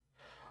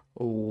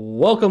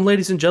Welcome,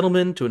 ladies and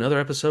gentlemen, to another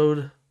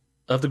episode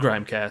of the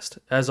GrimeCast.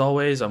 As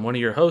always, I'm one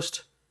of your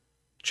hosts,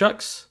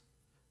 Chucks.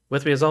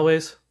 With me, as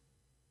always,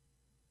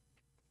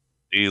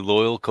 A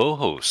loyal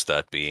co-host,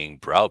 that being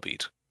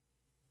Browbeat.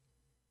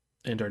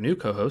 and our new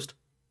co-host.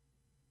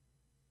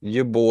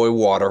 Your boy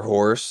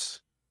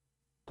Waterhorse.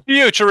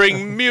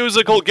 Featuring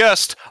musical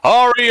guest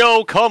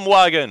Ario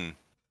Cumwagon.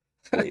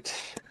 Wait.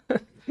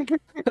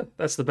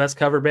 That's the best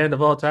cover band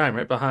of all time,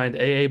 right behind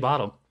AA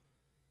Bottom.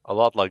 A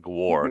lot like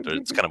War.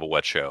 It's kind of a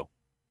wet show.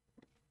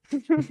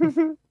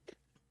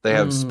 They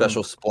have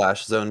special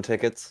splash zone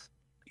tickets.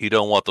 You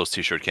don't want those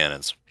t-shirt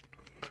cannons.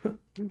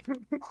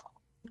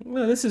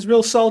 Well, this is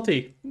real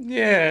salty.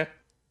 Yeah,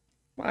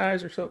 my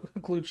eyes are so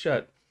glued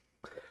shut.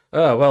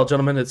 Well,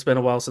 gentlemen, it's been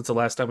a while since the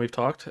last time we've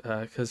talked,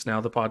 because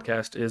now the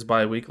podcast is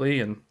bi-weekly,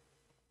 and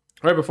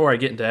right before I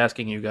get into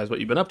asking you guys what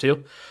you've been up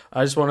to,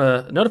 I just want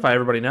to notify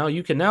everybody now,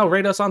 you can now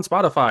rate us on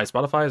Spotify.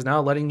 Spotify is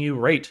now letting you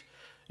rate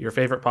your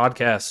favorite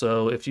podcast.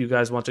 So if you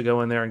guys want to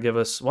go in there and give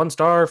us 1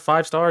 star,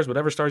 5 stars,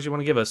 whatever stars you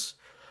want to give us,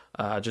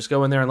 just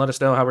go in there and let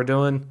us know how we're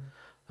doing,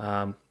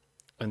 and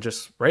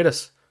just rate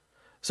us.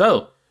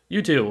 So,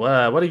 you two,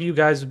 what have you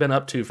guys been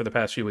up to for the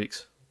past few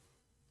weeks?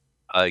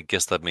 I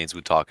guess that means we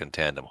talk in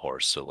tandem,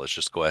 Horse, so let's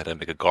just go ahead and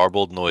make a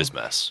garbled noise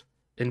mess.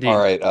 Indeed. All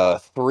right,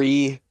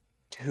 3,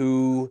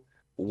 2,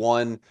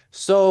 1.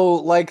 So,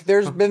 like,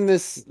 there's been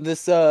this.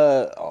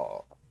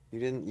 Oh, you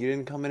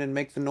didn't come in and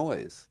make the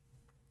noise.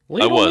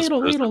 I was, Ladle,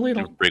 but it was ladle, the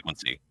ladle.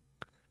 frequency.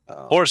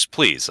 Oh. Horse,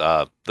 please.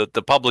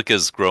 The public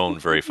has grown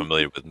very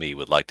familiar with me.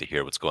 Would like to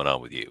hear what's going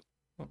on with you.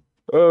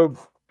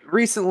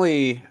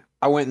 Recently,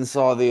 I went and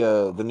saw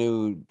the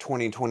new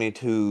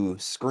 2022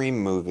 Scream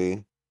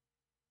movie.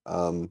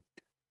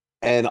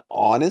 And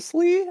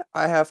honestly,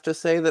 I have to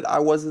say that I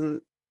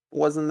wasn't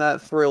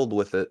that thrilled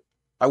with it.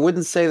 I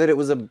wouldn't say that it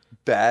was a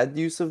bad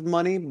use of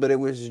money, but it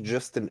was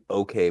just an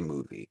okay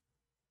movie.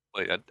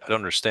 Wait, I don't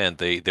understand.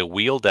 They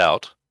wheeled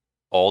out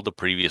all the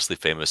previously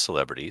famous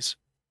celebrities.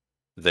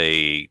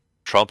 They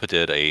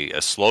trumpeted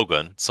a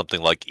slogan,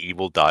 something like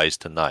 "Evil dies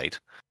tonight."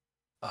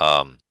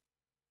 Um,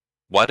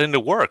 why didn't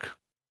it work?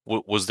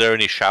 Was there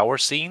any shower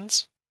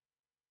scenes?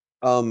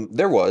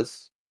 There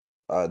was.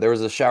 There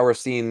was a shower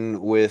scene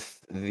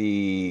with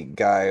the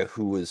guy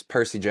who was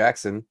Percy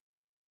Jackson.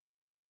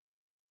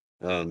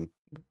 Mhm.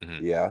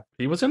 Yeah,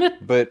 He was in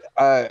it? but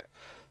I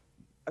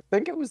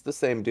think it was the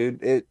same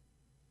dude. It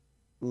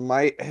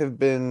might have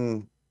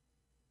been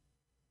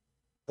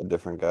a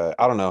different guy.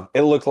 I don't know.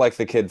 It looked like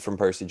the kid from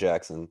Percy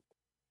Jackson,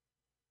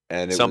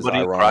 and it was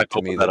Somebody crack ironic to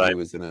open me that that eye. he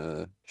was in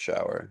a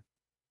shower.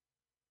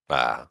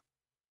 Ah,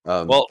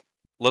 Um, well,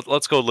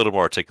 let's go a little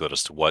more articulate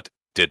as to what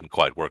didn't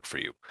quite work for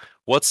you.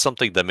 What's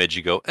something that made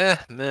you go,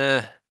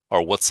 meh,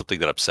 or what's something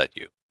that upset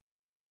you?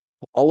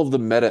 all of the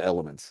meta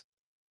elements.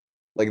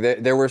 Like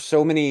there were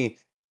so many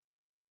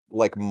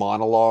like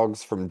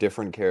monologues from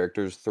different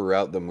characters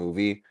throughout the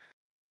movie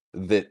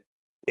that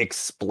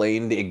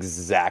explained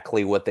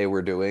exactly what they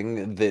were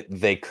doing that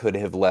they could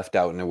have left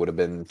out and it would have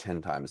been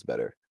 10 times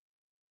better.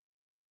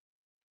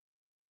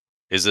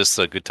 Is this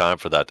a good time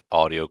for that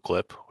audio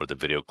clip or the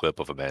video clip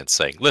of a man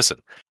saying,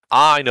 "Listen,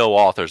 I know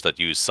authors that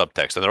use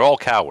subtext, and they're all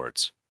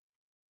cowards."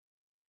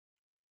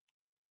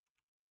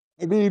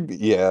 I mean,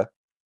 yeah.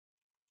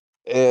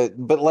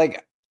 But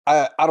like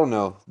I don't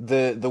know.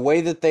 The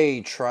way that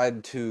they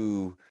tried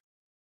to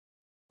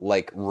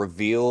like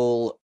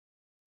reveal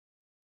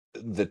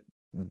the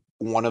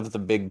one of the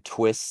big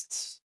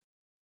twists,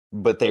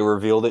 but they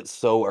revealed it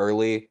so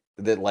early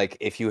that like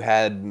if you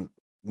had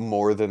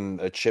more than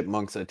a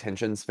chipmunk's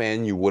attention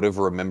span, you would have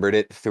remembered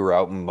it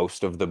throughout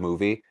most of the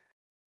movie.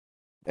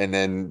 And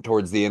then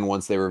towards the end,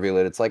 once they reveal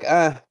it, it's like,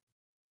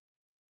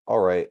 all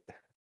right.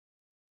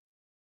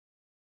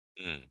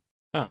 Mm,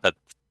 Huh. that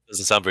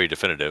doesn't sound very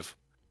definitive,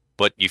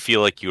 but you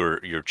feel like you're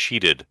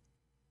cheated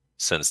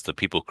since the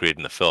people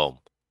creating the film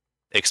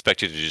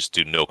expect you to just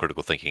do no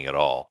critical thinking at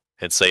all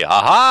and say,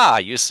 "Aha!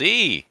 You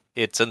see,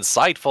 it's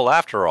insightful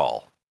after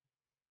all."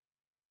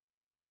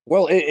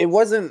 Well, it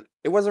wasn't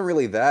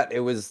really that.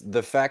 It was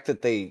the fact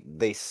that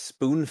they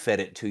spoon fed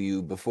it to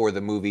you before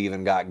the movie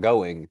even got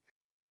going,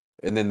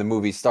 and then the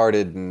movie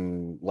started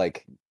and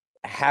like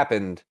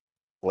happened,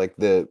 like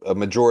the a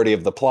majority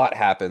of the plot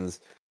happens,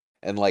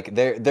 and like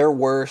there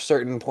were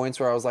certain points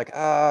where I was like,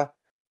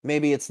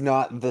 maybe it's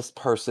not this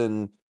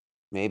person,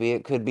 maybe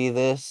it could be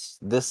this.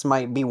 This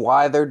might be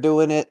why they're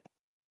doing it,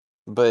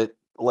 but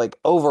like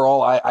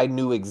overall, I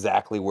knew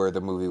exactly where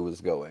the movie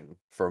was going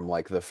from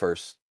like the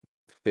first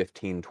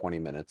 15, 20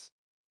 minutes.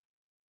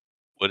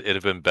 Would it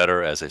have been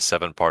better as a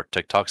seven-part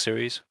TikTok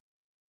series?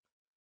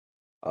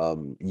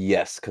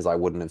 Yes, because I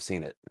wouldn't have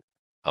seen it.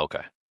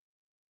 Okay,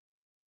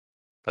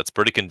 that's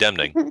pretty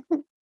condemning.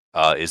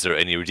 Is there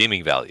any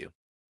redeeming value?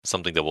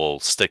 Something that will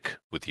stick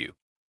with you?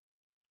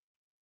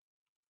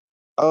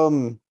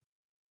 Um,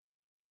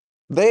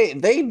 they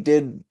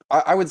did.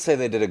 I would say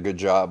they did a good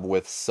job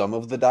with some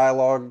of the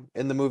dialogue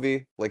in the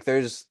movie. Like,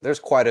 there's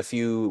quite a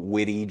few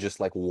witty, just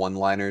like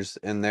one-liners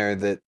in there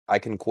that I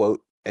can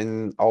quote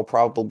and I'll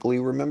probably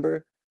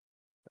remember.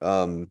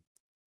 Um,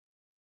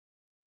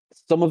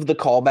 some of the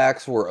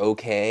callbacks were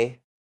okay,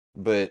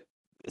 but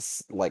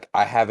like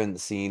I haven't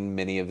seen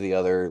many of the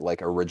other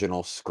like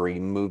original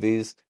Scream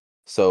movies,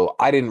 so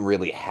I didn't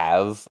really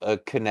have a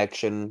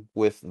connection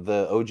with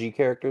the OG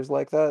characters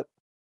like that.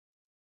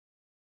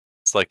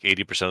 It's like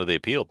 80% of the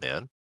appeal,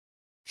 man.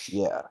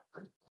 Yeah.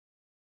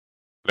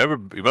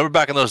 Remember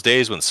back in those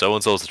days when so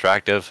and so was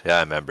attractive? Yeah, I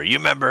remember. You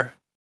remember?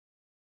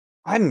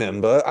 I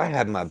remember I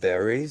had my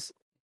berries.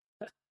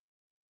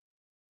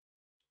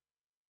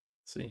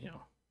 See, you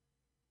know.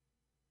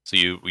 So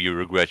you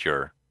regret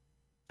your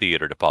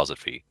theater deposit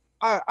fee?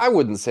 I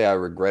wouldn't say I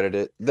regretted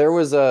it. There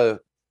was a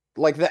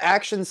like the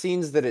action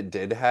scenes that it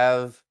did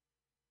have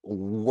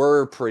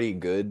were pretty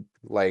good.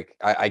 Like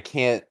I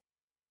can't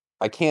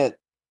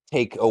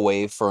take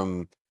away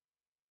from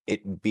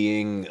it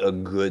being a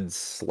good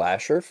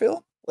slasher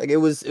film. Like it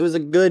was a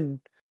good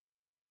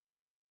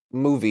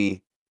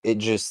movie. It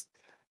just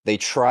they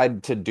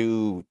tried to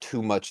do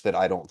too much that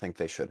I don't think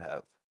they should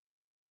have.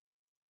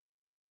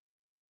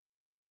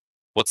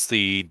 What's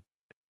the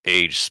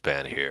age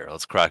span here?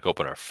 Let's crack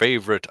open our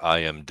favorite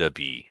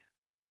IMDb.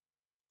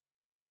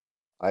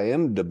 I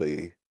am to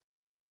be.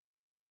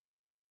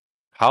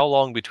 How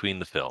long between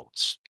the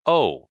films?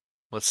 Oh,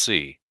 let's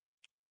see.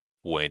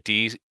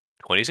 20,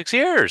 26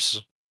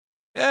 years.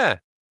 Yeah,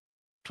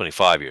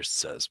 25 years it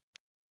says.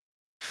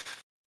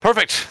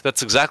 Perfect.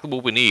 That's exactly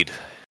what we need.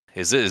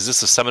 Is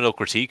this a seminal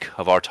critique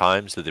of our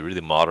times? Did they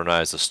really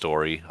modernize the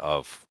story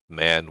of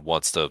man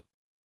wants to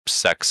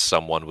sex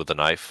someone with a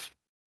knife?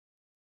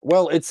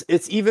 Well, it's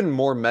even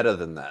more meta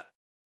than that.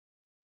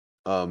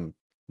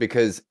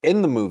 Because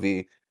in the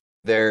movie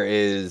there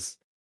is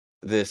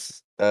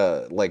this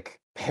like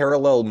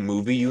parallel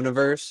movie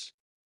universe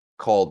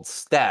called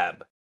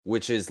Stab,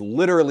 which is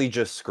literally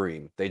just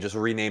Scream. They just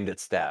renamed it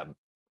Stab.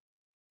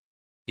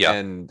 Yeah.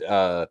 And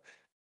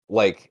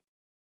like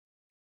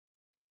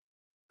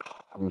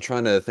I'm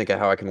trying to think of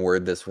how I can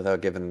word this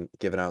without giving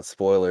out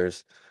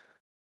spoilers.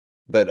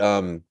 But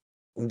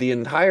the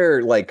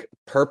entire like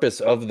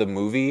purpose of the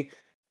movie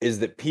is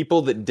that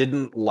people that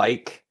didn't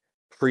like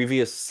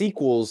previous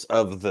sequels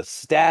of the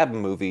Stab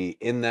movie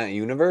in that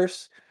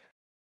universe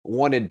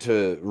wanted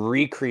to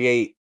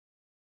recreate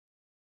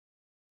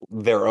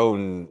their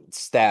own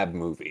Stab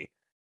movie.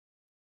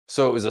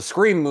 So it was a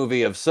Scream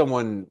movie of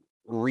someone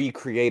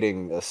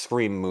recreating a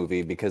Scream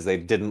movie because they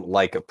didn't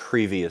like a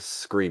previous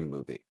Scream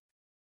movie.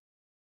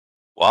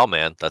 Wow,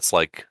 man, that's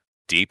like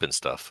deep and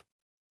stuff.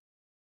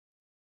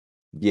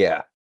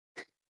 Yeah.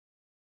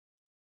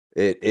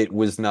 It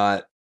was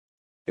not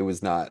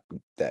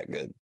that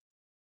good.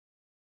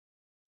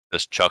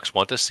 Does Chucks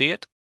want to see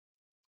it?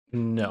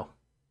 No.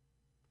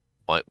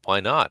 Why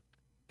not?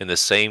 In the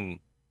same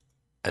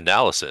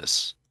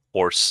analysis,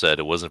 Horse said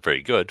it wasn't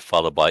very good,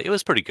 followed by it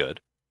was pretty good.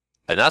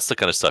 And that's the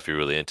kind of stuff you're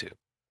really into.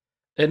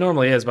 It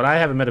normally is, but I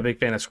haven't been a big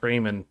fan of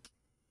Scream in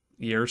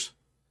years.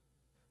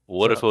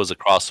 What if it was a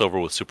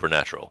crossover with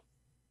Supernatural?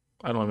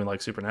 I don't even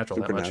like Supernatural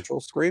that much.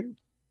 Supernatural Scream?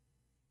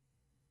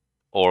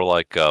 Or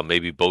like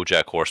maybe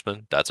BoJack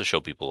Horseman? That's a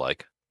show people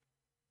like.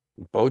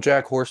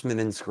 BoJack Horseman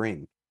and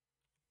Scream.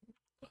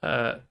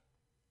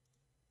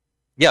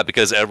 Yeah,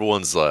 because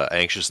everyone's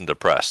anxious and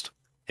depressed,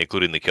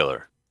 including the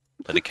killer.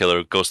 And the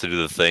killer goes to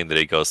do the thing that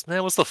he goes,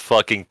 man, what's the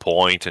fucking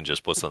point? And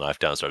just puts the knife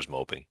down and starts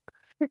moping.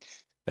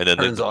 And then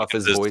Turns off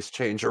his voice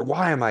changer.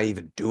 Why am I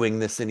even doing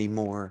this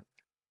anymore?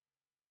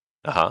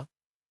 Uh-huh.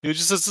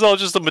 It's all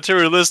just a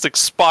materialistic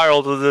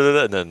spiral.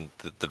 And then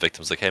the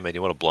victim's like, hey, man,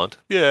 you want a blunt?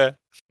 Yeah.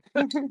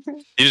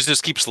 He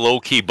just keeps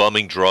low-key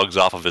bumming drugs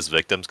off of his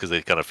victims because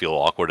they kind of feel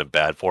awkward and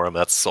bad for him.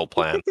 That's the sole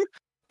plan.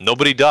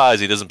 Nobody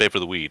dies. He doesn't pay for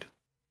the weed.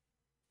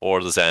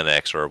 Or the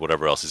Xanax or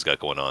whatever else he's got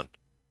going on.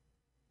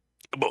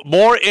 But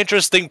more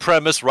interesting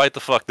premise right the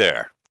fuck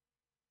there.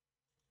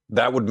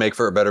 That would make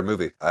for a better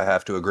movie. I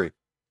have to agree.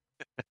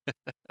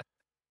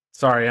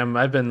 Sorry,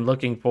 I've been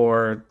looking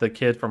for the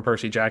kid from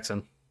Percy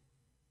Jackson,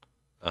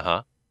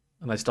 Uh-huh.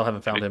 and I still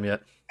haven't found him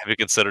yet. Have you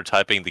considered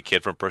typing the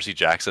kid from Percy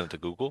Jackson into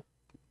Google?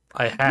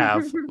 I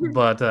have,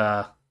 but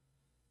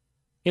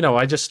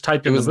I just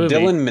typed It in was the movie.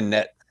 Dylan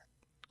Minnette.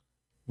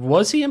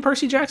 Was he in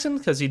Percy Jackson?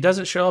 Because he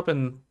doesn't show up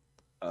in.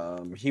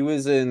 He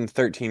was in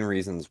 13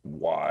 Reasons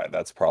Why.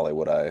 That's probably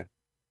what I...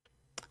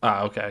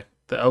 Ah, okay.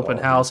 The open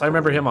Oh, house. I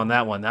remember cool. him on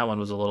that one. That one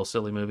was a little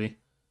silly movie.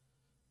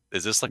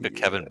 Is this like a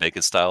Kevin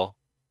Bacon style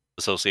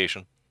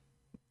association?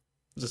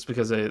 Just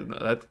because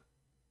that.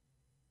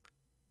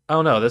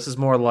 Oh no, this is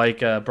more like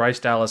Bryce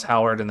Dallas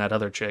Howard and that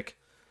other chick.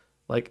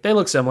 Like they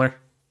look similar,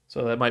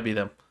 so that might be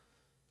them.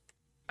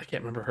 I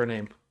can't remember her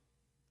name.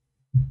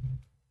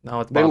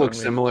 Now it's They look bothering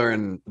me. similar,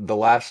 and the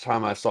last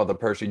time I saw the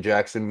Percy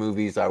Jackson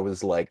movies, I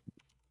was like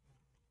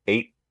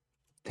 8,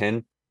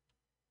 10.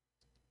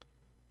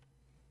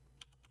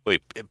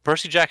 Wait,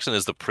 Percy Jackson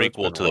is the So it's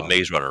prequel been to a the while.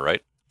 Maze Runner,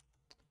 right?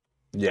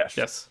 Yes.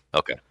 Yes,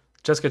 Okay.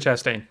 Jessica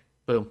Chastain.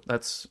 Boom.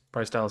 That's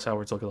Bryce Dallas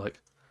Howard's lookalike.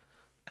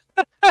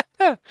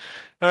 All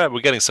right, we're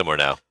getting somewhere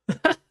now.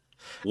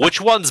 Which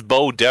one's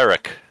Bo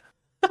Derek?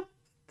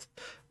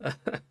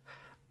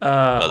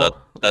 No,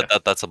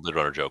 that's a Blade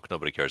Runner joke.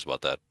 Nobody cares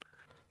about that.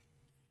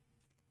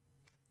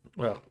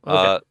 Well,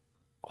 okay.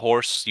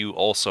 Horse, you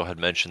also had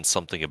mentioned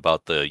something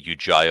about the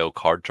Yu-Gi-Oh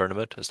card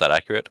tournament. Is that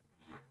accurate?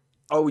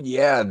 Oh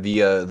yeah,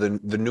 the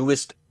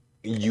newest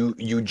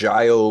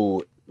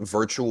Yu-Gi-Oh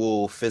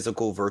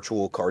physical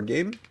virtual card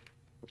game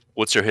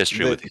What's your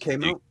history with that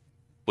came out.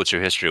 What's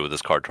your history with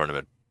this card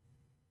tournament?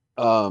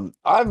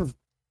 I've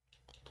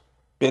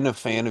been a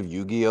fan of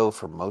Yu-Gi-Oh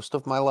for most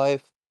of my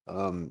life,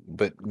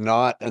 but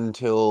not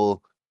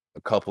until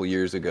a couple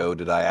years ago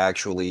did I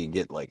actually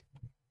get like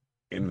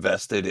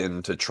invested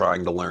into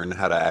trying to learn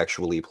how to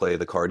actually play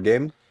the card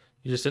game.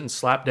 You just didn't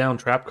slap down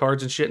trap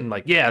cards and shit and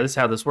like, yeah, this is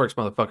how this works,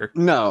 motherfucker.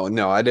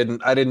 No, I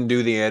didn't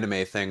do the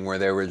anime thing where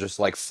they were just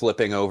like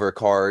flipping over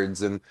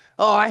cards and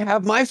oh, I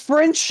have my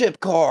friendship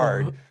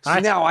card. So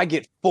now I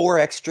get 4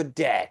 extra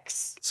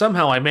decks.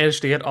 Somehow I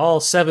managed to get all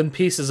 7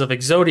 pieces of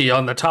Exodia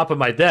on the top of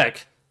my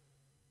deck.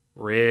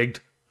 Rigged.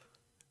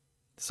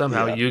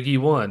 Somehow Yeah. Yugi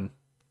won.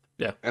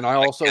 Yeah. And I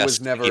also guess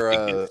was never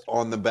anything is-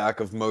 on the back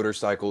of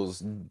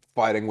motorcycles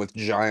fighting with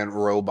giant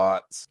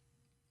robots.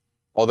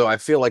 Although I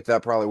feel like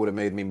that probably would have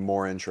made me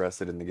more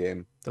interested in the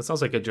game. That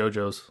sounds like a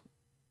JoJo's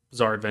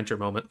Bizarre Adventure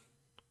moment.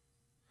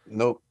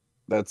 Nope.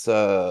 That's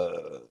I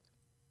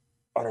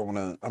don't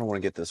wanna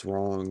get this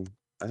wrong.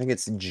 I think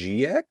it's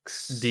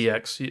GX?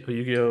 DX.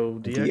 Yu-Gi-Oh!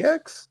 DX?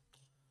 DX?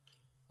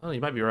 Oh,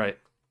 you might be right.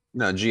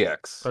 No,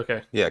 GX.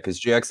 Okay. Yeah, because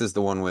GX is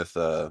the one with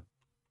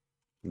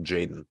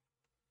Jaden.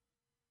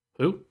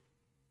 Who?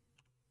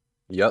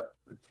 Yep.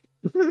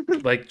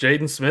 Like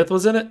Jaden Smith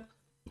was in it?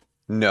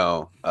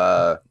 No.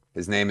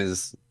 His name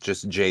is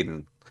just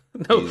Jaden.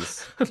 No.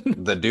 He's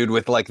the dude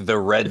with like the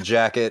red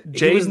jacket.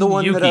 He was the Jaden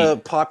one Yuki.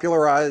 that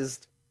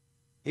popularized.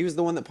 He was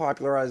the one that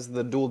popularized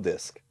the dual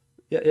disc.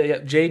 Yeah.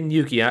 Jaden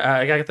Yuki.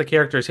 I got the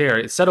characters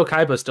here. Seto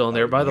Kaiba's still in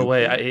there. By the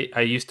way, Yuki.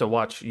 I used to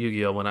watch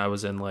Yu-Gi-Oh! When I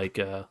was in like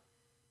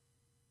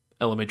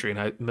elementary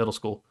and middle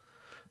school.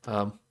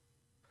 Yeah.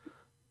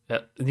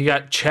 And you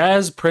got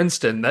Chaz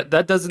Princeton.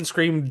 That doesn't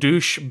scream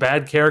douche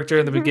bad character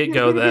in the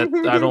get-go. That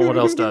I don't know what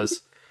else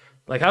does.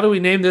 Like, how do we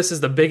name this as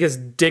the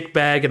biggest dick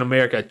bag in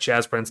America?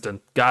 Chaz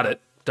Princeton. Got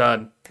it.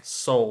 Done.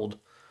 Sold.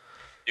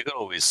 You can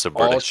always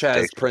subvert All Chaz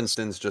expectations.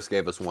 Princeton's just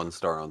gave us 1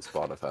 star on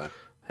Spotify.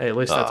 Hey, at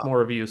least that's more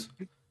reviews.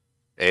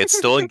 It's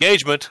still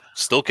engagement.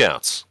 Still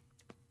counts.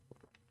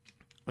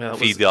 Yeah,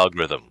 Feed the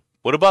algorithm.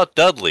 What about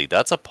Dudley?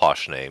 That's a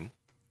posh name.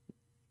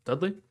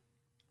 Dudley?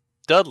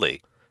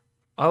 Dudley.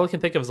 All I can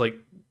think of is like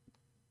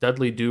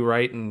Dudley Do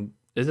Right, and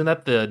isn't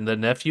that the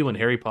nephew in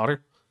Harry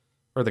Potter?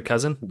 Or the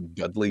cousin?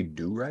 Dudley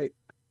Do Right?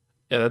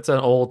 Yeah, that's an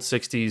old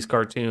 60s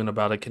cartoon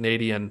about a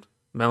Canadian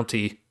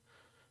Mountie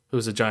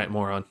who's a giant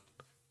moron.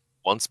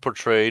 Once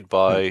portrayed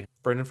by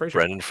Brendan Fraser.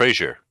 Brendan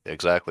Fraser.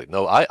 Exactly.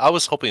 No, I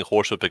was hoping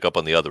Horse would pick up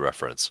on the other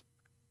reference.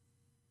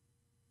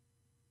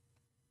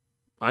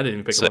 I didn't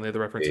even pick up on the other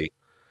reference.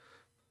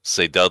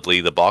 Say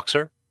Dudley the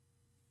boxer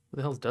Who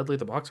the hell's Dudley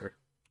the boxer?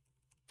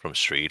 from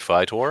Street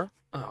Fighter.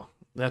 Oh,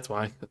 that's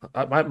why.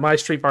 My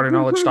Street Fighter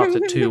knowledge stops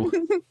at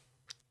 2.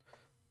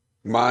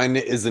 Mine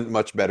isn't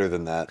much better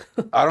than that.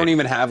 I don't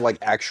even have like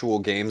actual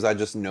games. I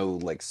just know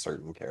like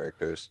certain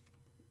characters.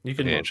 You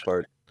can. Yeah. Most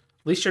part.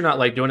 At least you're not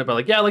like doing it by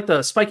like, yeah, I like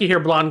the spiky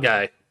hair blonde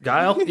guy.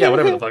 Guile? Yeah,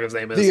 whatever the fuck his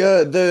name is.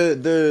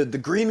 The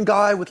green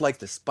guy with like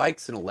the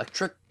spikes and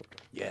electric.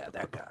 Yeah,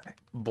 that guy.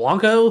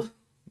 Blanco?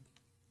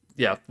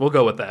 Yeah, we'll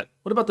go with that.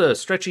 What about the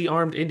stretchy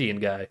armed Indian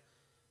guy?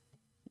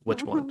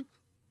 Which one?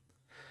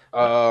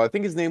 I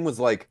think his name was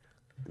like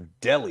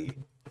Delhi.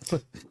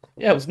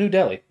 Yeah, it was New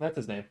Delhi. That's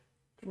his name.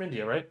 From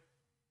India, right?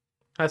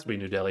 Has to be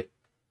New Delhi.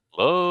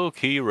 Low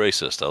key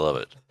racist. I love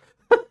it.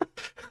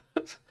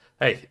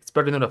 Hey, it's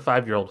better than a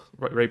 5-year-old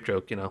rape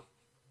joke, you know.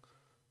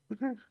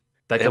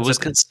 That It comes was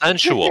in-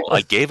 consensual.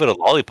 I gave it a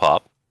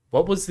lollipop.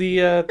 What was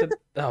the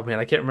oh man,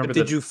 I can't remember.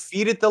 Did you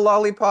feed it the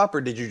lollipop or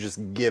did you just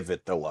give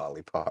it the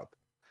lollipop?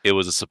 It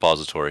was a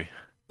suppository.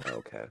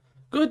 Okay.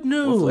 Good What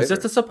news. flavor?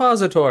 It's a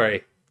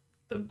suppository.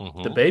 The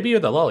Mhm. baby or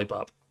the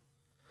lollipop?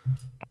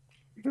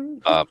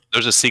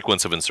 There's a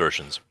sequence of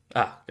insertions,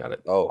 Ah, got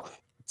it. Oh,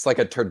 it's like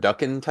a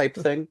turducken type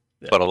thing.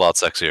 but a lot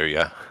sexier.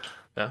 Yeah.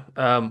 Yeah.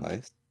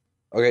 Nice.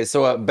 Okay,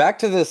 so back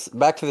to this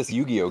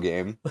Yu-Gi-Oh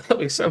game.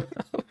 We somehow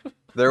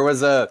There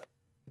was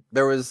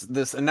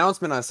this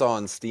announcement I saw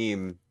on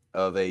Steam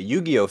of a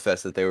Yu-Gi-Oh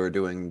fest that they were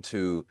doing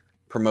to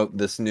promote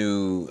this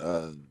new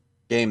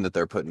game that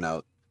they're putting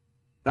out.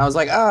 And I was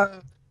like,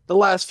 the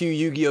last few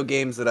Yu-Gi-Oh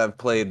games that I've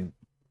played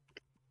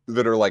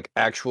that are like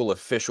actual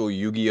official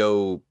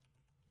Yu-Gi-Oh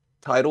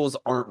titles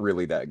aren't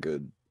really that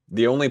good.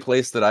 The only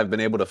place that I've been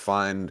able to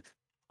find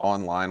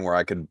online where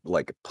I could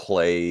like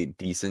play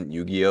decent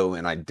Yu-Gi-Oh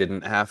and I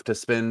didn't have to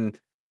spend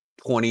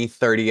 20,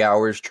 30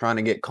 hours trying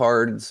to get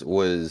cards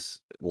was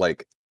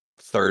like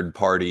third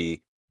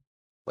party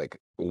like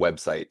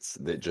websites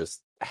that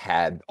just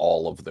had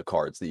all of the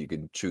cards that you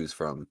could choose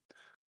from.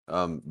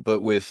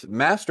 But with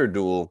Master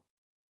Duel,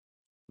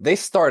 they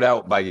start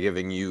out by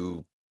giving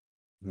you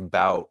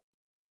about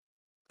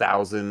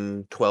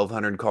 1,000,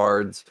 1,200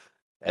 cards,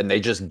 and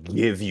they just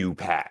give you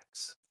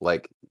packs.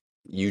 Like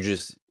you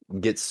just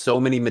get so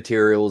many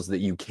materials that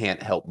you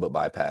can't help but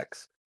buy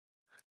packs.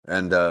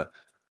 And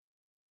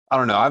I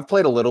don't know. I've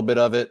played a little bit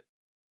of it.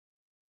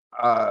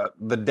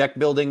 The deck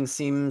building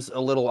seems a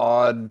little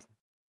odd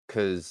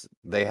because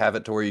they have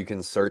it to where you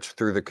can search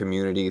through the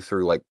community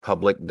through like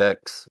public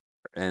decks,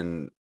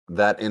 and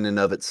that in and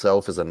of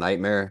itself is a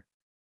nightmare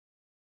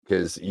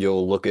because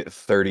you'll look at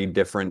 30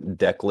 different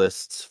deck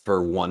lists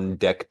for one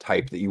deck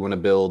type that you want to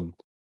build,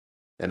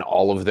 and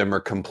all of them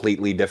are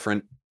completely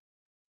different.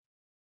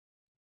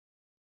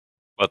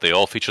 But they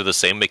all feature the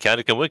same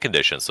mechanic and win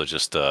condition, so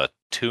just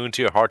tune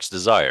to your heart's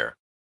desire.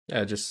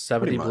 Yeah, just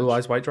 70 much. blue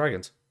eyes, white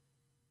dragons.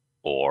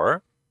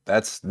 Or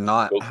That's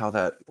not Go- how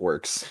that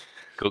works.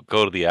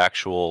 go to the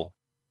actual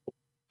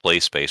play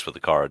space with the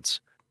cards,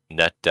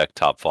 net deck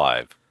top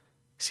 5,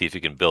 see if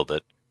you can build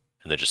it,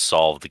 and then just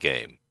solve the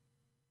game.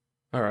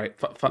 All right,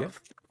 Yeah.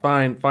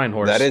 fine,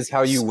 horse. That is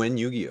how you win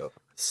Yu-Gi-Oh!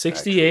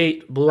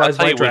 68 blue That's eyes,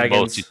 how you white win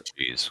both dragons,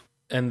 TCGs.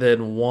 and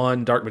then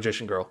 1 dark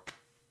magician girl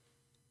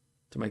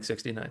to make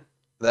 69.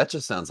 That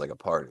just sounds like a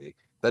party.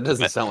 That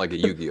doesn't sound like a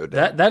Yu-Gi-Oh!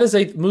 Deck. That is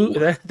a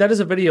that is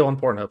a video on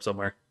Pornhub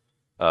somewhere.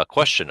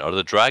 Question: are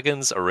the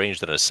dragons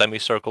arranged in a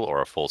semicircle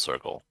or a full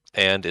circle?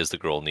 And is the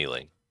girl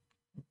kneeling?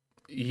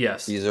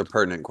 Yes, These are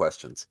pertinent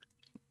questions.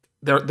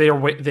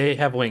 they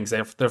have wings.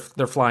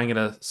 They're flying in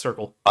a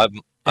circle, I'm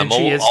and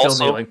she is also,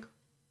 still kneeling.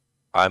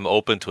 I'm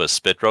open to a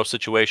spit roast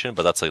situation,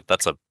 but that's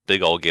a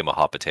big old game of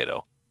hot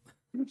potato.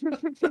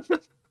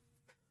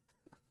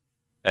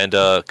 And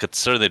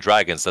considering the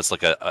dragons, that's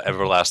like a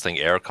everlasting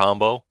air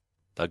combo.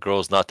 That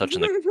girl's not touching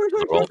the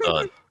they're all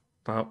done.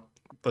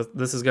 Oh,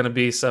 this is going to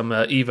be some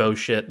Evo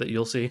shit that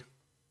you'll see.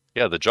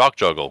 Yeah, the jock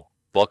juggle.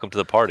 Welcome to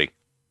the party.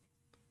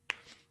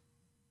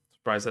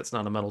 Surprised that's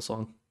not a metal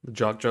song. The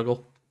jock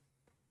juggle.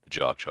 The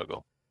jock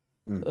juggle.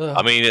 Ugh.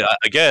 I mean,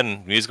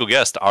 again, musical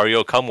guest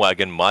Ario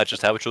Cumwagon might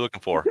just have what you're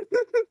looking for.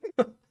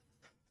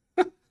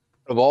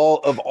 Of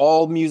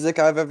all music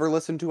I've ever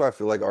listened to, I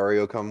feel like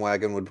Ario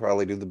Cumwagon would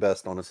probably do the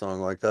best on a song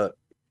like that.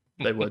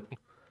 They would.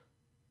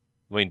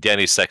 I mean,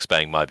 Danny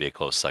Sexbang might be a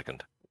close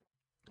second.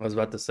 I was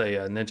about to say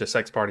Ninja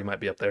Sex Party might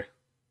be up there.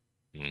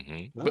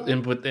 Mm-hmm.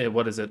 But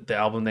what is it? The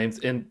album names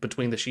in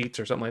Between the Sheets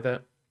or something like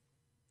that.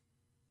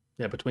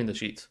 Yeah, Between the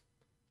Sheets.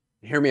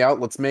 Hear me out.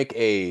 Let's make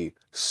a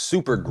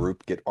super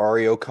group. Get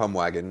Ario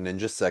Cumwagon,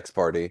 Ninja Sex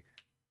Party,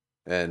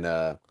 and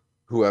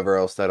whoever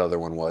else that other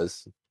one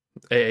was.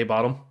 AA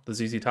Bottom, the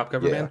ZZ Top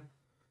cover band.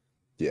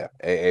 Yeah,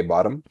 AA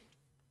Bottom.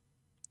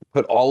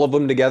 Put all of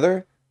them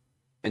together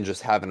and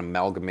just have an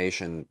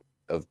amalgamation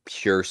of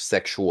pure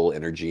sexual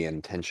energy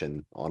and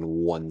tension on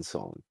one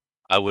song.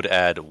 I would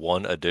add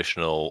one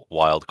additional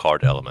wild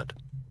card element.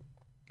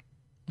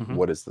 Mhm.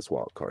 What is this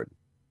wild card?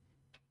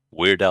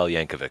 Weird Al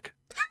Yankovic.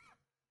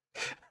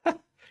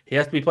 He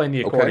has to be playing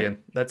the Okay.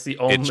 accordion. That's the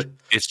only.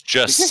 It's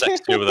just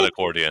sexier with an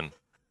accordion.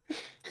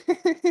 No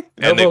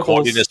And the vocals.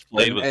 accordion is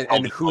played with and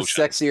pelvic who's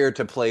motions. sexier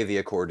to play the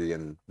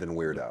accordion than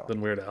Weird Al? Than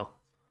Weird Al.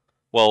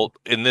 Well,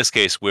 in this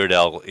case, Weird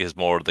Al is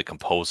more the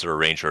composer,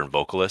 arranger, and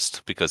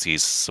vocalist because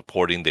he's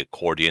supporting the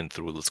accordion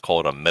through, let's call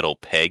it a metal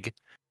peg,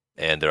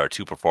 and there are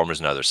 2 performers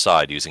on either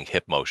side using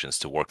hip motions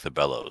to work the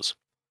bellows.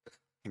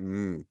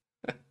 Mm.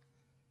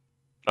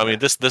 I mean,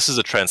 this is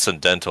a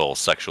transcendental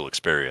sexual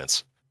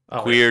experience.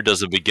 Oh, Queer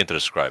doesn't begin to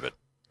describe it.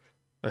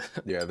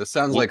 Yeah, this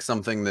sounds Wh- like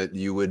something that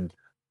you would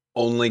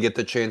only get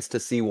the chance to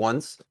see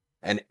once,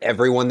 and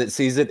everyone that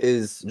sees it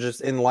is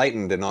just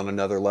enlightened and on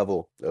another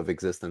level of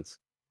existence.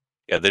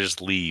 Yeah, they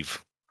just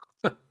leave.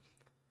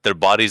 Their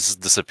bodies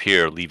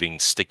disappear, leaving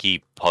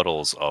sticky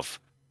puddles of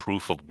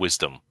proof of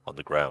wisdom on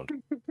the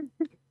ground.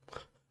 Got a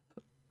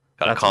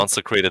That's-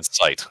 consecrated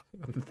site.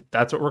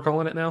 That's what we're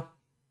calling it now.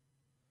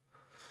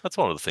 That's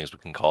one of the things we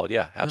can call it.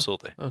 Yeah,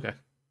 absolutely. Okay.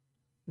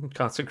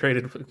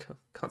 Concentrated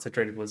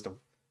wisdom.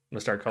 I'm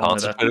gonna start calling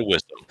Concentrated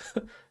wisdom.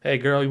 it. Hey,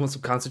 girl, you want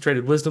some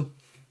concentrated wisdom?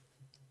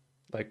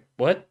 Like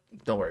what?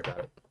 Don't worry about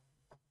it.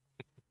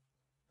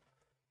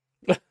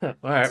 All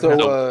right.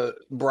 So,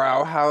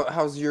 Brow,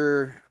 how's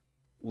your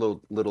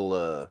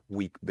little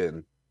week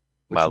been?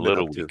 What My you been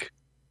little up to? week.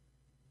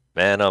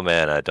 Man, oh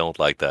man, I don't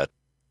like that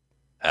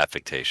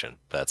affectation.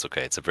 That's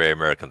okay. It's a very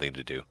American thing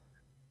to do.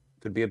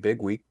 Could be a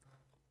big week.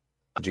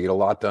 Did you get a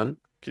lot done?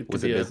 Could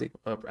Was be it a- busy?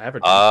 a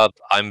average.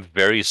 I'm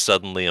very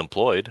suddenly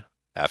employed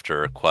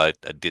after quite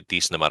a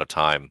decent amount of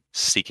time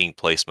seeking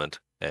placement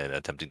and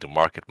attempting to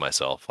market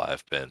myself.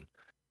 I've been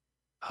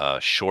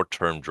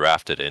short-term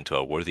drafted into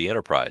a worthy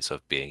enterprise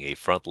of being a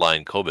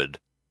frontline COVID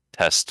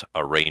test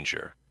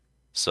arranger.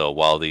 So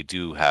while they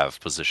do have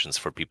positions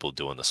for people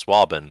doing the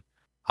swabbing,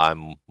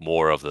 I'm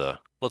more of the,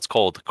 let's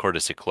call it the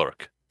courtesy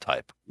clerk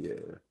type. Yeah.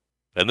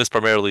 And this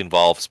primarily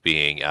involves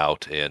being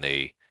out in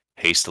a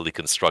hastily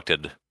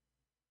constructed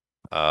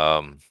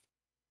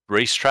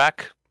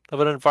racetrack of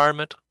an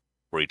environment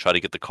where you try to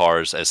get the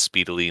cars as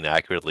speedily and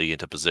accurately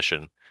into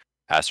position,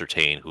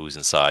 ascertain who's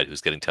inside,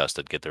 who's getting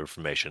tested, get their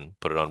information,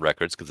 put it on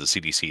records because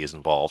the CDC is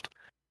involved,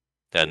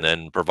 and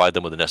then provide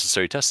them with the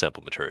necessary test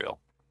sample material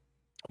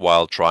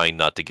while trying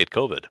not to get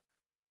COVID.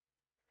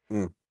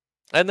 Mm.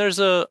 And there's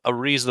a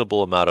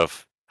reasonable amount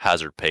of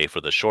hazard pay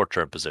for the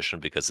short-term position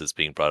because it's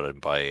being brought in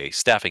by a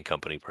staffing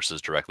company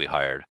versus directly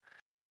hired.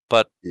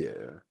 But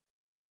Yeah.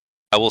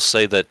 I will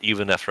say that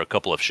even after a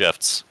couple of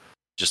shifts,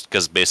 just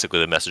because basically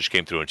the message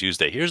came through on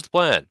Tuesday, here's the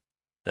plan.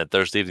 And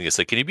Thursday evening, I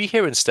said, can you be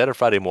here instead of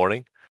Friday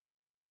morning?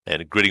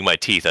 And gritting my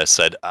teeth, I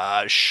said,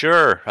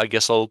 sure. I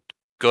guess I'll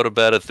go to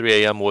bed at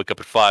 3 a.m., wake up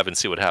at 5 and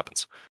see what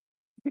happens.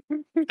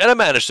 And I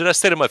managed it. I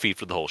stayed on my feet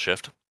for the whole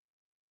shift.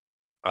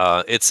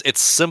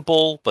 It's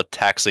simple but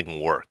taxing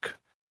work.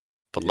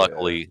 But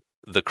luckily,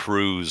 the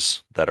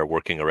crews that are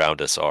working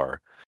around us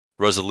are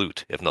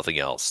resolute, if nothing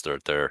else.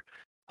 They're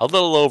a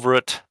little over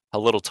it, a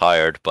little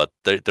tired, but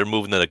they're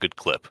moving at a good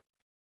clip.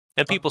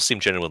 And people seem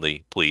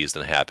genuinely pleased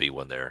and happy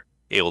when they're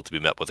able to be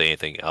met with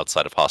anything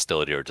outside of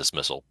hostility or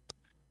dismissal.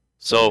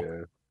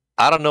 So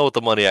I don't know what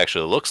the money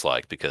actually looks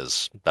like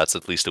because that's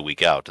at least a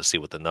week out to see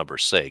what the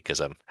numbers say.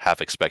 Because I'm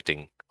half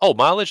expecting. Oh,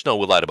 mileage? No,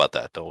 we lied about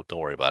that. Don't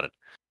worry about it.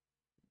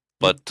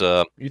 But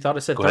you thought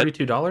it said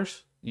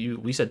 $32?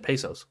 We said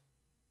pesos.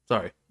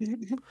 Sorry.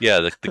 Yeah,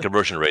 the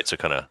conversion rates are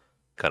kind of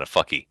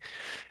fucky.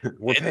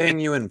 We're paying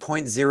you in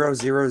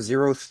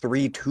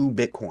 0.00032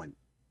 Bitcoin.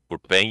 We're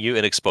paying you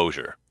in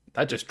exposure.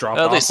 That just dropped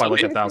off by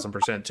like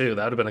 1,000% too.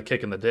 That would have been a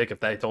kick in the dick if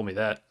they told me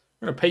that.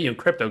 We're gonna pay you in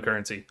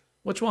cryptocurrency.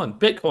 Which one?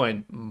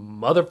 Bitcoin,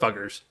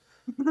 motherfuckers.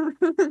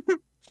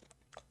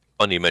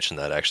 Funny you mentioned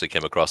that. I actually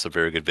came across a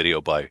very good video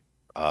by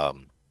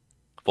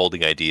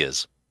Folding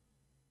Ideas.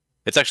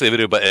 It's actually a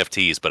video about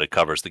NFTs, but it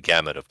covers the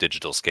gamut of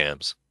digital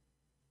scams.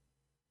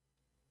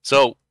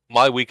 So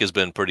my week has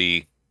been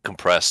pretty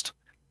compressed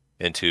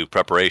into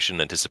preparation,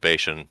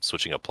 anticipation,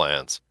 switching up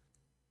plans.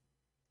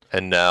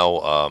 And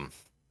now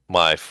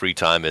my free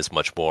time is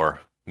much more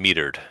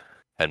metered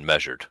and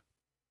measured.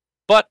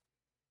 But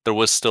there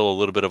was still a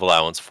little bit of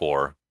allowance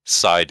for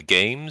side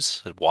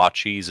games,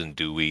 watchies and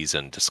doies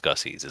and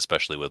discussies,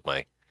 especially with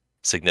my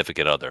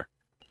significant other,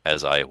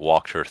 as I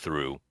walked her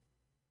through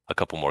a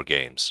couple more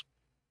games.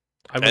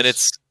 Don't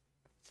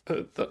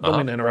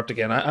mean to interrupt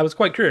again. I was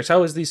quite curious.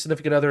 How is the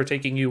significant other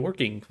taking you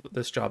working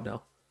this job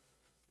now?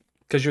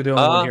 Because you're the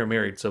only one here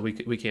married, so we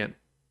can't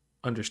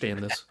understand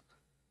this.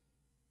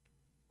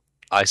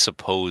 I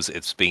suppose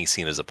it's being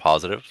seen as a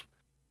positive.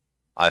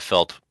 I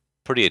felt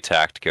pretty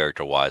attacked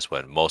character-wise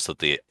when most of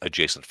the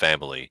adjacent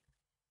family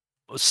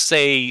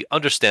say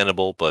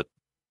understandable but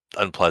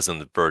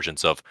unpleasant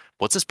versions of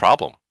what's his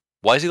problem?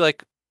 Why is he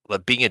like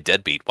being a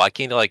deadbeat? Why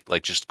can't he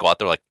like just go out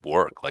there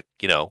work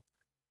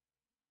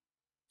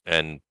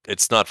And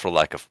it's not for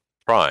lack of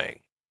trying,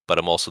 but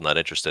I'm also not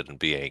interested in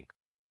being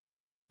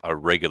a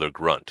regular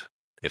grunt,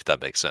 if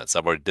that makes sense.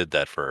 I've already did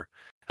that for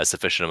a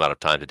sufficient amount of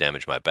time to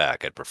damage my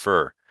back. I'd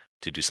prefer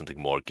to do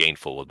something more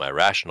gainful with my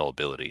rational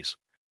abilities,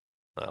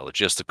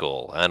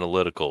 logistical,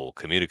 analytical,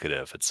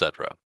 communicative,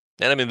 etc.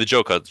 And I mean, the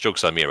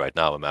joke's on me right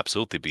now. I'm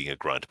absolutely being a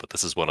grunt, but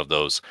this is one of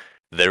those,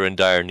 they're in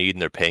dire need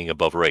and they're paying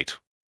above rate.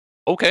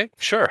 Okay,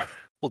 sure.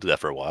 We'll do that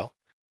for a while.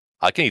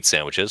 I can eat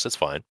sandwiches. That's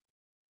fine.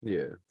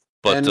 Yeah.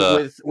 But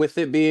and with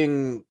it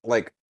being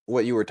like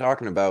what you were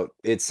talking about,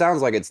 it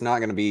sounds like it's not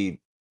going to be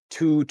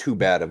too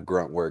bad of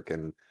grunt work,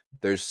 and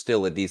there's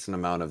still a decent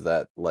amount of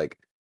that like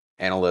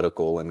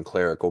analytical and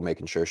clerical,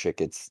 making sure shit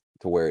gets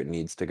to where it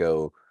needs to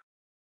go,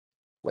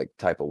 like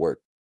type of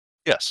work.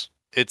 Yes,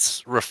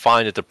 it's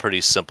refined into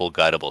pretty simple,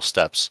 guidable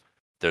steps.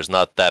 There's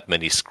not that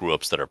many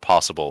screw-ups that are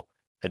possible,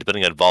 and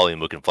depending on volume,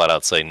 we can flat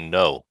out say,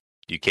 no,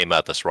 you came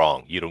at this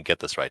wrong. You don't get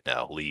this right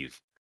now. Leave.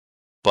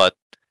 But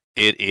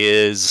it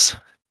is,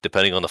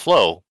 depending on the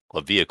flow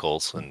of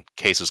vehicles and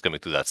cases coming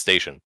through that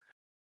station,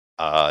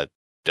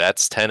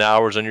 that's 10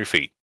 hours on your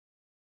feet.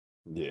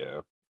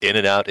 Yeah. In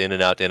and out, in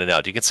and out, in and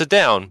out. You can sit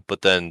down,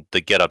 but then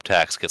the get-up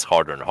tax gets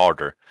harder and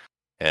harder,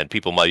 and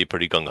people might be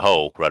pretty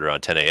gung-ho right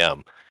around 10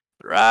 a.m.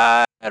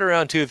 Right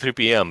around 2 or 3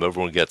 p.m.,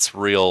 everyone gets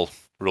real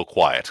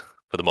quiet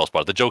for the most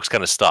part. The jokes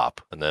kind of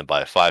stop, and then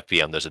by 5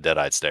 p.m., there's a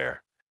dead-eyed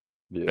stare.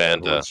 Yeah,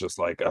 and it's just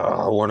like,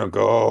 I want to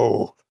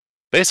go.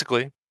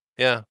 Basically,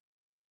 yeah.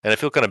 And I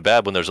feel kind of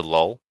bad when there's a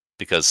lull,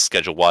 because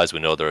schedule-wise, we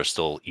know there are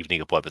still evening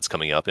appointments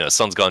coming up. The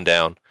sun's gone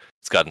down.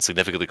 It's gotten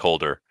significantly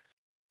colder.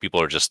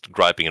 People are just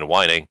griping and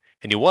whining,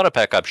 and you want to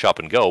pack up shop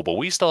and go, but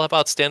we still have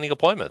outstanding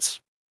appointments.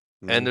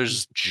 And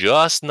there's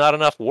just not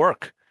enough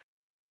work.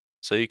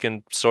 So you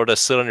can sort of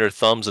sit on your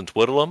thumbs and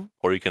twiddle them,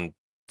 or you can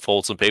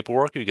fold some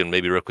paperwork, you can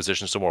maybe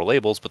requisition some more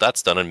labels, but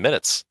that's done in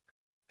minutes.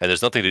 And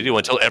there's nothing to do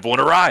until everyone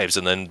arrives,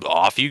 and then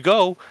off you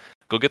go.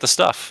 Go get the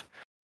stuff.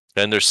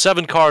 And there's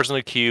 7 cars in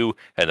the queue,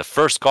 and the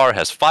first car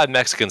has 5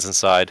 Mexicans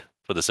inside,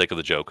 for the sake of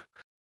the joke.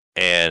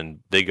 And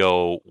they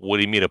go, what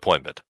do you mean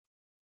appointment?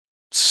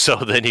 So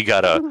then you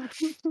gotta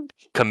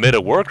commit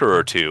a worker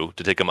or two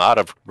to take them out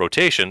of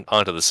rotation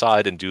onto the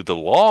side and do the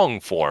long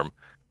form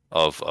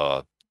of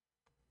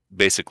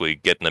basically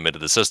getting them into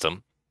the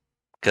system,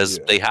 because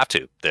they have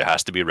to. There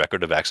has to be a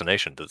record of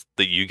vaccination.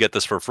 That you get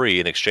this for free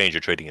in exchange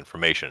of trading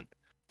information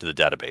to the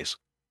database.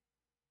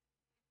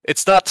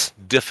 It's not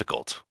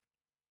difficult.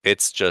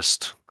 It's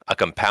just a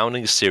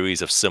compounding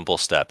series of simple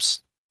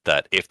steps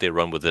that, if they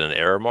run within an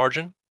error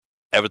margin,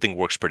 everything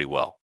works pretty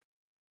well.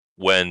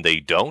 When they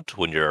don't,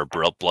 when your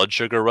blood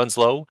sugar runs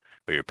low,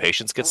 or your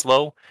patience gets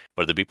low,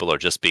 or the people are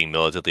just being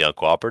militantly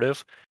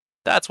uncooperative,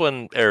 that's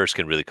when errors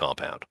can really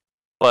compound.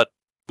 But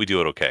we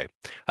do it okay.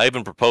 I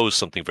even proposed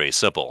something very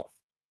simple,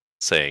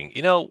 saying,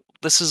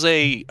 this is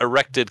a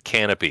erected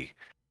canopy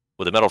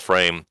with a metal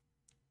frame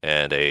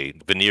and a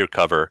veneer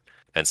cover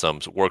and some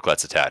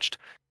worklets attached.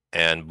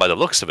 And by the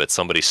looks of it,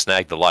 somebody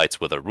snagged the lights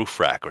with a roof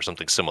rack or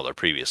something similar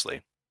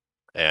previously.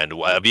 And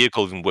a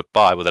vehicle can whip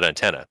by with an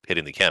antenna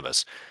hitting the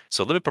canvas.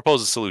 So let me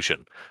propose a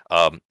solution.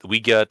 We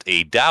get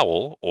a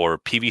dowel or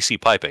PVC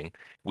piping.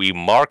 We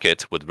mark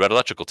it with red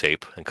electrical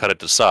tape and cut it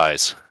to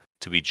size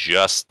to be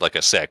just, like I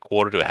said, a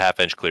quarter to a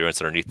half-inch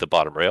clearance underneath the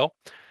bottom rail.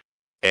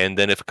 And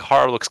then if a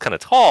car looks kind of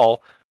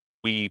tall,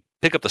 we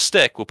pick up the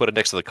stick, we'll put it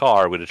next to the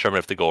car, we determine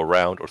if they go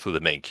around or through the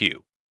main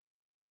queue.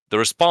 The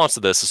response to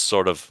this is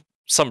sort of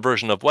some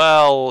version of,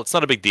 well, it's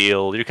not a big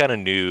deal, you're kind of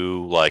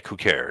new, like, who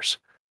cares?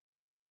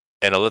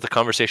 And I'll let the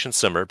conversation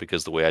simmer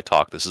because the way I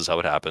talk, this is how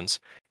it happens.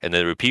 And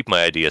then repeat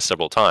my idea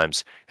several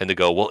times. And they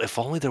go, well, if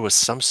only there was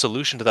some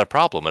solution to that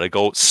problem. And I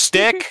go,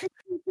 stick,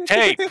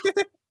 tape,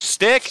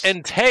 stick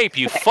and tape,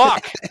 you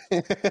fuck.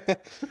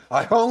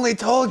 I only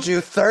told you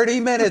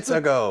 30 minutes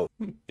ago.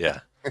 Yeah.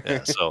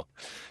 So,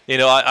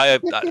 I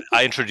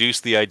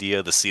introduced the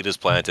idea, the seed is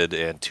planted,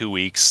 in 2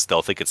 weeks,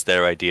 they'll think it's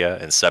their idea,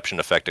 inception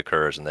effect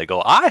occurs, and they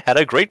go, I had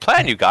a great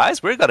plan, you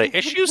guys. We're going to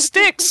issue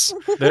sticks.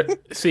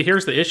 See,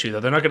 here's the issue,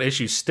 though. They're not going to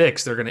issue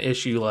sticks. They're going to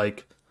issue,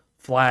 like,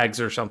 flags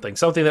or something.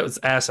 Something that was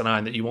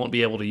asinine that you won't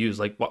be able to use.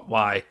 Like,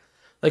 why?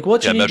 Like,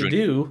 what you need to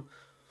do...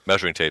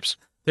 Measuring tapes.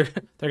 They're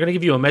going to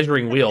give you a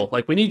measuring wheel.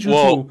 Like, we need you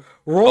to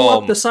roll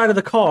up the side of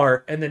the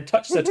car and then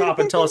touch the top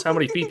and tell us how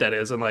many feet that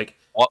is. And, like,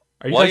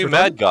 are you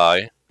mad,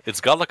 guy?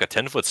 It's got like a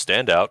 10-foot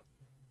standout.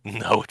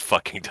 No, it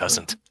fucking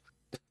doesn't.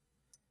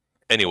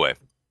 Anyway,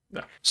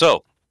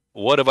 So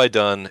what have I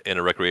done in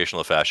a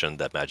recreational fashion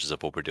that matches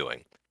up what we're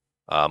doing?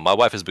 My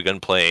wife has begun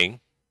playing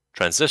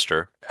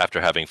Transistor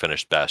after having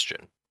finished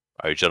Bastion.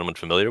 Are you gentlemen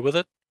familiar with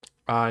it?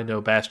 I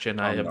know Bastion.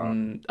 I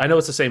know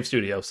it's the same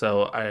studio,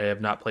 so I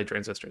have not played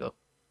Transistor, though.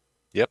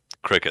 Yep,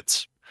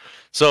 crickets.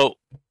 So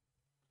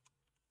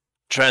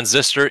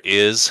Transistor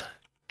is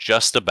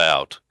just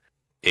about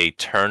a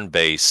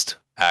turn-based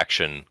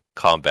action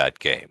combat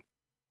game.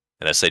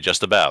 And I say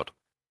just about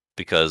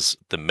because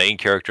the main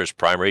character's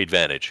primary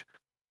advantage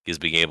is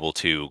being able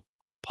to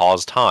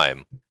pause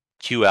time,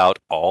 queue out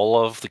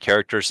all of the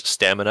character's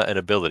stamina and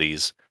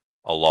abilities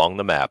along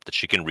the map that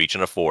she can reach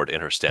and afford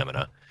in her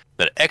stamina,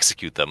 then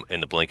execute them in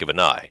the blink of an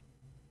eye,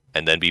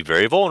 and then be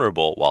very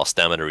vulnerable while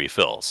stamina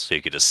refills. So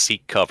you get to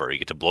seek cover, you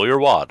get to blow your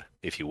wad,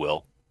 if you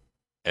will,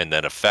 and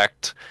then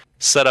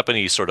set up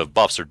any sort of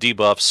buffs or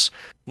debuffs,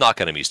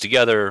 knock enemies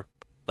together,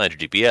 land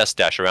your DPS,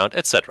 dash around,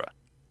 etc.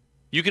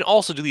 You can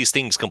also do these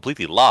things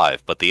completely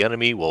live, but the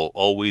enemy will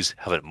always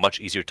have a much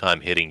easier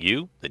time hitting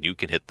you than you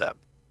can hit them,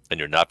 and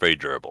you're not very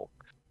durable.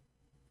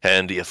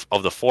 And if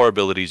of the 4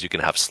 abilities you can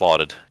have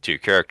slotted to your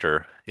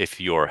character, if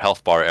your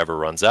health bar ever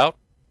runs out,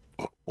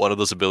 one of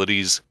those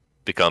abilities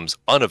becomes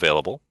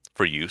unavailable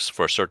for use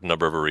for a certain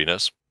number of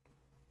arenas,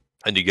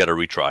 and you get a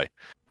retry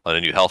on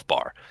a new health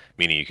bar,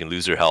 meaning you can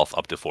lose your health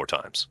up to 4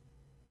 times.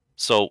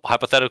 So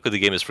hypothetically, the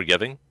game is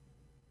forgiving,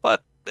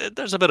 but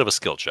there's a bit of a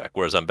skill check.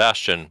 Whereas on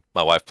Bastion,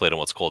 my wife played in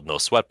what's called no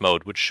sweat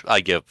mode, which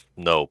I give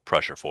no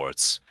pressure for.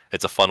 It's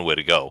a fun way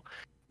to go,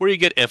 where you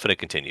get infinite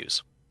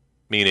continues,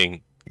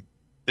 meaning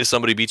if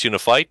somebody beats you in a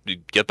fight, you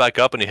get back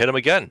up and you hit them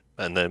again,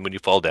 and then when you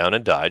fall down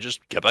and die,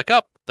 just get back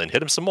up, then hit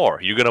them some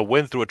more. You're going to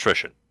win through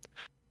attrition.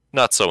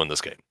 Not so in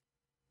this game.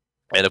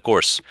 And of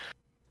course,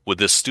 with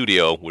this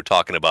studio, we're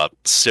talking about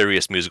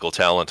serious musical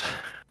talent,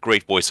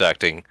 great voice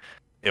acting,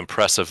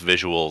 impressive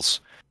visuals,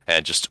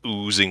 and just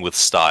oozing with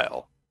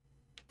style.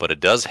 But it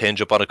does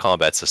hinge upon a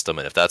combat system,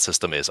 and if that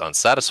system is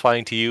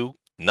unsatisfying to you,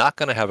 not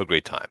going to have a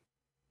great time.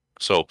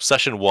 So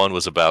session 1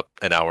 was about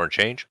an hour and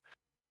change,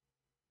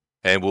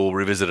 and we'll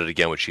revisit it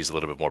again when she's a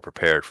little bit more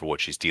prepared for what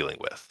she's dealing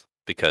with,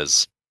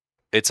 because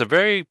it's a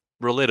very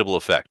relatable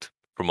effect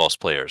for most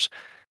players.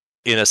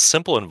 In a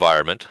simple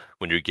environment,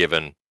 when you're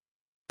given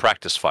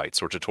practice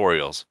fights or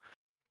tutorials,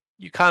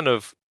 you kind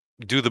of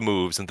do the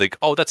moves and think,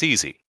 oh, that's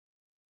easy.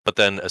 But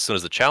then as soon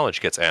as the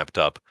challenge gets amped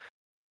up,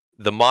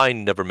 the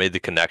mind never made the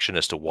connection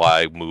as to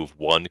why move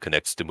 1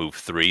 connects to move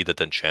 3 that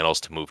then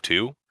channels to move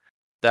 2.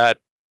 That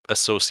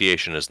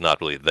association is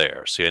not really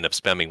there. So you end up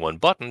spamming one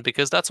button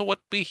because that's what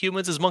we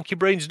humans as monkey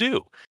brains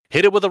do.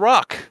 Hit it with a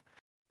rock.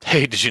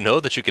 Hey, did you know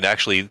that you can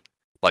actually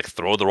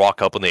throw the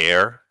rock up in the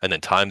air and then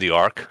time the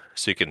arc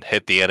so you can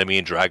hit the enemy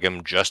and drag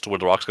him just to where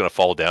the rock's going to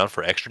fall down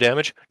for extra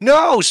damage?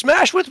 No!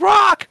 Smash with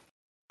rock!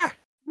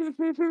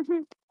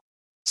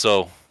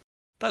 So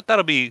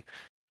that'll be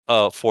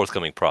a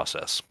forthcoming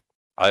process.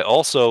 I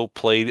also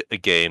played a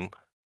game,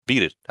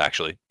 beat it,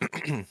 actually.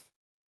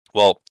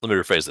 Well, let me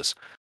rephrase this.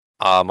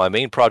 My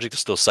main project is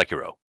still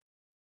Sekiro.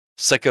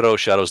 Sekiro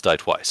Shadows Die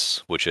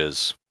Twice, which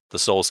is the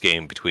Souls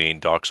game between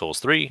Dark Souls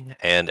 3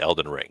 and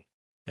Elden Ring,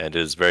 and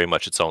is very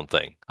much its own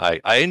thing.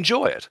 I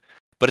enjoy it,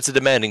 but it's a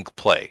demanding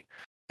play,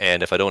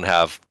 and if I don't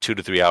have 2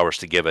 to 3 hours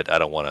to give it, I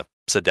don't want to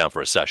sit down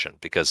for a session,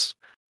 because,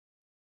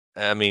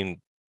 I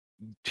mean,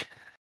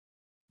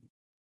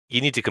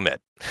 you need to commit.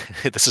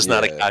 This is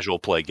not a Yeah. casual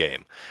play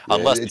game. Yeah,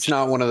 Unless it's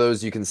not one of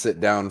those you can sit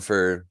down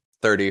for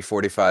 30,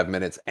 45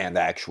 minutes and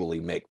actually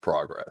make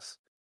progress.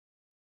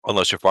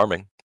 unless you're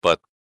farming. But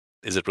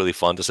is it really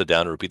fun to sit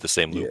down and repeat the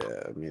same loop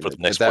Yeah, I mean, for the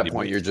next at that 40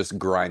 point, minutes? you're just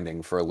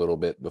grinding for a little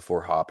bit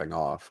before hopping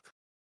off.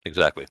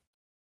 Exactly.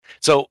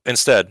 So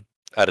instead,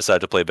 I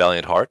decided to play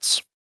Valiant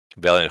Hearts.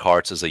 Valiant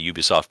Hearts is a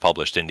Ubisoft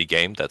published indie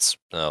game that's,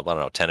 I don't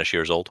know, 10-ish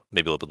years old,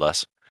 maybe a little bit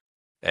less.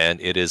 And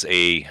it is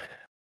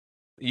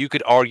you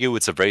could argue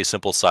it's a very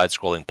simple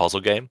side-scrolling puzzle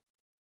game,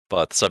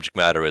 but the subject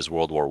matter is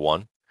World War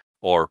One,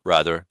 or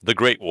rather, the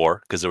Great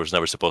War, because there was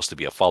never supposed to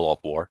be a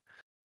follow-up war.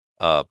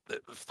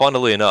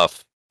 Funnily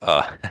enough,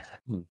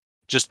 Hmm.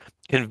 just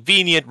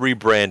convenient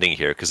rebranding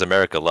here, because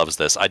America loves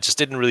this. I just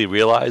didn't really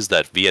realize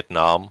that the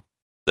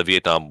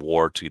Vietnam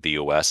War to the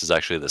U.S. is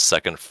actually the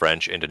second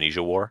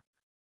French-Indonesia War.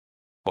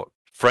 Or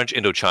French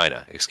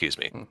Indochina, excuse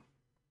me, Hmm.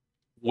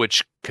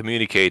 which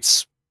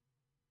communicates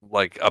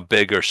like a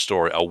bigger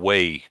story, a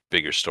way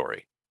bigger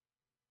story.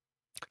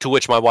 To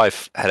which my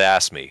wife had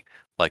asked me,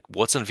 like,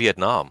 what's in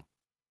Vietnam?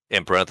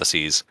 In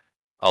parentheses,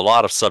 a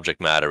lot of subject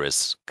matter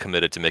is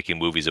committed to making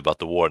movies about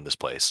the war in this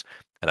place.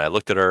 And I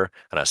looked at her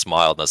and I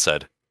smiled and I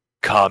said,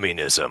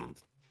 communism.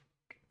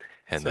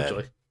 And then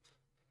Essentially.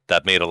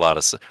 that made a lot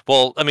of sense.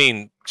 Well, I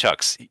mean,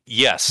 Chucks,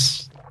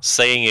 yes,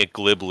 saying it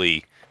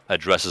glibly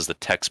addresses the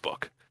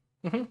textbook.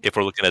 Mhm. If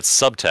we're looking at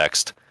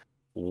subtext,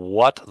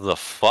 what the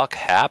fuck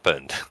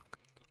happened?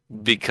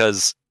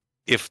 Because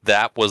if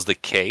that was the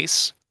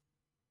case,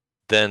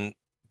 then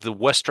the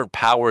Western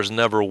powers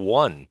never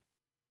won.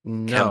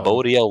 No.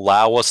 Cambodia,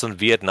 Laos, and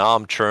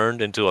Vietnam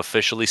turned into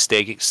officially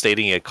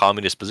stating a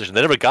communist position.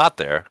 They never got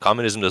there.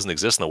 Communism doesn't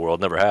exist in the world,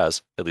 never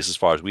has, at least as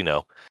far as we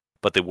know.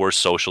 But they were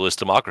socialist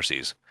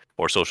democracies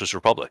or socialist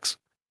republics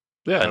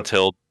Yeah.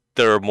 until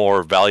their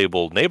more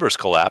valuable neighbors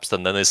collapsed.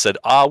 And then they said,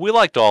 we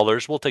like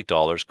dollars. We'll take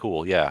dollars.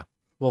 Cool, yeah.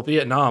 Well,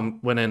 Vietnam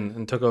went in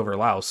and took over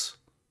Laos.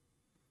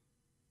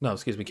 No,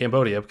 excuse me,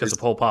 Cambodia because of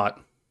Pol Pot.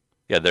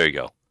 Yeah, there you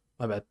go.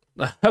 My bad.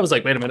 I was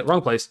like, wait a minute,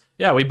 wrong place.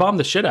 Yeah, we bombed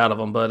the shit out of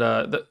them,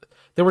 but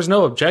there was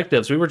no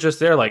objectives. We were just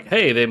there like,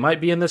 hey, they might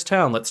be in this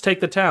town. Let's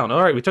take the town.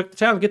 All right, we took the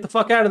town. Get the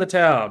fuck out of the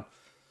town.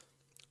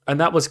 And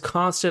that was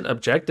constant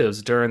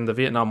objectives during the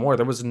Vietnam War.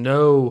 There was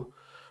no,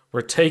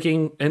 we're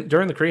taking, and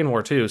during the Korean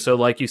War too. So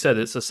like you said,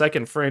 it's the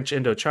second French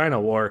Indochina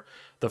War.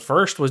 The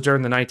first was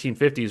during the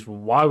 1950s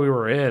while we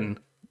were in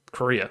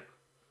Korea.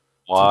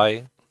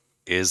 Why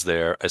is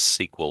there a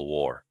sequel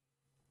war?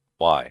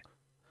 Why?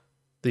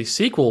 The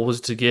sequel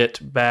was to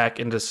get back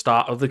and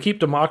to keep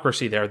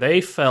democracy there.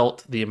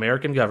 The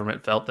American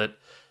government felt that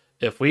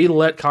if we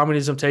let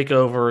communism take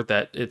over,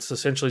 that it's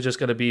essentially just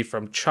going to be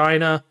from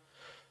China,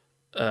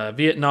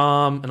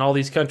 Vietnam, and all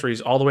these countries,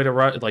 all the way to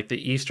like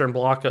the Eastern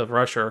Bloc of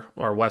Russia,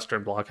 or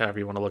Western Bloc, however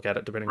you want to look at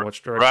it, depending on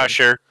which direction.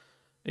 Russia.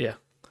 Yeah.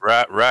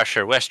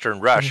 Russia, Western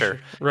Russia.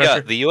 Russia. Yeah,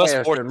 the U.S.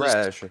 Western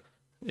forces, Russia.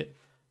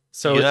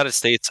 So the United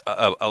States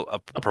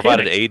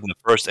provided panic. aid in the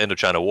First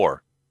Indochina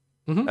War.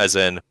 Mhm. As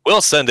in, we'll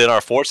send in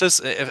our forces,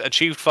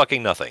 achieved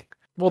fucking nothing.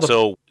 Well,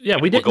 we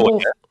we didn't. go Well,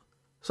 ahead.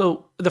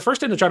 so the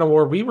first Indochina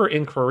War, we were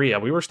in Korea.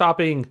 We were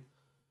stopping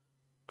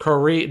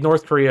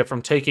North Korea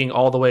from taking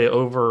all the way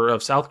over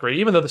of South Korea,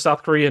 even though the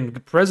South Korean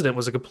president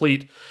was a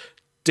complete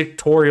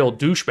dictatorial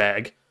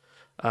douchebag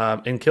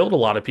and killed a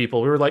lot of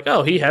people. We were like,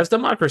 oh, he has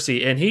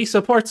democracy and he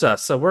supports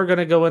us, so we're going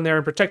to go in there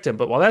and protect him.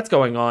 But while that's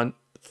going on,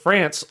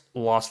 France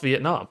lost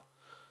Vietnam.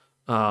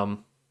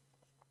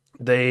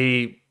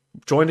 They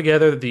joined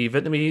together. The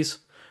Vietnamese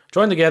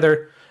joined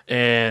together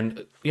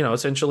and,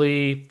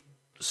 essentially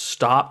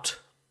stopped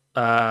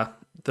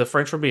the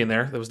French from being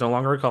there. There was no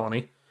longer a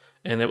colony.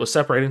 And it was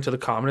separating to the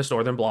communist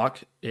northern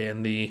bloc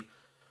and the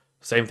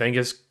same thing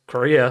as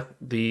Korea,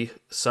 the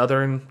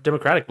southern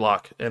democratic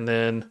bloc. And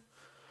then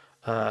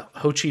Ho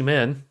Chi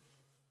Minh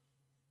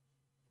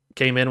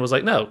came in and was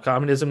like, no,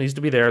 communism needs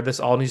to be there. This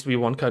all needs to be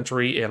one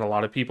country. And a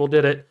lot of people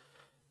did it.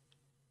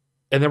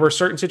 And there were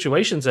certain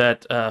situations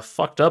that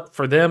fucked up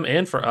for them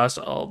and for us.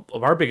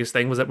 Our biggest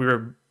thing was that we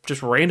were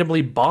just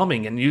randomly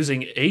bombing and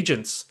using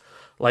agents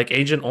like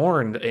Agent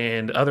Orange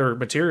and other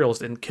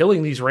materials and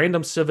killing these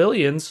random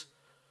civilians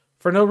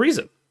for no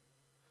reason.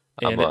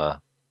 And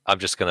I'm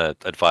just going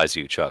to advise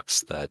you,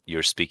 Chucks, that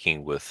you're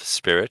speaking with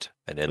spirit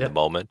and in the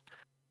moment.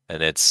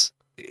 And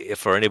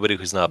for anybody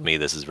who's not me,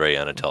 this is very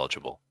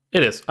unintelligible.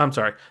 It is. I'm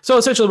sorry. So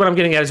essentially what I'm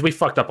getting at is we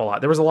fucked up a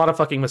lot. There was a lot of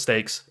fucking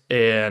mistakes,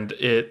 and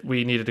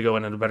we needed to go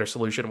in a better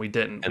solution. We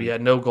didn't. We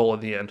had no goal in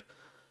the end.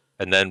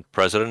 And then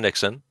President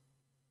Nixon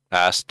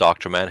asked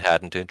Dr.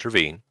 Manhattan to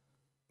intervene.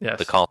 Yes.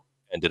 The conflict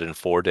ended in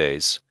 4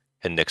 days,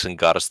 and Nixon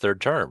got his third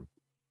term.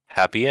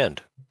 Happy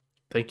end.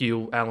 Thank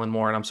you, Alan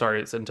Moore, and I'm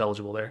sorry it's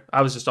intelligible there.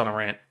 I was just on a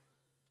rant.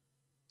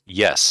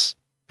 Yes,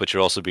 but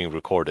you're also being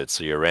recorded,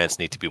 so your rants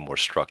need to be more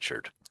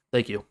structured.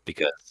 Thank you.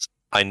 Because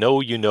I know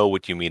you know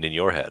what you mean in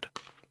your head.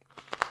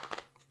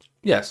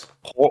 Yes.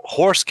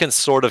 Horse can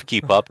sort of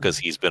keep up because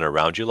he's been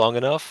around you long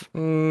enough.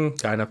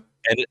 Kind of.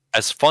 And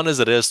as fun as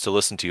it is to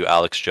listen to you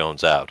Alex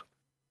Jones out,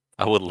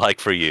 I would like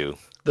for you...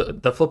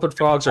 The flippin'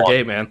 frogs are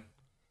gay, man.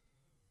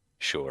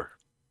 Sure.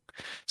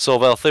 So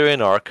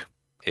Valtherian Arc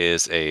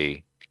is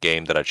a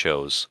game that I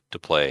chose to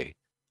play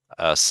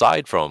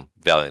aside from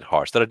Valiant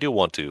Hearts that I do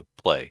want to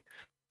play.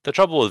 The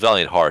trouble with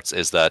Valiant Hearts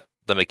is that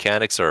the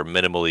mechanics are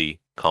minimally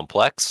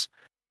complex,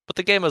 but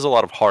the game has a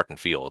lot of heart and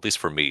feel, at least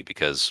for me,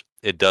 because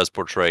it does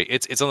portray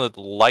it's on the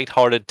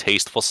lighthearted,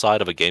 tasteful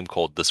side of a game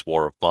called This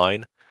War of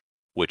Mine,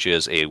 which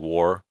is a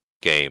war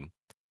game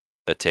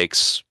that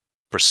takes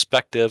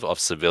perspective of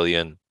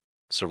civilian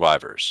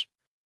survivors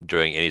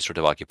during any sort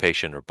of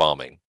occupation or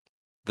bombing.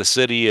 The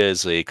city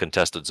is a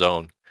contested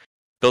zone.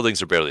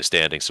 Buildings are barely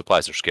standing,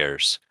 supplies are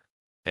scarce,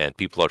 and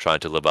people are trying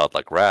to live out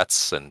like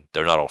rats, and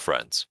they're not all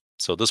friends.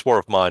 So this War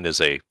of Mine is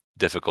a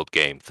difficult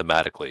game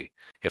thematically,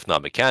 if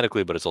not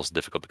mechanically, but it's also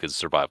difficult because of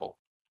survival.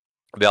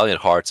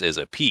 Valiant Hearts is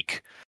a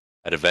peek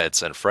at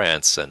events in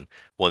France, and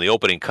when the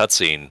opening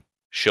cutscene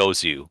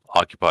shows you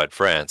occupied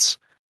France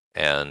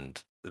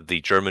and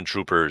the German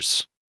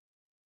troopers,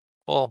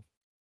 well,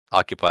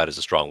 occupied is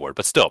a strong word,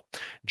 but still,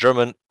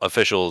 German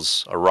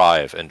officials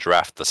arrive and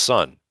draft the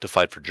son to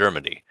fight for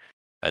Germany,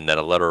 and then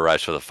a letter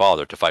arrives for the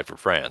father to fight for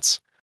France.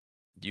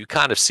 You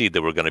kind of see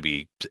that we're going to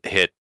be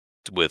hit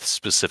with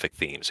specific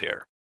themes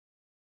here.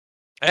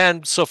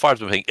 And so far,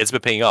 it's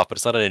been paying off, but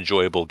it's not an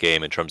enjoyable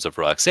game in terms of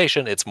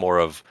relaxation. It's more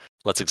of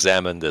let's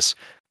examine this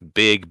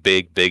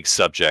big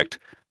subject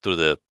through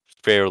the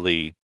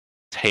fairly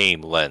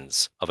tame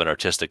lens of an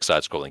artistic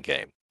side-scrolling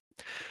game.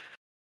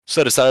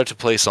 So I decided to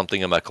play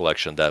something in my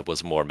collection that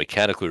was more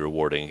mechanically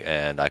rewarding,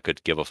 and I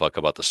could give a fuck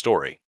about the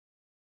story,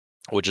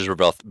 which is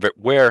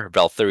where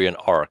Valtherian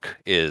Arc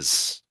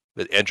is.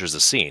 It enters the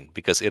scene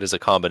because it is a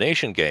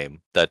combination game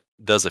that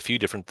does a few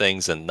different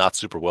things and not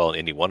super well in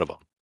any one of them,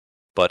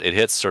 but it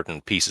hits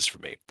certain pieces for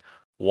me.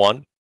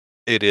 One,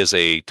 it is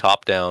a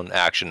top-down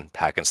action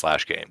hack and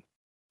slash game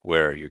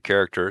where your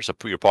characters,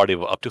 your party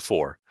of up to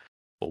 4,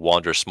 will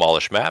wander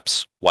smallish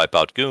maps, wipe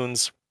out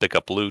goons, pick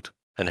up loot,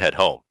 and head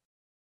home.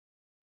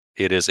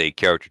 It is a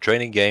character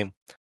training game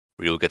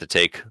where you'll get to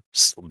take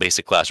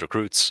basic class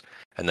recruits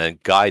and then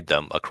guide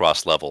them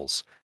across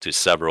levels to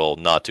several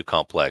not too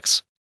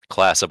complex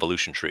class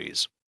evolution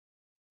trees.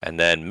 And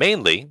then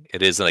mainly,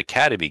 it is an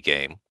academy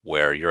game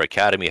where your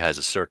academy has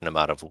a certain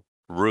amount of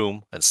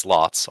room and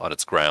slots on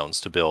its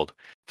grounds to build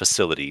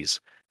facilities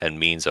and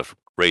means of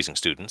raising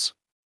students.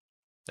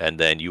 And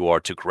then you are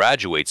to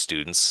graduate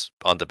students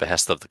on the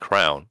behest of the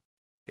crown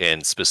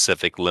in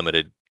specific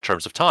limited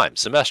terms of time,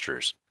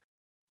 semesters.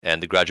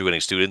 And the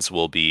graduating students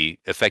will be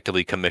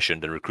effectively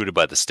commissioned and recruited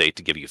by the state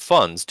to give you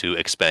funds to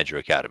expand your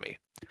academy.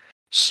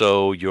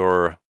 So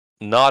your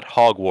not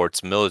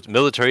Hogwarts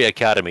military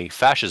academy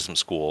fascism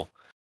school,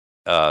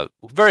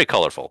 very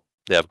colorful.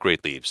 They have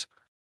great leaves.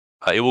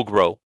 It will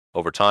grow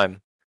over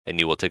time, and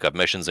you will take up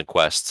missions and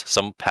quests,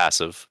 some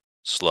passive,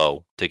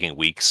 slow, taking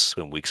weeks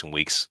and weeks and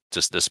weeks to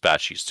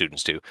dispatch you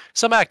students to,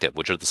 some active,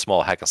 which are the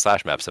small hack and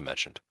slash maps I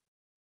mentioned.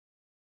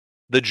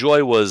 The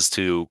joy was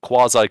to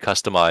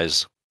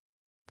quasi-customize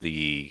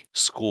the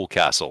school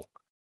castle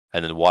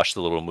and then watch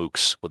the little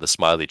mooks with the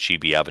smiley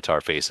chibi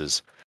avatar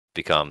faces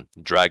become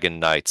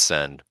dragon knights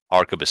and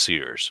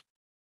arquebusiers.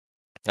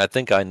 I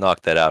think I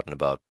knocked that out in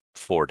about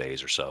 4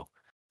 days or so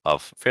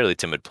of fairly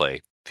timid play,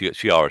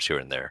 few hours here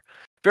and there.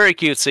 Very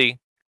cutesy,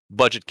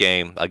 budget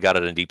game. I got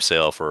it in deep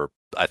sale for,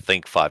 I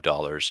think,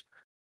 $5.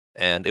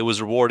 And it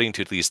was rewarding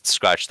to at least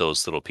scratch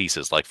those little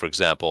pieces. Like, for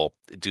example,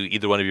 do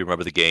either one of you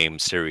remember the game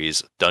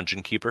series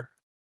Dungeon Keeper?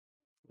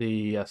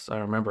 Yes, I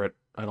remember it.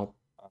 I don't.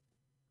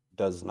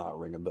 Does not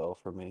ring a bell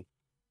for me.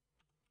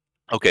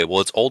 Okay,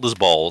 well, it's old as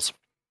balls,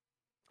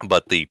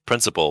 but the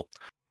principle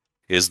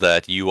is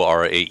that you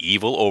are a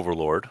evil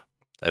overlord,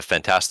 a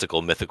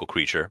fantastical mythical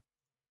creature,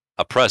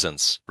 a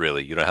presence,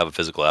 really. You don't have a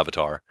physical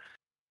avatar.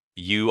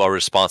 You are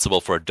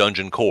responsible for a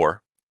dungeon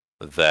core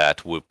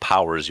that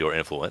powers your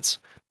influence.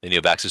 Then you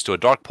have access to a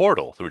dark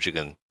portal through which you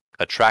can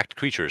attract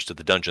creatures to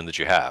the dungeon that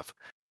you have.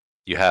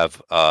 You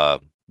have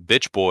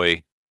bitch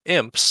boy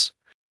imps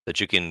that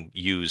you can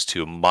use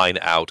to mine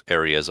out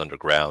areas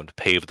underground,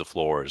 pave the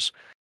floors,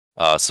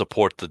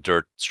 support the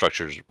dirt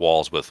structures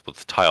walls with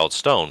tiled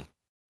stone,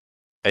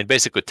 and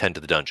basically tend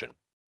to the dungeon.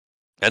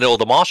 And all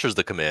the monsters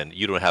that come in,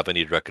 you don't have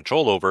any direct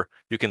control over.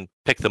 You can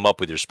pick them up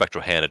with your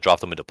spectral hand and drop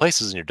them into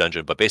places in your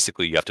dungeon, but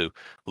basically you have to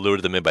lure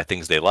them in by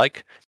things they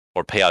like,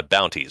 or pay out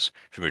bounties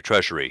from your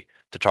treasury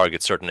to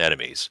target certain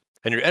enemies.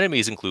 And your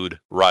enemies include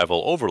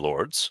rival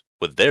overlords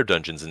with their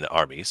dungeons and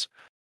armies,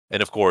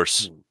 and of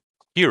course,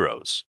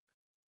 heroes.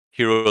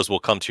 Heroes will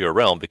come to your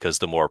realm because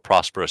the more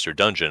prosperous your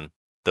dungeon,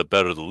 the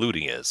better the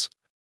looting is.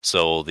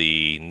 So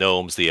the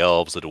gnomes, the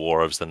elves, the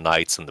dwarves, the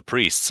knights, and the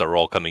priests are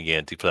all coming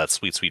in for that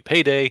sweet, sweet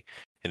payday,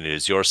 and it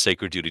is your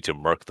sacred duty to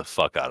murk the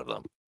fuck out of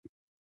them.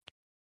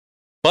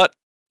 But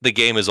the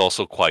game is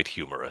also quite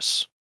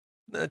humorous.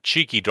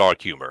 Cheeky,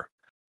 dark humor,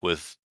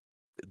 with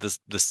the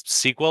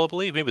sequel, I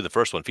believe, maybe the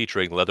first one,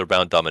 featuring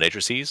leather-bound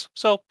dominatrices.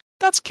 So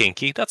that's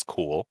kinky, that's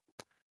cool.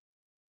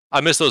 I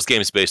miss those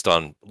games based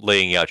on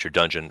laying out your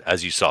dungeon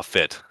as you saw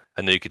fit,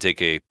 and then you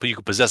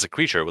could possess a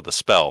creature with a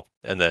spell,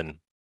 and then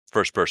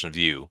first-person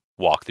view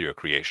walk through your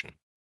creation.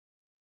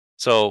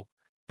 So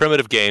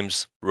primitive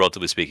games,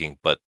 relatively speaking,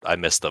 but I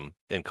miss them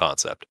in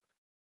concept.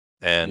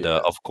 And Yeah,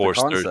 of the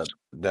course, there's concept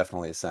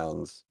definitely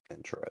sounds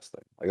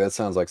interesting. Like that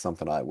sounds like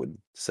something I would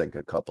sink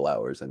a couple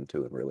hours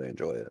into and really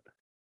enjoy it.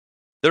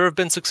 there have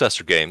been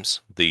successor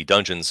games, the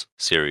Dungeons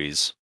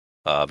series,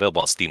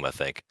 available on Steam, I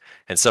think,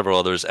 and several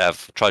others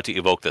have tried to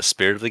evoke the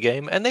spirit of the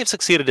game, and they've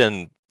succeeded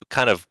in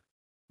kind of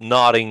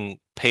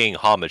paying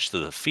homage to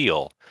the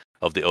feel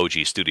of the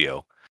OG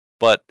studio.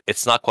 But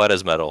it's not quite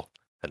as metal,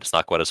 and it's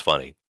not quite as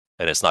funny,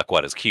 and it's not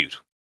quite as cute.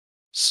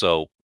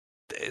 So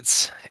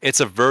it's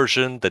a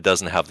version that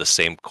doesn't have the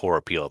same core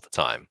appeal at the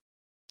time.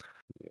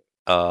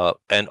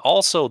 And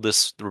also,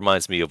 this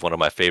reminds me of one of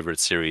my favorite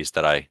series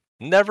that I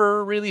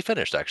never really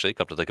finished, actually,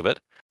 come to think of it.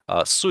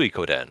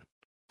 Suikoden.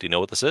 Do you know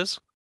what this is?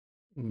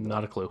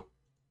 Not a clue.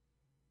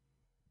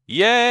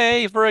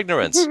 Yay for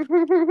ignorance!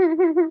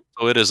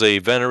 So it is a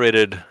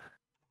venerated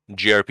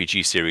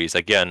JRPG series.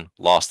 Again,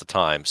 lost to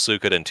time.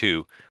 Suikoden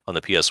 2 on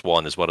the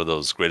PS1 is one of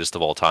those greatest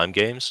of all time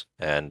games,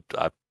 and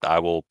I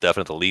will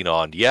definitely lean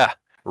on, yeah,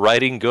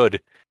 writing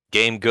good,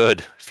 game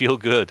good, feel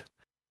good.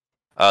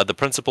 The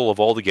principle of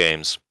all the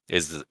games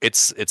is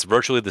it's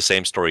virtually the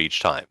same story each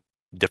time,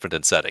 different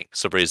in setting.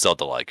 So very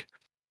Zelda-like.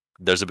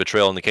 There's a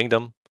betrayal in the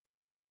kingdom.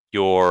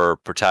 Your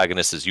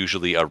protagonist is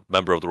usually a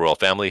member of the royal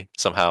family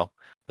somehow.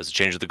 There's a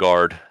change of the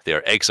guard. They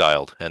are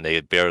exiled and they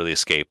barely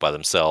escape by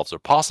themselves or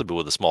possibly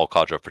with a small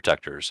cadre of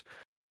protectors.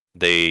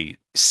 They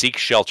seek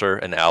shelter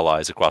and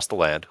allies across the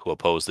land who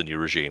oppose the new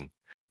regime.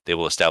 They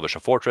will establish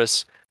a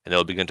fortress and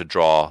they'll begin to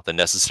draw the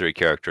necessary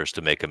characters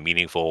to make a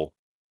meaningful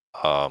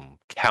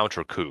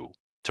counter coup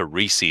to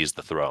re-seize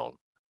the throne.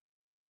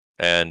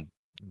 And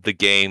the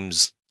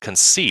game's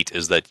conceit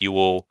is that you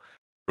will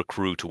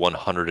recruit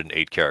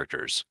 108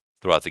 characters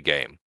throughout the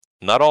game.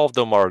 Not all of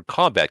them are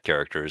combat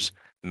characters.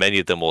 Many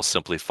of them will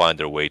simply find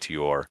their way to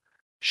your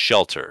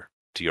shelter,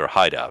 to your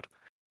hideout.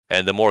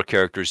 And the more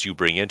characters you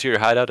bring into your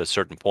hideout at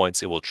certain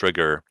points, it will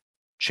trigger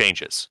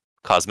changes,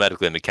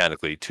 cosmetically and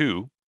mechanically,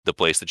 to the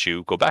place that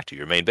you go back to,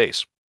 your main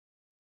base.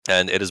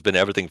 And it has been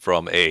everything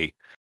from a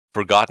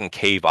forgotten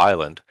cave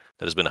island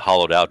that has been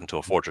hollowed out into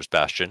a fortress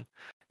bastion,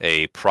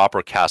 a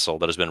proper castle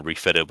that has been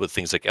refitted with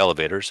things like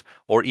elevators,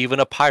 or even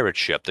a pirate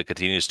ship that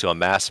continues to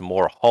amass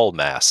more hull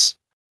mass,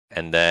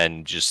 and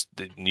then just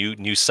the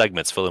new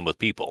segments fill in with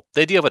people.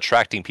 The idea of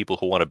attracting people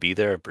who want to be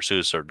there and pursue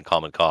a certain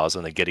common cause,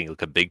 and then getting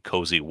like a big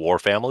cozy war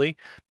family,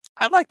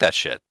 I like that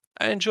shit.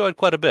 I enjoyed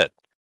quite a bit.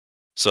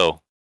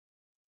 So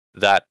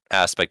that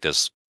aspect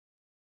is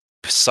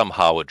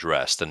somehow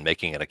addressed, and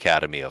making an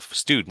academy of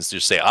students to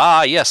say,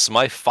 ah, yes,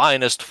 my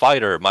finest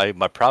fighter, my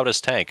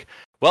proudest tank.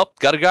 Well,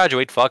 gotta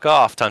graduate, fuck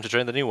off, time to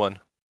train the new one.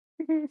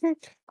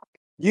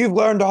 You've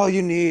learned all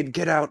you need.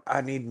 Get out.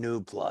 I need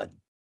new blood.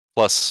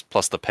 Plus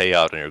the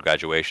payout on your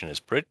graduation is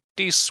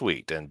pretty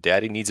sweet, and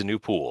daddy needs a new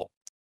pool.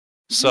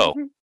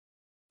 So,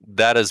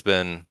 that has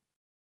been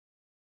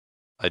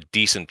a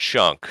decent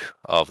chunk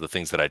of the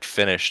things that I'd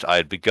finished. I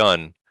had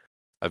begun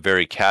a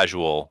very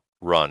casual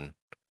run.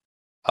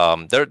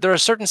 There are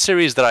certain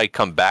series that I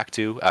come back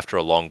to after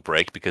a long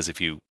break, because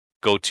if you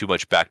go too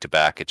much back to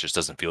back, it just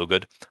doesn't feel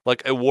good.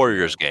 Like a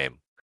Warriors game.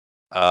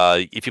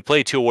 If you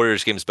play 2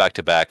 Warriors games back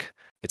to back,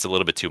 it's a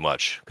little bit too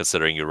much,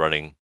 considering you're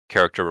running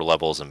character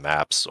levels and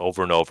maps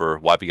over and over,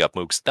 wiping up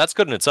mooks. That's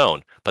good in its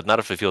own, but not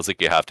if it feels like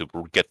you have to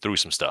get through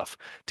some stuff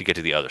to get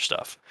to the other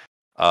stuff.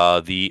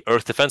 The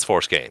Earth Defense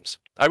Force games,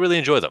 I really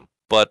enjoy them,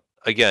 but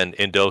again,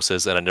 in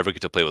doses, and I never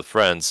get to play with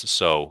friends,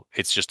 so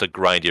it's just a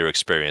grindier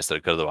experience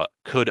that it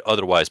could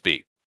otherwise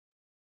be.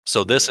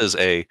 So this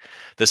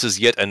is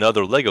yet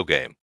another Lego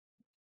game,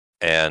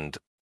 and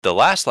the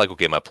last Lego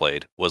game I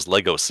played was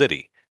Lego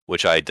City,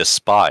 which I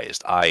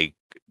despised. I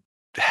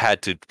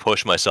had to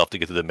push myself to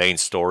get to the main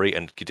story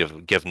and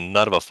give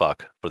none of a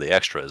fuck for the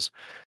extras.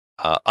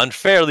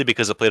 Unfairly,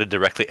 because I played it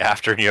directly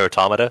after Nier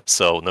Automata,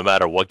 so no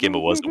matter what game it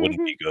was, it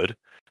wouldn't be good.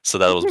 So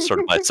that was sort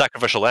of my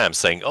sacrificial lamb,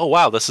 saying, "Oh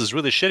wow, this is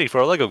really shitty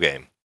for a Lego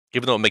game."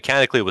 Even though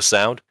mechanically it was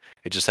sound,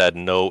 it just had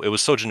it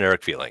was so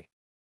generic feeling.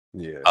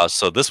 Yeah.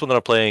 So this one that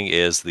I'm playing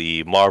is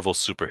the Marvel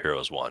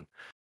Superheroes one,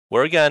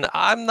 where again,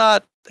 I'm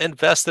not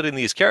invested in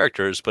these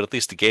characters, but at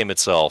least the game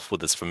itself,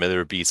 with its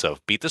familiar beats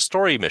of beat the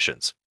story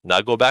missions,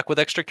 now go back with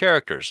extra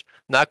characters,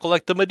 now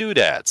collect the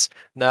Madoodads,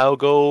 now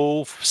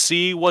go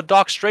see what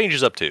Doc Strange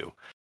is up to.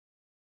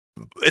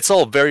 It's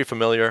all very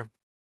familiar,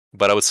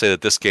 but I would say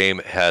that this game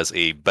has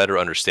a better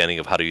understanding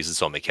of how to use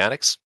its own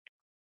mechanics,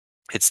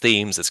 its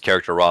themes, its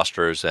character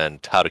rosters, and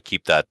how to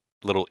keep that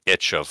little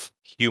itch of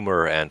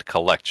humor and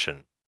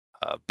collection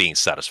being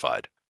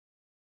satisfied.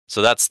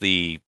 So that's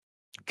the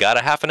got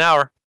a half an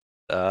hour.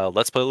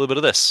 Let's play a little bit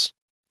of this,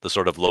 the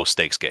sort of low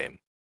stakes game.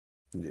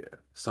 Yeah.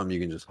 Some you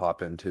can just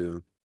hop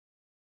into.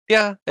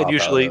 Yeah, and Hop out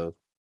usually, of.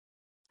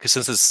 because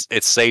since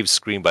it saves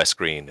screen by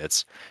screen,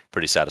 it's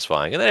pretty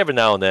satisfying. And then every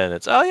now and then,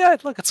 it's oh yeah,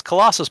 look, it's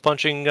Colossus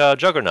punching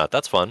Juggernaut.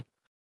 That's fun.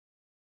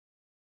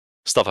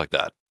 Stuff like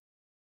that.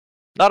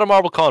 Not a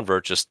Marvel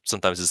convert, just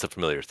sometimes it's the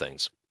familiar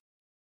things.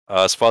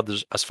 As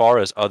far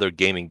as other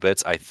gaming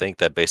bits, I think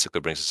that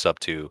basically brings us up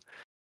to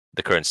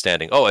the current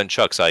standing. Oh, and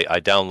Chucks, I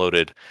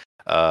downloaded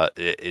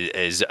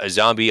is a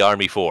Zombie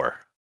Army 4.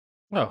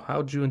 Oh,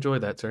 how'd you enjoy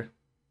that, sir?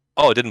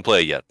 Oh, I didn't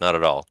play it yet, not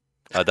at all.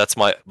 That's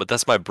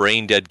my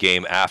brain dead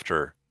game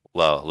after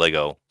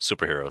Lego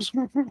Superheroes.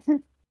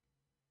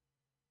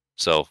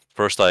 So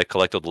first I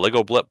collected the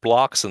Lego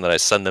blocks, and then I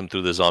send them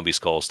through the zombie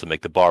skulls to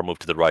make the bar move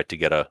to the right to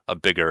get a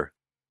bigger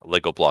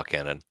Lego block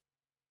cannon.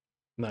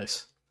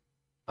 Nice.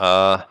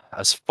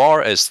 As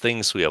far as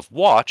things we have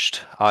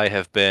watched, I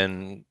have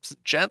been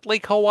gently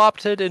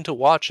co-opted into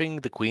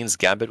watching The Queen's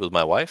Gambit with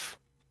my wife.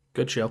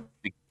 Good show.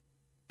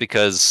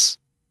 Because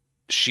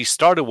she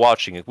started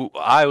watching it.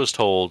 I was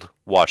told,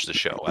 watch the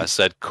show. I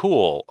said,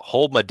 cool,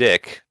 hold my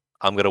dick.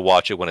 I'm going to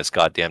watch it when it's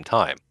goddamn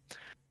time.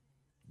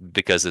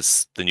 Because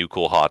it's the new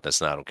cool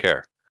hotness and I don't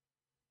care.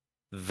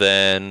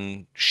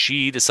 Then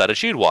she decided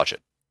she'd watch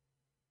it.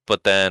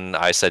 But then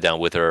I sat down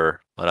with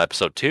her on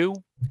episode 2,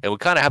 and we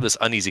kind of have this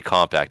uneasy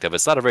compact of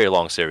it's not a very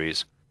long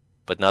series,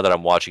 but now that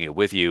I'm watching it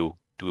with you,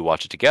 do we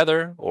watch it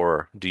together,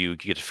 or do you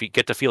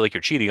get to feel like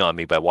you're cheating on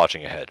me by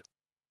watching ahead?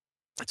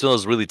 It's one of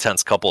those really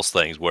tense couples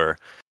things where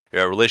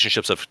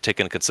relationships have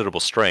taken considerable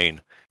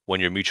strain when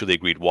your mutually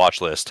agreed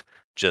watch list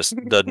just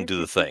doesn't do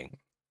the thing.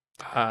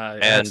 I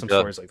had some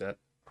stories like that.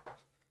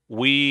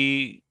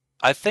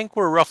 I think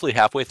we're roughly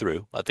halfway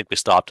through. I think we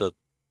stopped at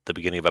the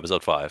beginning of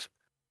episode 5.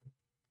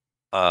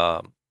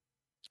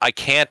 I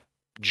can't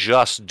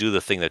just do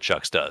the thing that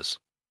Chucks does.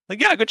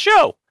 Like, yeah, good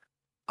show.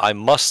 I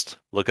must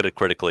look at it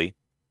critically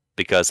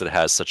because it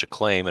has such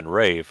acclaim and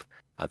rave.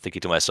 I'm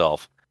thinking to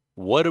myself,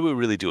 what are we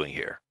really doing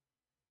here?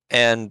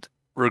 And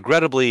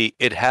regrettably,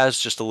 it has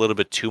just a little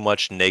bit too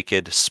much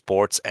naked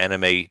sports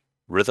anime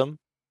rhythm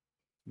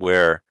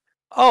where,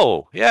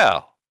 oh,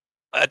 yeah,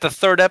 at the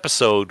 3rd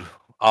episode,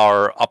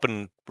 our up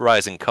and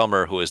rising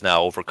comer who is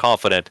now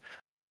overconfident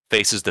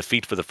faces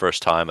defeat for the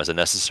first time as a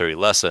necessary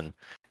lesson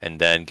and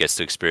then gets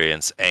to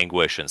experience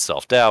anguish and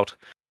self-doubt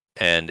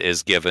and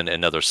is given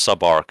another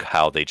sub-arc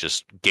how they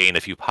just gain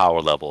a few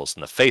power levels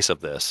in the face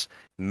of this,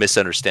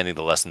 misunderstanding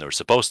the lesson they were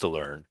supposed to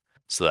learn,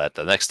 so that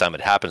the next time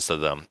it happens to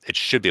them, it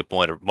should be a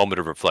moment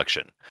of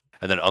reflection.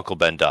 And then Uncle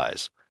Ben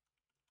dies.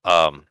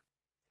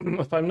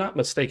 If I'm not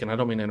mistaken, I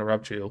don't mean to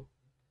interrupt you.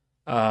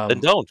 Then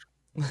don't.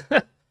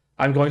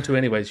 I'm going to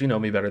anyways. You know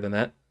me better than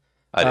that.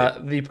 I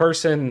do. The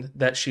person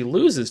that she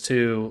loses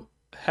to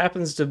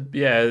happens to,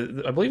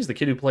 I believe it's the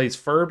kid who plays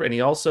Ferb, and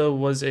he also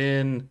was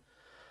in,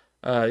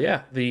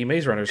 the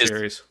Maze Runner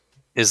series.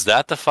 Is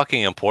that the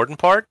fucking important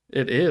part?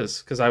 It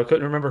is, because I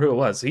couldn't remember who it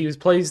was. He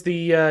plays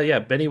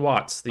the, Benny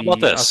Watts, the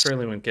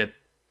Australian kid.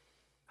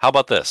 How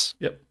about this?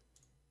 Yep.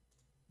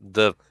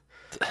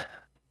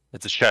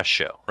 It's a chess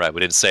show, right?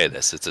 We didn't say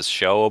this. It's a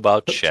show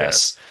about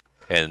chess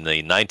in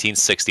the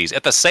 1960s.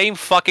 At the same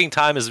fucking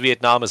time as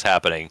Vietnam is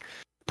happening,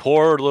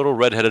 poor little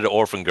redheaded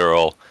orphan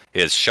girl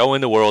is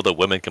showing the world that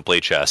women can play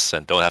chess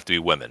and don't have to be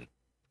women.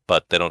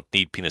 But they don't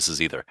need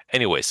penises either.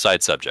 Anyway,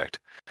 side subject.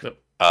 Yep.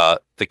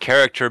 The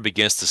character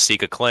begins to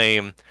seek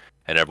acclaim,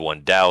 and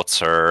everyone doubts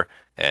her,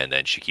 and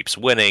then she keeps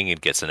winning and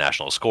gets the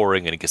national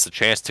scoring and gets a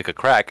chance to take a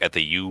crack at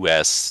the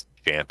U.S.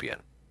 champion.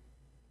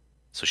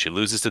 So she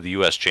loses to the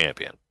U.S.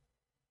 champion.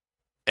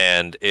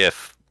 And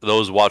if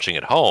those watching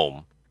at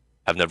home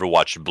have never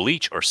watched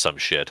Bleach or some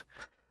shit,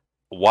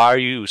 why are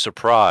you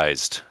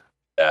surprised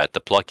that the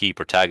plucky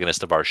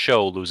protagonist of our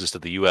show loses to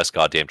the U.S.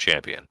 goddamn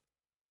champion?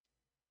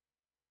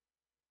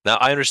 Now,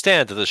 I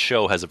understand that this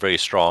show has a very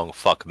strong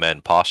fuck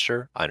men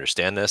posture. I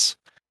understand this.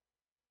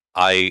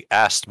 I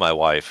asked my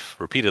wife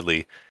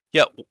repeatedly,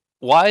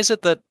 why is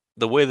it that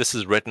the way this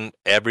is written,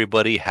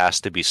 everybody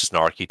has to be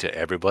snarky to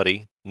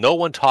everybody? No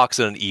one talks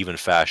in an even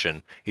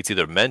fashion. It's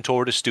either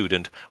mentor to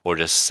student or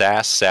just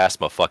sass,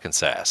 my fucking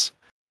sass.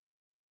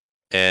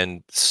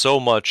 And so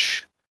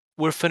much,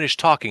 we're finished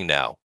talking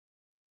now,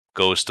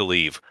 goes to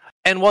leave.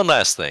 And one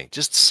last thing,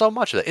 just so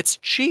much of that. It's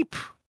cheap.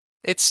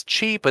 It's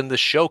cheap, and the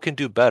show can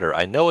do better.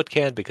 I know it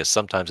can because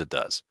sometimes it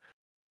does.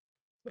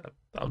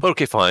 But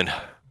okay, fine.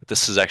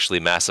 This is actually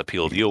mass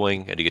appeal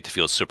viewing, and you get to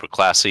feel super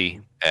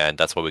classy, and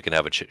that's why we can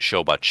have a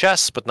show about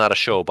chess, but not a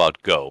show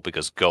about Go,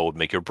 because Go would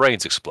make your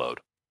brains explode.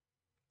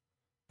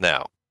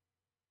 Now,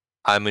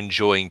 I'm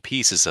enjoying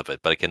pieces of it,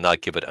 but I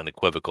cannot give it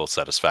unequivocal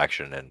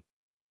satisfaction and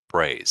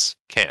praise.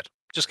 Can't.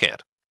 Just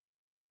can't.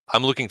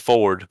 I'm looking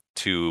forward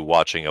to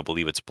watching, I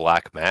believe it's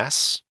Black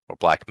Mass, or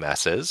Black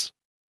Masses,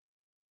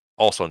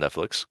 also on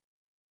Netflix.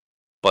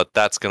 But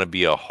that's going to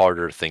be a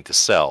harder thing to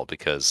sell,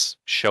 because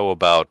show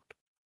about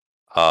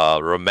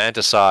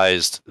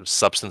romanticized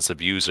substance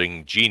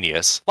abusing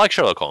genius like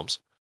Sherlock Holmes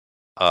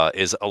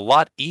is a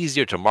lot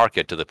easier to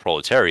market to the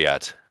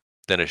proletariat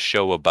than a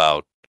show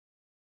about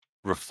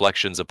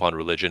reflections upon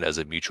religion as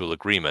a mutual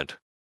agreement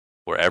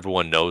where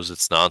everyone knows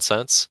it's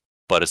nonsense,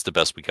 but it's the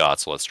best we got,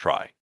 so let's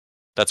try.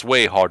 That's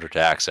way harder to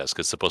access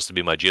because it's supposed to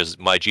be my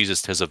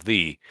Jesus 'tis of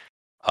thee,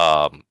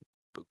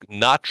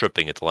 not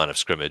tripping at the line of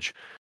scrimmage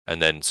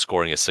and then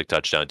scoring a sick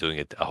touchdown,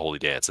 doing a holy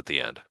dance at the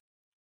end.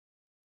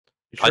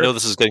 Sure? I know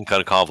this is getting kind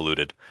of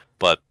convoluted,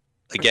 but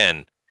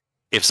again,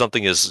 if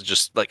something is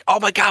just like, oh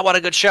my god, what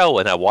a good show,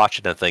 and I watch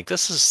it and I think,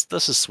 this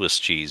is Swiss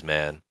cheese,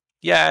 man.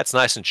 Yeah, it's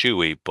nice and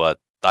chewy, but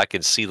I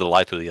can see the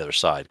light through the other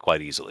side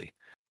quite easily.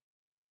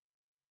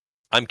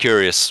 I'm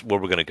curious where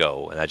we're gonna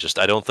go, and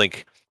I don't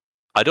think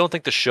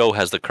the show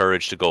has the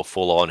courage to go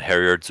full on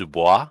Harrier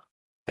Dubois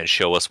and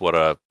show us what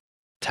a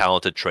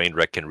talented train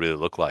wreck can really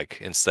look like.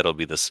 Instead, it'll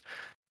be this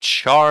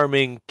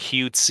charming,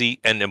 cutesy,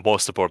 and then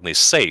most importantly,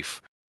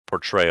 safe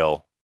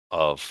portrayal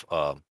of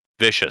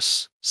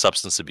vicious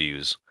substance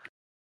abuse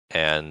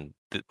and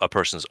a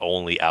person's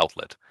only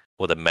outlet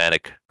with a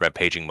manic,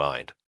 rampaging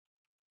mind.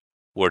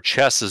 Where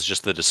chess is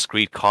just the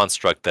discrete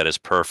construct that is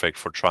perfect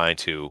for trying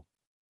to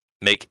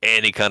make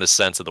any kind of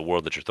sense of the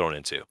world that you're thrown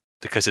into.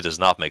 Because it does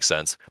not make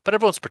sense, but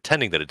everyone's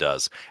pretending that it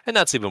does, and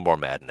that's even more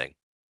maddening.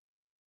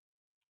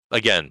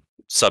 Again,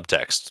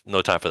 subtext.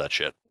 No time for that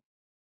shit.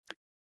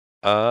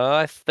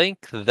 I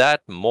think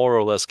that more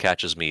or less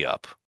catches me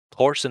up.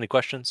 Horse, any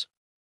questions?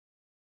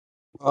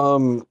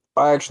 I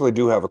actually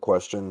do have a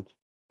question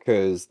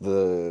because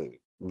the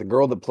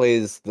girl that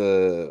plays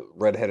the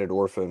redheaded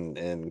orphan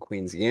in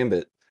Queen's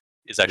Gambit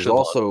Is is actually blonde.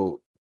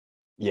 also,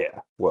 yeah,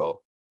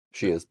 well,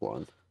 she is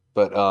blonde,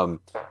 but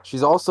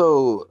she's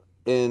also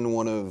in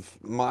one of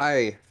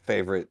my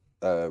favorite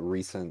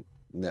recent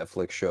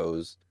Netflix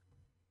shows,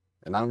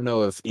 and I don't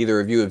know if either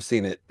of you have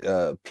seen it,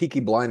 Peaky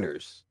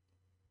Blinders.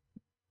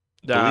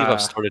 I believe I've Uh,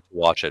 started to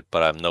watch it,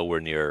 but I'm nowhere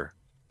near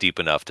deep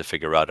enough to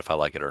figure out if I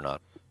like it or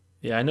not.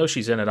 yeah, I know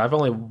she's in it. I've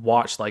only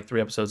watched like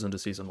 3 episodes into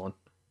season 1.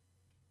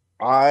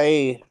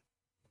 I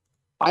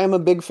am a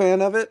big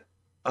fan of it.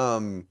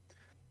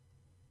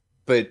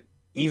 But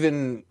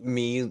even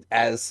me,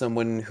 as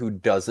someone who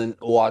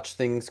doesn't watch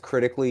things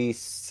critically,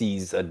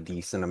 sees a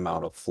decent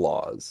amount of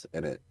flaws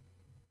in it.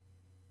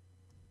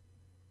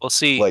 Well,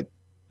 see, Like,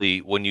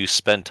 when you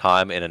spend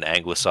time in an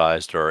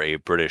anglicized or a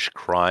British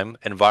crime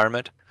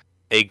environment,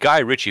 a Guy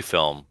Ritchie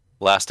film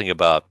lasting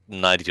about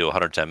 90 to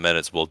 110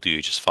 minutes will do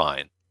you just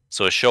fine.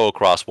 So a show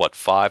across, what,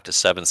 5 to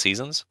 7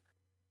 seasons?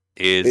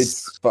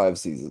 it's 5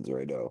 seasons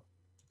right now.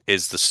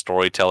 Is the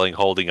storytelling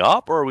holding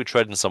up, or are we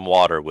treading some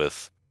water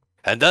with...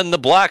 And then the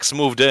blacks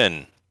moved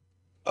in.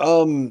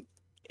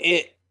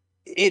 It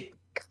it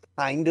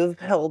kind of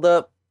held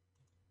up,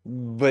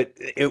 but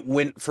it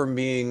went from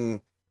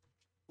being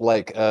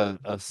like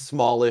a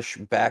smallish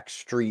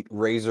backstreet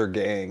razor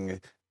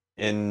gang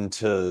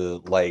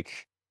into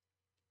like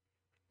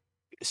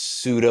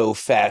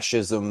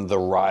pseudo-fascism, the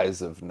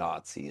rise of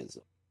Nazism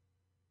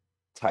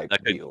type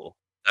That could deal.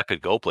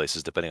 go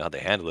places depending on how they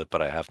handle it,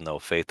 but I have no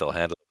faith they'll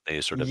handle it with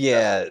any sort of depth.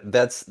 Yeah,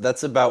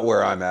 that's about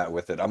where I'm at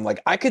with it. I'm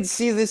like, I could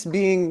see this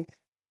being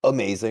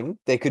amazing.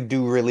 They could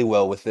do really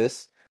well with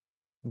this,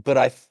 but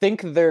I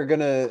think they're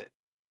gonna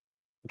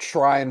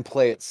try and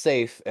play it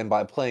safe, and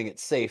by playing it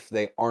safe,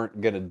 they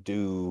aren't gonna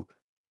do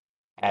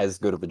as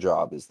good of a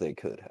job as they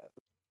could have.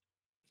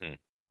 Hmm.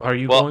 Are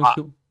you Well, going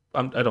to?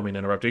 I don't mean to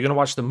interrupt. Are you going to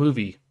watch the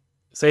movie?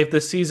 Say if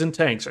this season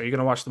tanks, are you going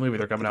to watch the movie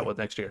they're coming out with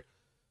next year?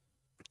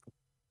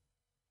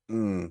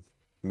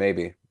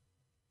 Maybe.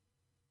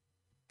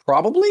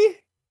 Probably?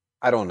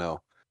 I don't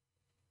know.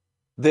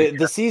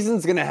 The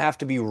season's gonna have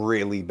to be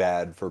really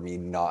bad for me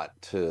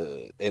not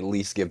to at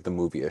least give the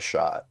movie a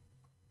shot.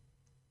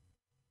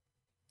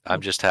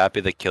 I'm just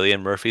happy that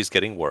Cillian Murphy's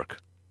getting work.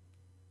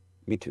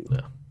 Me too.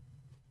 Yeah.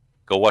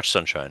 Go watch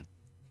Sunshine.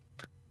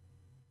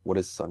 What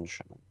is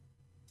Sunshine?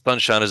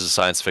 Sunshine is a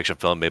science fiction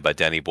film made by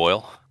Danny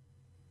Boyle.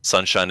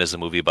 Sunshine is a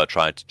movie about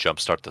trying to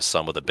jumpstart the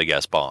sun with a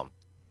big-ass bomb.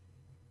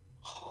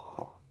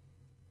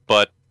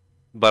 But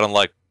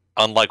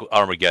unlike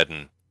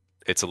Armageddon,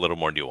 it's a little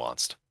more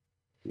nuanced.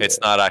 Yeah, It's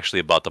not actually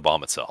about the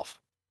bomb itself.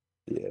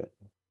 yeah.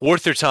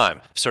 Worth your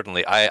time,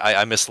 certainly.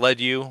 I misled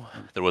you.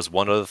 There was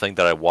one other thing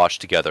that I watched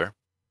together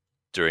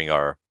during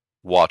our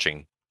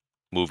watching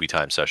movie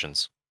time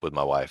sessions with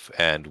my wife,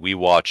 and we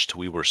watched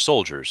We Were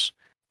Soldiers,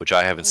 which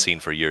I haven't seen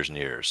for years and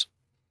years.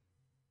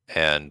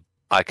 And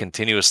I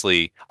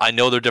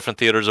know they're different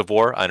theaters of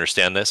war, I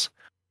understand this,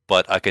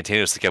 but I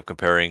continuously kept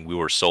comparing We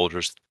Were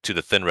Soldiers to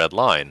The Thin Red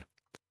Line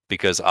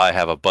because I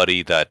have a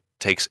buddy that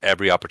takes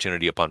every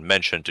opportunity upon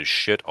mention to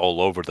shit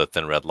all over The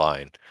Thin Red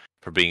Line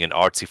for being an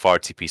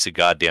artsy-fartsy piece of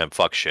goddamn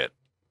fuck shit.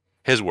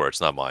 His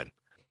words, not mine.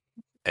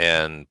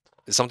 And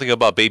something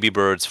about baby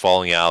birds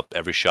falling out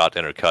every shot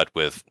intercut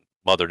with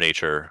Mother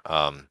Nature,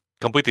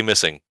 completely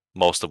missing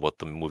most of what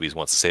the movies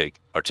wants to say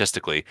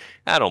artistically.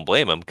 I don't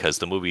blame him because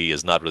the movie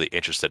is not really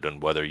interested in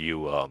whether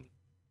you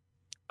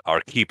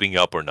are keeping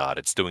up or not.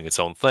 It's doing its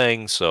own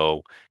thing,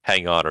 so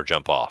hang on or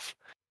jump off.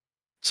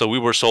 So We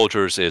Were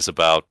Soldiers is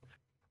about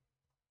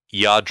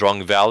Ya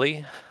Drung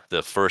Valley,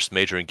 the first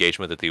major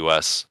engagement that the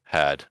U.S.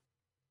 had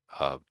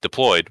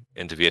deployed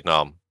into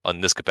Vietnam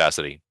on this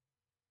capacity,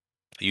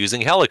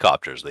 using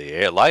helicopters,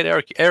 the light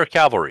air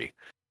cavalry,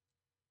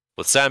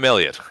 with Sam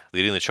Elliott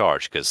leading the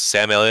charge, because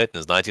Sam Elliott in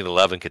his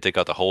 1911 could take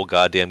out the whole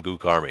goddamn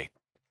Gook army,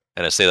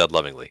 and I say that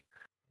lovingly.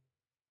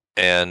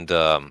 And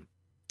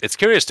it's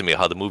curious to me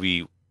how the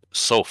movie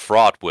so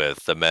fraught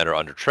with the men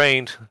are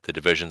undertrained, the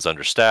division's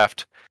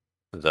understaffed,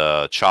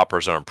 the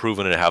choppers are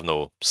unproven and have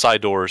no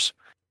side doors,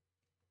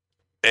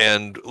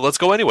 and let's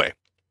go anyway.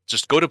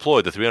 Just go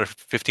deploy the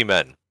 350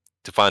 men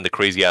to find the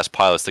crazy ass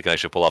pilots that can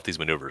actually pull off these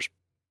maneuvers.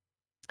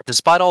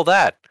 Despite all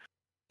that,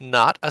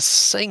 not a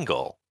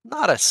single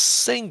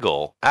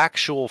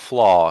actual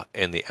flaw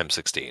in the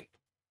M16.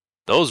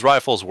 Those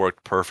rifles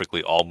worked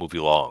perfectly all movie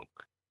long,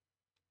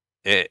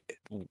 it,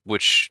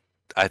 which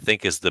I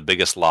think is the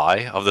biggest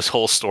lie of this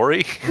whole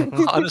story,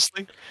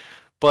 honestly.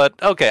 But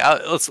okay,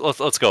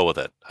 let's go with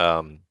it.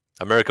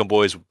 American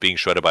boys being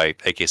shredded by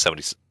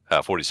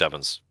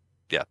AK-47s.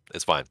 Yeah,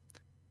 it's fine.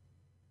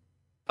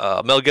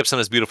 Mel Gibson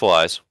has beautiful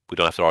eyes. We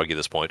don't have to argue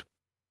this point.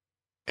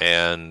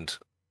 And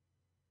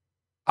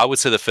I would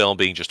say the film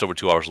being just over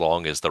 2 hours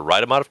long is the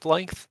right amount of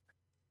length,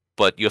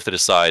 but you have to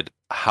decide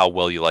how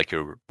well you like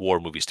your war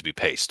movies to be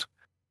paced.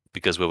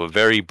 Because we have a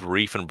very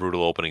brief and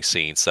brutal opening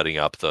scene setting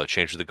up the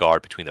change of the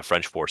guard between the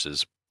French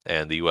forces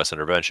and the U.S.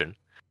 intervention.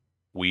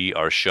 We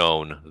are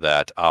shown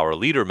that our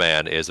leader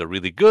man is a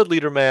really good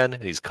leader man,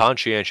 and he's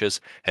conscientious,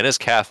 and is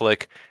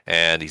Catholic,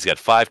 and he's got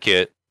 4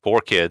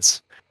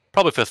 kids,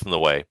 probably 5th in the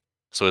way.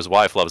 So his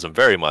wife loves him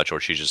very much, or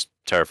she's just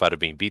terrified of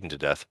being beaten to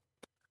death.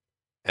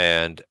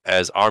 And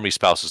as army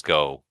spouses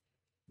go,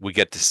 we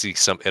get to see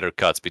some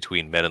intercuts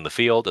between men in the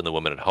field and the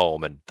women at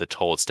home, and the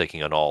toll it's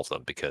taking on all of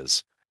them,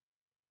 because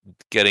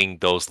getting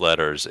those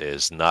letters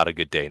is not a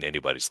good day in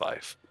anybody's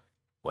life.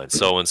 When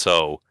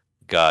so-and-so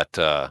got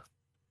a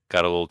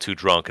little too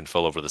drunk and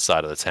fell over the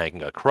side of the tank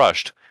and got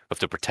crushed, we have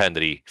to pretend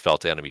that he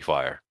felt enemy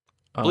fire.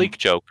 Bleak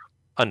joke.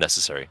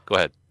 Unnecessary. Go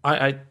ahead.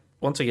 I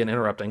once again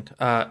interrupting.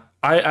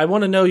 I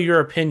want to know your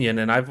opinion,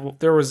 and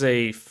there was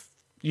a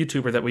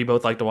YouTuber that we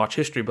both like to watch,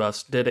 History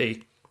Buffs, did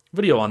a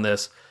video on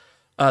this.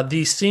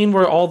 The scene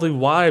where all the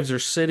wives are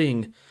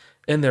sitting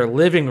in their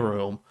living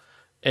room,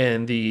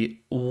 and the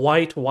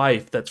white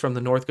wife that's from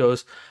the North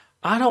goes,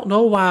 "I don't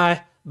know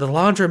why the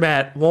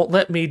laundromat won't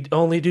let me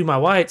only do my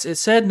whites. It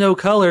said no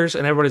colors."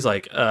 And everybody's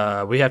like,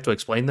 we have to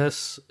explain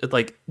this.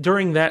 Like,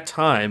 during that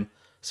time,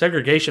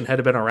 segregation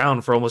had been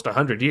around for almost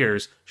 100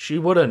 years. She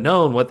would have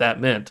known what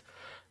that meant.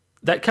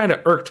 That kind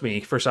of irked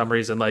me for some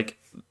reason. Like,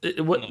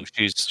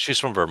 she's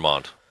from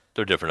Vermont.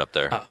 They're different up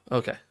there. Oh,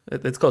 okay.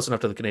 It's close enough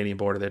to the Canadian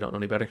border. They don't know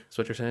any better. That's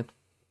what you're saying?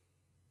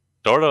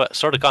 Sort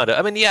of, kind of.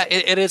 I mean, yeah,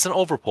 it is an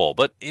overpull,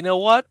 but you know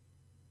what?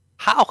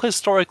 How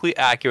historically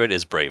accurate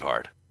is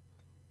Braveheart?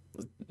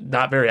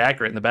 Not very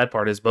accurate, and the bad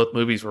part is both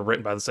movies were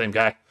written by the same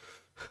guy.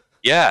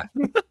 Yeah.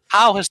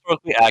 How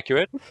historically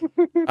accurate?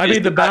 I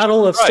mean, the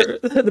Battle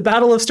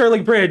of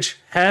Stirling Bridge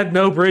had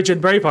no bridge in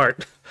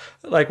Braveheart.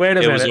 Like, wait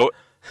a minute.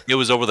 It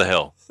was over the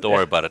hill. Don't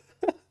worry about it.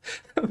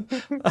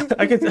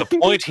 The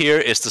point here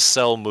is to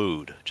sell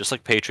mood, just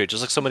like Patriot,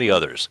 just like so many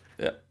others.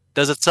 Yeah.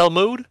 Does it sell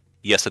mood?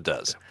 Yes, it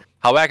does.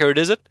 How accurate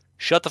is it?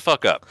 Shut the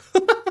fuck up.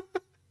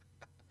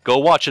 Go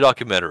watch a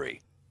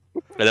documentary,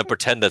 and then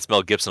pretend that's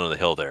Mel Gibson on the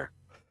hill there.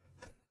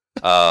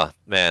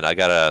 Man, I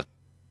gotta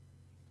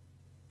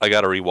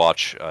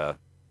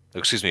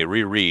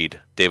reread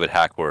David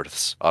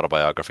Hackworth's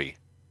autobiography,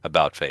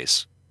 About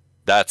Face.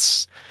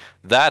 That's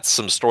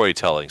some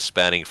storytelling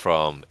spanning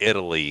from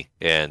Italy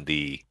and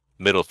the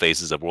middle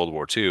phases of World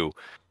War II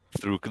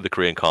through the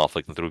Korean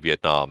conflict and through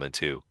Vietnam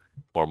into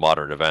more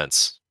modern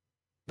events.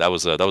 That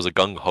was a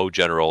gung-ho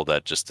general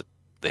that just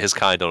his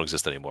kind don't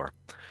exist anymore.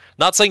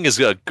 Not saying he's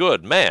a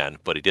good man,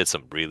 but he did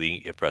some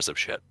really impressive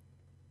shit.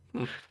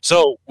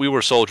 So, We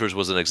Were Soldiers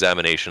was an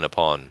examination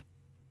upon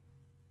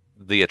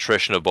the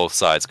attrition of both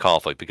sides'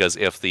 conflict, because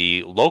if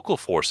the local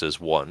forces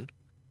won,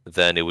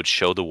 then it would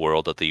show the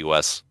world that the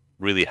U.S.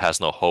 really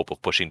has no hope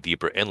of pushing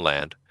deeper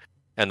inland,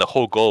 and the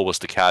whole goal was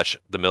to catch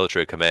the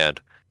military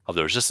command of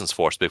the resistance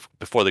force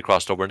before they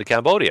crossed over into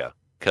Cambodia,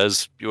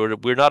 because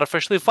we're not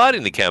officially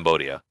fighting in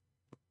Cambodia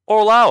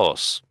or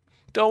Laos.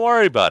 Don't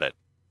worry about it.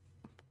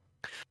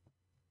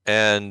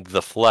 And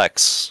the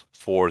flex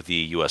for the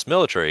U.S.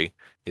 military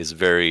is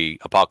very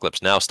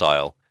Apocalypse Now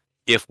style.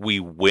 If we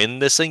win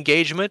this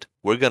engagement,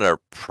 we're going to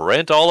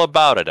print all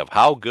about it of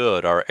how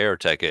good our air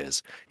tech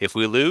is. If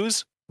we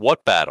lose,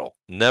 what battle?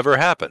 Never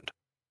happened.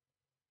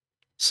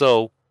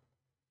 So,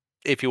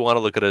 if you want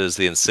to look at it as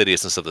the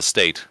insidiousness of the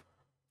state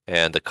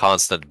and the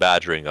constant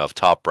badgering of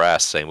top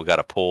brass saying we got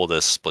to pull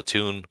this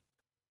platoon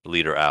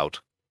leader out,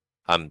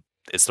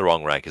 it's the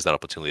wrong rank. He's not a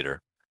platoon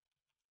leader.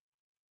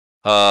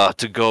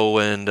 To go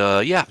and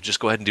just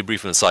go ahead and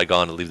debrief him in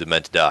Saigon and leave the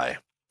men to die.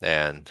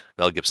 And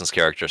Mel Gibson's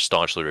character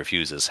staunchly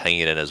refuses,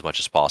 hanging in as much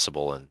as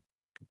possible and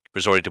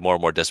resorting to more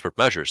and more desperate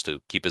measures to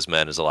keep his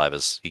men as alive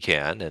as he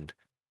can and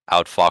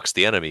outfox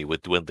the enemy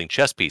with dwindling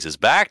chess pieces.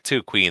 Back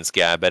to Queen's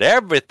Gambit.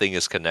 Everything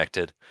is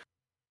connected.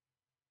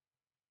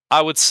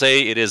 I would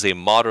say it is a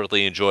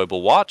moderately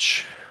enjoyable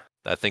watch.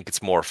 I think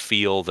it's more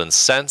feel than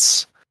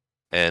sense.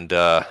 And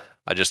I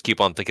just keep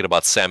on thinking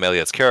about Sam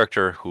Elliott's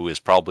character, who is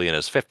probably in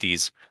his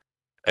 50s,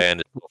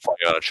 and flying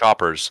out of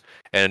choppers,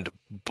 and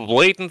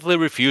blatantly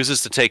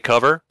refuses to take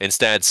cover,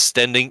 instead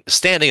standing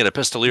in a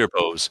pistolier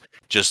pose,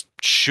 just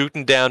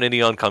shooting down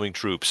any oncoming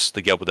troops to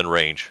get within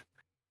range.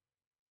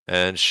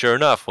 And sure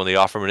enough, when they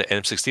offer him an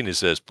M16, he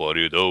says,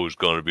 "Plenty of those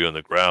going to be on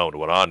the ground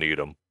when I need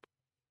them."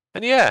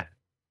 And yeah.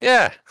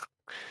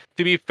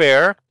 To be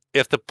fair,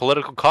 if the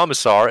political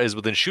commissar is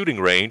within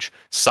shooting range,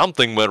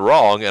 something went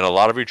wrong and a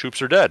lot of your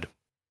troops are dead.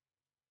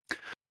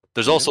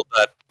 There's Yeah. also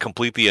that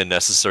completely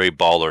unnecessary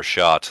baller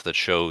shot that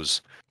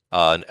shows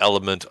an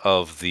element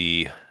of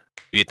the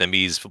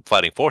Vietnamese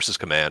Fighting Forces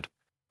Command,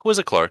 who is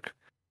a clerk,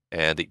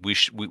 and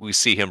we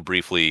see him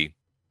briefly.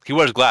 He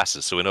wears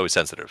glasses, so we know he's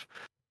sensitive,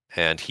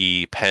 and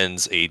he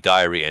pens a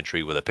diary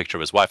entry with a picture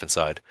of his wife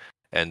inside.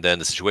 And then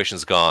the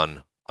situation's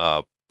gone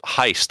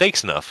high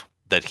stakes enough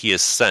that he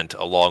is sent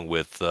along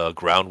with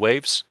ground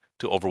waves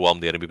to overwhelm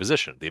the enemy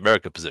position, the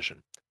American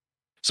position.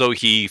 So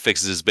he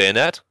fixes his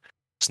bayonet,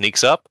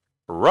 sneaks up,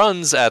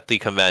 runs at the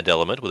command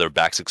element with their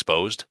backs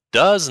exposed,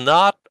 does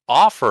not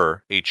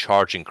offer a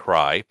charging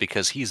cry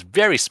because he's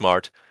very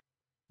smart,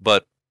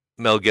 but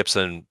Mel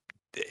Gibson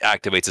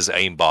activates his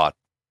aimbot,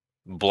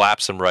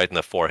 blaps him right in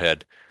the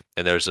forehead,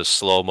 and there's a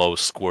slow-mo,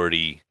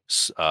 squirty,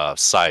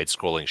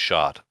 side-scrolling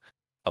shot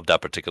of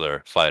that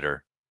particular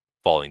fighter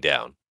falling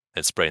down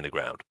and spraying the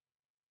ground.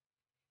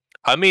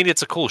 I mean,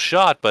 it's a cool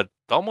shot, but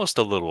almost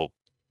a little,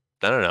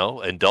 I don't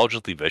know,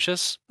 indulgently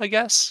vicious, I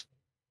guess.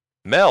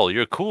 Mel,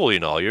 you're cool,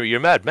 you're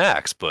Mad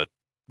Max, but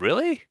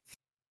really?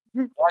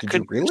 Did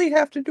you really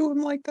have to do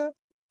him like that?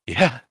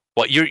 Yeah.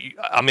 Well,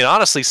 I mean,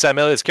 honestly, Sam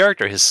Elliott's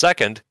character, his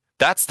second,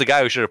 that's the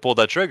guy who should have pulled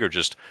that trigger.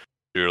 Just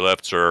to your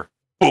left, sir.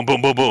 Boom,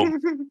 boom, boom, boom.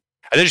 And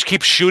then just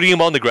keep shooting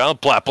him on the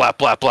ground. Blap, blap,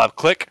 blap, blap.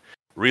 Click.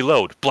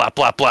 Reload. Blap,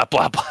 blap, blap,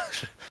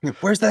 blap.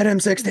 Where's that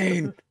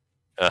M16?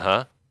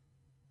 Uh-huh.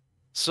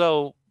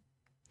 So,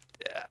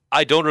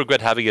 I don't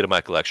regret having it in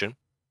my collection.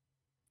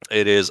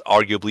 It is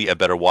arguably a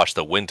better watch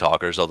than Wind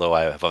Talkers, although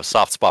I have a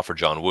soft spot for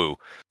John Woo.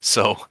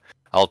 So,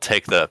 I'll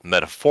take the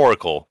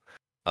metaphorical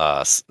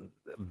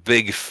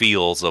big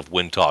feels of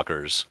Wind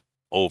Talkers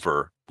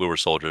over We Were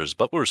Soldiers,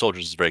 but We Were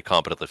Soldiers is very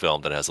competently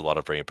filmed and has a lot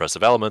of very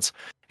impressive elements,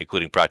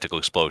 including practical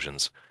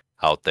explosions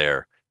out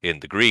there in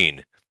the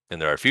green.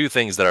 And there are a few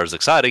things that are as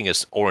exciting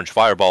as orange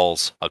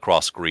fireballs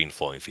across green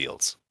flowing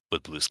fields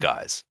with blue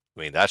skies.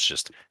 I mean, that's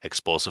just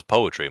explosive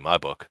poetry in my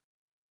book.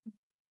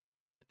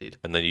 Indeed.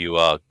 And then you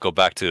go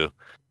back to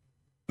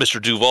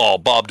Mr. Duvall,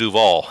 Bob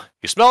Duvall.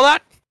 You smell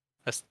that?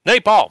 That's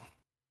napalm.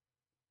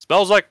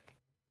 Smells like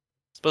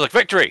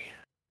victory.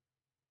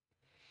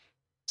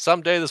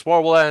 Someday this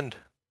war will end.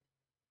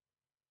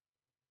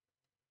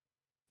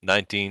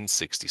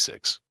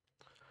 1966.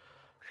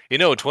 You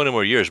know, in 20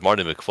 more years,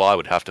 Marty McFly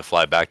would have to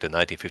fly back to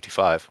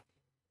 1955.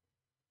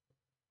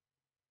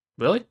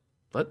 Really?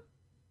 What?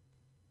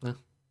 No.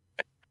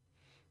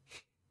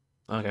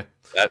 Okay.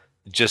 That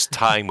just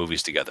tying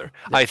movies together.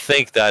 Yeah. I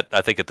think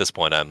at this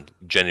point I'm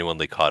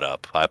genuinely caught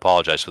up. I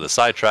apologize for the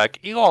sidetrack.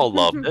 You all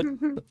loved it.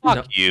 Fuck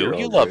No, you.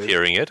 You loved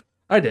hearing it.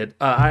 I did.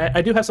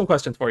 I do have some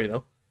questions for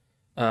you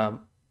though.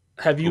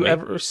 Have you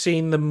ever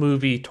seen the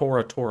movie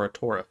Tora, Tora,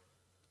 Tora?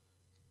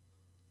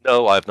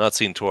 No, I've not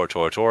seen Tora,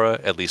 Tora, Tora,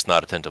 at least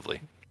not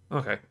attentively.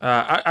 Okay.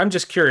 I'm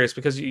just curious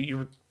because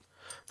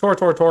Tora,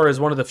 Tora, Tora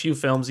is one of the few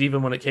films,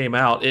 even when it came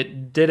out,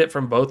 it did it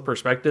from both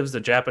perspectives. The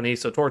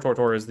Japanese, so Tora, Tora,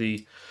 Tora is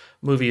the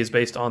movie is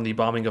based on the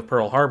bombing of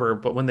Pearl Harbor,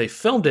 but when they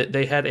filmed it,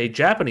 they had a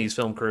Japanese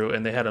film crew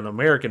and they had an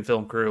American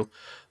film crew.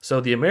 So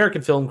the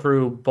American film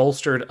crew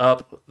bolstered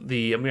up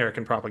the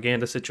American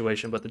propaganda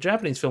situation, but the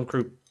Japanese film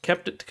crew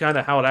kept it to kind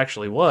of how it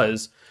actually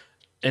was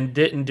and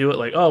didn't do it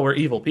like, oh, we're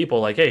evil people.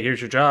 Like, hey, here's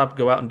your job.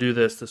 Go out and do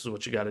this. This is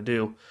what you got to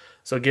do.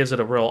 So it gives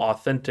it a real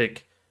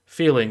authentic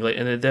feeling.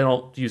 And they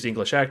don't use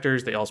English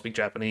actors. They all speak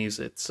Japanese.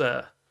 It's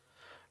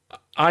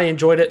I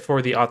enjoyed it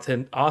for the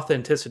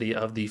authenticity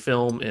of the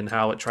film and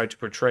how it tried to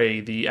portray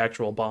the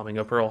actual bombing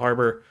of Pearl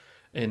Harbor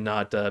and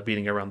not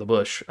beating around the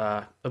bush.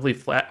 I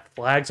believe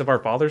Flags of Our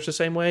Fathers the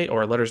same way,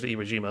 or Letters to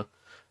Iwo Jima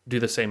do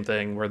the same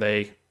thing, where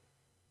they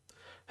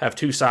have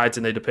two sides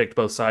and they depict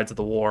both sides of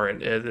the war,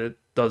 and it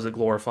doesn't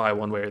glorify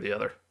one way or the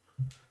other.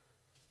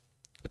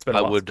 It's been.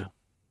 I would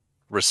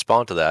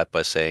respond to that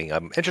by saying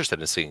I'm interested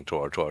in seeing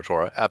Tora, Tora,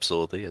 Tora.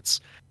 Absolutely, it's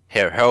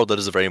heralded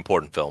as a very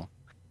important film.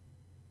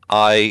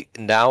 I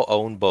now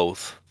own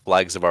both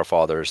Flags of Our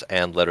Fathers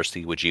and Letters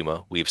to Iwo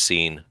Jima. We've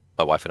seen,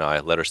 my wife and I,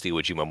 Letters to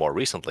Iwo Jima more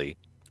recently.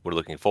 We're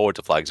looking forward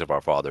to Flags of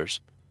Our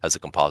Fathers as a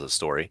composite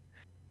story.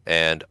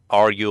 And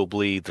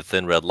arguably, The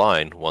Thin Red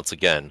Line, once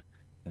again,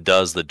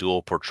 does the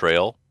dual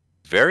portrayal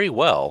very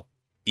well,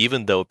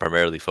 even though it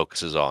primarily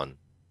focuses on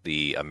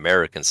the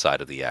American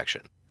side of the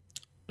action.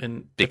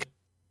 And the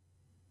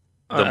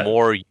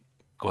more...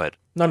 Go ahead.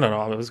 No.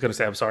 I was going to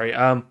say, I'm sorry.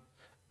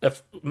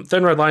 If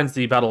Thin Red Line's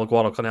the Battle of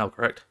Guadalcanal,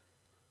 correct?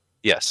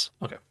 Yes.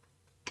 Okay.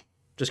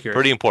 Just curious.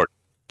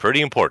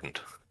 Pretty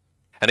important.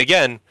 And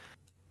again,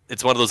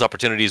 it's one of those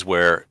opportunities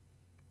where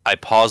I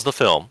pause the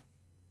film.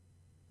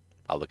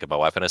 I'll look at my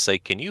wife and I say,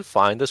 can you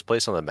find this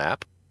place on the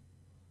map?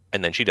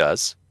 And then she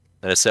does.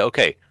 And I say,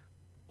 okay,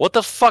 what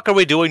the fuck are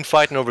we doing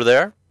fighting over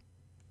there?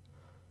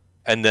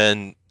 And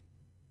then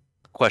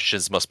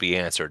questions must be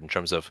answered in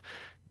terms of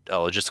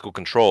logistical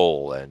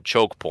control and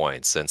choke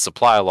points and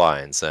supply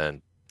lines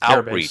and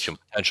outreach and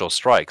potential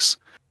strikes.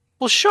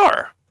 Well,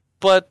 sure.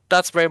 But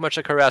that's very much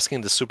like her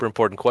asking the super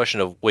important question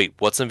of, wait,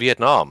 what's in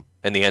Vietnam?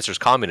 And the answer is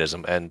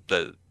communism. And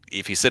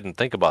if you sit and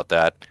think about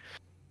that,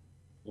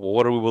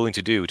 what are we willing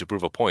to do to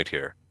prove a point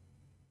here?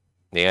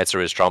 The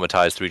answer is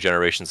traumatize 3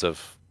 generations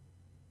of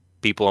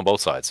people on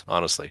both sides,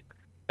 honestly.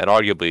 And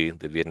arguably,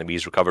 the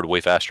Vietnamese recovered way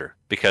faster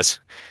because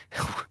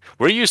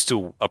we're used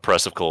to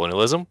oppressive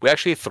colonialism. We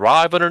actually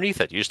thrive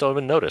underneath it. You just don't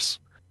even notice.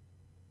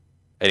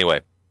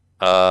 Anyway,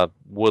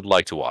 would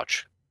like to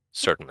watch,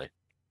 certainly.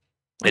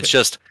 It's Okay.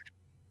 just,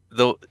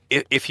 though,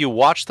 if you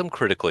watch them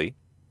critically,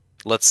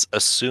 let's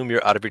assume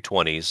you're out of your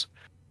 20s,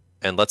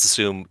 and let's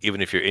assume even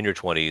if you're in your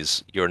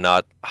 20s, you're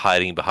not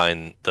hiding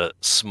behind the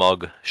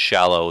smug,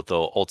 shallow,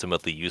 though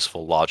ultimately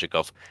useful logic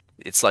of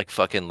it's like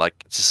fucking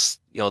like just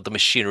the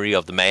machinery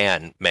of the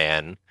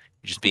man,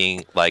 just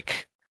being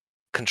like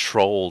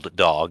controlled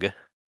dog.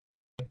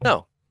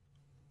 No,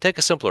 take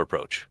a simpler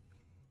approach.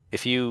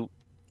 If you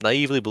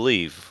naively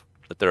believe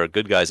that there are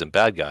good guys and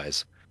bad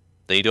guys,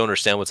 then you don't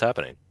understand what's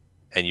happening,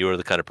 and you are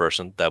the kind of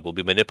person that will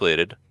be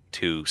manipulated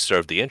to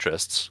serve the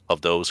interests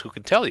of those who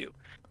can tell you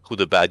who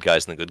the bad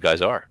guys and the good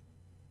guys are.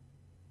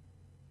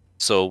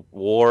 So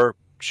war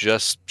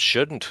just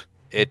shouldn't.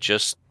 It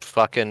just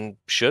fucking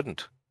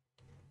shouldn't.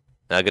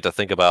 Now I get to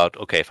think about,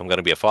 okay, if I'm going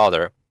to be a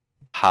father,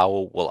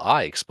 how will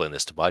I explain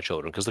this to my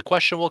children? Because the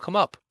question will come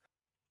up.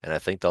 And I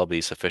think they'll be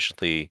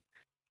sufficiently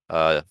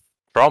uh,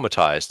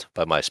 traumatized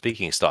by my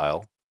speaking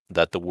style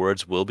that the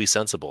words will be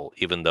sensible,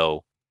 even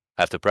though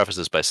I have to preface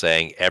this by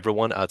saying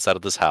everyone outside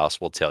of this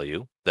house will tell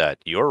you that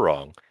you're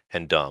wrong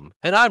and dumb,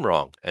 and I'm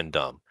wrong and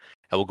dumb,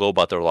 and will go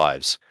about their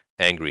lives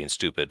angry and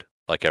stupid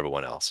like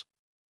everyone else.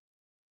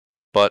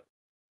 But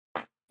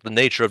the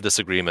nature of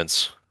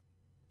disagreements,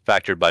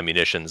 factored by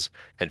munitions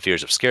and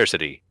fears of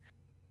scarcity,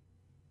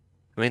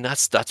 I mean,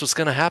 that's what's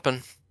going to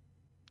happen.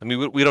 I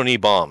mean, we don't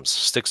need bombs.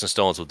 Sticks and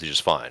stones will do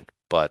just fine.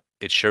 But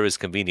it sure is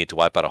convenient to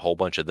wipe out a whole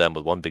bunch of them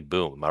with one big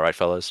boom. Am I right,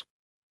 fellas?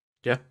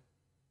 Yeah.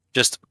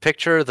 Just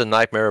picture the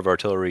nightmare of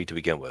artillery to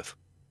begin with.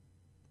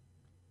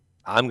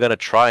 I'm going to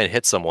try and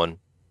hit someone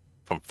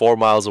from 4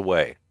 miles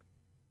away.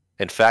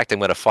 In fact, I'm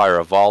going to fire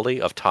a volley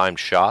of timed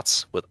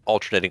shots with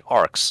alternating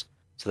arcs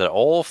so that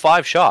all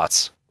 5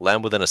 shots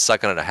land within a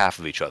second and a half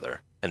of each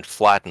other and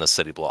flatten a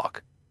city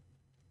block.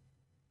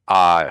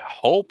 I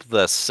hope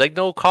the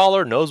signal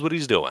caller knows what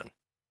he's doing.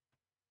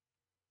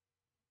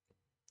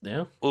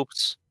 Yeah.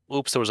 Oops,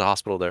 there was a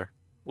hospital there.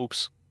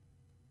 Oops.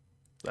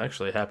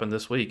 Actually happened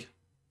this week.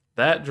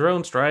 That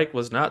drone strike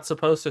was not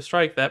supposed to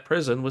strike that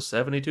prison with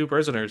 72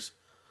 prisoners.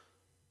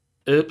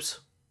 Oops.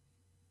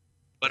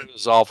 But it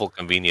was awful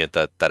convenient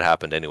that that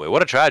happened anyway.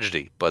 What a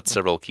tragedy, but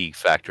several key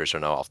factors are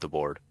now off the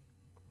board.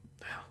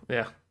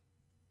 Yeah.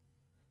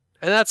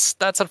 And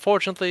that's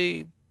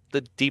unfortunately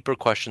the deeper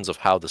questions of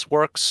how this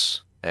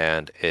works,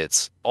 and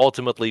it's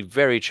ultimately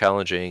very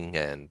challenging,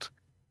 and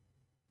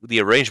the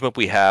arrangement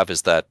we have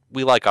is that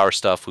we like our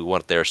stuff, we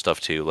want their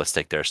stuff too, let's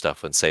take their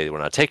stuff and say we're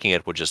not taking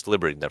it, we're just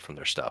liberating them from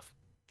their stuff.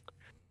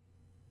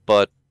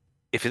 But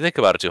if you think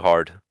about it too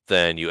hard,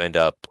 then you end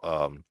up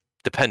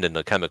dependent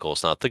on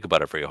chemicals, not think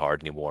about it very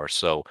hard anymore.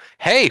 So,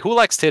 hey, who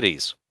likes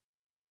titties?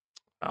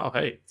 Oh,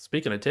 hey,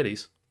 speaking of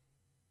titties.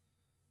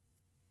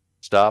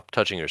 Stop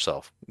touching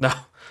yourself. No.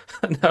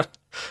 No.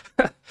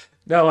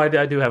 No, I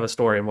do have a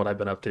story on what I've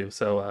been up to.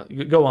 So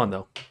go on,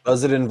 though.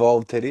 Does it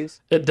involve titties?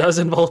 It does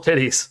involve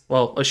titties.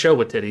 Well, a show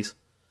with titties.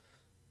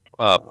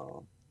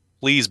 Oh.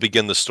 Please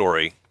begin the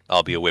story.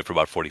 I'll be away for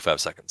about 45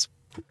 seconds.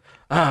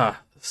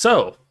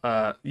 So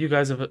you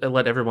guys have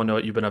let everyone know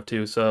what you've been up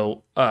to.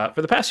 So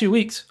for the past few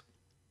weeks,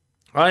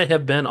 I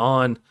have been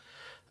on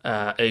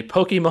a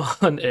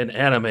Pokemon and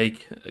anime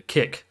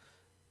kick.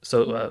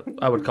 So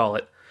I would call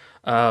it.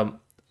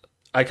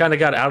 I kind of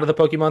got out of the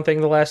Pokemon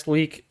thing the last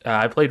week.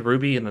 I played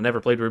Ruby, and I never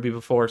played Ruby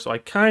before, so I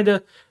kind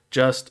of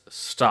just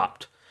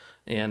stopped.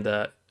 And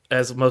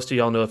as most of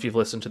y'all know, if you've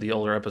listened to the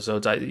older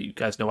episodes, you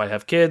guys know I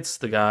have kids.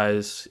 The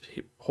guys,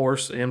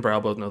 Horse and Brow,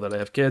 both know that I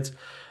have kids.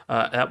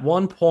 At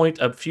one point,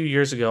 a few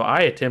years ago, I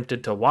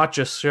attempted to watch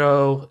a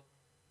show.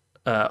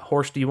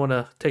 Horse, do you want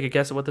to take a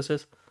guess at what this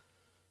is?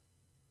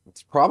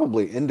 It's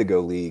probably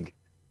Indigo League.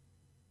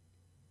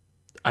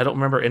 I don't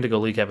remember Indigo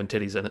League having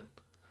titties in it.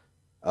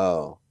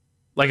 Oh.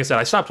 Like I said,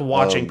 I stopped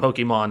watching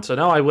Pokemon, so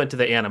now I went to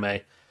the anime.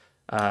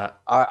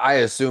 I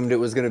assumed it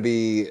was going to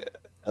be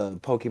a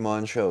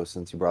Pokemon show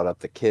since you brought up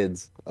the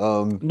kids.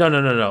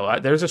 No.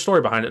 There's a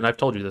story behind it, and I've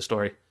told you the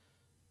story.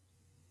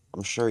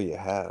 I'm sure you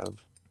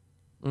have.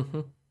 Mm-hmm.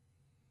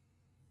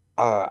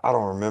 I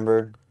don't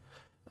remember.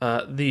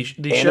 The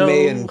Anime show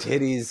and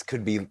titties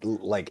could be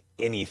like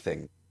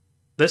anything.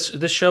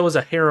 This show is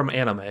a harem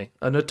anime,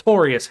 a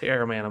notorious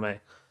harem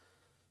anime.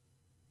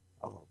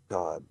 Oh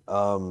God.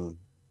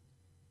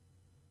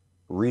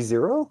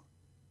 ReZero?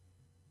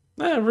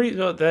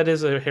 That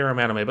is a harem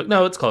anime, but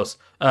no, it's close.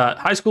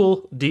 High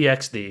School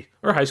DxD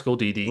or High School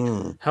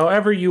DD,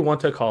 however you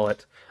want to call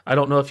it. I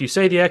don't know if you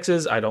say the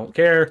X's. I don't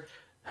care.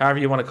 However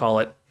you want to call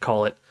it,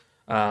 call it.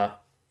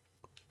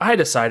 I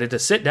decided to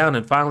sit down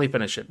and finally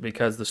finish it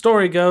because the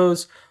story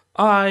goes,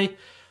 I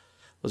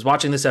was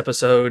watching this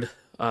episode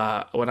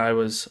when I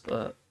was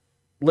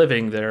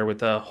living there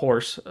with a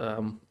horse,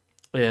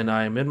 and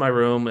I'm in my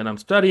room and I'm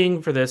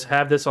studying for this,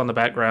 have this on the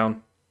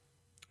background,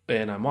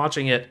 and I'm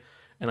watching it,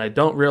 and I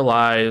don't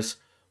realize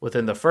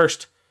within the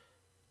first,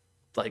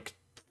 like,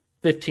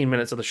 15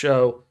 minutes of the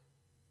show,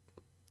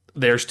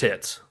 there's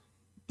tits.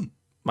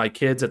 My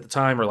kids at the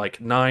time are like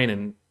 9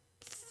 and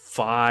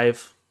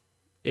 5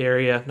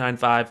 area, 9,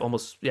 5,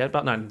 almost, yeah,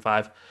 about 9 and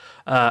 5.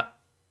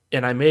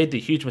 And I made the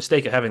huge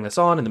mistake of having this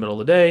on in the middle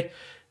of the day.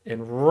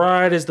 And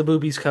right as the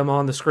boobies come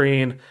on the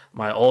screen,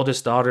 my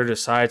oldest daughter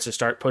decides to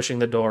start pushing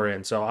the door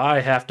in. So I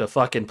have to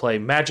fucking play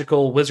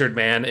magical wizard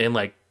man and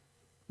like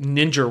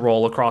ninja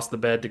roll across the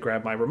bed to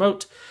grab my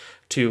remote,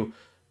 to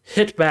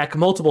hit back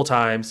multiple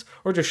times,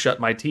 or just shut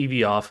my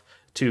TV off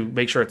to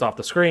make sure it's off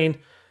the screen.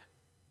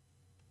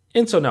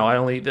 And so no,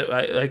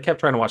 I kept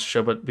trying to watch the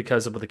show, but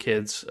because of the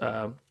kids,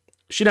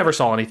 she never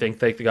saw anything.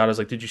 Thank God. I was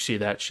like, "Did you see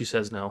that?" She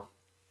says no.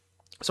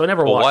 So I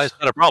never watched. Why is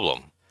that a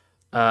problem?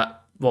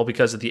 Well,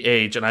 because of the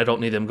age, and I don't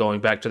need them going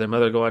back to their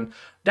mother going,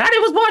 "Daddy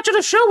was watching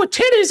a show with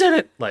titties in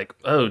it." Like,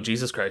 oh,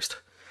 Jesus Christ.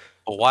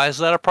 Well, why is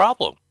that a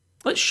problem?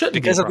 It shouldn't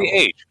because be of the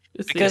age.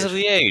 It's because of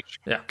the age.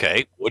 Yeah.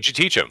 Okay, what'd you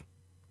teach him?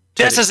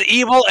 This is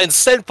evil and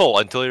sinful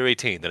until you're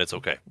 18. Then it's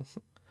okay.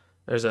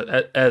 There's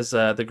as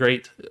the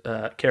great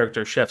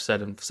character Chef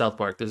said in South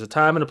Park, there's a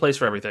time and a place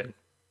for everything.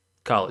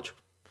 College.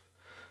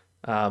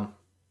 Okay.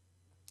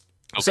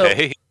 So,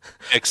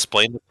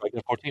 Explain the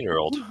pregnant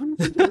 14-year-old.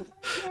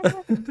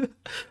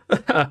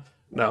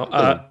 No.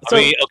 I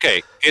mean,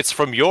 okay, it's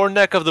from your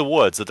neck of the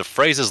woods that the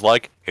phrases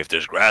like, if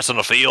there's grass on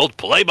the field,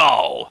 play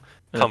ball,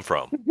 come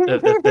from.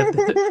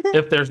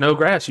 If there's no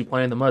grass, you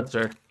play in the mud,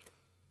 sir.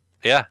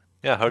 Yeah,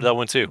 heard that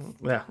one too.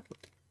 Yeah.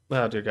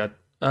 Oh, dear God.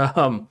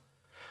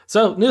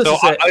 So, needless to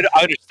say,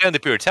 I understand the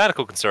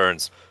puritanical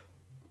concerns,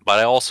 but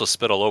I also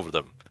spit all over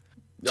them.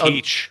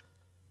 Teach,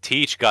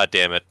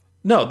 goddammit.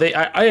 No,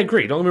 I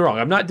agree. Don't get me wrong.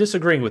 I'm not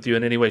disagreeing with you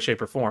in any way,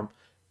 shape, or form.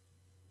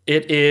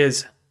 It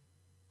is,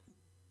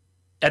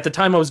 at the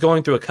time I was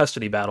going through a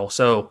custody battle,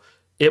 so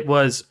it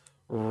was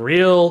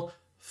real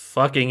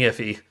fucking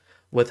iffy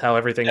with how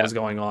everything was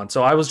going on.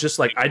 So I was just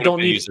like, I don't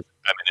need use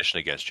ammunition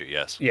against you.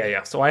 Yes.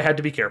 Yeah. So I had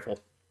to be careful.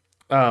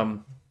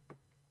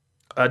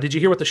 Did you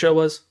hear what the show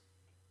was?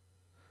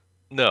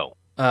 No.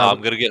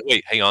 I'm gonna get.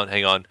 Wait, hang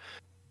on.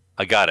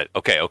 I got it.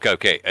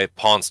 Okay.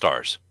 Pawn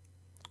Stars.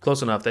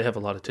 Close enough. They have a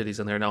lot of titties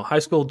in there now. High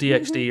School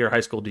DxD or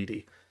High School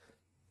DD.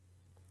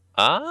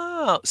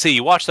 Ah, see,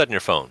 you watched that on your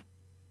phone.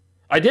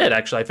 I did,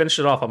 actually. I finished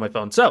it off on my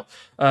phone. So,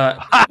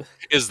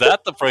 is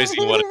that the phrase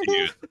you wanted to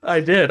use? I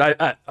did.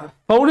 I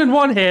phone in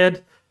one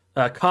hand,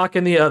 cock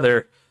in the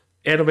other,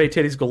 anime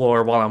titties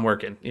galore while I'm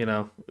working. You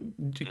know,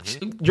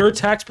 your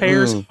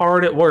taxpayers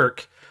hard at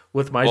work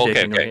with my dick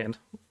in your hand.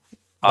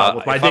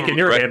 With my dick in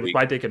your hand, with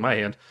my dick in my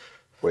hand.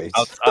 Wait.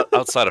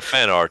 Outside of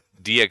fan art,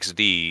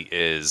 DxD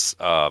is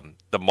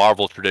the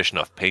Marvel tradition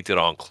of painted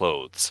on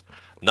clothes.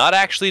 Not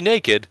actually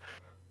naked,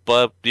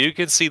 but you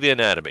can see the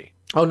anatomy.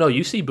 Oh no,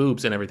 you see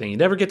boobs and everything. You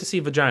never get to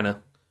see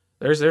vagina.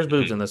 There's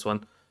boobs in this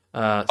one.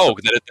 That's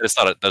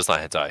not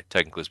hentai,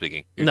 technically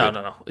speaking.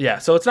 No. Yeah,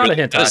 so it's not a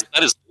hentai.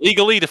 That is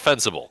legally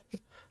defensible.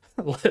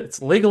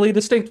 It's legally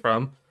distinct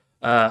from.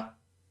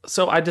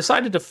 So I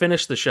decided to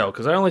finish the show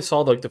because I only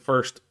saw the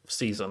first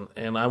season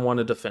and I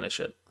wanted to finish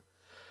it.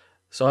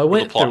 So I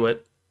went through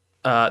it.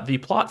 The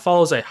plot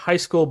follows a high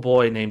school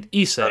boy named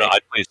Issei. No,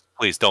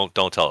 please don't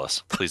tell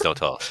us. Please don't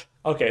tell us.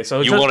 Okay, so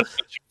you wanted to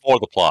finish before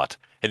the plot,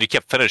 and you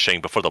kept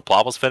finishing before the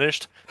plot was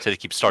finished, so you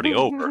keep starting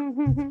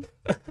over.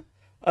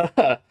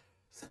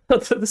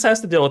 This has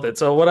to deal with it.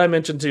 So what I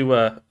mentioned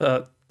to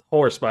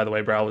Horse, by the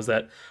way, Brow, was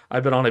that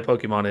I've been on a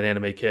Pokemon and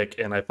anime kick,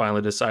 and I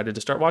finally decided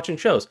to start watching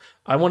shows.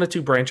 I wanted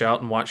to branch out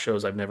and watch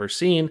shows I've never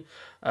seen.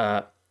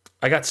 I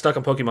got stuck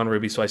on Pokemon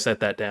Ruby, so I set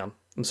that down.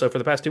 And so for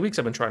the past 2 weeks,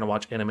 I've been trying to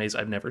watch animes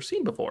I've never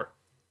seen before.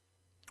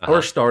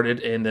 Or started,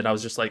 and then I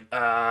was just like,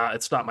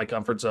 it's not my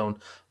comfort zone.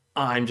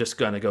 I'm just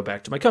going to go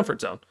back to my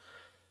comfort zone.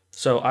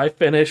 So I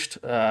finished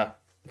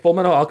Full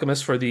Metal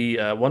Alchemist for the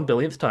 1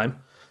 billionth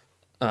time.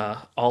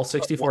 All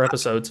 64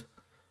 episodes.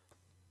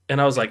 And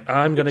I was like,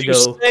 I'm going to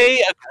go...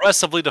 say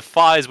aggressively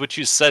defies what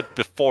you said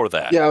before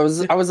that. Yeah,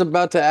 I was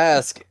about to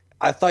ask.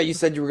 I thought you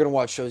said you were going to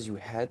watch shows you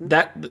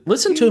hadn't.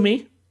 Listen to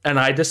me, and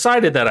I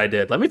decided that I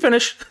did. Let me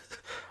finish.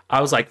 I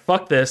was like,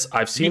 fuck this.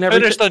 I've seen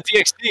everything. You finished on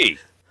DxD.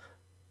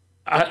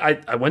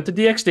 I went to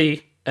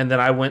DxD, and then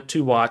I went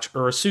to watch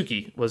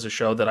Urasuki, was a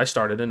show that I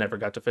started and never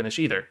got to finish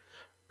either.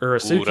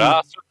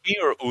 Urasuki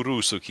or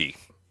Urusuki?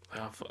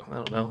 I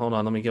don't know. Hold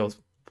on. Let me go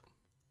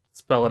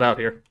spell it out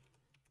here.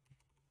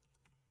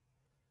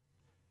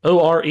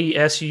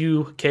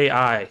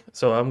 Oresuki.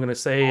 So I'm going to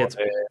say it's...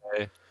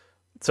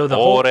 So the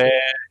whole...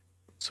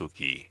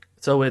 Suki.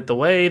 So the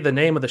way the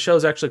name of the show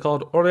is actually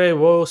called Ore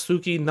wo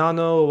Suki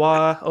Nano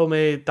wa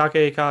Ome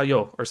Dake ka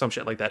yo, or some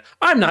shit like that.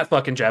 I'm not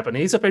fucking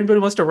Japanese. If anybody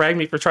wants to rag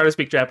me for trying to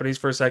speak Japanese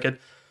for a second.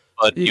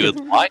 But you'd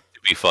like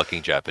to be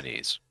fucking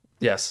Japanese.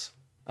 Yes.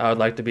 I would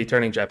like to be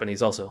turning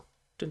Japanese also.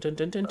 Dun, dun,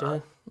 dun, dun,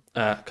 dun.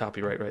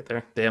 Copyright right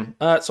there. Damn.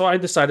 So I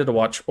decided to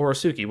watch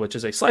Urasuki, which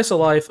is a slice of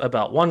life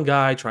about one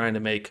guy trying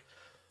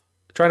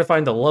to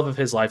find the love of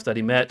his life that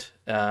he met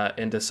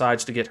and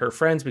decides to get her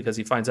friends because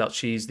he finds out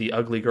she's the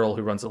ugly girl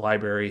who runs the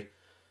library.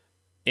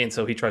 And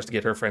so he tries to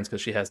get her friends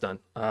because she has done.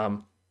 Yeah,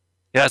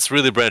 it's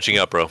really branching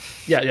up, bro.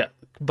 Yeah.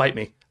 Bite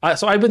me.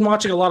 So I've been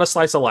watching a lot of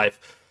Slice of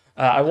Life.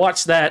 I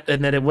watched that,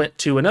 and then it went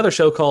to another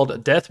show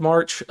called Death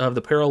March of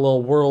the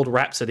Parallel World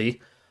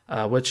Rhapsody,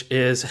 which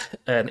is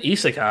an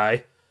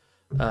isekai.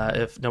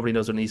 If nobody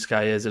knows what an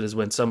isekai is, it is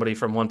when somebody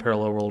from one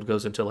parallel world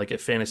goes into like a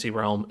fantasy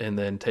realm and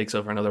then takes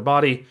over another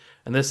body.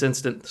 In this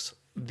instance,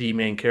 the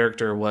main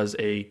character was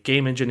a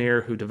game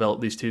engineer who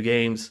developed these two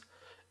games.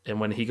 And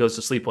when he goes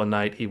to sleep one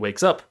night, he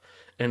wakes up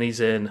and he's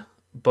in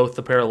both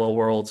the parallel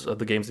worlds of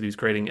the games that he's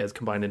creating as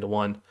combined into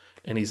one,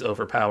 and he's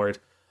overpowered.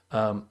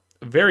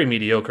 Very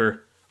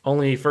mediocre.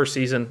 Only first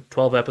season,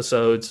 12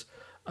 episodes.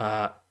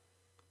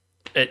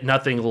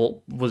 Nothing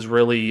was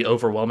really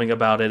overwhelming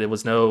about it. It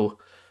was no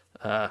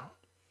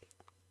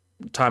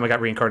time I got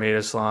reincarnated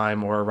as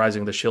slime or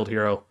Rising of the Shield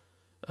Hero.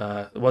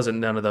 It wasn't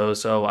none of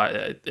those, so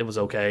it was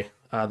okay.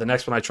 The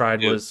next one I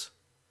tried was...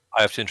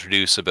 I have to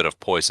introduce a bit of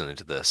poison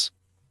into this.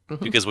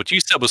 Because what you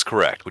said was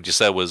correct. What you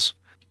said was,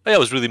 it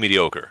was really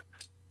mediocre.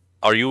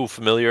 Are you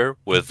familiar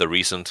with the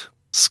recent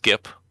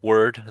skip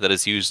word that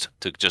is used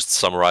to just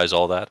summarize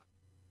all that?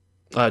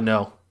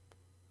 No.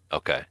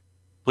 Okay.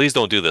 Please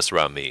don't do this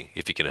around me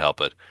if you can help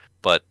it.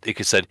 But it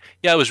could said,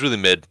 yeah, it was really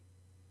mid.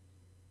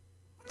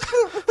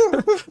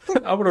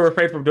 I'm going to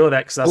refrain from doing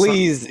that.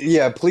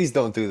 Please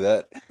don't do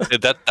that.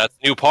 That's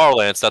new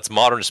parlance. That's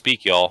modern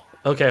speak, y'all.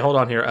 Okay, hold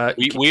on here.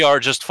 We are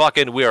just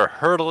we are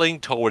hurtling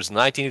towards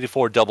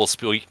 1984 double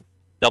speak,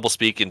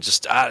 and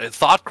just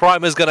thought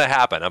crime is going to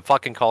happen. I'm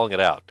fucking calling it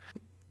out.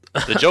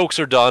 The jokes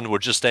are done. We're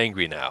just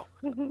angry now.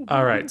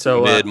 All right,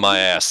 so... Mid my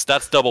ass.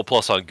 That's double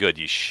plus on good,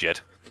 you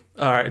shit.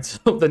 All right,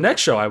 so the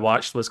next show I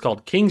watched was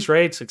called King's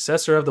Raid,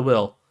 Successor of the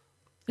Will.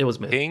 It was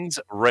mid. King's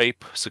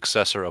Rape,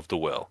 Successor of the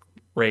Will.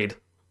 Raid.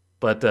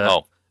 But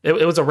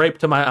it was a rape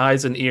to my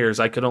eyes and ears.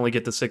 I could only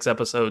get to 6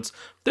 episodes.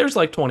 There's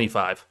like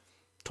 26,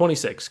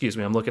 excuse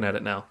me. I'm looking at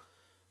it now.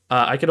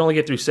 I could only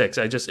get through 6.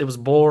 It was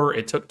bore.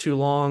 It took too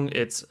long.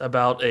 It's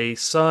about a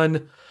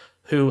son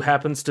who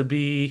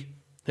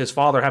his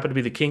father happened to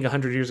be the king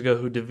 100 years ago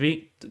who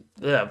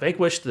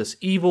vanquished this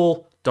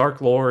evil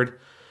Dark Lord,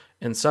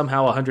 and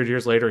somehow 100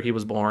 years later he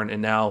was born,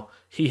 and now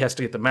he has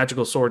to get the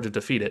magical sword to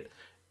defeat it.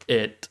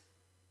 It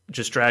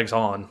just drags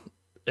on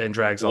and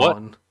drags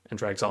on and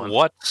drags on.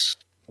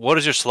 What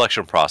is your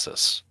selection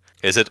process?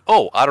 Is it,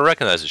 I don't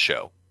recognize the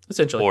show?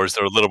 Essentially. Or is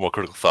there a little more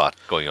critical thought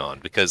going on?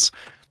 Because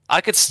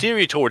I could steer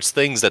you towards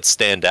things that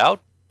stand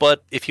out,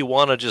 but if you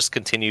want to just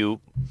continue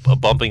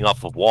bumping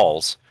off of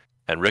walls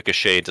and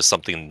ricochet into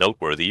something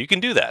noteworthy, you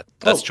can do that.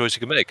 That's a choice you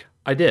can make.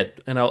 I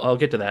did, and I'll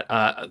get to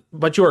that.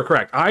 But you are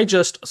correct.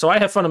 So I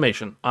have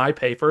Funimation. I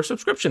pay for a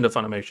subscription to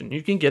Funimation.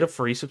 You can get a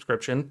free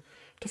subscription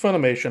to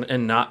Funimation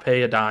and not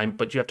pay a dime,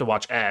 but you have to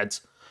watch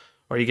ads.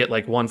 Or you get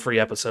like one free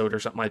episode or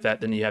something like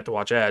that, then you have to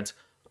watch ads.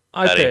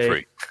 Ain't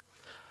free.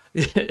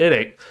 It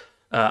ain't.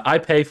 I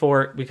pay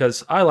for it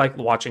because I like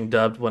watching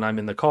dubbed when I'm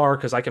in the car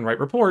because I can write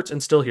reports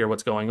and still hear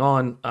what's going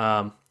on.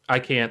 I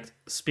can't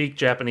speak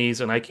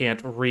Japanese and I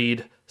can't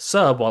read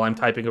sub while I'm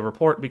typing a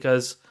report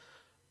because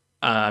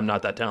I'm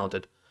not that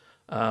talented.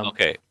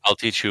 Okay, I'll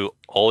teach you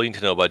all you need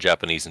to know about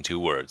Japanese in 2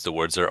 words. The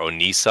words are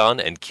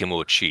onisan and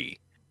kimochi.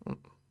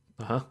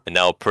 Uh-huh. And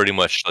now pretty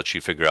much let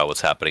you figure out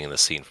what's happening in the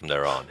scene from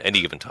there on,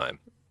 any given time.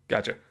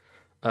 Gotcha.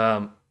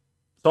 So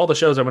all the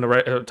shows I'm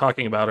going to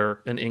talking about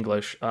are in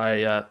English.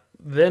 I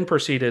then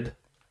proceeded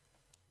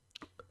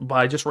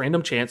by just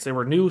random chance. There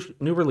were new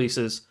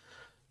releases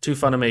to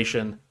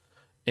Funimation,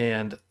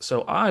 and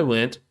so I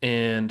went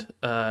and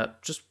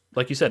just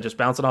like you said, just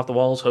bouncing off the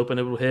walls, hoping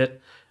it would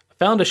hit. I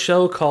found a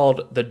show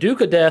called The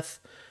Duke of Death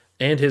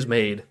and His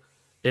Maid.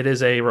 It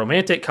is a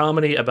romantic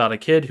comedy about a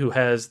kid who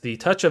has the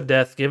touch of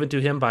death given to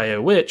him by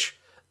a witch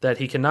that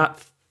he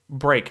cannot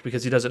break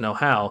because he doesn't know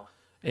how,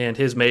 and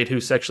his maid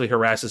who sexually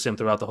harasses him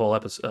throughout the whole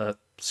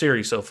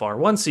series so far.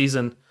 One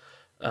season.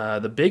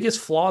 The biggest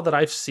flaw that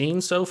I've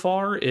seen so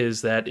far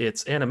is that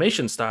its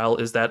animation style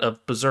is that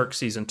of Berserk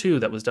Season 2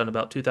 that was done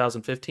about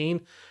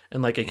 2015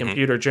 and like a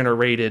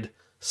computer-generated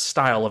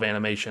style of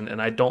animation, and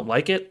I don't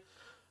like it.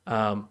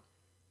 And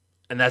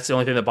that's the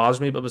only thing that bothers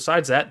me, but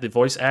besides that, the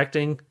voice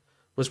acting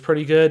was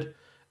pretty good,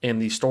 and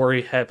the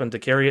story happened to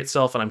carry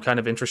itself, and I'm kind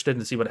of interested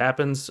to see what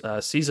happens.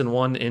 Season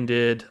 1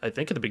 ended, I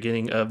think, at the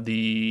beginning of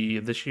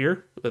this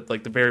year, at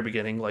like the very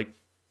beginning, like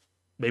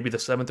maybe the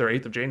 7th or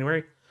 8th of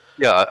January.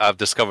 Yeah, I've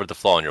discovered the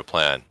flaw in your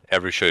plan.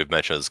 Every show you've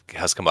mentioned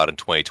has come out in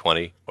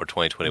 2020 or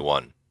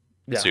 2021.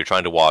 Yeah. So you're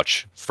trying to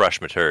watch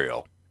fresh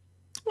material.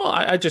 Well,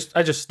 I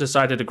just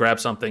decided to grab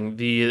something.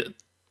 The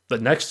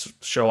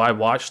next show I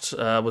watched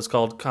was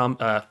called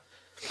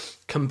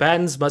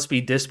Combatants Must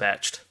Be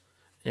Dispatched.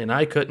 And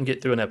I couldn't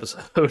get through an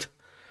episode.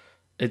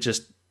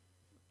 It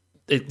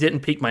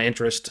didn't pique my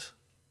interest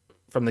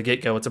from the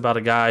get-go. It's about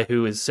a guy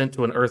who is sent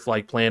to an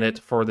Earth-like planet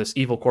for this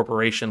evil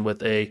corporation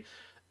with a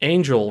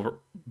angel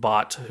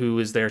bot who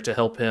is there to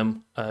help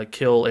him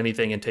kill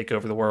anything and take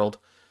over the world.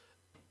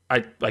 I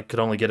could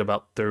only get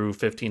about through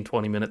 15,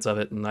 20 minutes of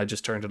it, and I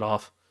just turned it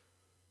off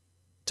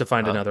to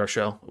find another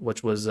show,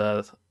 which was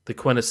the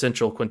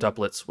Quintessential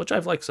Quintuplets, which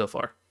I've liked so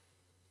far.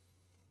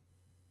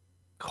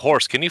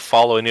 Horse, can you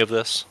follow any of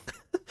this?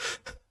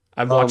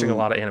 I'm watching a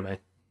lot of anime.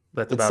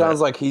 That's It about sounds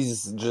it. like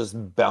he's just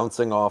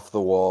bouncing off the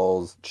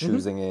walls, Hmm.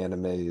 choosing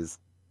animes,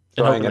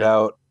 And trying hoping it it,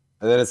 out,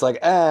 and then it's like,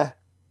 eh.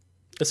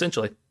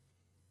 essentially.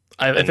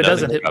 And If it nothing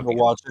doesn't And then hit, grabs you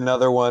you. watch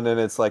another one, and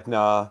it's like,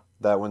 nah,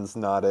 that one's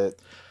not it.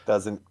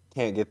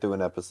 Can't get through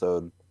an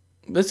episode.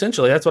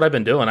 essentially, that's what I've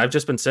been doing. I've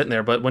just been sitting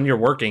there. But when you're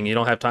working, you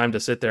don't have time to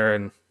sit there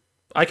and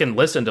I can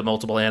listen to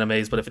multiple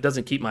animes, but if it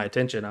doesn't keep my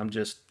attention, I'm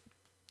just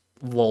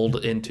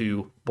lulled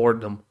into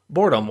boredom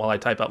while I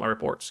type out my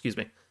report. Excuse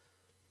me.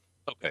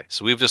 Okay,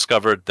 so we've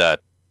discovered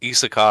that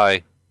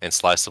isekai and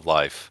slice of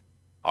life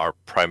are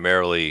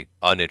primarily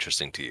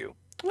uninteresting to you.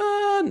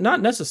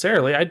 Not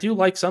necessarily. I do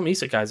like some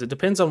isekais. It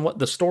depends on what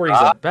the story's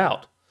Ah,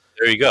 about.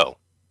 there you go.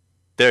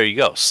 There you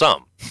go.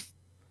 Some. Well,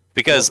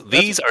 Because that's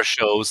these are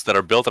shows that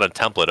are built on a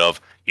template of,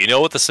 you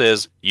know what this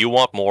is, you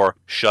want more,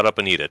 shut up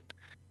and eat it.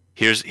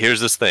 Here's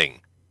this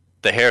thing.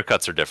 The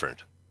haircuts are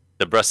different.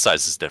 The breast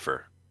sizes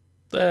differ.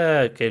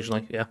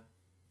 occasionally, yeah.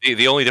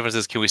 The only difference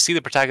is, can we see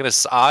the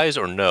protagonist's eyes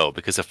or no?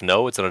 Because if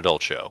no, it's an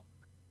adult show.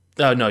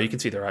 No, you can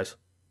see their eyes.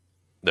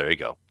 There you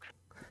go.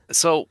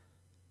 So,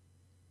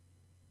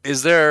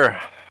 is there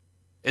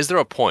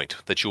a point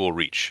that you will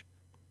reach?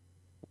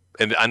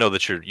 And I know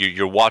that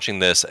you're watching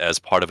this as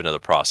part of another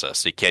process.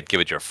 So you can't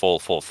give it your full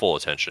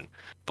attention.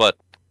 But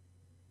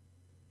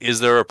is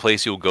there a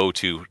place you'll go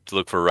to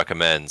look for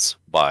recommends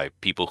by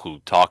people who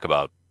talk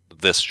about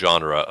this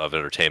genre of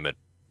entertainment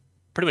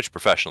pretty much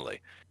professionally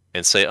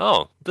and say,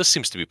 oh, this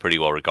seems to be pretty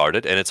well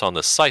regarded and it's on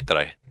the site that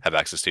I have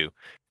access to,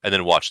 and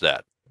then watch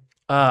that?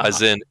 Uh,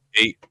 As in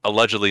a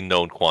allegedly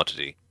known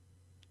quantity.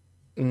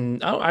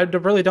 I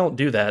really don't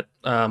do that,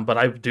 but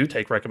I do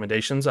take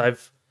recommendations. I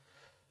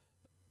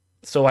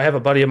have a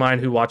buddy of mine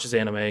who watches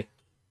anime,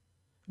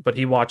 but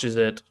he watches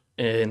it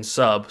in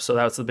sub. So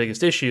that's the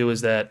biggest issue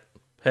is that,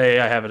 hey,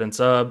 I have it in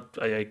sub.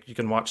 You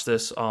can watch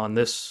this on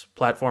this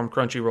platform,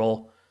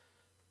 Crunchyroll.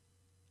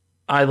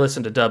 I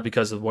listen to dub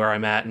because of where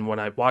I'm at and when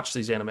I watch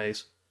these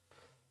animes.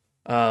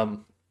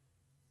 Um,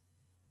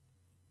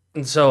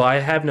 and so I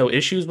have no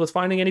issues with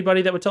finding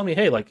anybody that would tell me,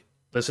 hey, like,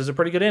 this is a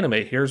pretty good anime.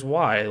 Here's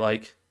why.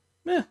 Like,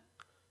 eh.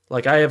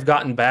 Like, I have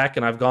gotten back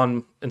and I've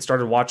gone and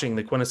started watching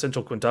the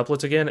quintessential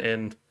quintuplets again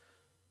and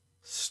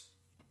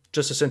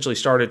just essentially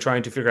started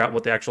trying to figure out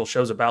what the actual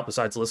show's about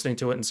besides listening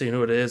to it and seeing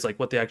who it is, like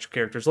what the actual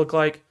characters look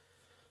like,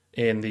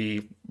 and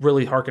the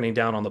really harkening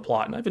down on the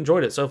plot. And I've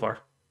enjoyed it so far.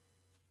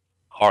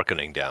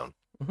 Harkening down.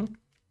 Mhm.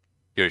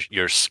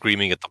 You're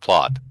screaming at the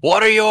plot.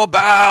 What are you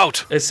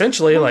about?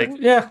 Essentially, like,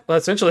 yeah, well,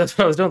 essentially that's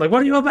what I was doing. Like,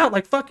 what are you about?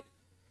 Like, fuck.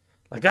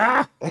 Like,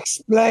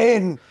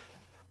 Explain.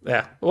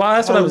 yeah. Well,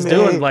 that's what I Tell was me.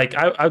 doing. Like,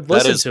 I'd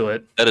listen to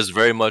it. That is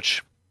very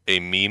much a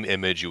meme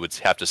image you would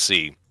have to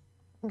see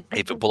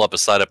if you pull up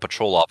beside a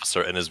patrol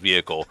officer in his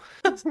vehicle,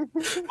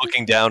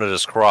 looking down at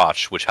his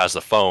crotch, which has the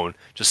phone,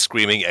 just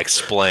screaming,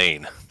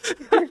 explain.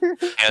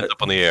 Hands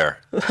up in the air.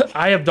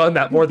 I have done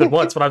that more than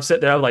once when I'm sitting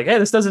there. I'm like, hey,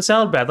 this doesn't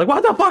sound bad. Like,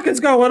 what the fuck is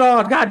going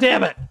on? God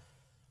damn it.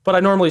 But I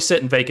normally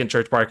sit in vacant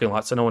church parking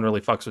lots, so no one really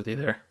fucks with you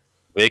there.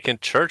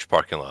 Vacant church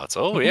parking lots.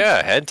 Oh,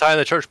 yeah. Head tie in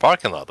the church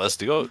parking lot. Let's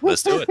do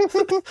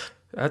it.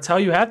 That's how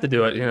you have to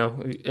do it,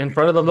 in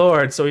front of the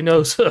Lord, so he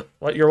knows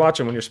what you're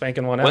watching when you're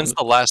spanking one out. When's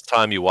the last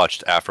time you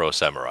watched Afro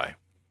Samurai?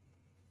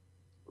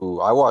 Ooh,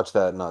 I watched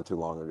that not too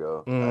long ago,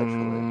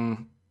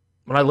 actually.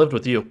 When I lived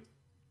with you.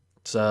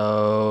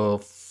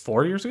 So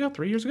 4 years ago,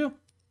 3 years ago.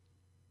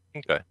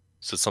 Okay.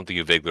 So it's something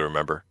you vaguely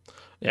remember.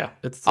 Yeah,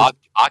 it's.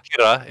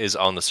 Akira is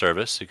on the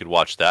service. You could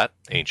watch that.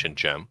 Ancient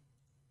gem.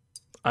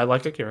 I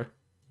like Akira.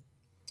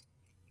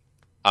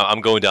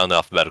 I'm going down the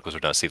alphabetical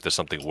right now to see if there's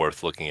something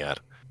worth looking at.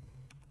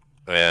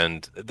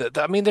 And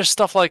I mean, there's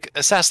stuff like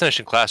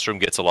Assassination Classroom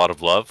gets a lot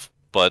of love,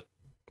 but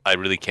I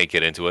really can't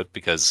get into it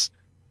because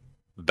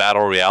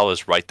Battle Royale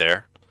is right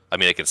there. I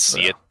mean, I can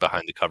see it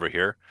behind the cover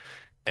here,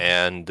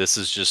 and this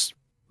is just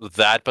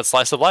that, but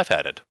slice of life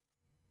added.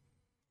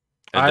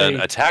 And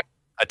then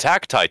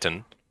Attack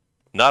Titan,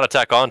 not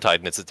Attack on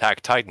Titan. It's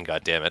Attack Titan.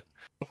 God damn it.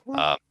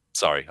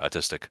 Sorry,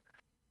 autistic.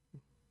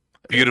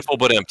 Beautiful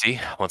but empty.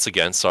 Once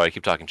again, sorry, I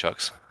keep talking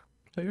Chucks.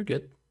 Oh, you're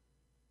good.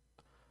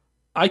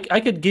 I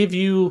could give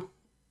you,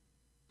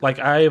 like,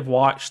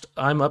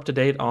 I'm up to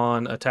date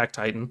on Attack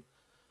Titan.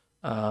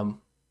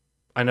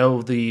 I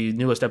know the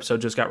newest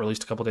episode just got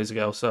released a couple days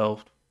ago, so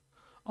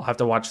I'll have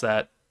to watch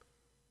that.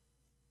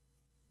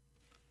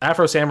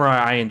 Afro Samurai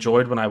I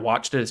enjoyed when I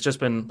watched it. It's just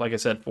been, like I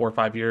said, 4 or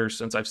 5 years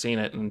since I've seen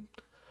it, and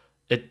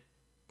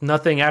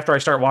nothing after I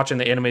start watching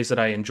the animes that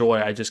I enjoy,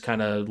 I just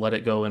kind of let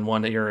it go in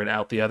one ear and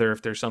out the other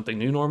if there's something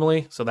new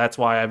normally. So that's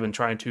why I've been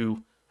trying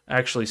to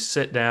actually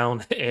sit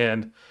down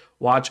and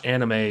watch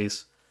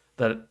animes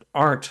that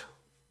aren't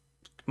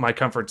my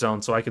comfort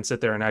zone, so I can sit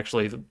there and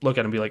actually look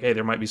at them and be like, hey,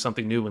 there might be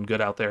something new and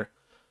good out there.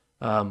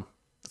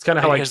 It's kind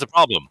of how Here's the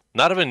problem.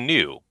 Not even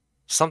new.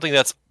 Something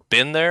that's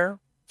been there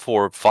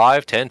for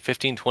 5, 10,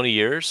 15, 20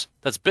 years,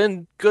 that's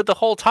been good the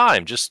whole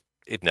time. Just,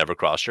 it never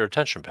crossed your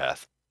attention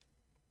path.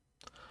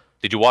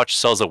 Did you watch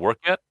Cells at Work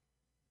yet?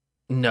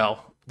 No,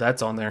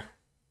 that's on there.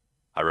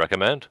 I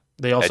recommend.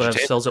 They also have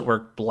Cells at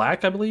Work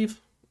Black, I believe,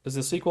 is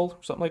the sequel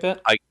or something like that.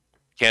 I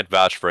Can't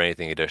vouch for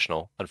anything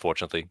additional,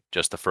 unfortunately.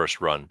 Just the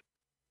first run.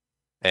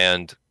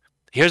 And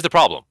here's the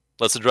problem.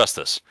 Let's address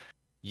this.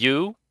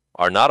 You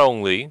are not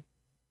only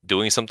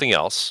doing something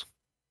else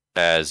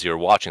as you're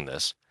watching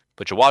this,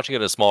 but you're watching it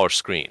on a smaller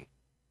screen.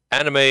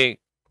 Anime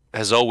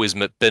has always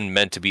been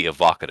meant to be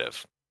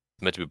evocative,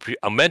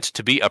 meant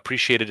to be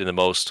appreciated in the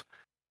most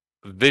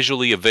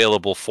visually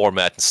available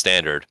format and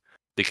standard,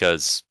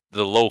 because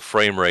the low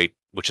frame rate,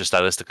 which is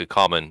stylistically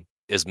common,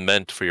 is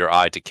meant for your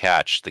eye to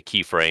catch the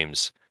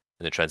keyframes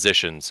and the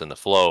transitions and the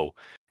flow,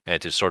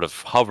 and to sort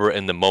of hover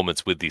in the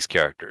moments with these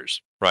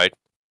characters, right?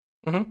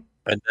 Mm-hmm.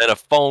 And then a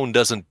phone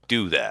doesn't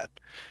do that.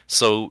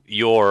 So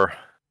you're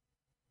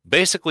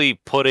basically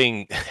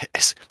putting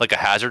like a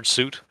hazard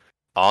suit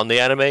on the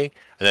anime and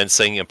then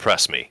saying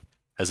impress me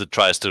as it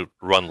tries to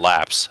run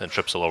laps and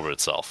trips all over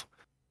itself.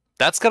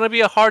 That's going to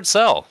be a hard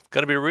sell.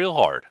 Going to be real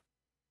hard.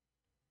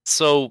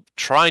 So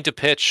trying to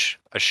pitch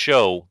a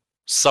show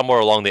somewhere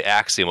along the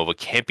axiom of it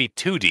can't be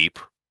too deep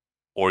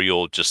or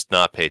you'll just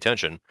not pay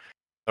attention,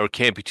 or it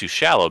can't be too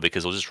shallow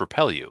because it'll just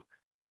repel you.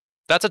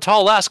 That's a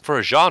tall ask for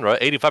a genre,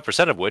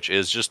 85% of which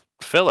is just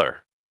filler.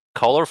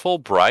 Colorful,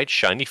 bright,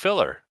 shiny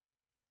filler.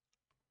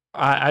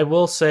 I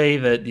will say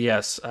that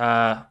yes.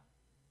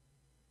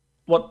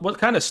 What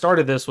kind of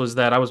started this was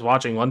that I was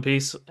watching One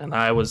Piece and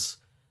I was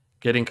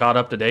getting caught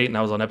up to date, and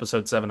I was on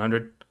episode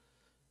 700,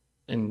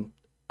 and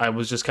I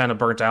was just kind of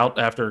burnt out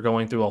after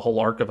going through a whole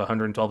arc of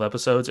 112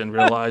 episodes and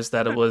realized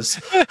that it was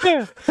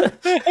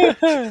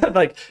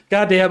like,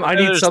 goddamn, I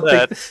need There's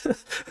something.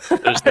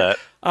 There's that.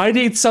 I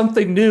need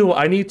something new.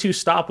 I need to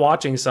stop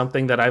watching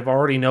something that I've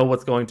already know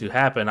what's going to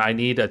happen. I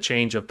need a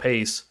change of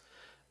pace.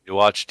 You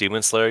watched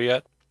Demon Slayer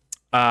yet?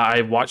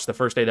 I watched the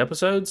first 8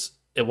 episodes.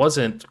 It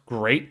wasn't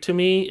great to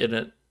me,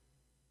 and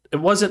it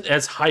wasn't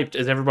as hyped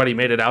as everybody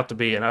made it out to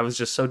be, and I was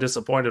just so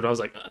disappointed. I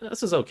was like,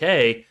 this is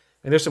okay.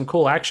 And there's some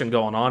cool action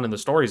going on, and the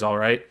story's all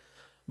right.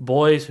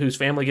 Boy whose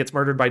family gets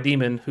murdered by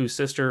demon, whose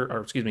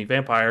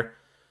vampire,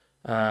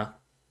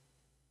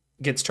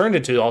 gets turned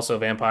into also a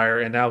vampire,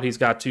 and now he's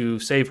got to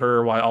save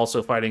her while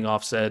also fighting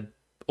off said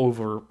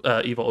evil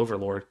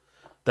overlord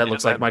that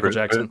looks like Michael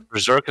Jackson.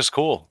 Berserk is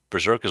cool.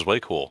 Berserk is way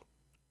cool.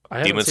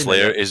 Demon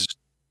Slayer is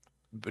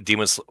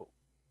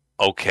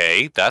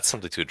okay. That's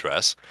something to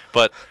address.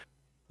 But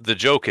the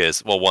joke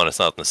is, well, one, it's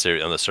not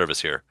on the service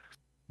here,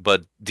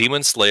 but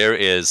Demon Slayer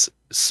is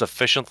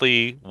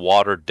sufficiently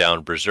watered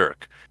down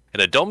Berserk,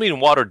 and I don't mean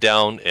watered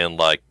down in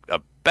like a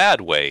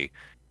bad way.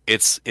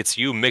 It's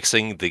you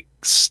mixing the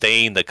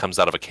stain that comes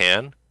out of a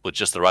can with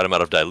just the right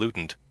amount of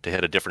dilutant to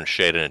hit a different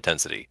shade and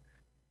intensity.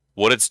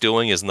 What it's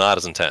doing is not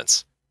as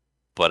intense,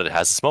 but it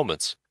has its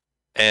moments.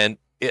 And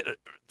the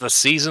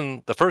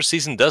first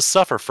season does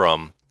suffer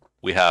from,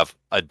 we have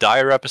a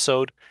dire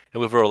episode and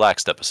we have a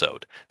relaxed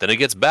episode. Then it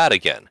gets bad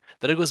again.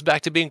 Then it goes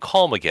back to being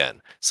calm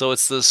again. So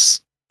it's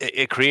this,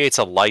 it creates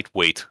a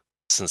lightweight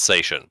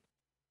sensation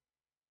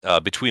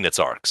between its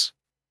arcs.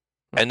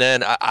 And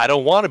then I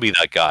don't want to be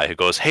that guy who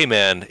goes, hey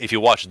man, if you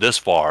watch this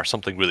far,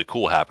 something really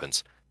cool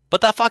happens.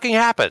 But that fucking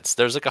happens.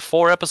 There's like a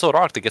 4-episode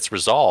arc that gets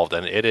resolved,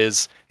 and it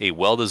is a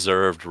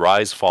well-deserved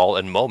rise, fall,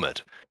 and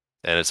moment.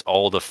 And it's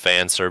all the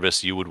fan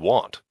service you would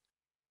want.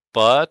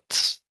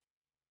 But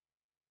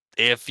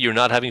if you're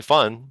not having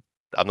fun,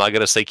 I'm not going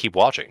to say keep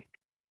watching.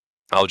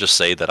 I'll just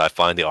say that I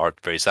find the art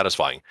very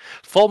satisfying.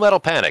 Full Metal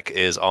Panic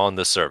is on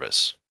this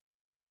service.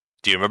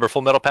 Do you remember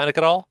Full Metal Panic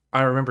at all?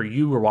 I remember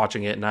you were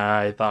watching it, and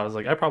I thought, I was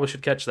like, I probably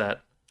should catch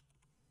that.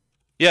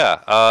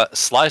 Yeah,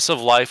 slice of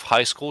life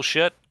high school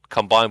shit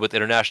combined with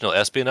international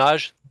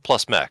espionage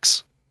plus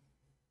mechs.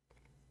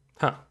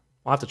 Huh.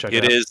 I'll have to check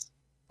it out.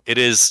 It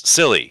is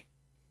silly,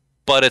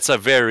 but it's a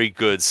very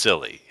good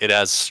silly. It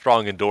has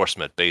strong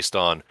endorsement based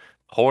on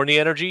horny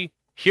energy,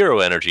 hero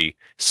energy,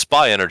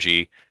 spy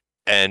energy,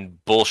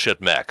 and bullshit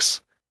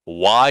mechs.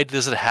 Why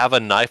does it have a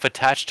knife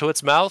attached to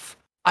its mouth?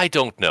 I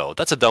don't know.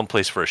 That's a dumb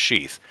place for a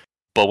sheath.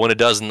 But when it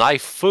does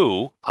knife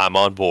foo, I'm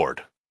on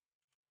board.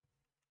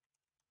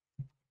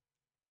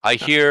 I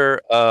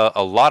hear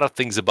a lot of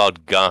things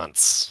about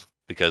Gantz,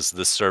 because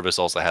this service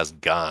also has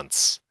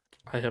Gantz.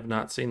 I have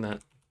not seen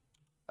that.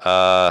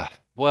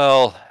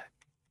 Well,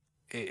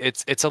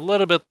 it's a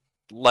little bit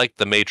like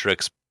The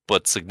Matrix,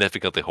 but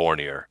significantly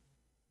hornier.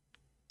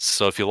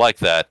 So if you like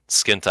that,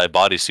 skin-tight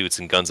bodysuits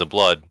and guns and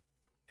blood,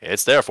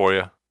 it's there for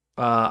you.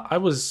 I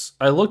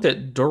looked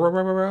at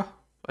Dorara.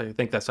 I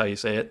think that's how you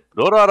say it.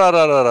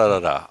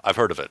 I've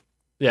heard of it.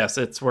 Yes,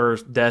 it's where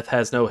Death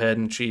has no head,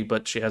 and she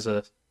has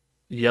a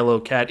yellow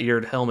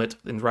cat-eared helmet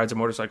and rides a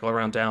motorcycle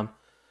around town.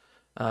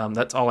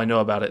 That's all I know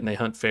about it, and they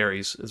hunt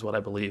fairies, is what I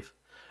believe.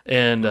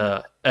 And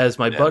as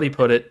my buddy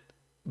put it,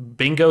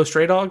 Bingo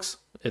Stray Dogs.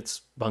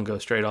 It's Bungo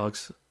Stray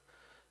Dogs.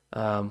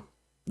 That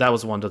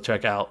was one to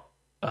check out.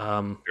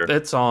 Sure.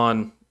 It's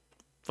on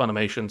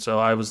Funimation, so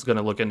I was going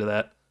to look into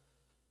that.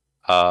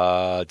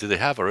 Do they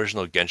have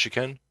original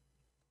Genshiken?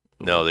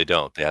 No, they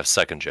don't. They have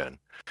second gen.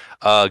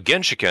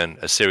 Genshiken,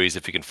 a series,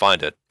 if you can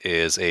find it,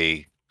 is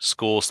a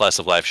school slice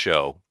of life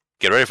show.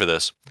 Get ready for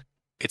this.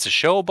 It's a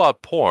show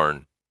about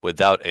porn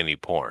without any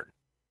porn.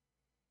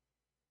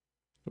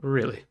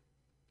 Really?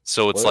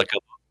 So it's What? like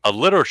a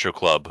literature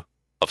club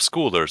of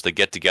schoolers that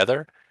get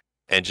together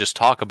and just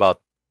talk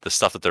about the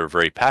stuff that they're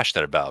very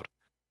passionate about,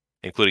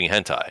 including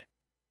hentai.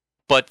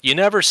 But you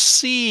never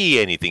see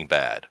anything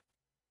bad.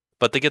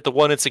 But they get the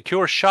one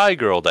insecure shy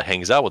girl that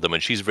hangs out with them,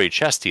 and she's very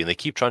chesty, and they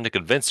keep trying to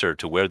convince her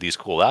to wear these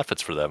cool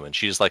outfits for them, and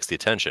she just likes the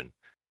attention.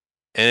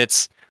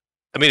 And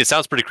I mean, it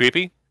sounds pretty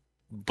creepy,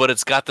 but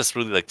it's got this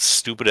really like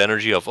stupid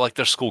energy of like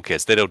they're school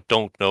kids. They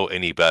don't know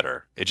any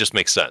better. It just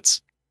makes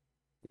sense.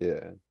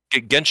 Yeah.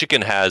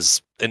 Genshiken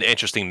has an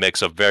interesting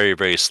mix of very,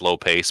 very slow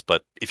pace,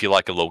 but if you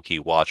like a low-key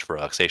watch for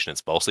relaxation,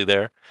 it's mostly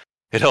there.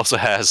 It also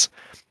has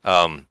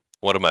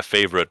one of my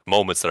favorite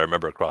moments that I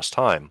remember across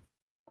time,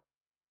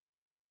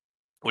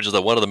 which is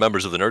that one of the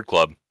members of the nerd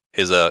club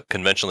is a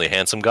conventionally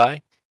handsome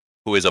guy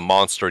who is a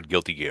monster at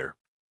Guilty Gear.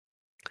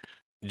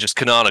 Just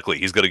canonically,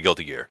 he's got a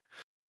Guilty Gear.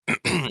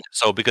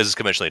 So because he's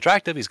conventionally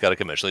attractive, he's got a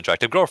conventionally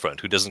attractive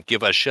girlfriend who doesn't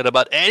give a shit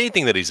about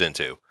anything that he's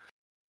into.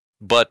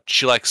 But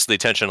she likes the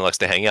attention and likes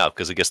to hang out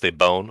because I guess they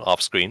bone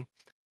off screen.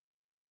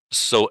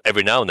 So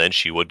every now and then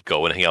she would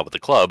go and hang out with the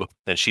club,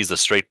 and she's a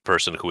straight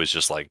person who is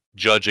just like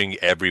judging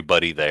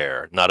everybody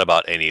there, not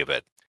about any of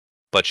it.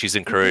 But she's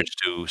encouraged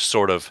to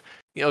sort of,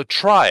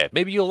 try it.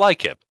 Maybe you'll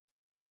like it.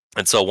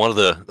 And so one of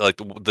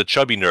the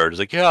chubby nerd is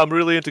like, yeah, I'm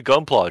really into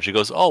Gunpla. And she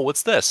goes, oh,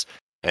 what's this?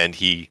 And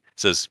he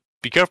says,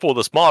 be careful with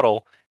this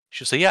model.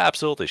 She'll say, yeah,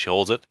 absolutely. She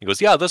holds it. He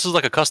goes, yeah, this is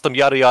like a custom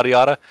yada, yada,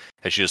 yada.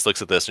 And she just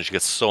looks at this and she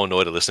gets so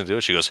annoyed at listening to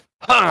it. She goes,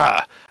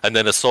 ha! And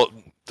then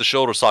the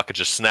shoulder socket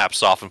just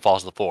snaps off and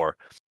falls to the floor.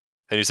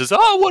 And he says,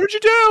 oh, what did you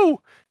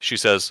do? She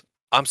says,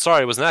 I'm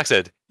sorry, it was an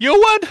accident. You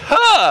went,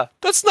 huh?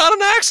 That's not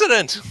an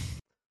accident.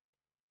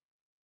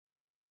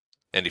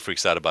 And he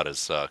freaks out about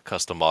his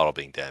custom model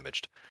being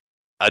damaged.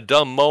 A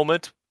dumb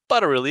moment,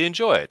 but I really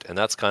enjoy it. And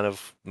that's kind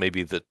of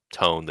maybe the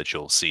tone that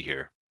you'll see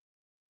here.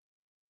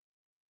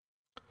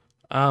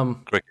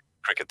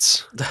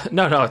 Crickets.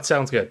 No, it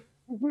sounds good.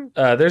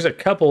 There's a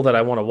couple that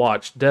I want to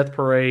watch. Death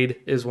Parade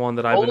is one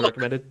that I've been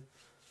recommended.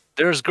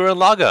 There's Gurren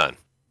Lagann,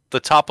 the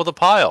top of the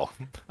pile.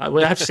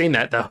 I've seen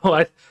that though.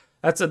 I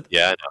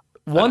know.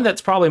 One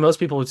that's probably most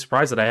people would be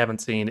surprised that I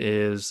haven't seen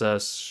is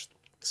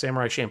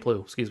Samurai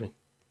Champloo. Excuse me.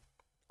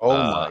 Oh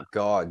my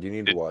god, you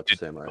need to watch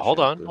Samurai Hold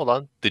Champloo.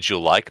 on. Did you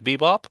like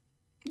Bebop?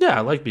 Yeah,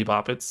 I like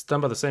Bebop. It's done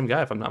by the same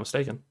guy, if I'm not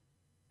mistaken.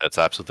 That's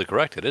absolutely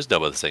correct. It is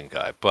done by the same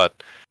guy.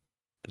 But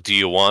do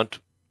you want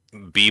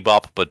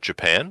Bebop but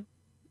Japan?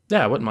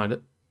 Yeah, I wouldn't mind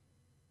it.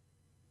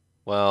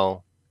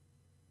 Well,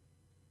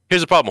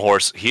 here's the problem,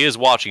 Horse. He is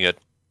watching it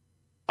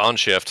on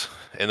shift,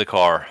 in the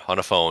car, on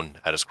a phone,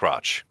 at his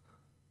crotch.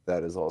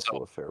 That is also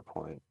a fair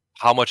point.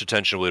 How much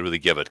attention will we really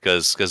give it?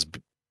 Because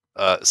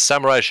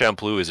Samurai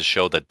Champloo is a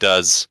show that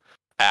does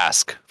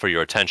ask for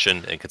your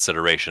attention and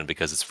consideration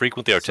because it's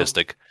frequently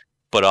artistic,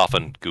 but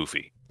often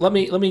goofy. Let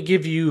me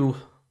give you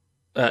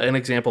an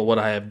example of what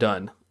I have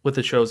done with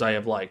the shows I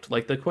have liked,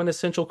 like the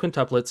quintessential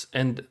quintuplets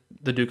and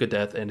the Duke of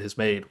Death and His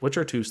Maid, which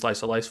are two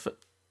slice of life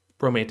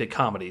romantic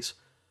comedies.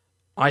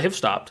 I have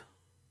stopped,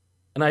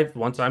 and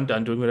once I'm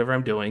done doing whatever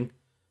I'm doing,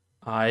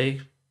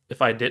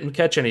 if I didn't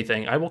catch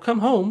anything, I will come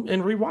home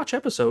and rewatch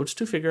episodes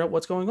to figure out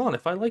what's going on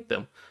if I like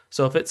them.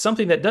 So if it's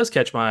something that does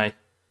catch my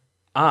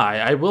eye,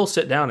 I will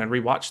sit down and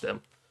rewatch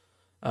them,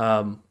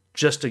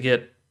 just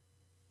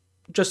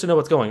to know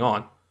what's going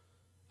on.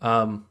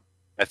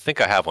 I think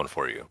I have one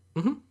for you.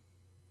 Mm-hmm.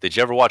 Did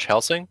you ever watch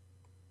Hellsing?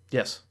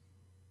 Yes.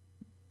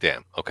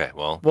 Damn. Okay.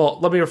 Well,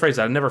 let me rephrase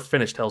that. I never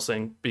finished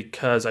Hellsing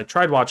because I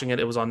tried watching it.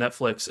 It was on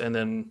Netflix, and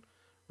then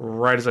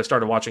right as I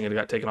started watching it, it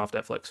got taken off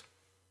Netflix.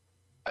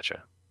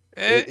 Gotcha.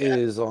 It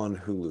is on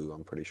Hulu,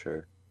 I'm pretty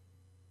sure.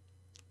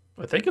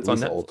 I think it's on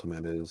Netflix.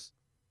 Ultimate is.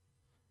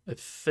 I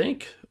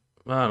think.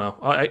 I don't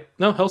know.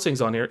 No,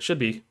 Hellsing's on here. It should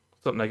be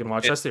something I can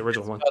watch. That's the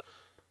original one.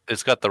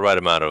 It's got the right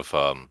amount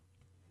of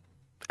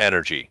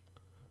energy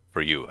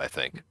for you, I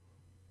think.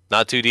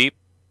 Not too deep,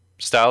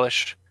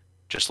 stylish,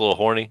 just a little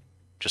horny,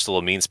 just a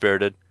little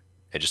mean-spirited,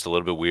 and just a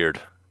little bit weird.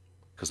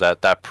 Because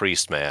that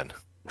priest, man,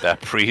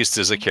 that priest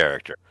is a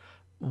character.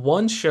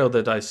 One show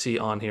that I see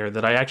on here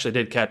that I actually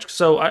did catch.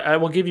 So I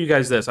will give you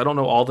guys this. I don't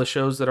know all the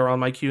shows that are on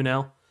my queue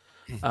now,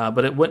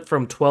 but it went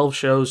from 12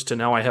 shows to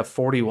now I have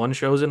 41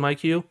 shows in my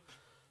queue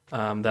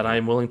that I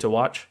am willing to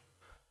watch.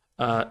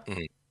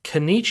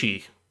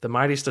 Kenichi, The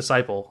Mightiest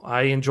Disciple.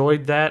 I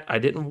enjoyed that. I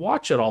didn't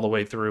watch it all the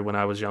way through when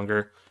I was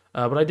younger,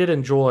 but I did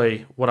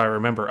enjoy what I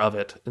remember of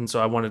it, and so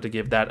I wanted to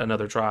give that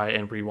another try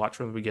and rewatch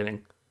from the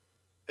beginning.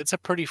 It's a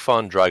pretty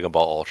fun Dragon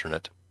Ball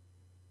alternate.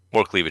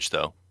 More cleavage,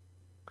 though.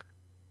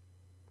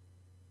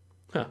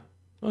 Huh.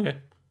 Okay.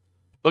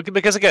 Look,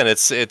 because again,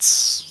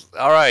 it's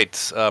all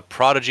right.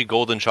 Prodigy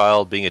golden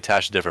child being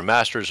attached to different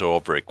masters who are all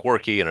very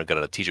quirky and are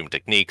going to teach him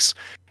techniques,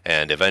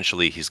 and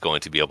eventually he's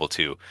going to be able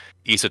to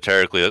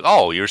esoterically, like,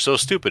 oh, you're so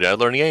stupid, you're not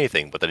learning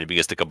anything. But then he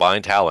begins to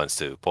combine talents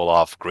to pull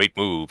off great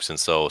moves, and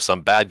so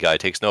some bad guy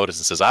takes notice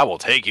and says, "I will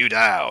take you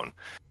down."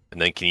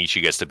 And then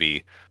Kenichi gets to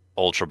be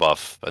ultra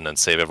buff and then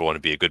save everyone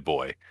and be a good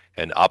boy.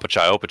 And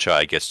Apachai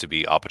Opachai gets to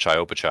be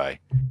Apachai Opachai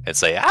and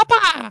say Appa!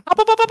 Appa,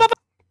 Appa, Appa,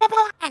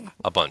 Appa,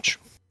 a bunch.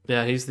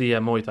 Yeah, he's the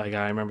Muay Thai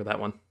guy. I remember that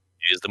one.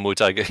 He is the Muay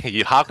Thai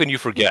guy. How can you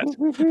forget?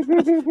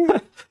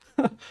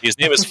 His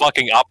name is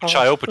fucking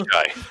Apachai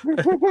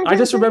Opachai. I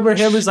just remember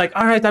him as like,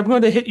 all right, I'm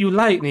going to hit you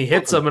light. And he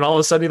hits him, and all of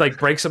a sudden he like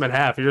breaks him in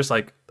half. You're just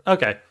like,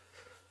 okay.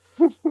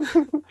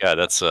 Yeah,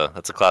 that's a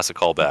classic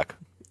callback.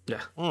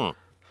 Yeah.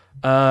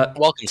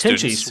 Welcome,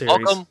 Tenchi students.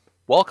 series.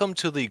 Welcome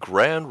to the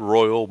Grand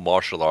Royal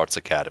Martial Arts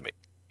Academy.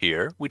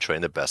 Here, we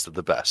train the best of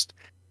the best.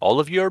 All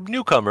of you are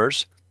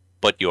newcomers,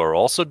 but you are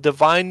also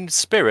divine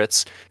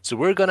spirits, so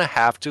we're going to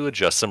have to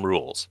adjust some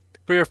rules.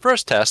 For your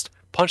first test,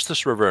 punch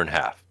this river in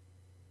half.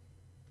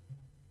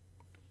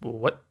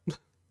 What?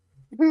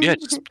 Yeah,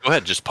 just go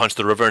ahead. Just punch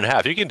the river in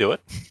half. You can do it.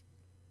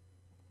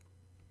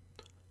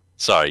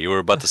 Sorry, you were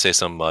about to say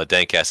some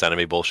dank-ass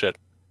anime bullshit.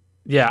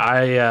 Yeah,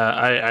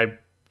 I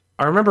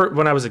remember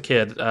when I was a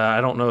kid.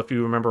 I don't know if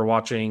you remember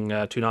watching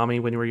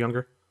Toonami when you were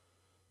younger.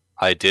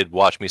 I did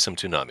watch me some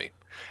Toonami.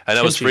 And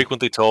I was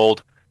frequently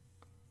told,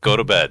 go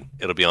to bed.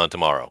 It'll be on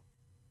tomorrow.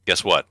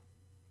 Guess what?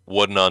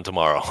 Wasn't on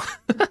tomorrow.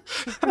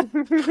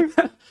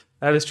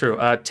 That is true.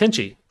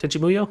 Tenchi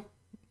Muyo?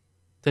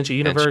 Tenchi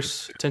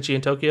Universe? Tenchi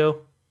in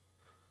Tokyo?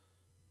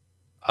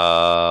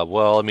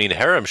 Well, I mean,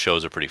 harem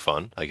shows are pretty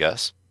fun, I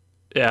guess.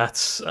 Yeah,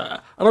 it's. I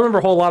don't remember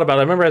a whole lot about it.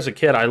 I remember as a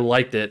kid I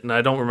liked it, and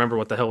I don't remember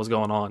what the hell was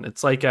going on.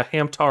 It's like a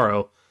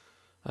Hamtaro.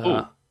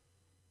 Ooh.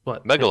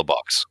 What?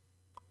 Megalobox.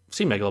 I've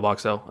seen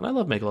Megalobox, though, and I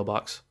love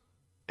Megalobox.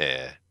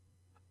 Yeah.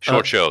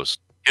 Short shows.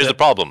 Here's the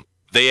problem.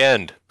 They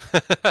end.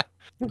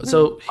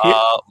 So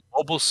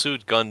Mobile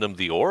Suit Gundam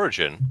The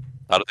Origin.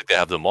 I don't think they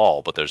have them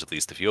all, but there's at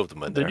least a few of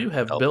them in there. They do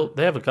have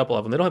They have a couple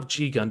of them. They don't have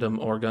G Gundam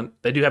or Gun.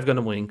 They do have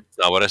Gundam Wing. That's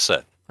not what I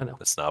said. I know.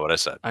 That's not what I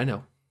said. I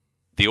know.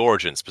 The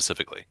Origin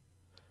specifically.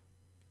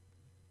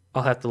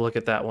 I'll have to look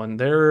at that one.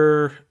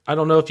 I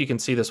don't know if you can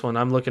see this one.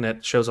 I'm looking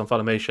at shows on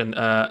Funimation.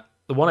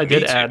 The one I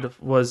did add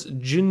was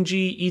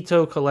Junji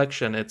Ito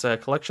Collection. It's a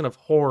collection of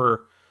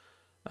horror.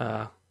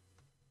 Yeah,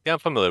 I'm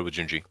familiar with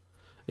Junji.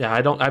 Yeah,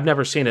 I've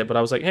never seen it, but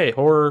I was like, hey,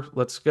 horror,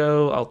 let's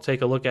go. I'll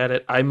take a look at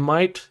it.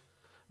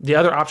 The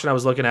other option I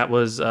was looking at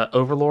was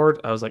Overlord.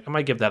 I was like, I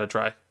might give that a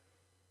try.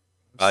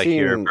 I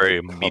hear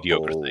very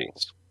mediocre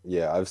things.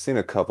 Yeah, I've seen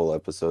a couple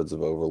episodes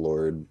of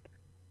Overlord,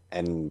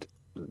 and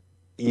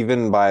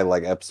even by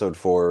like episode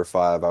 4 or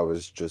 5, I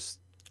was just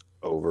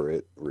over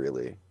it,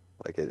 really.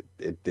 Like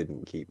it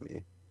didn't keep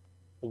me.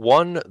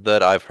 One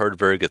that I've heard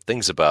very good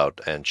things about,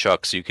 and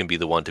Chuck, so you can be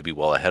the one to be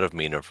well ahead of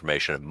me in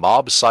information,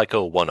 Mob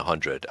Psycho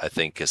 100, I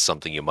think, is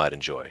something you might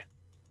enjoy.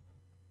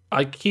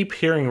 I keep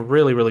hearing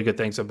really, really good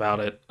things about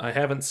it. I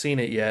haven't seen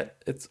it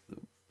yet. It's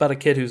about a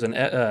kid who's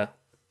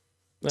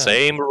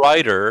same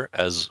writer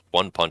as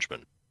One Punch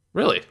Man.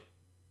 Really?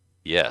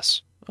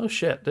 Yes. Oh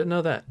shit! Didn't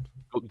know that.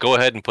 Go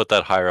ahead and put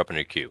that higher up in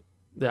your queue.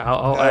 Yeah,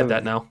 I'll add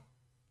that now.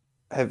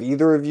 Have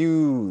either of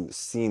you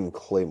seen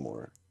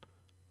Claymore?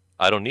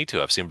 I don't need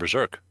to. I've seen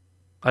Berserk.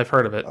 I've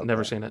heard of it. Okay.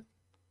 Never seen it.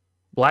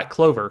 Black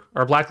Clover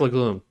or Black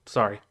Lagoon.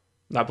 Sorry,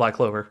 not Black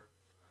Clover.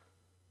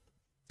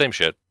 Same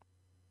shit.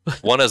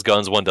 One has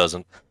guns, one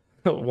doesn't.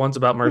 One's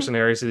about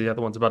mercenaries. The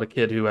other one's about a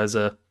kid who has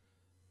a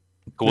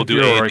Who will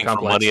do anything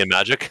for money and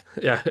magic.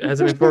 Yeah, as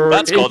an inferiority.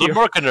 That's called a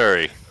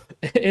mercenary.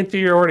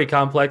 Inferiority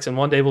complex, and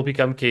one day will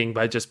become king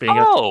by just being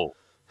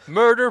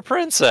Murder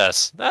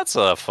Princess. That's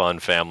a fun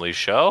family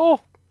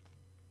show.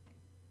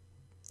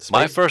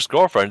 My first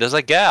girlfriend is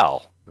a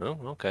gal. Oh,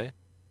 okay.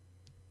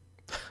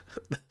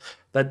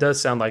 That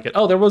does sound like it.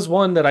 Oh, there was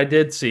one that I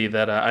did see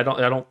that I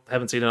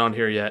haven't seen it on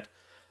here yet.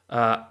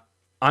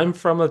 I'm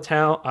from a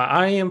town.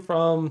 I am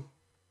from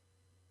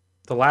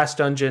the last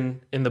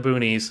dungeon in the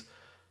boonies.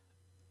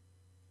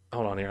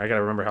 Hold on here. I gotta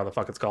remember how the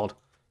fuck it's called.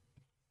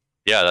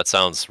 Yeah, that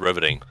sounds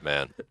riveting,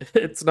 man.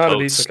 It's not an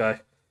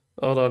isekai.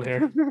 Hold on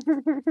here.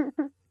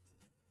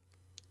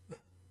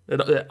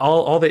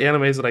 All the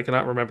animes that I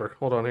cannot remember.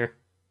 Hold on here.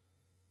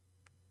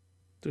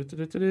 Oh,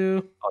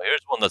 here's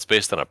one that's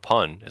based on a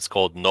pun. It's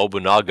called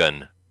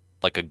Nobunagan,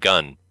 like a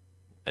gun,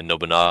 and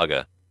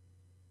Nobunaga.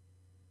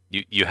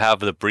 You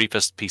have the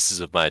briefest pieces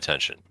of my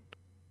attention.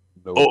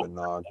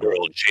 Nobunaga. The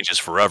world changes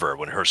forever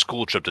when her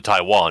school trip to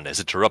Taiwan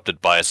is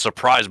interrupted by a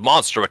surprise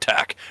monster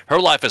attack.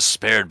 Her life is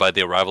spared by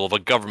the arrival of a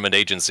government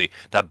agency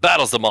that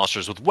battles the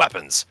monsters with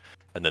weapons.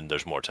 And then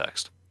there's more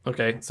text.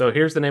 Okay, so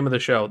here's the name of the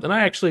show. Then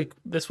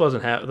this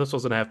wasn't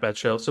a half bad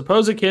show.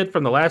 Suppose a kid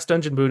from the last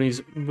dungeon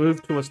boonies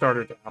moved to a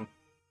starter town.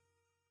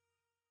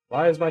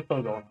 Why is my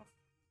phone going off?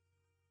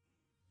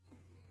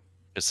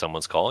 Because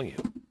someone's calling you.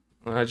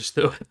 I just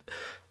do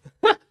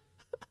it.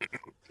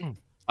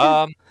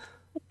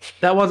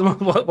 That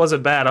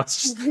wasn't bad. I was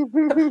just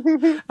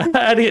I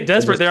had to get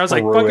desperate there. I was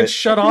like, fucking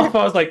shut off.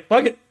 I was like,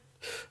 fuck it.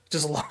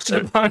 Just launched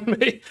it behind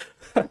me.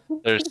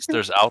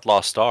 There's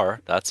Outlaw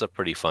Star. That's a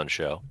pretty fun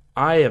show.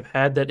 I have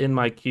had that in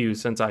my queue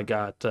since I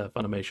got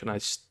Funimation. I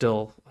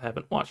still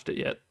haven't watched it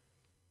yet.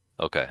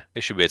 Okay,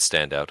 it should be its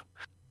standout.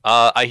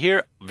 I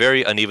hear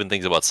very uneven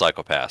things about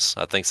Psycho-Pass.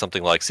 I think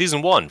something like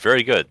Season 1,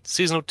 very good.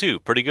 Season 2,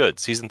 pretty good.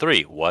 Season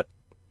 3, what?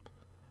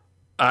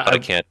 But I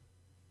can't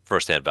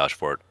firsthand vouch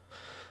for it.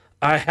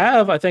 I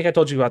have. I think I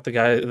told you about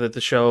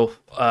the show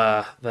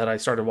that I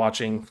started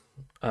watching,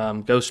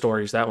 Ghost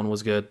Stories. That one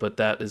was good, but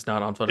that is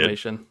not on Did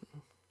Funimation.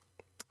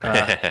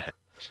 Uh,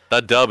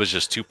 that dub is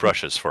just too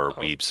precious for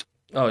weebs.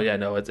 oh yeah,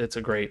 no, it's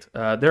a great.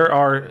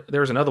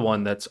 There's another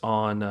one that's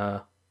on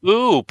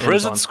Ooh,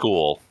 Prison Amazon.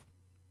 School.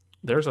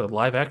 There's a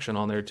live action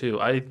on there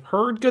too. I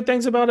heard good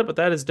things about it, but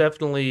that is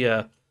definitely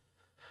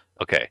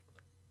Okay,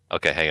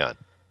 okay, hang on.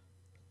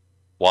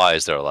 Why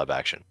is there a live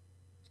action?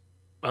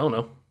 I don't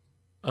know.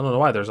 I don't know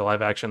why there's a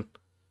live action.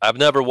 I've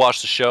never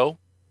watched the show.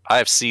 I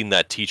have seen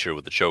that teacher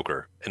with the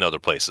choker in other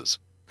places.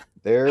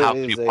 There How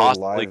can you is a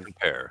possibly live.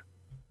 compare?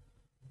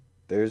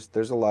 There's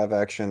a live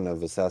action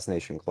of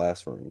Assassination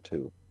Classroom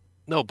too.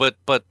 No, but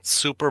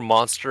super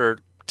monster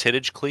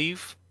tittage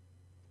cleave.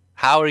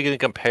 How are you going to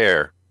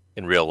compare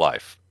in real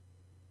life?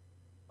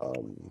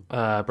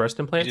 Breast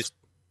You implants. just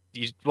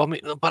well, I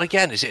mean, but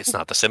again, it's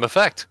not the same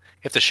effect.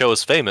 If the show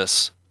is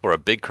famous for a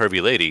big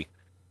curvy lady,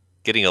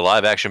 getting a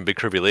live action big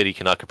curvy lady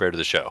cannot compare to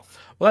the show.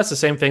 Well, that's the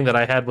same thing that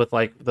I had with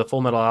like the Full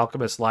Metal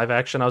Alchemist live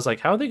action. I was like,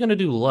 how are they going to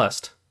do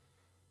lust?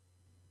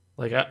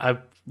 Like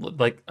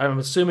I'm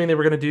assuming they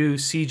were going to do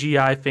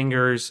CGI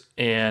fingers,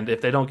 and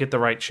if they don't get the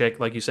right chick,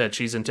 like you said,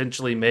 she's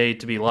intentionally made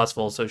to be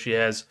lustful, so she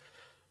has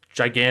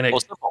Well, gigantic,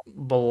 simple.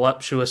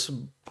 voluptuous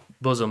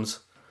bosoms.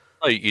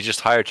 No, you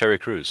just hire Terry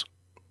Crews.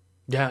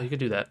 Yeah, you could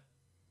do that.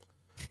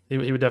 He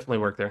would definitely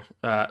work there.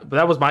 But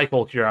that was my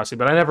whole curiosity.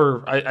 But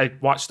I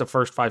watched the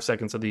first 5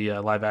 seconds of the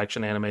live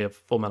action anime of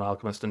Full Metal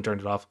Alchemist and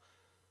turned it off.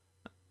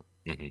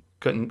 Mm-hmm.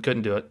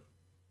 Couldn't do it.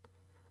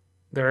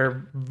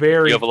 They're You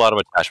very have a lot of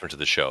attachment to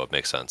the show. It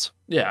makes sense.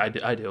 yeah.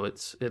 I do.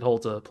 It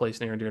holds a place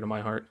near and dear to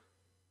my heart.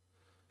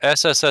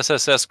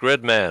 SSSSS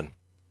Gridman.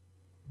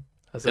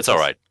 As It's all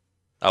right.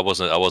 I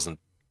wasn't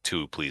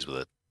too pleased with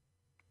it.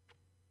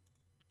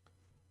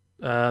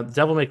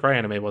 Devil May Cry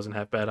anime wasn't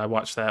half bad. I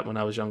watched that when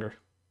I was younger.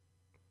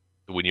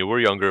 When you were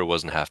younger, it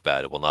wasn't half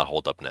bad. It will not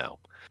hold up now.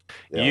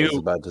 Yeah, I was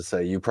about to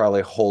say you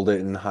probably hold it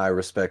in high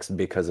respects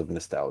because of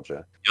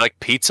nostalgia. You like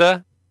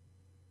pizza?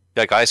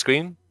 You like ice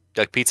cream?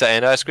 You like pizza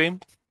and ice cream?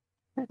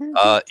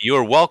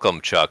 You're welcome,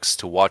 Chucks,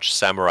 to watch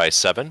Samurai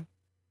 7.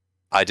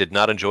 I did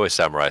not enjoy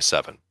Samurai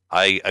 7.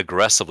 I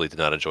aggressively did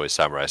not enjoy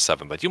Samurai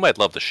 7, but you might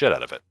love the shit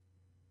out of it.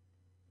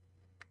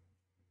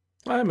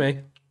 I may.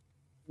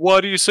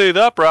 Why do you say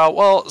that, bro?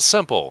 Well,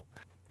 simple.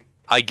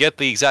 I get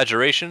the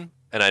exaggeration,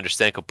 and I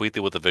understand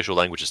completely what the visual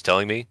language is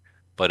telling me,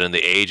 but in the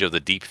age of the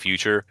deep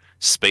future,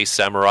 space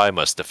samurai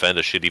must defend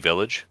a shitty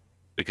village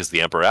because the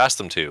Emperor asked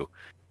them to.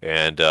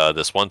 And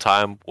this one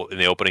time in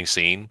the opening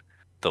scene,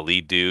 the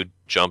lead dude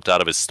jumped out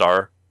of his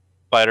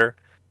starfighter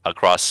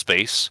across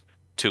space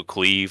to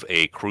cleave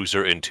a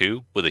cruiser in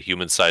two with a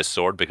human-sized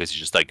sword because he's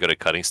just that good at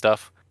cutting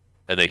stuff.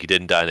 And then he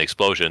didn't die in the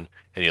explosion,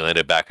 and he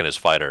landed back in his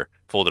fighter,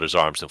 folded his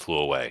arms, and flew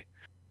away.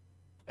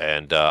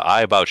 And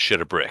I about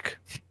shit a brick.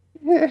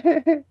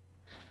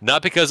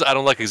 Not because I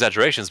don't like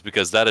exaggerations,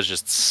 because that is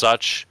just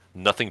such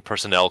nothing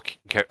personnel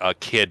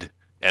kid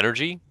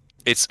energy.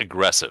 It's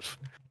aggressive.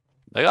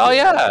 Like, oh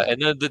yeah,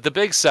 and then the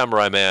big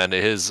samurai man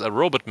is a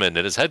robotman,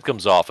 and his head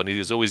comes off, and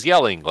he's always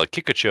yelling like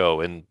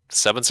Kikucho in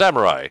Seven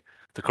Samurai,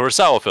 the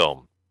Kurosawa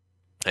film.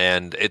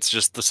 And it's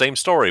just the same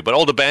story, but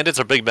all the bandits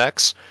are big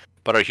mechs,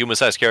 but our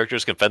human-sized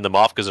characters can fend them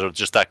off because they're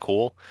just that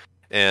cool.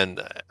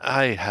 And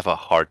I have a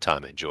hard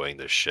time enjoying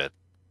this shit.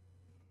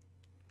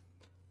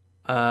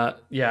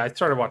 Yeah, I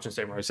started watching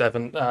Samurai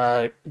 7.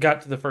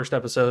 Got to the first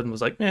episode and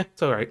was like,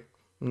 it's all right.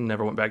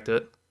 Never went back to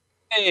it.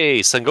 Hey,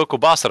 Sengoku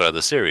Basara,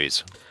 the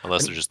series,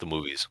 unless they're just the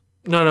movies.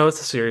 No,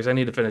 it's a series. I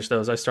need to finish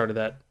those. I started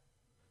that.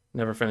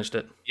 Never finished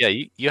it. Yeah,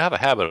 you have a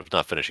habit of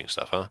not finishing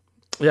stuff, huh?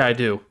 Yeah, I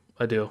do.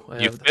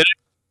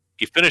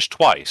 You finished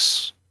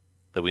twice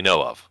that we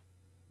know of.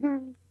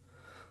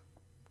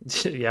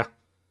 Yeah.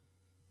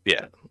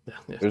 Yeah.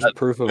 There's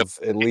proof of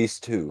at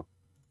least 2.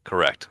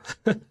 Correct.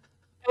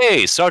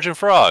 Hey, Sergeant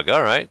Frog.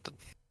 All right,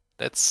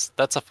 that's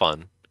a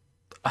fun.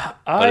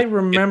 I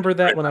remember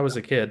that when I was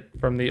a kid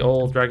from the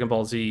old Dragon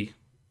Ball Z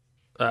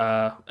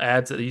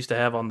ads that they used to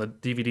have on the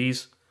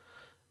DVDs.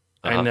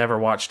 I never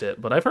watched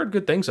it, but I've heard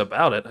good things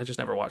about it. I just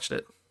never watched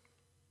it.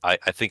 I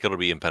think it'll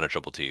be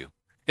impenetrable to you.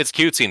 It's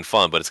cutesy and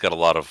fun, but it's got a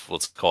lot of,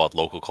 let's call it,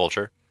 local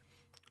culture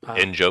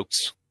in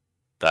jokes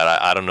that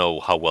I don't know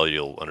how well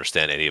you'll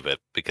understand any of it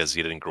because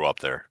you didn't grow up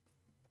there.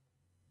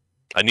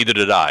 Neither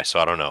did I, so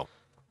I don't know.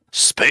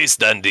 Space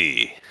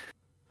Dundee.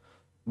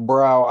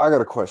 Brow, I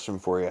got a question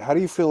for you. How do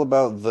you feel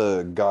about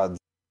the gods?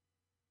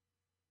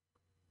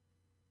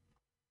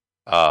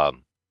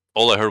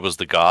 All I heard was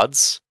the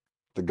gods.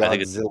 The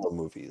Godzilla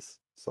movies.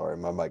 Sorry,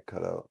 my mic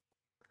cut out.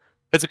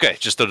 It's okay.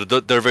 Just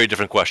they're very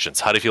different questions.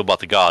 How do you feel about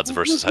the gods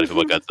versus how do you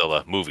feel about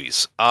Godzilla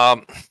movies?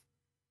 I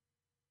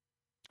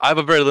have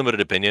a very limited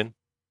opinion.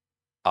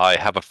 I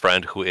have a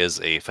friend who is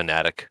a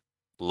fanatic.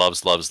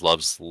 Loves the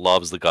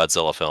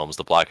Godzilla films,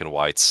 the black and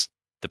whites,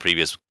 the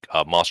previous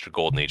Monster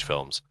Golden Age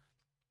films.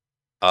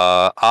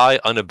 I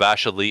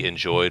unabashedly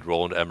enjoyed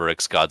Roland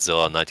Emmerich's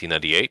Godzilla in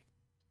 1998,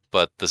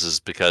 but this is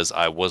because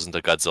I wasn't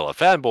a Godzilla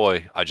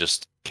fanboy. I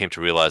just came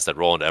to realize that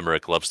Roland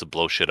Emmerich loves to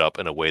blow shit up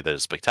in a way that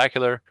is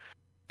spectacular,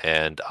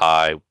 and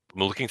I'm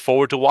looking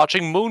forward to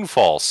watching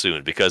Moonfall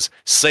soon because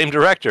same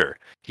director.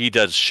 He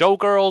does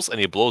Showgirls and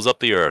he blows up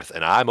the earth,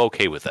 and I'm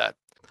okay with that.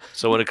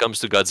 So when it comes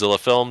to Godzilla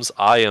films,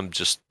 I am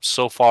just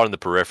so far in the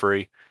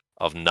periphery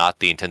of not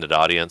the intended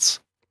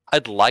audience.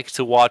 I'd like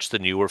to watch the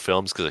newer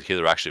films because I hear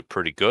they're actually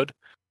pretty good,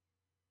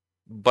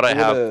 but I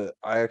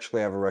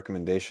actually have a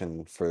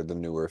recommendation for the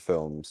newer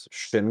films.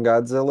 Shin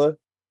Godzilla.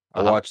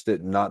 I watched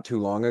it not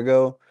too long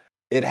ago.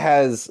 It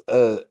has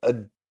a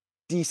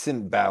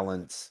decent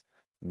balance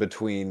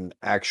between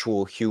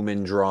actual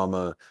human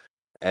drama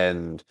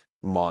and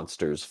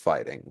monsters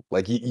fighting.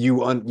 Like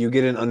you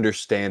get an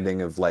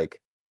understanding of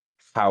like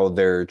how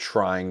they're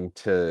trying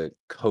to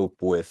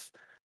cope with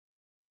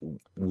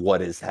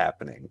what is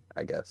happening,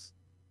 I guess.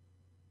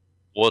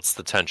 what's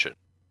the tension?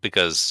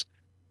 Because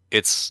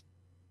it's,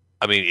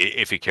 I mean,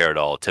 if you care at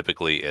all,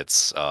 typically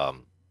it's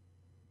an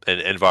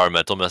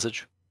environmental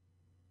message,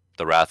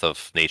 the wrath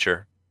of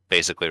nature,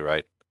 basically,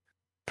 right?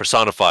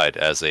 Personified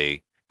as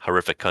a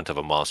horrific cunt of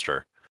a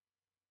monster.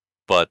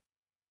 But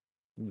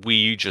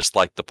we just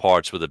like the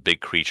parts where the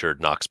big creature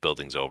knocks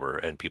buildings over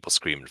and people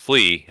scream and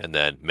flee, and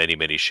then many,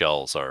 many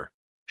shells are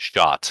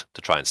shot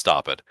to try and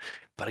stop it.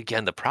 But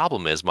again, the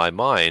problem is my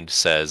mind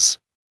says,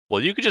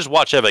 well, you could just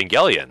watch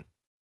Evangelion.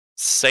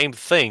 Same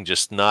thing,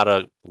 just not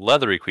a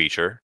leathery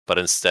creature, but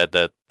instead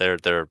that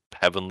they're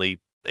heavenly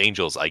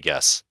angels, I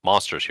guess,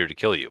 monsters here to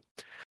kill you.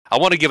 I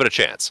want to give it a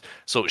chance.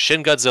 So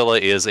Shin Godzilla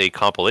is a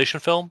compilation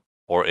film,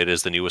 or it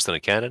is the newest in the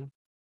canon?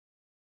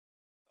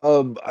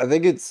 I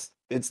think it's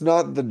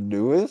not the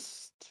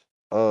newest.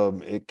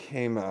 It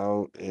came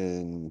out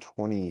in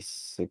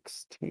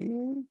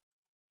 2016.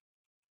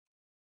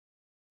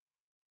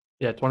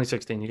 Yeah,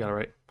 2016. You got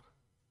it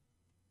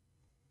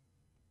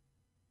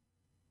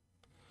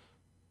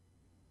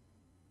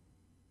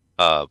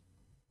right.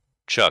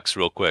 Chucks,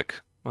 real quick.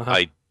 Uh-huh.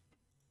 I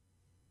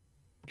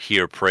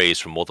hear praise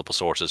from multiple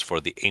sources for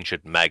the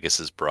ancient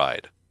Magus's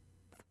Bride.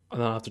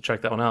 I'll have to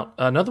check that one out.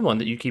 Another one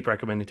that you keep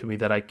recommending to me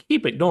that I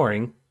keep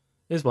ignoring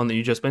is one that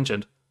you just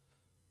mentioned.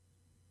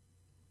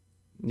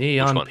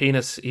 Neon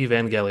Penis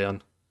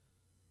Evangelion.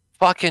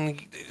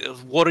 Fucking,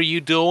 what are you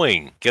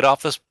doing? Get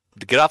off this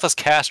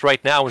cast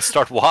right now and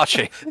start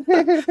watching.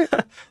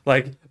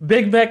 Like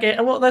Big Mech.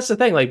 Well, that's the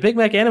thing. Like Big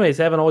Mech animes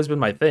haven't always been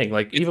my thing.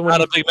 Like It's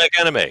not a Big Mech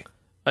anime.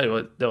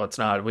 No, it's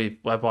not.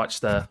 I've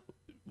watched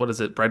what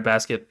is it?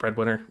 Breadbasket,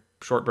 Breadwinner,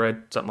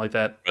 Shortbread, something like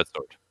that.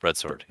 Bread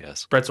Sword,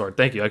 yes. Bread Sword.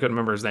 Thank you. I couldn't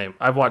remember his name.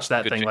 I've watched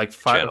that thing like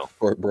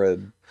Fork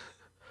bread.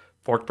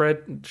 Fork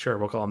bread. Sure,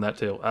 we'll call him that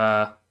too.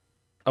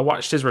 I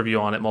watched his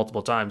review on it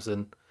multiple times,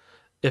 and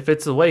if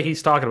it's the way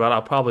he's talking about it,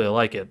 I'll probably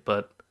like it.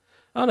 But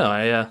I don't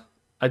know.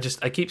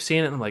 I keep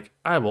seeing it, and I'm like,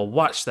 I will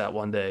watch that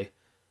one day.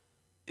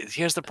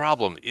 Here's the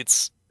problem.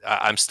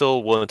 I'm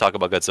still willing to talk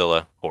about Godzilla,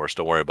 of course.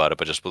 Don't worry about it.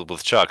 But just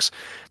with Chucks,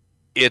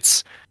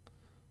 it's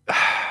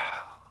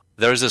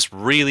there's this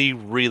really,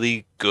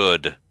 really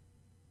good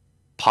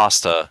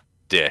pasta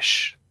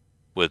dish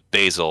with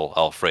basil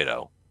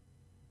Alfredo.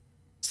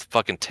 It's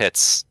fucking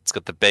tits. It's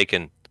got the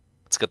bacon.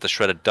 It's got the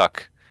shredded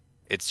duck.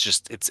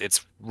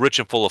 It's rich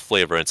and full of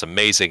flavor. And it's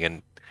amazing,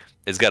 and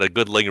it's got a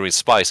good lingering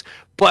spice.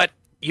 But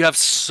you have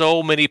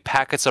so many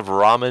packets of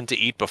ramen to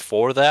eat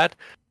before that.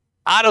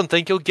 I don't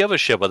think you'll give a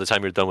shit by the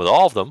time you're done with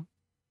all of them.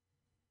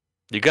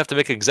 You have to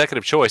make an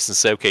executive choice and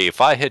say, okay,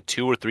 if I hit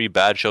 2 or 3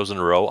 bad shows in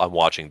a row, I'm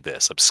watching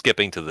this. I'm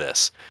skipping to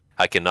this.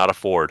 I cannot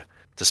afford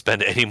to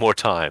spend any more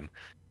time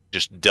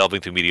just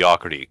delving through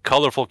mediocrity.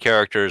 Colorful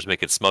characters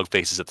making smug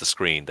faces at the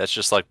screen. That's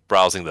just like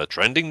browsing the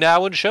trending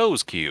now in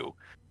shows queue.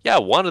 Yeah,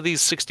 one of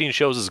these 16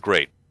 shows is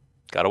great.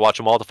 Gotta watch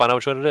them all to find out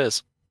which one it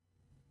is.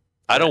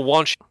 I don't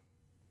want you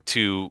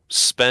to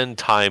spend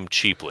time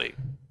cheaply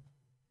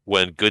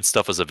when good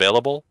stuff is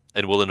available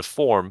and will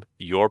inform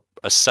your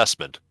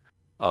assessment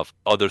of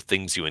other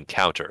things you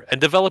encounter, and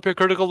develop your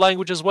critical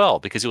language as well,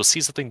 because you'll see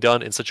something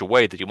done in such a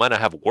way that you might not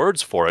have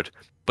words for it,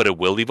 but it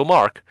will leave a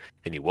mark,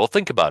 and you will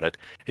think about it,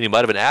 and you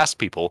might even ask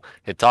people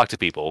and talk to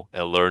people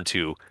and learn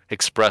to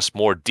express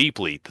more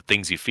deeply the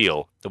things you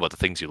feel about the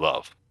things you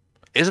love.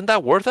 Isn't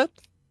that worth it?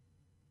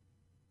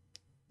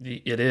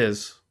 It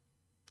is.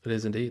 It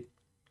is indeed.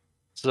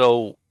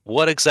 So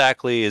what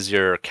exactly is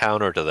your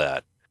counter to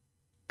that?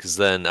 Because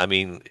then, I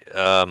mean,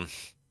 I'm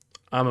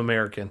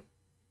American.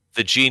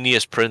 The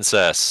Genius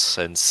Princess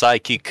and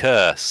Psyche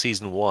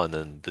season 1,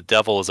 and The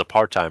Devil is a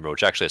Part-Timer,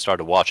 which actually I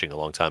started watching a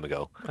long time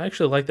ago. I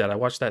actually like that. I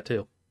watched that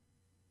too.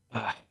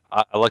 I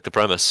like the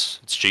premise.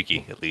 It's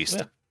cheeky, at least.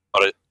 Yeah.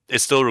 But it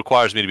still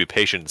requires me to be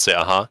patient and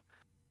say,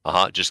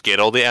 just get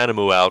all the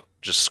animu out,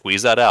 just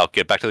squeeze that out,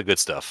 get back to the good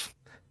stuff.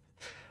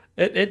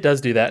 It does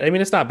do that. I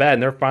mean, it's not bad,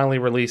 and they're finally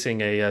releasing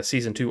a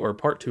season 2 or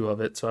part 2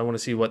 of it, so I want to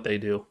see what they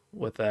do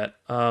with that.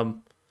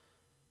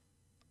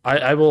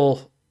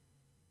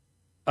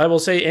 I will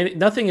say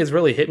nothing has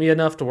really hit me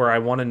enough to where I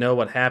want to know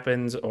what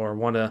happens or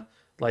want to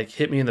like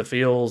hit me in the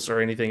feels or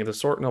anything of the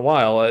sort in a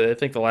while. I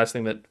think the last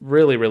thing that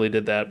really, really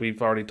did that,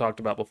 we've already talked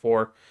about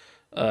before,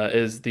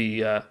 is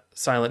the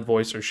silent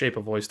voice or shape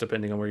of voice,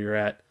 depending on where you're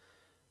at.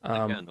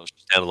 Again, those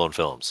are standalone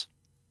films.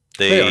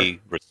 They are. They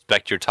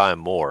respect your time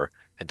more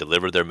and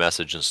deliver their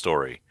message and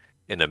story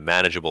in a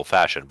manageable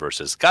fashion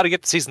versus gotta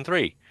get to season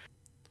 3.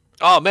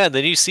 Oh man,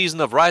 the new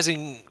season of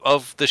Rising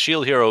of the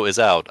Shield Hero is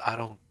out. I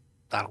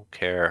don't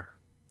care.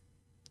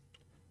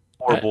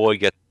 Poor I, boy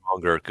gets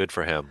stronger. Good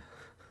for him.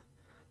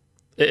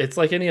 it's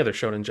like any other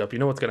Shonen Jump. You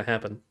know what's going to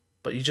happen,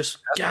 but you just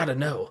gotta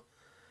know.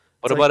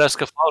 What It's about like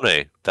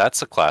Escaflowne?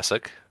 That's a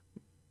classic.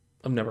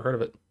 I've never heard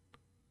of it.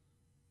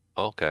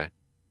 Okay.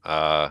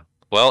 Uh,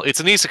 well, it's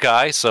an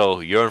isekai, so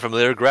you're on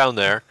familiar ground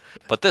there.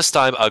 But this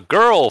time, a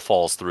girl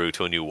falls through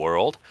to a new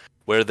world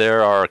where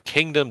there are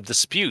kingdom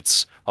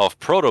disputes of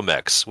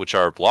protomechs, which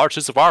are large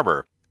suits of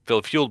armor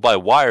fueled by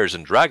wires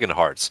and dragon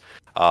hearts,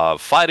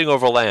 fighting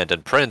over land.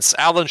 And Prince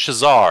Alan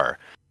Shazar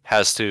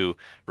has to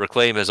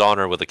reclaim his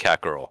honor with a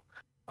cat girl.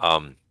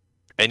 Um,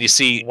 and you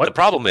see, the What?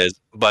 problem is,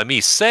 by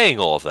me saying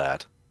all of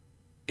that,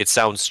 it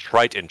sounds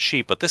trite and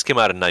cheap, but this came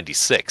out in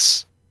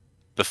 '96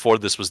 before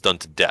this was done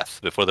to death,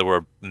 before there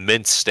were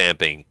mint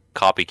stamping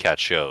copycat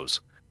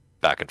shows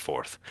back and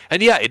forth.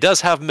 And yeah, it does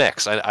have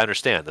mechs. I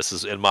understand this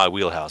is in my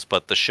wheelhouse,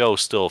 but the show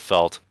still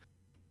felt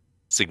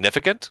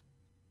significant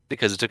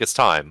because it took its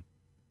time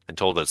and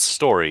told its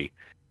story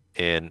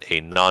in a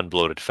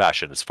non-bloated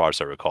fashion, as far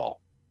as I recall.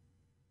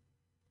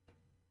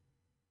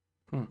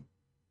 Hmm.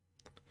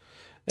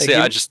 Hey, So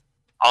yeah, I just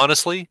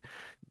honestly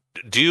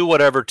do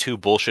whatever 2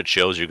 bullshit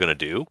shows you're gonna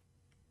do,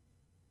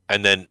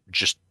 and then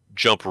just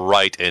jump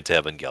right into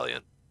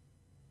Evangelion.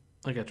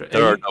 I got you.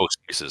 There Hey, are no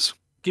excuses.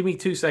 give me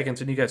 2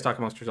 seconds, and you guys talk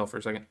amongst yourself for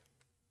a second.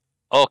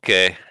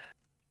 Okay,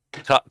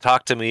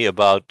 talk to me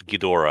about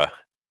Ghidorah.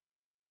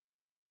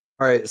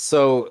 All right,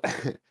 so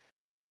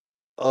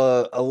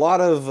a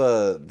lot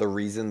of the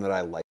reason that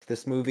I like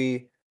this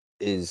movie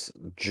is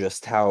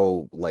just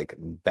how like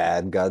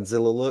bad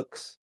Godzilla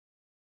looks.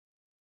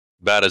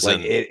 Bad as Like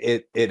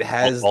in it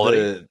has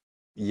quality.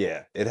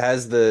 it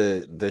has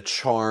the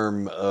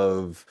charm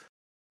of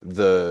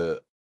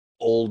the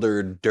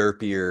older,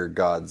 derpier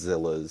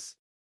Godzillas,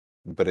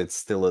 but it's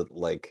still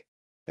like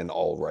an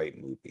all right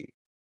movie.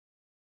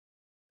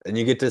 And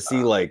you get to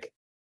see like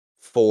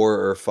 4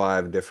 or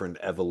 5 different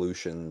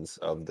evolutions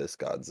of this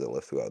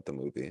Godzilla throughout the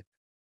movie.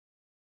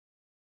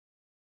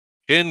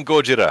 In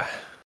Gojira.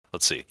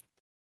 Let's see.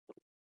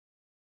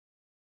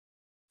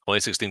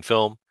 2016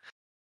 film.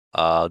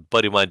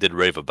 Buddy of mine did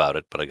rave about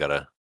it, but I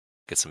gotta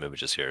get some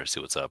images here, see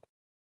what's up.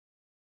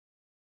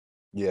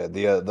 Yeah,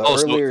 the Oh,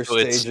 so, earlier so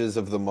it's stages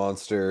of the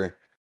monster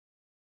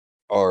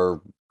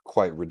are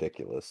quite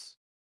ridiculous.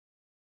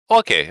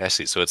 okay. I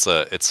see. So it's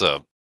a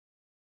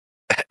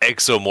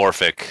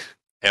exomorphic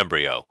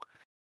embryo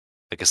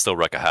that can still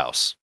wreck a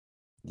house.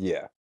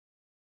 Yeah.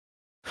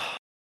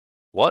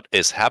 What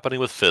is happening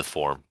with fifth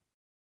form?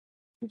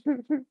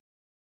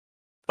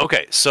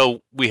 Okay,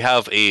 so we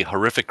have a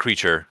horrific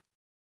creature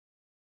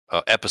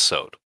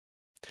episode.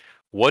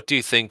 What do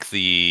you think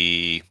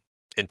the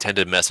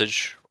intended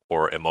message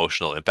or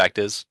emotional impact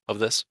is of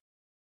this?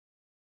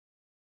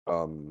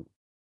 um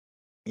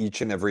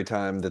each and every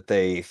time that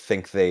they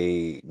think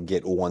they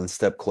get one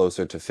step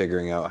closer to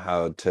figuring out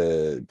how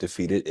to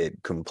defeat it,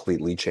 it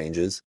completely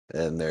changes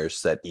and they're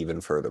set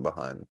even further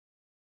behind.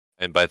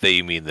 And by they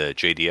you mean the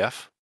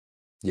JDF?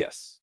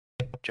 Yes.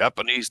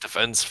 Japanese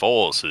Defense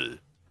Force.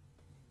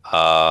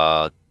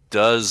 Uh,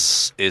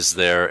 is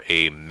there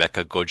a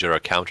Mecha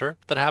Gojira counter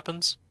that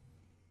happens?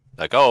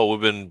 Like, oh,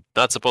 we've been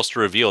not supposed to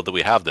reveal that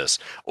we have this,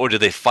 or do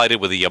they fight it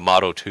with a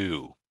Yamato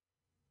too?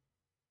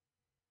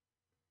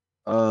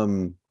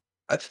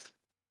 I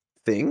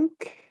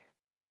think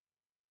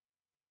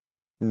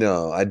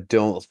no, I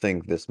don't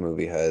think this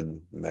movie had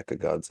Mecha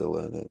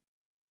Godzilla in it.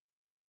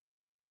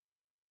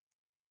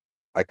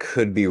 I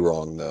could be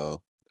wrong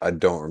though. I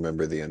don't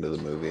remember the end of the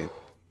movie.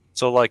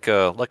 So, like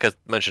I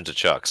mentioned to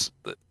Chucks,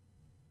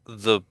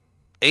 the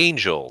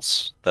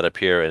angels that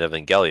appear in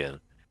Evangelion,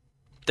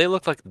 they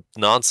look like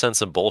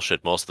nonsense and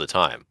bullshit most of the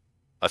time.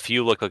 A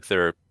few look like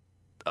they're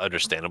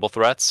understandable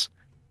threats,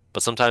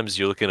 but sometimes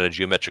you look in a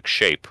geometric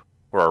shape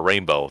or a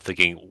rainbow,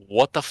 thinking,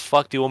 "What the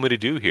fuck do you want me to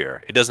do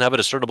here? It doesn't have a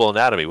discernible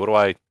anatomy. What do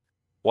I?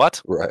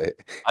 What? Right.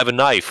 I have a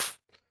knife.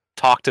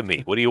 Talk to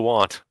me. What do you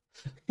want?"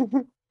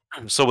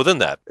 So within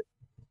that,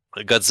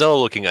 Godzilla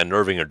looking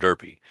unnerving or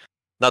derpy,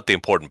 not the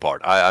important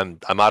part. I'm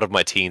out of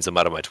my teens. I'm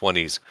out of my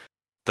 20s.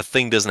 The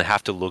thing doesn't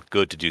have to look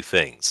good to do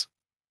things.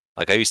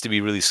 Like I used to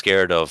be really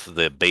scared of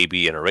the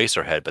baby in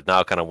Eraserhead, but now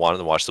I kind of wanted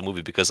to watch the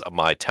movie because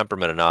my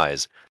temperament and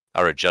eyes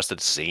are adjusted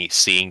to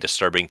seeing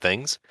disturbing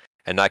things,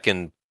 and I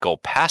can go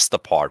past the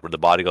part where the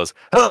body goes,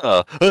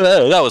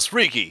 that was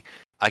freaky.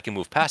 I can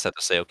move past that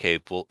to say, okay,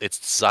 well, it's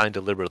designed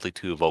deliberately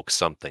to evoke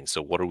something.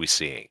 So what are we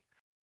seeing?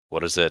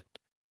 What is it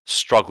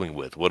struggling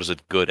with? What is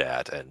it good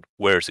at? And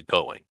where is it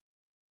going?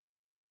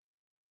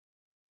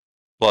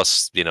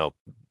 Plus,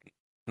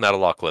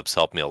 Metalocalypse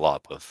helped me a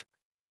lot with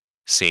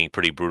seeing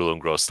pretty brutal and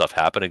gross stuff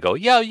happen and go,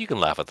 yeah, you can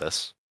laugh at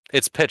this.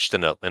 It's pitched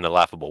in a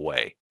laughable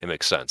way. It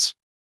makes sense.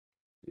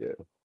 Yeah.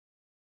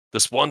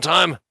 This one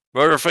time,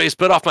 Murderface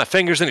bit off my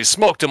fingers and he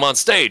smoked him on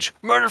stage.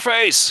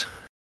 Murderface!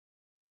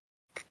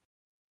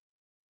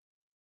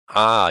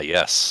 Ah,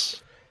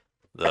 yes.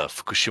 The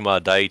Fukushima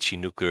Daiichi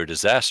nuclear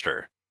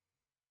disaster.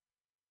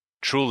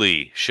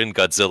 Truly, Shin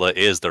Godzilla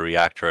is the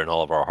reactor in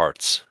all of our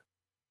hearts.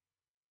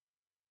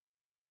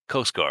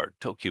 Coast Guard,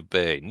 Tokyo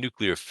Bay,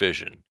 nuclear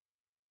fission.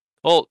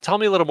 Well, tell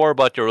me a little more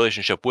about your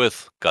relationship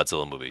with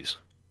Godzilla movies.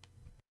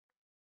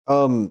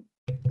 Um,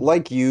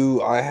 like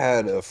you, I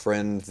had a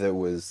friend that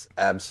was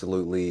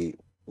absolutely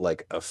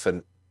like a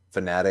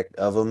fanatic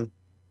of them.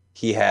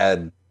 He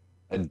had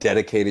a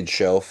dedicated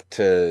shelf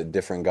to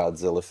different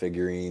Godzilla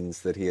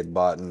figurines that he had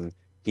bought, and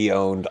he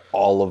owned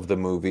all of the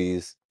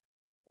movies.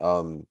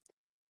 Um,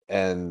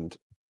 and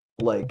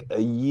like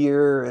a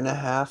year and a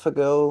half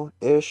ago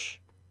ish,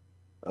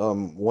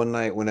 one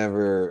night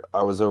whenever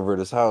I was over at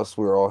his house,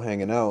 we were all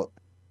hanging out.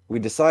 We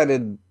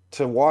decided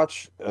to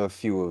watch a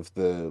few of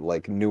the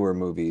like newer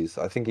movies.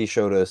 I think he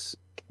showed us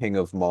King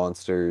of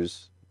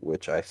Monsters,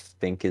 which I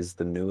think is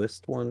the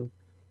newest one,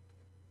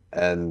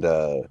 and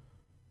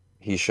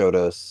he showed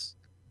us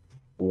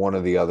one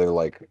of the other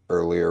like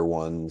earlier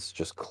ones,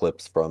 just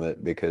clips from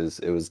it because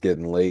it was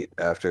getting late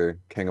after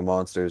King of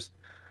Monsters.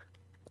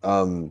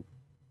 Um,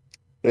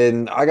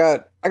 and I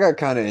got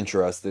kind of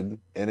interested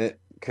in it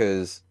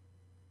because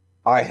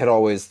I had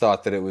always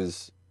thought that it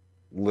was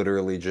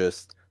literally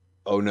just,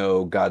 oh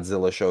no,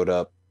 Godzilla showed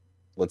up,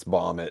 let's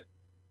bomb it.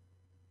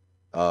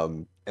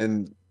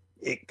 And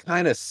it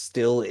kind of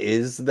still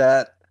is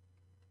that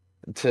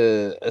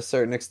to a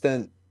certain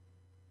extent.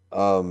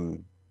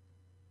 Um,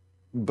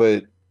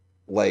 but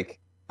like,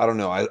 I don't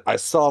know, I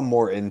saw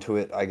more into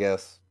it, I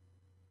guess.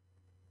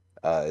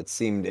 It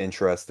seemed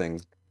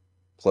interesting.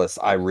 Plus,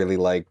 I really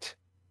liked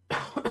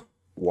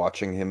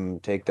watching him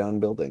take down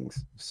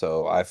buildings.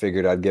 So I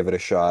figured I'd give it a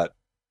shot.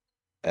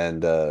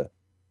 And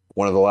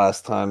one of the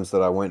last times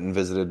that I went and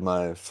visited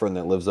my friend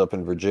that lives up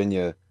in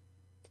Virginia,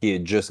 he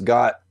had just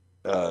got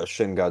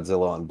Shin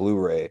Godzilla on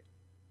Blu-ray,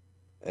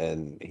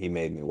 and he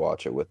made me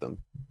watch it with him.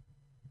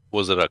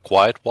 Was it a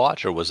quiet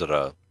watch or was it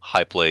a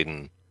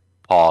hype-laden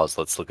pause?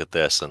 Let's look at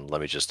this and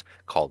let me just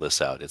call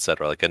this out,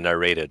 etc. Like a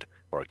narrated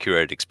or a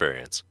curated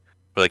experience.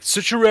 We're like,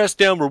 sit your ass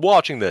down, we're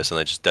watching this, and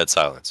then just dead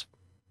silence.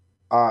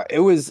 It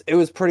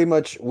was pretty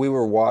much we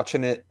were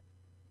watching it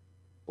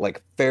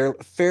like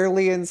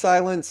fairly in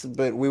silence,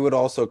 but we would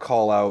also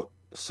call out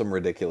some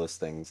ridiculous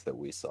things that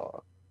we saw.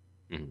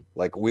 Mhm.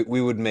 Like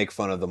we would make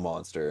fun of the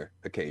monster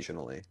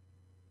occasionally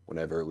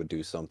whenever it would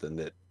do something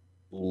that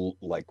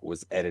like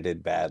was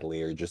edited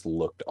badly or just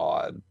looked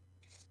odd.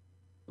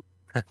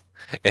 But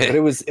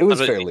it was But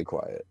fairly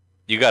quiet.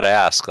 you got to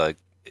ask, like,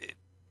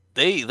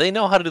 they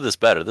know how to do this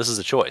better. This is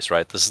a choice,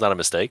 right? This is not a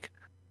mistake.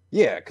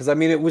 Yeah, because I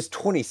mean it was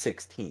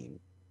 2016.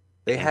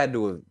 They Mhm. had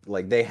to have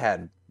like they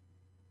had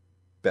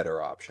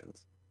better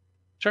options.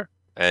 Sure.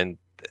 And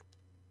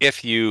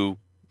if you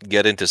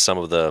get into some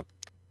of the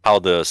how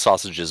the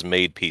sausage is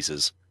made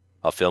pieces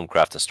of film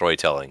craft and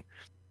storytelling,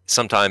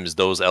 sometimes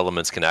those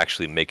elements can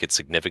actually make it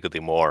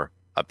significantly more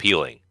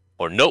appealing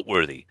or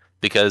noteworthy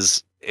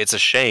because it's a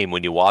shame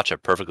when you watch a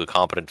perfectly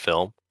competent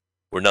film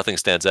where nothing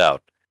stands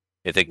out.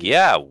 You think,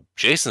 Yeah. yeah,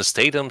 Jason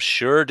Statham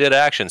sure did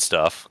action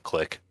stuff,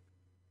 click.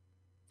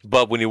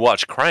 But when you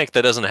watch Crank,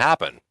 that doesn't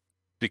happen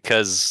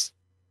because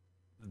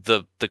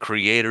the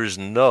creators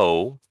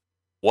know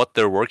what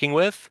they're working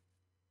with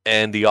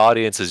and the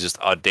audience is just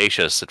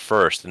audacious at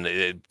first, and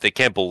they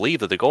can't believe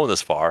that they're going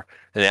this far.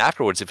 And then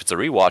afterwards, if it's a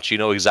rewatch, you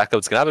know exactly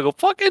what's going to happen. Go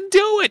fucking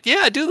do it,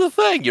 yeah, do the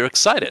thing. You're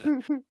excited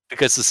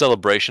because it's a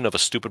celebration of a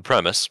stupid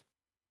premise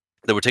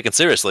that we're taking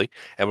seriously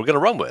and we're going to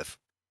run with.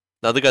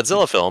 Now, the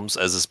Godzilla films,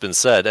 as has been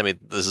said, I mean,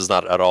 this is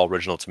not at all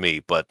original to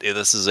me, but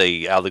this is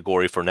a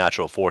allegory for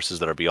natural forces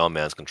that are beyond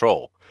man's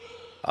control.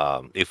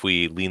 If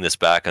we lean this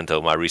back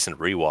into my recent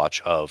rewatch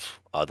of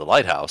The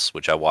Lighthouse,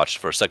 which I watched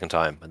for a second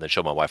time and then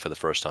showed my wife for the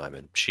first time,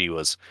 and it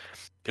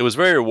was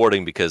very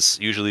rewarding because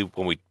usually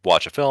when we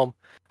watch a film,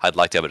 I'd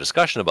like to have a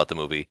discussion about the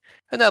movie,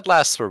 and that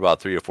lasts for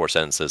about 3 or 4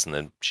 sentences, and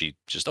then she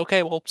just,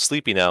 okay, well,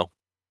 sleepy now,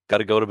 got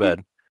to go to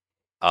bed.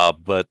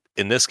 But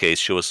in this case,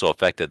 she was so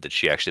affected that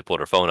she actually pulled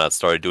her phone out,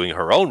 started doing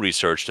her own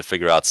research to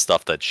figure out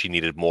stuff that she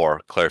needed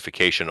more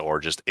clarification or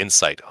just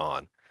insight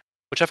on,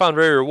 which I found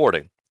very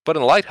rewarding. But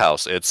in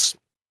Lighthouse, it's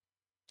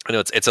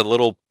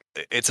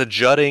a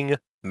jutting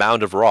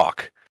mound of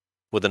rock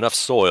with enough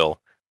soil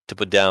to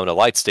put down a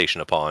light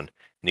station upon,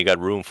 and you got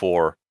room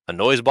for a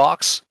noise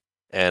box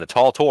and a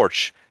tall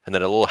torch, and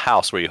then a little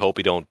house where you hope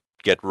you don't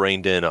get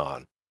rained in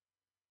on.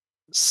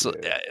 So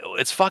Yeah.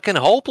 it's fucking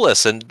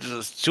hopeless and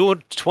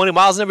 220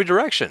 miles in every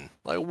direction.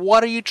 Like,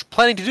 what are you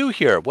planning to do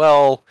here?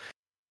 Well,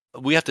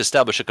 we have to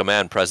establish a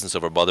command presence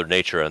over Mother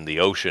Nature and the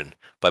ocean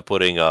by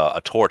putting a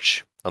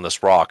torch on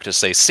this rock to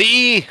say,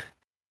 "See,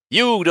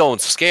 you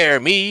don't scare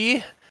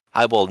me.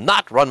 I will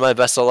not run my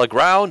vessel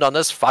aground on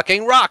this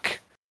fucking rock."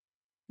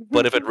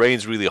 But if it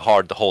rains really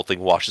hard, the whole thing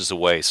washes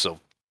away. So,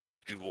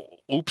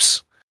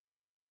 oops.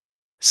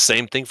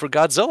 Same thing for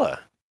Godzilla.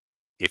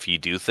 If you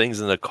do things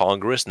in a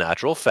congruous,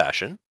 natural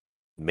fashion,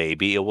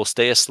 maybe it will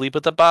stay asleep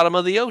at the bottom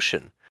of the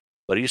ocean.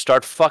 But if you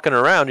start fucking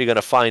around, you're going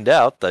to find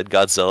out that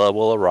Godzilla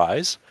will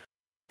arise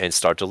and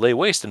start to lay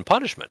waste in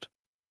punishment.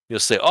 You'll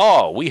say,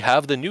 "Oh, we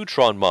have the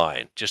neutron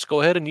mine. Just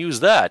go ahead and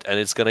use that," and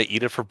it's going to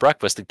eat it for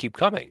breakfast and keep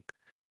coming,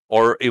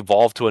 or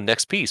evolve to a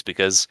next piece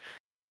because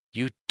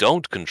you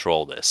don't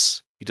control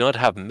this. You don't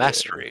have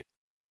mastery.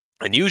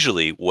 And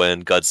usually,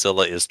 when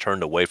Godzilla is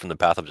turned away from the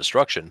path of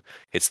destruction,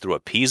 it's through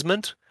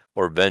appeasement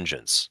or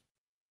vengeance.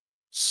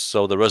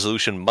 So the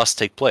resolution must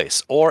take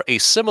place. Or a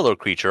similar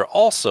creature,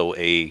 also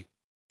a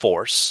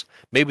force.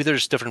 Maybe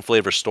there's different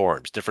flavor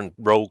storms, different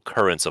rogue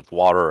currents of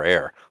water or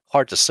air.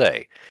 Hard to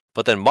say.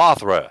 But then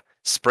Mothra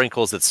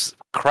sprinkles its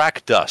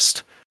crack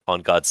dust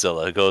on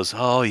Godzilla. It goes,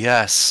 "Oh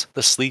yes,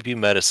 the sleepy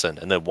medicine,"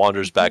 and then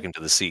wanders back into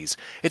the seas.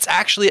 It's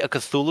actually a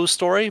Cthulhu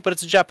story, but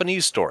it's a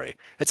Japanese story.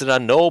 It's an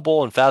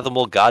unknowable,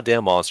 unfathomable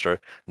goddamn monster.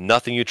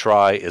 Nothing you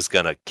try is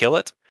gonna kill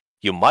it.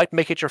 You might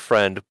make it your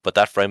friend, but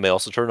that friend may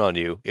also turn on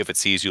you if it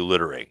sees you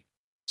littering.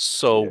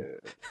 So,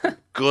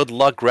 good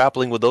luck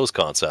grappling with those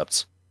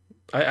concepts.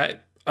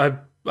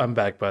 I'm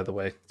back, by the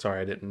way.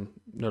 Sorry, I didn't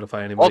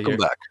notify anybody.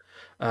 Welcome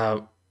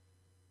back.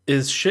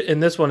 Is shit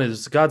in this one?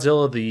 Is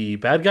Godzilla the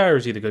bad guy, or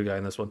is he the good guy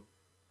in this one?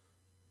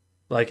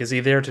 Like, is he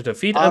there to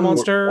defeat a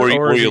monster?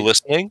 Were you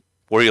listening?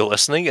 Were you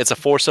listening? It's a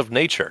force of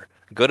nature.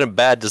 Good and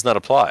bad does not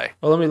apply.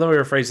 Well, let me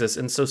rephrase this.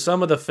 And so,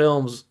 some of the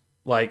films,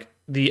 like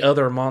the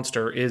other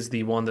monster, is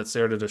the one that's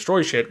there to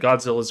destroy shit.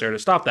 Godzilla is there to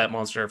stop that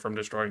monster from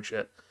destroying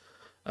shit.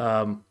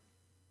 How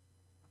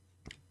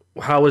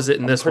is it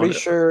in this one? I'm pretty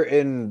sure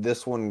in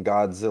this one,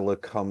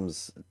 Godzilla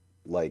comes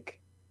like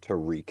to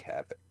wreak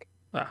havoc.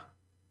 Ah.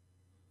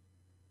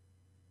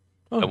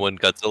 Oh. And when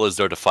Godzilla is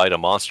there to fight a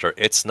monster,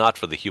 it's not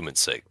for the human's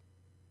sake.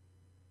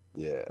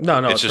 Yeah.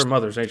 No, it's for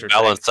Mother's Nature.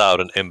 Balance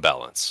out an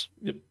imbalance.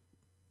 Yep.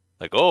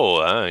 Like, a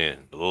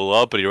little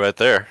uppity right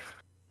there.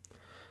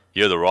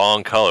 You're the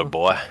wrong color,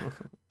 boy.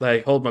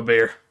 Like, hold my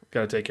beer.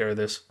 Gotta take care of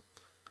this.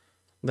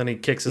 Then he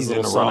kicks his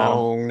little in the son out.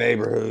 Wrong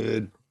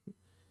neighborhood.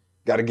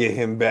 Gotta get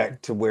him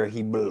back to where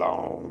he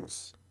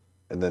belongs.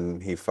 And then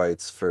he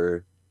fights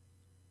for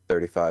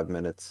 35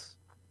 minutes.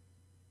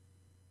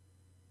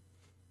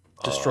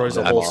 Destroys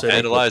the whole city.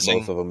 Analyzing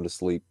both of them to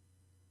sleep.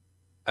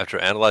 After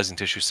analyzing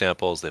tissue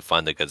samples, they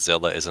find that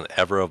Godzilla is an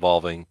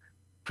ever-evolving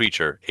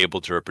creature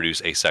able to reproduce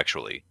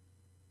asexually.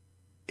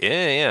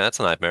 Yeah, that's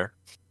a nightmare.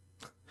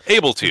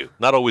 Able to,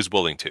 not always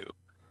willing to.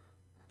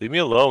 Leave me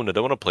alone. I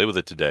don't want to play with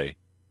it today.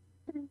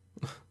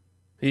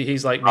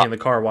 He's like me in the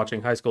car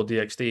watching High School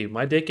DxD.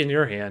 My dick in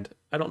your hand.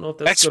 I don't know if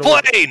that's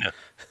Explain!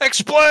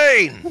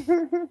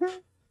 Explain!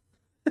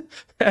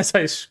 As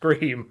I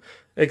scream,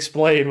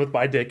 explain with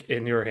my dick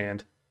in your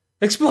hand.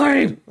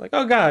 Explain! Like,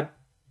 oh God.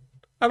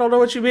 I don't know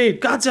what you mean.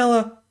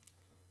 Godzilla!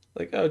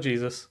 Like, oh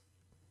Jesus.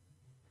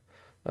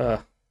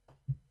 But,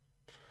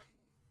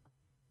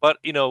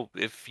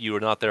 if you were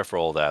not there for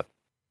all that,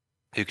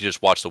 you could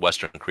just watch the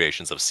Western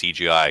creations of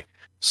CGI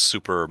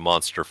super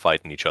monster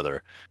fighting each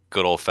other.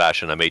 Good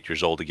old-fashioned, I'm 8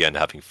 years old again,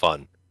 having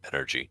fun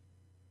energy.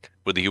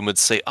 Where the humans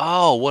say,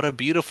 "Oh, what a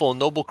beautiful,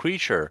 noble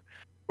creature."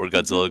 Where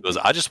Godzilla goes,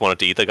 "I just wanted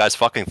to eat that guy's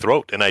fucking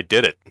throat, and I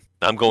did it.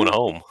 I'm going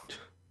home."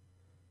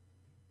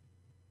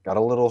 Got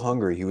a little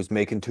hungry. He was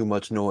making too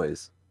much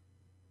noise.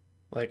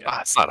 Like,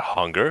 it's not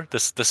hunger.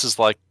 This is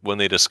like when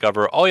they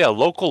discover, oh yeah,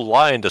 local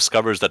lion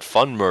discovers that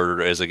fun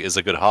murder is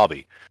a good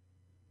hobby.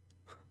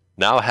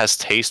 Now has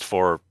taste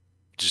for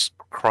just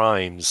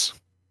crimes.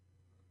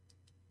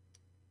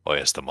 Oh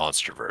yes, the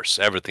Monsterverse.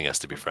 Everything has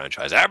to be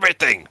franchised.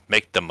 Everything!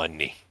 Make the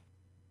money.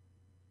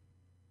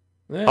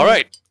 yeah. All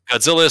right,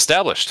 Godzilla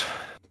established.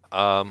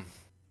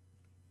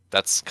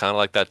 That's kind of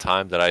like that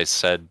time that I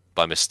said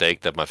by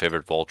mistake that my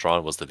favorite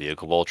Voltron was the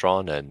vehicle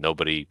Voltron, and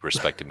nobody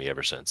respected me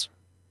ever since.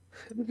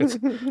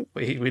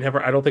 we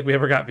never. I don't think we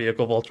ever got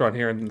vehicle Voltron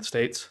here in the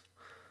States.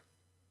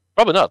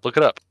 Probably not. Look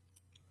it up.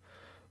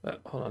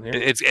 Hold on here.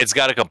 It's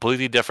got a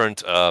completely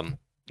different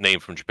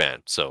name from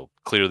Japan, so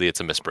clearly it's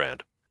a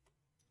misbrand.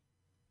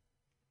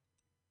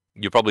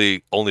 You're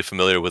probably only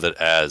familiar with it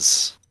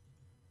as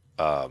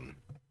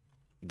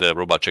the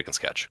Robot Chicken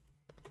sketch.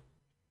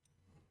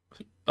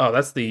 Oh,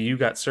 that's the You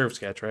Got Served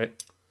sketch, right?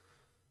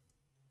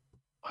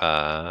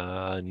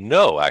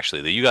 No,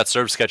 actually. The You Got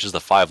Served sketch is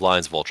the 5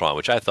 lines Voltron,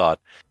 which I thought,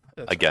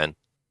 again,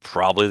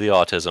 probably the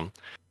autism.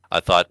 I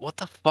thought, what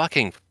the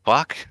fucking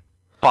fuck?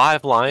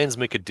 5 lines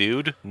make a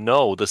dude?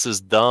 No, this is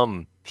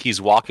dumb.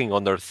 He's walking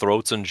on their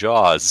throats and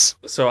jaws.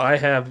 So I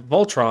have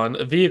Voltron,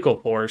 a vehicle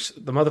force.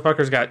 The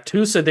motherfucker's got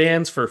 2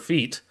 sedans for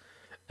feet.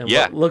 And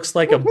what looks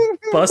like a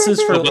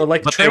buses for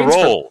like but trains.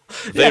 They roll.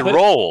 They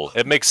roll.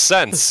 It makes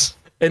sense.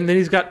 And then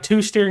he's got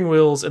 2 steering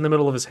wheels in the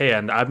middle of his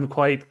hand. I'm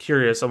quite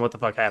curious on what the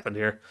fuck happened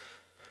here.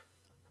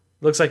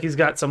 Looks like he's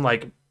got some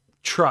like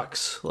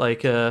trucks,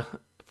 like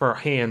for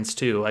hands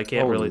too. I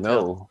can't really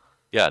tell.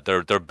 Yeah,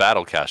 they're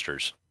battle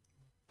casters.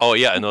 Oh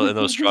yeah, and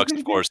those trucks,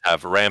 of course,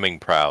 have ramming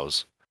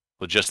prows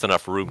with just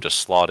enough room to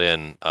slot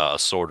in a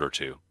sword or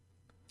 2.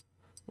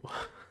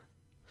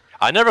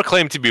 I never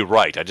claimed to be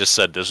right. I just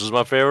said this was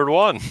my favorite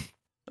one.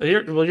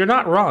 You're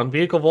not wrong.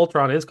 Vehicle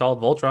Voltron is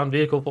called Voltron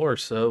Vehicle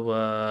Force,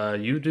 so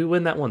you do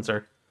win that one,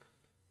 sir.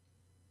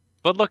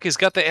 But look, he's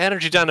got the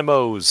energy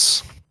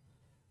dynamos.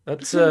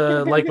 That's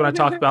like when I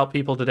talk about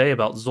people today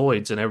about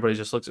Zoids, and everybody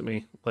just looks at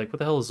me like, "What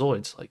the hell is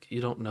Zoids?" Like,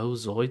 you don't know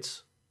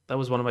Zoids? That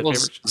was one of my Well,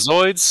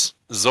 favorite.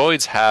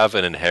 Zoids have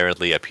an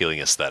inherently appealing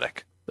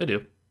aesthetic. They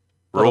do,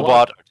 but a lot.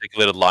 Robot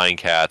articulated lion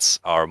cats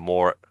are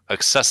more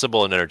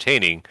accessible and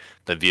entertaining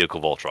than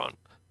Vehicle Voltron.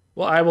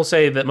 Well, I will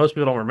say that most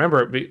people don't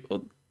remember it.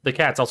 Well, the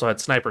cats also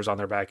had snipers on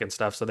their back and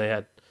stuff, so they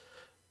had.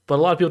 But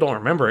a lot of people don't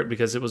remember it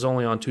because it was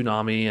only on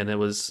Toonami, and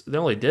they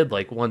only did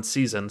like one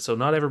season, so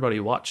not everybody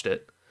watched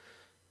it.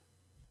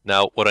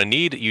 Now, what I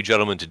need you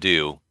gentlemen to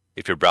do,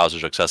 if your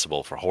browser's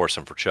accessible for Horse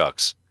and for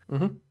Chucks,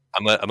 Mm-hmm.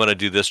 I'm gonna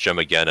do this gem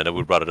again. I know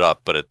we brought it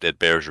up, but it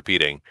bears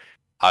repeating.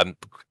 I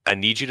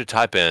need you to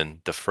type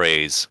in the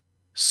phrase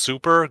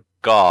 "Super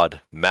God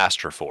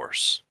Master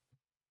Force."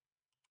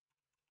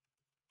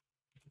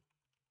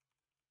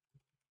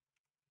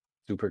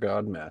 Super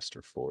God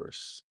Master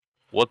Force.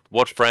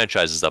 What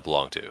franchise does that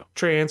belong to?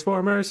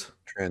 Transformers.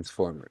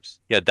 Transformers.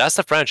 Yeah, that's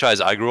the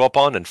franchise I grew up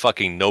on, and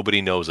fucking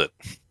nobody knows it.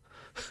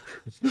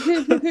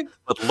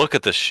 But look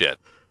at this shit.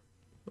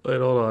 Wait,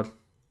 hold on.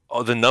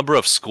 Oh, the number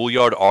of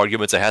schoolyard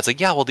arguments I had. It's like,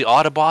 yeah, well, the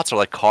Autobots are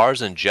like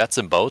cars and jets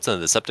and boats, and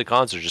the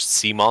Decepticons are just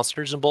sea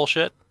monsters and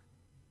bullshit.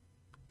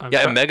 And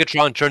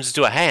Megatron turns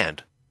into a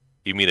hand.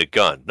 You mean a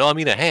gun? No, I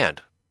mean a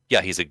hand.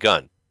 Yeah, he's a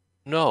gun.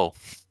 No.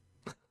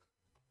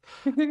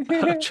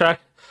 Try.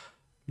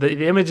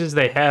 The images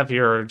they have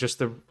here are just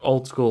the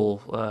old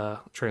school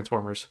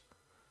Transformers.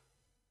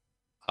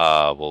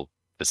 Well,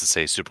 does it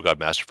say Super God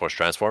Master Force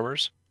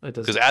Transformers? It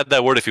doesn't. Because add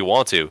that word if you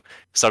want to.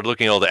 Start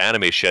looking at all the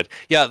anime shit.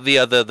 Yeah,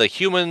 the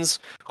humans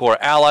who are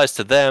allies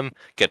to them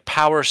get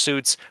power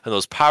suits, and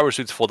those power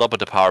suits fold up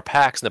into power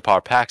packs, and the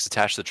power packs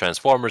attach to the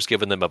Transformers,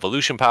 giving them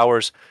evolution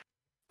powers.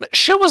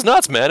 Shit was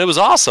nuts, man. It was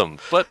awesome,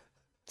 but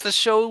the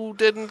show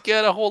didn't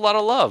get a whole lot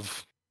of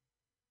love.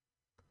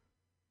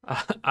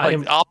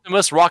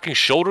 Optimus rocking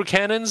shoulder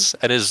cannons,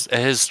 and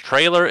his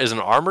trailer is an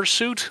armor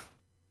suit.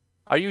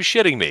 Are you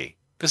shitting me?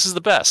 This is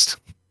the best.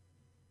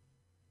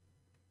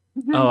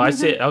 Oh, I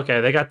see it.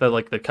 Okay, they got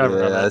the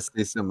cover of it. I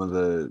see some of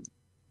the.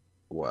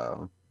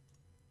 Wow.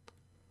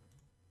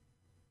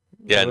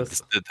 Yeah,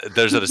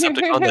 there's a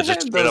Decepticon that's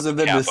just straight Those up are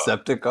the Kappa.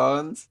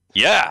 Decepticons.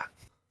 Yeah,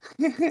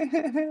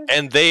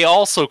 and they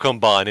also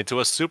combine into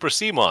a super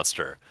sea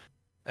monster,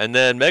 and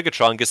then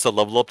Megatron gets to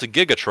level up to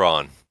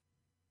Gigatron.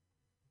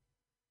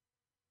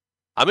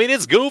 I mean,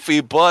 it's goofy,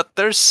 but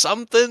there's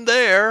something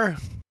there.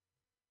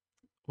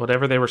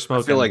 Whatever they were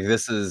smoking. I feel like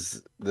this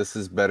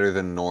is better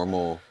than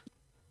normal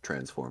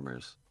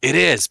Transformers. It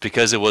is,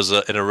 because it was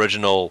an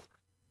original,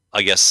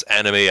 I guess,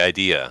 anime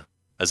idea,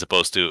 as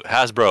opposed to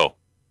Hasbro,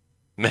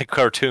 make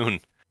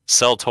cartoon,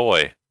 sell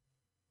toy.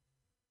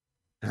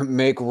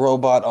 Make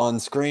robot on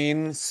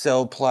screen,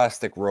 sell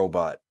plastic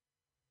robot.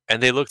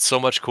 And they looked so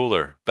much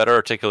cooler, better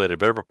articulated,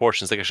 better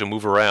proportions. They could actually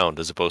move around,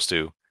 as opposed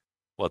to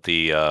what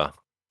the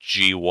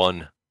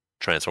G1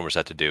 Transformers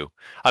had to do.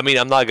 I mean,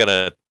 I'm not going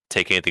to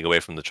take anything away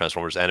from the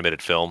Transformers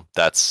animated film.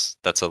 That's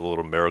a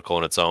little miracle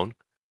in its own.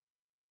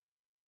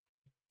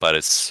 But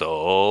it's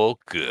so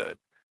good.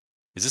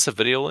 Is this a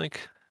video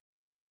link?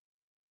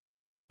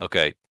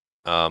 Okay.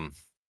 All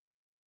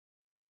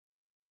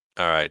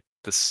right.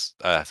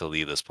 I have to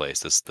leave this place.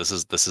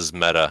 This is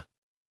meta.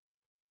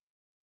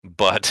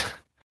 But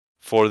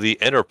for the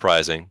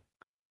enterprising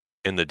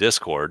in the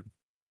Discord,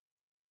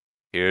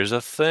 here's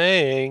a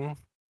thing.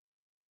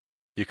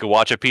 You can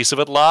watch a piece of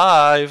it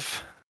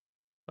live.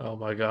 Oh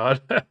my god.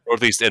 Or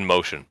at least in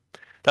motion.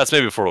 That's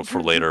maybe for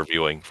later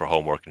viewing, for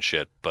homework and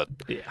shit. But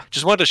yeah,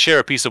 just wanted to share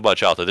a piece of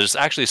much out there. There's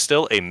actually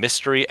still a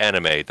mystery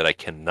anime that I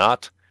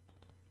cannot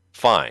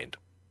find.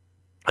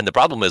 And the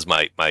problem is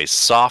my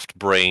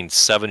soft-brained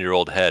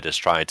 7-year-old head is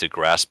trying to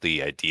grasp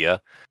the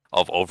idea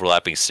of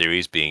overlapping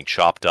series being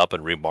chopped up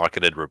and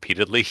remarketed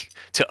repeatedly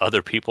to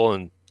other people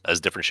and as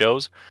different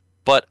shows.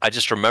 But I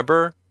just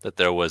remember that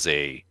there was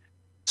a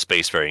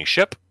spacefaring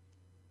ship,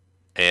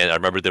 and I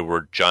remember there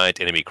were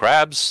giant enemy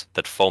crabs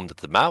that foamed at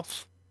the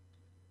mouth,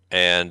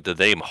 and the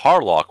name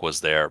Harlock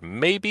was there,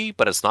 maybe,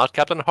 but it's not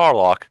Captain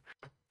Harlock,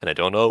 and I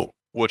don't know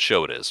what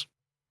show it is.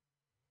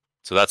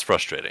 So that's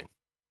frustrating.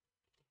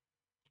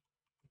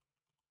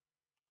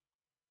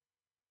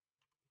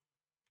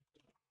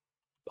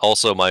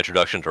 Also, my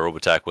introduction to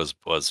Robotech was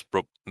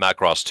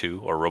Macross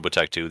 2, or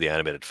Robotech 2, the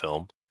animated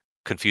film.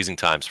 Confusing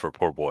times for a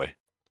poor boy.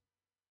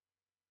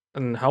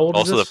 And how old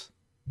Also, is this?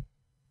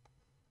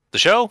 The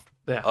show?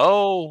 Yeah.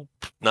 Oh,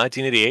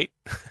 1988.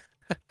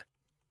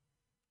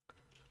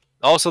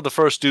 Also, the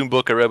first Dune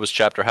book I read was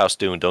Chapter House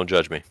Dune. Don't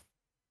judge me.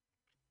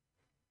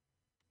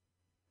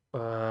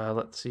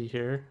 Let's see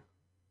here.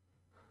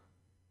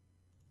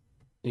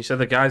 You said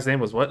the guy's name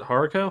was what?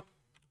 Haruko?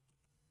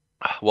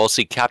 Well,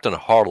 see, Captain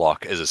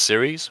Harlock is a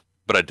series,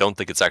 but I don't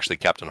think it's actually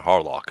Captain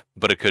Harlock.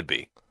 But it could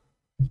be.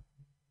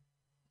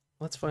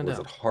 Let's find Was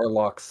out. it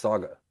Harlock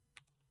Saga?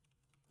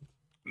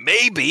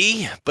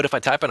 Maybe, but if I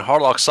type in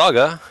Harlock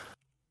Saga,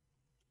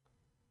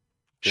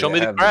 show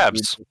me the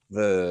crabs.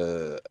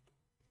 The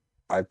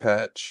eye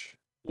patch.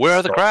 Where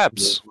are the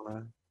crabs?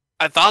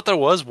 I thought there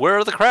was. Where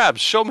are the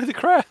crabs? Show me the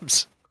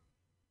crabs.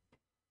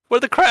 Where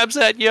the crabs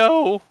at,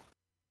 yo?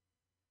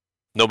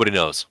 Nobody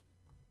knows.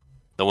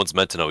 No one's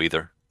meant to know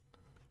either.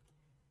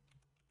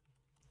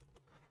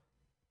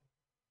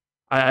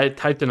 I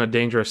typed in a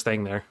dangerous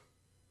thing there.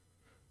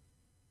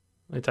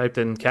 I typed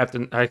in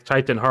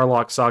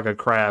Harlock Saga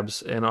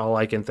crabs, and all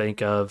I can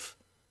think of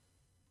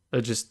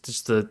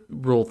just the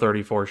Rule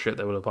 34 shit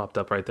that would have popped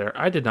up right there.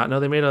 I did not know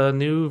they made a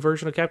new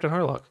version of Captain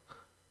Harlock.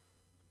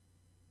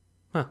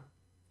 Huh.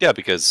 Yeah,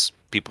 because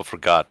people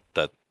forgot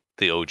that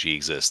the OG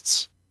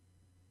exists.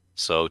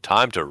 So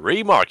time to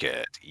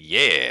remarket.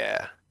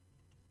 Yeah.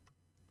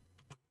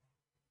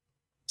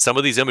 Some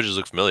of these images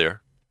look familiar.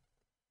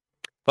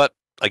 But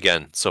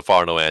again, so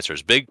far no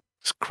answers. Big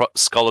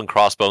skull and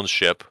crossbones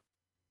ship.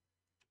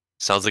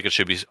 Sounds like it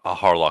should be a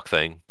Harlock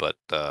thing, but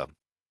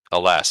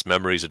alas,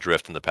 memories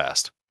adrift in the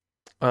past.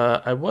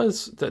 I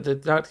was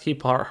not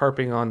keep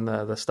harping on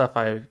the stuff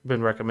I've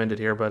been recommended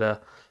here,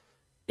 but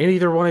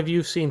either one of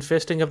you seen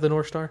Fisting of the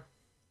North Star?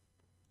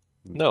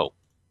 No,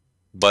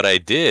 but I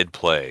did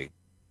play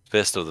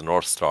Fist of the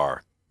North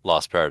Star: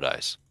 Lost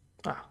Paradise.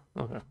 Ah,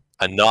 okay.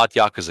 A not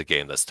Yakuza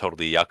game. That's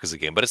totally a Yakuza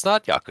game, but it's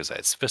not Yakuza.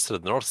 It's Fist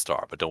of the North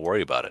Star. But don't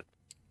worry about it.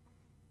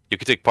 You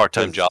can take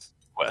part-time job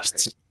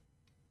quests.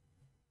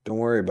 Don't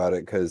worry about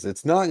it, because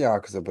it's not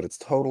Yakuza, but it's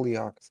totally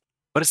Yakuza.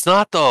 But it's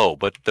not though.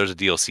 But there's a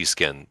DLC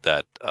skin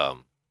that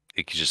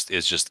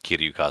is just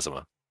Kiryu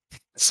Kazuma.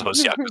 So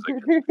it's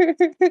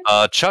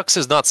Yakuza. Chucks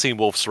has not seen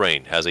Wolf's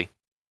Rain, has he?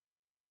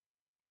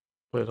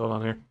 Wait, hold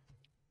on here.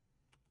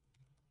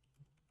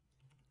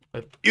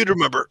 You'd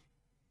remember.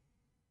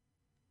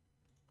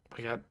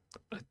 I got.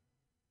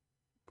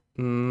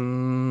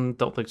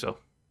 Don't think so.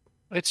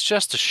 It's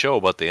just a show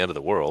about the end of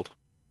the world.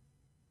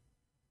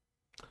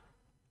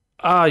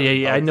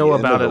 Yeah. I know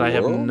about it. I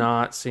have world?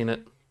 not seen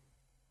it.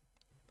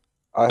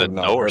 I The have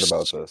not heard Norse.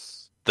 about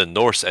this. The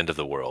Norse end of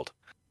the world.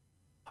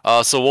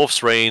 So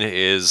Wolf's Rain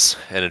is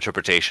an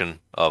interpretation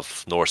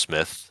of Norse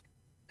myth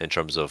in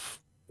terms of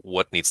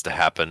what needs to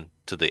happen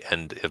to the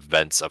end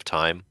events of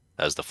time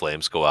as the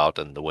flames go out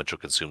and the winter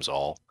consumes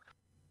all.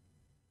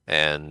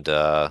 And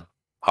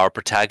our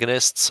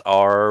protagonists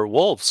are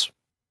wolves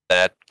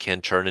that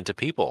can turn into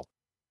people,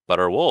 but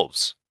are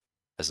wolves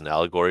as an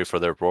allegory for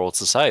their world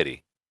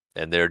society.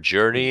 And they're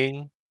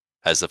journeying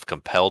as if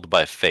compelled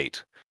by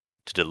fate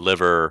to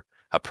deliver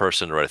a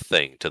person or a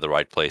thing to the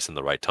right place in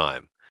the right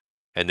time.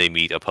 And they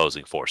meet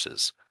opposing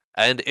forces.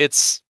 And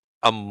it's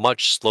a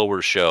much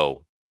slower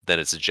show than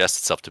it suggests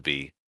itself to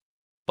be.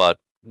 But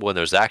when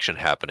there's action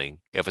happening,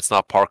 if it's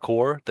not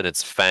parkour, then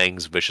it's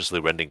fangs viciously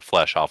rending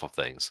flesh off of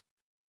things.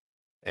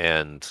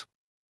 And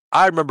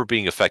I remember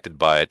being affected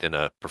by it in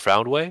a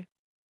profound way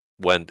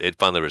when it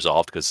finally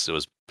resolved, because it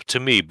was,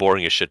 to me,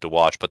 boring as shit to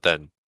watch. But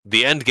then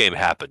the end game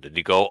happened, and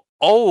you go,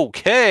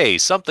 okay,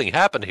 something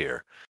happened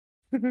here.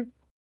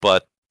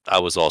 But I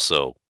was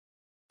also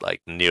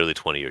like nearly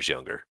 20 years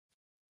younger.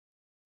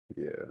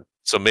 Yeah.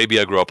 So maybe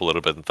I grew up a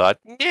little bit and thought,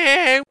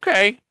 yeah,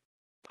 okay.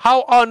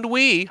 How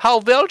ennui, how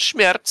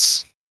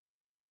Weltschmerz.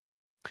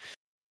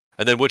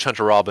 And then Witch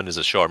Hunter Robin is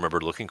a show I remember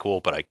looking cool,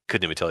 but I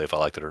couldn't even tell you if I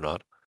liked it or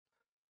not.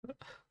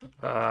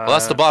 Well,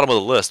 that's the bottom of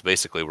the list,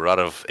 basically. We're out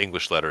of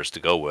English letters to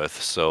go with,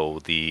 so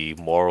the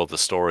moral of the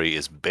story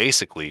is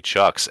basically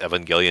Chuck's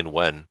Evangelion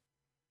when.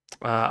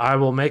 I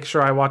will make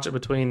sure I watch it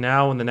between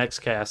now and the next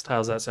cast.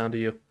 How's that sound to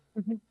you?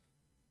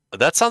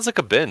 That sounds like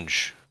a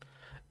binge.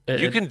 You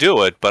It- can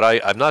do it,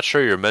 but I'm not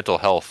sure your mental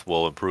health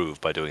will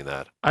improve by doing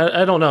that.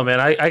 I don't know, man.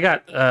 I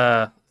got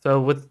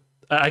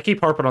I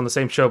keep harping on the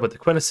same show, but the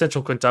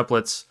quintessential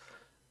quintuplets.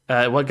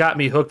 What got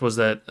me hooked was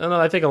that, and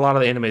I think a lot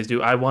of the animes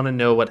do. I want to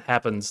know what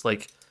happens.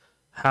 Like,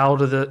 how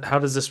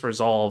does this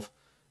resolve?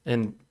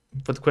 And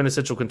with the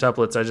quintessential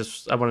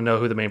quintuplets, I want to know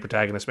who the main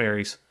protagonist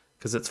marries,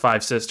 because it's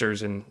 5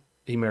 sisters and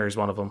he marries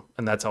one of them,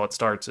 and that's how it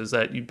starts.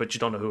 But you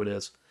don't know who it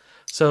is.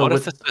 So What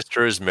if the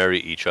sisters marry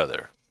each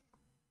other?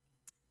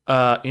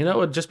 it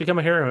would just become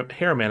a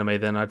harem anime.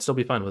 Then I'd still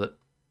be fine with it.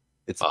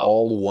 It's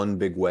all one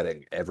big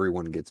wedding.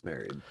 Everyone gets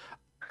married.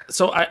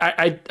 So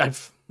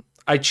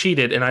I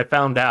cheated and I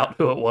found out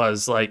who it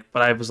was.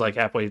 But I was like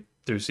halfway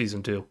through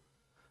season 2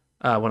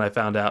 when I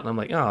found out, and I'm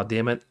like, oh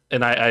damn it!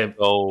 And I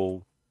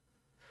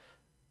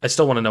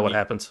still want to know what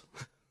happens.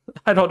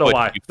 I don't know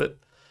why, but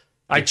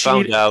I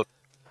found cheated. out.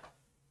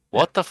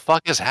 What the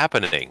fuck is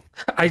happening?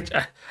 I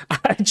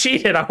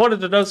cheated. I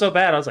wanted to know so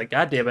bad. I was like,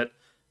 God damn it,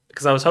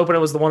 because I was hoping it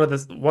was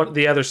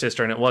the other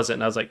sister, and it wasn't.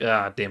 And I was like,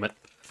 ah, damn it.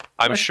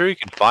 I'm sure you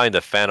can find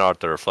the fan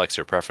art that reflects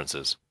your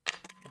preferences.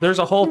 There's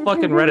a whole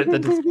fucking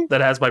Reddit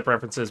that has my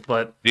preferences,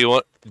 but Do you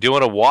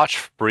want to watch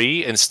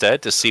free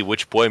instead to see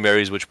which boy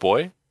marries which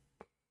boy?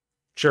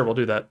 sure, we'll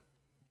do that.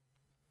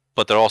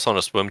 But they're also on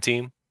a swim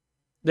team.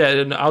 Yeah,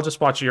 and I'll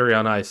just watch Yuri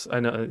on Ice. I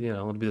know,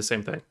 it'll be the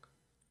same thing.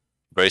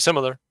 Very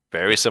similar.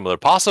 Very similar.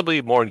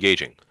 Possibly more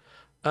engaging.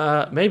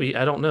 Maybe,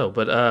 I don't know,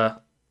 but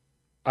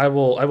I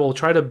will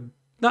try to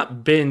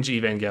not binge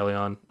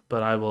Evangelion,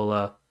 but I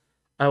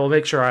will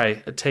make sure I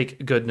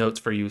take good notes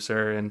for you,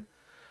 sir, and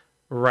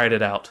write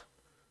it out.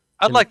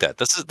 I'd like that.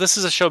 This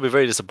is a show I'd be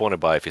very disappointed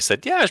by if you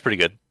said, yeah, it's pretty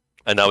good.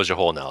 And that was your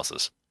whole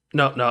analysis.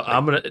 No, Like,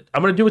 I'm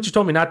gonna do what you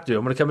told me not to do.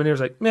 I'm gonna come in here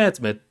and like, man, it's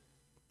mid.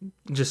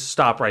 Just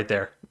stop right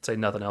there. Say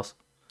nothing else.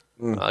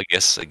 I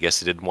guess you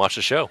didn't watch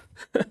the show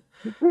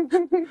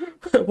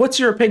What's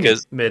your opinion?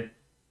 because Mid.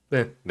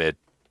 Eh, mid.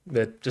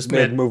 just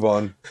Mid, mid. move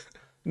on.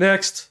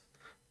 Next.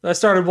 I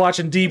started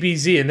watching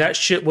DBZ and that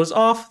shit was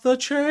off the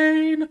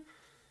chain.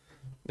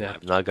 Yeah.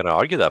 I'm not going to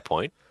argue that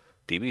point.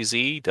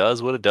 DBZ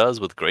does what it does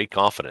with great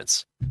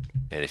confidence,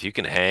 and if you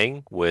can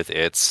hang with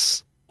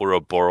its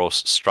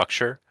Ouroboros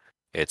structure,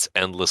 its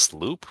endless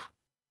loop,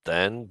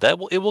 then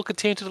it will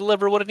continue to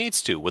deliver what it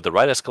needs to with the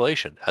right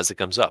escalation as it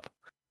comes up.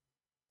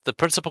 The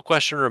principal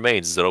question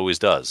remains, as it always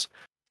does: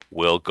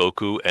 will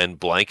Goku and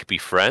blank be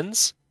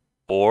friends,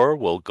 or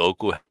will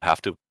Goku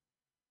have to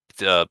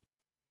uh,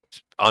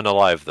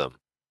 unalive them?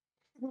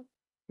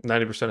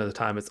 90% of the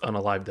time it's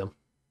unalive them.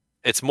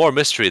 It's more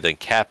mystery than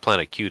Cat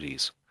Planet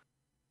Cuties,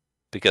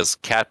 because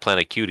Cat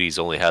Planet Cuties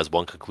only has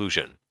one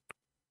conclusion: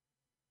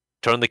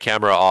 turn the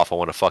camera off. I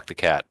want to fuck the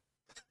cat.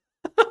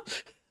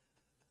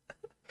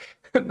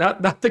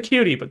 not the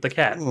cutie, but the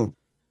cat. Mm,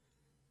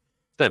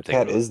 Same thing.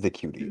 Cat really. is the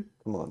cutie.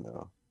 Come on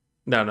now.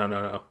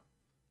 No.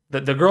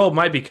 The girl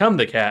might become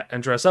the cat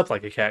and dress up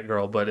like a cat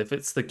girl, but if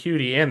it's the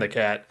cutie and the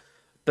cat,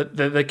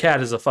 the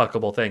cat is a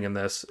fuckable thing in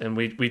this, and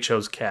we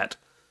chose cat.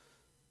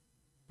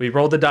 We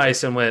rolled the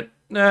dice and went,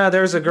 nah,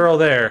 there's a girl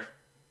there,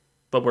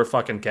 but we're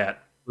fucking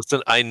cat.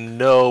 Listen, I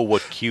know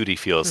what cutie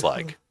feels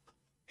like,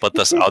 but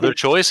this other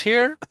choice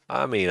here,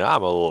 I mean,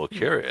 I'm a little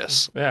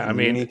curious. Yeah, I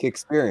mean, Unique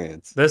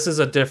experience. this is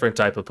a different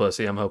type of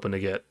pussy I'm hoping to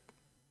get.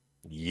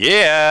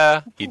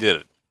 Yeah, he did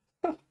it.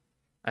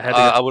 I had to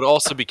I would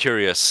also be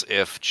curious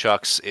if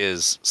Chucks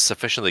is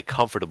sufficiently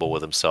comfortable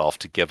with himself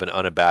to give an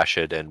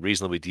unabashed and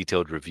reasonably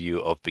detailed review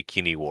of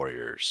Bikini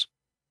Warriors.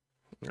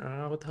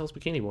 what the hell's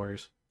Bikini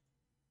Warriors?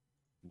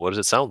 What does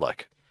it sound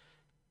like?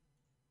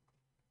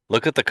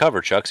 Look at the cover,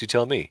 Chucks. You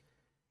tell me.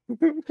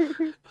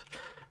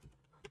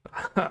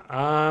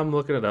 I'm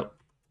looking it up.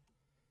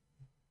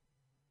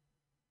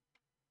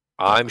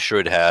 I'm sure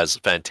it has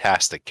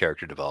fantastic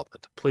character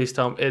development. Please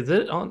tell me, is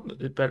it on?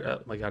 It better,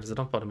 oh my god, is it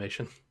on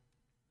Funimation?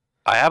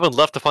 I haven't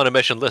left the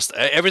Funimation list.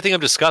 Everything I'm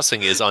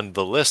discussing is on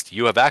the list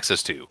you have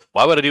access to.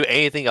 Why would I do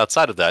anything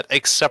outside of that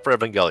except for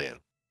Evangelion?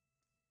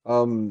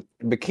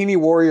 Bikini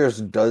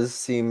Warriors does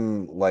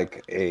seem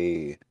like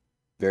a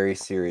very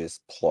serious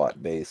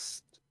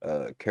plot-based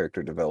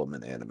character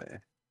development anime.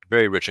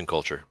 Very rich in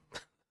culture.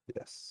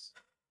 Yes.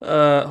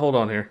 Hold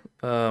on here.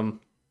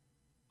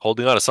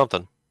 Holding on to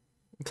something.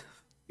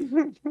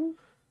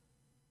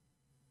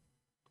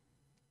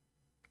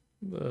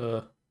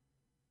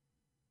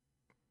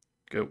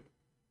 Go.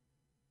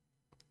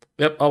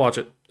 Yep, I'll watch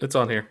it. It's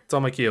on here. It's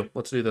on my queue.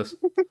 Let's do this.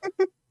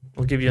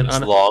 I'll give you an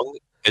As long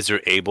as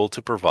you're able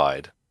to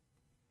provide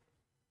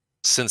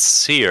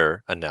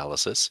sincere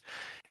analysis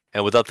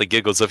and without the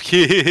giggles of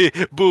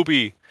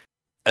booby.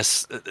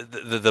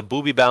 The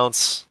booby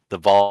bounce, the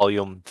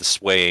volume, the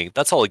swaying,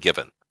 that's all a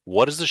given.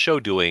 What is the show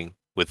doing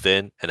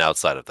within and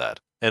outside of that?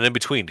 And in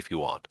between, if you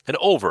want. And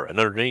over and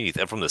underneath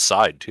and from the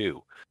side,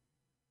 too.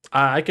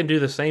 I can do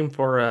the same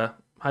for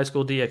High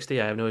School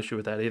DxD. I have no issue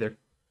with that either.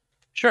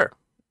 Sure.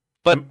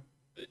 But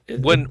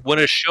It- when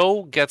a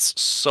show gets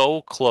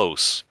so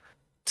close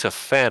to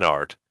fan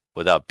art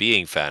without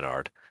being fan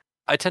art,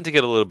 I tend to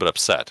get a little bit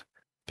upset.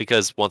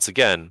 Because, once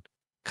again,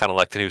 kind of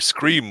like the new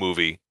Scream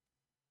movie,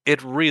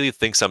 it really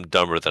thinks I'm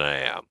dumber than I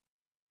am.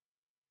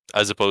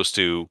 As opposed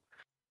to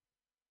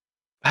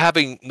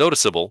having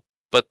noticeable,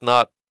 but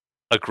not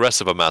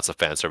aggressive amounts of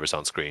fan service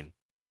on screen.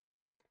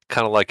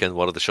 Kind of like in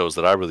one of the shows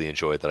that I really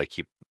enjoy that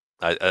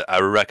I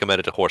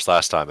recommended to Horse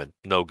last time and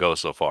no go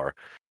so far.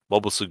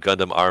 Mobile Suit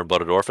Gundam Iron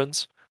Blooded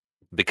Orphans.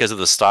 Because of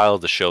the style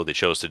of the show they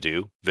chose to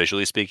do,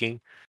 visually speaking,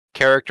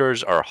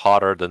 characters are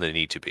hotter than they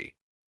need to be.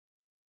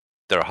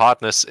 Their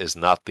hotness is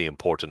not the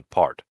important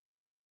part.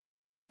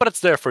 But it's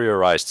there for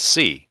your eyes to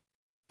see.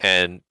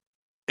 And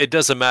it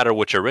doesn't matter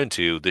what you're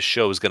into, this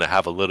show is going to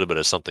have a little bit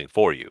of something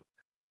for you.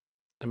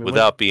 I mean,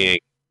 Without being...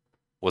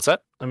 What's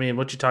that?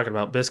 what you talking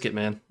about? Biscuit,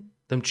 man.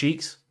 Them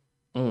cheeks?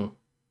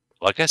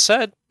 Like I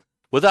said,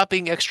 without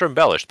being extra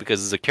embellished, because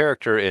there's a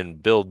character in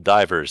Build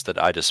Divers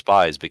that I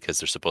despise because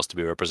they're supposed to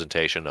be a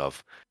representation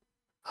of...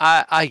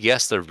 I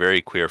guess they're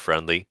very queer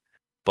friendly,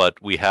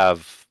 but we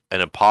have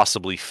an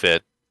impossibly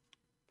fit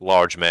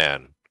large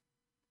man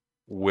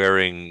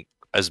wearing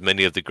as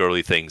many of the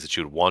girly things that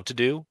you'd want to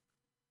do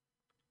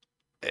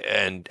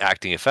and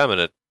acting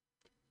effeminate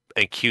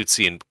and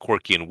cutesy and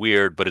quirky and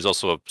weird, but is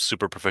also a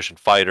super proficient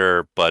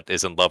fighter, but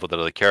is in love with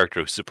another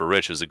character who's super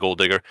rich, who's a gold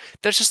digger.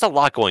 There's just a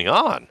lot going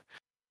on.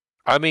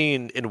 I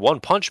mean, in One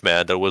Punch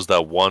Man, there was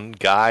that one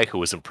guy who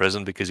was in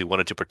prison because he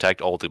wanted to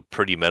protect all the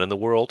pretty men in the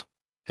world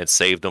and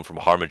save them from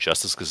harm and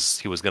justice because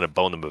he was going to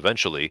bone them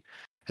eventually.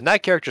 And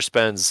that character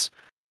spends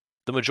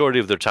the majority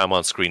of their time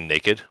on screen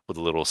naked with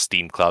a little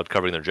steam cloud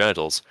covering their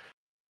genitals.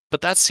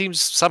 But that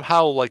seems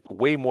somehow like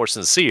way more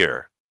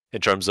sincere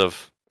in terms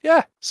of,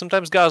 yeah,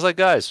 sometimes guys like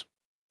guys.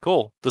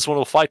 Cool. This one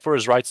will fight for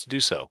his rights to do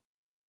so.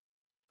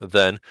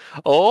 Then,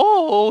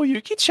 oh,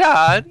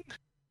 Yuki-chan,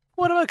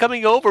 When am I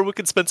coming over? We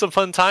can spend some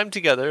fun time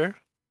together.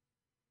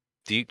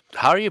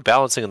 How are you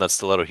balancing on that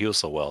stiletto heel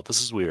so well?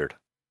 This is weird.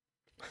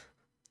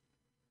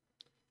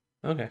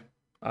 Okay.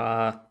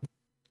 I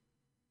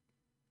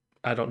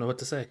don't know what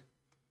to say.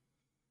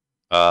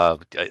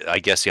 I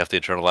guess you have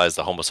to internalize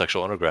the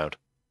homosexual underground.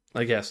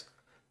 I guess.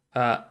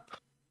 But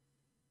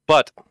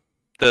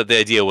the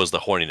idea was the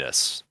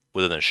horniness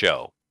within the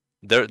show.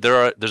 There's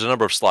a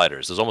number of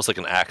sliders. There's almost like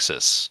an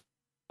axis,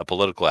 a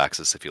political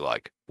axis, if you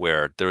like,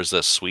 where there's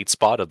a sweet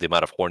spot of the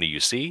amount of horny you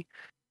see,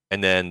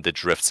 and then the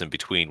drifts in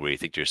between where you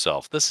think to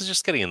yourself, this is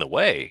just getting in the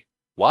way.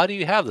 Why do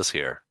you have this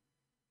here?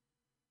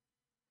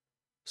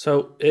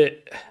 So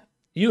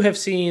you have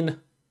seen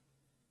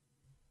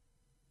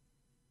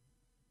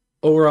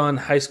Oron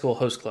High School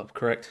Host Club,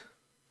 correct?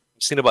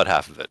 I've seen about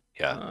half of it.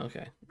 Yeah.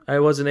 Okay. I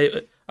was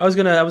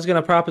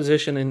gonna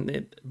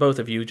proposition both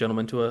of you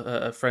gentlemen to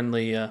a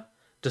friendly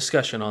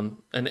discussion on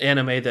an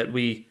anime that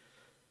we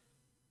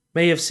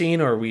may have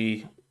seen or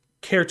we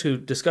care to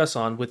discuss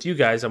on with you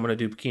guys. I'm gonna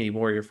do Bikini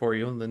Warrior for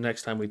you, and the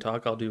next time we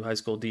talk, I'll do High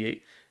School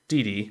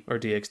DD or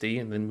DxD,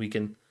 and then we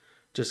can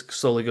just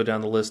slowly go down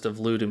the list of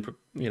lewd and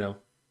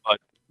But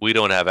we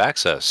don't have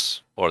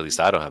access, or at least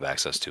I don't have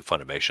access to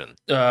Funimation.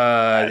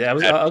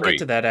 I'll get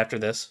to that after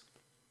this.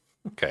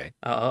 Okay.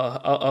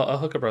 I'll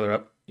hook a brother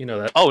up. You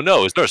know that. Oh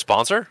no, is there a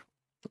sponsor?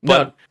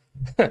 No.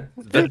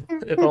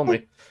 If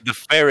only. The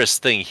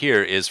fairest thing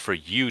here is for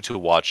you to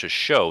watch a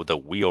show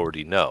that we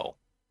already know,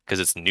 because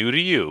it's new to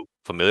you,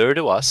 familiar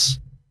to us,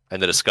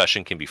 and the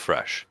discussion can be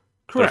fresh.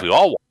 Correct. But if we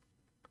all watch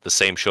the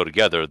same show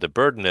together, the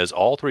burden is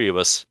all three of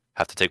us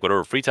have to take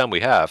whatever free time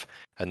we have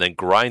and then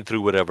grind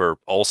through whatever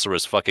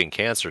ulcerous fucking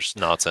cancer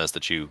nonsense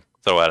that you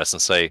throw at us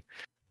and say,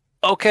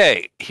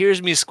 okay,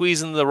 here's me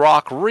squeezing the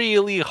rock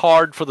really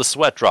hard for the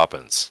sweat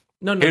droppings.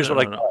 No.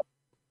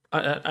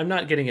 I'm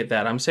not getting at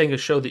that. I'm saying a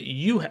show that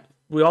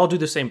we all do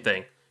the same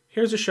thing.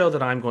 Here's a show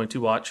that I'm going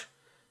to watch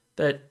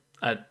that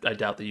I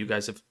doubt that you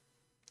guys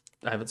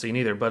I haven't seen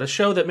either, but a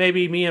show that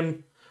maybe me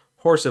and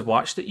Horse have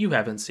watched that you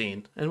haven't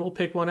seen, and we'll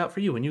pick one out for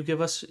you, and you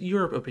give us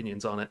your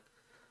opinions on it.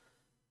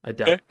 I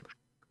doubt. Okay.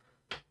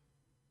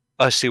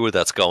 I see where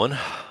that's going.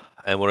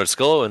 And where it's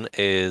going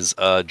is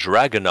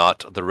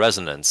Dragonaut the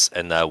Resonance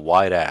and that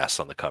wide ass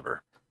on the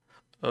cover.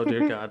 Oh,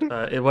 dear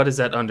God. What is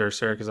that under,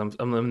 sir? Because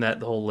I'm in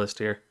that whole list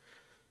here.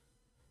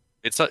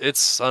 It's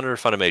under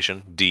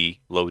Funimation,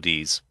 low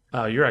Ds.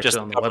 Oh, you're actually Just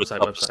on the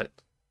website.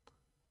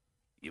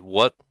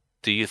 What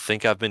do you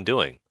think I've been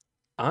doing?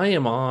 I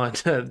am on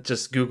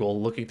just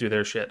Google looking through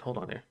their shit. Hold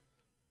on here.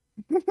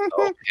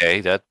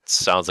 Okay, that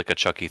sounds like a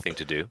Chucky thing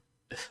to do.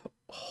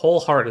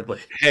 Wholeheartedly.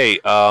 Hey,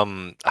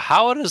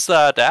 how does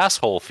that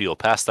asshole feel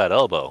past that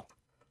elbow?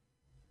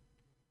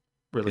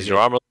 Really Is your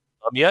arm numb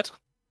yet?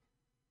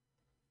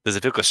 Does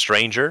it feel like a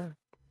stranger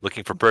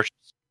looking for purchase?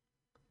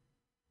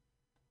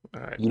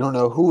 All right. You don't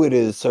know who it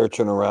is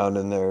searching around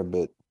in there,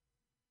 but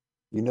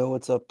you know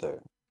what's up there.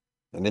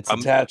 And it's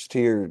attached to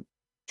your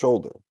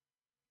shoulder.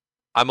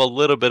 I'm a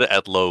little bit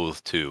at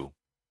loath to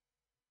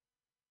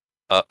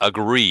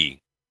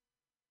agree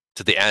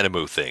to the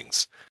Animu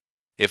things.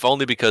 If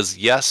only because,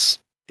 yes,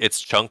 it's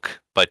chunk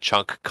by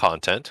chunk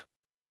content.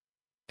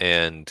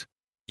 And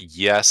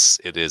yes,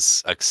 it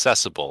is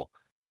accessible.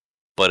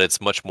 But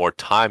it's much more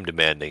time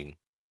demanding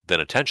than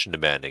attention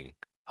demanding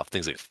of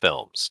things like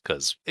films.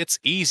 Because it's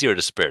easier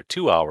to spare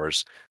 2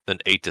 hours than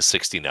 8 to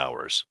 16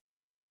 hours.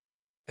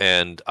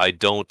 And I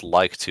don't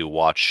like to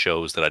watch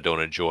shows that I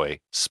don't enjoy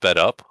sped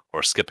up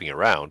or skipping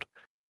around,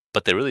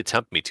 but they really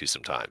tempt me to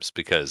sometimes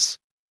because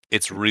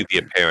it's really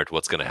apparent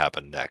what's going to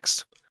happen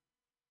next.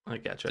 I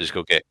gotcha. Just go,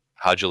 okay,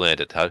 how'd you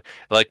land it?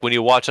 Like when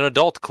you watch an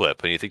adult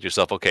clip and you think to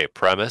yourself, okay,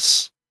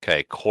 premise,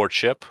 okay,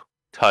 courtship,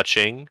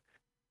 touching,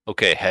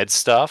 okay, head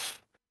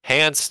stuff,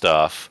 hand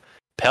stuff,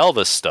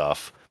 pelvis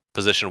stuff,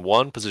 position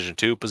 1, position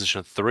 2,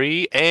 position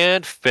 3,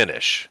 and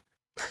finish.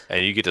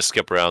 And you get to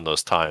skip around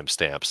those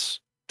timestamps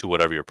to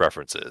whatever your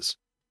preference is,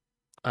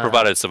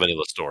 provided it's a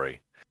vanilla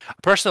story.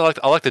 Personally,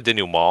 I like the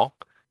denouement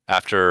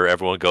after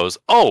everyone goes,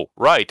 "Oh,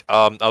 right,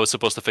 I was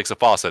supposed to fix a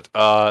faucet.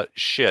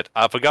 Shit,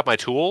 I forgot my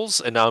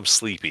tools, and now I'm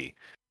sleepy.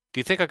 Do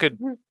you think I could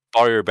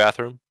borrow your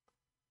bathroom?"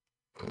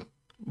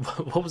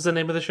 What was the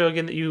name of the show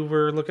again that you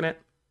were looking at?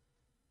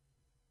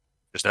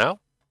 Just now?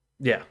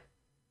 Yeah.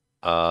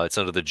 It's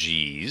under the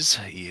G's,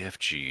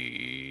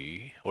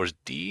 EFG, or is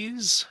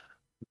D's?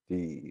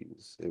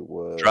 D's. It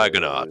was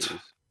Dragonaut.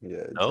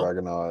 Yeah, No?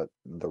 Dragonaut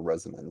the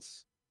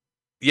Resonance.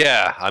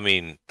 Yeah, I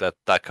mean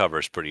that cover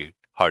is pretty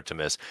hard to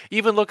miss.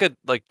 Even look at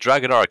like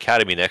Dragonaut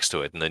Academy next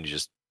to it, and then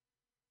and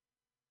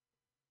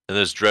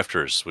there's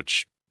Drifters,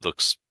 which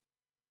looks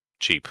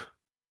cheap.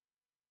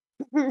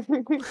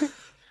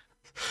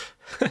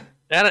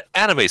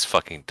 Anime's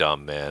fucking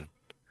dumb, man.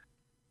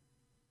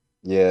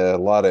 Yeah, a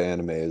lot of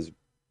anime is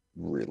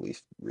really,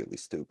 really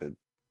stupid.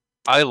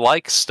 I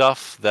like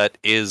stuff that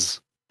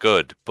is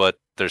good, but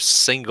there's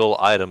single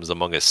items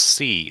among a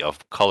sea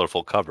of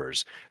colorful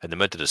covers, and they're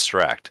meant to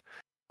distract.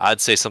 I'd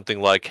say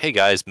something like, hey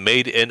guys,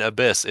 Made in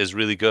Abyss is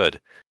really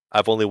good.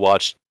 I've only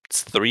watched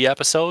 3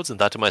 episodes and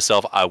thought to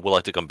myself, I would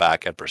like to come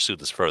back and pursue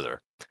this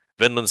further.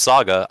 Vinland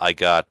Saga, I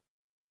got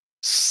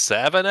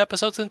 7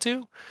 episodes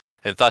into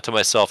and thought to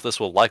myself, this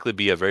will likely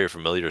be a very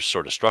familiar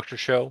sort of structure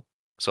show,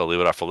 so I'll leave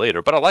it off for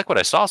later. But I like what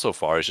I saw so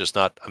far. It's just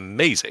not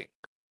amazing.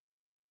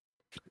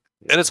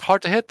 And it's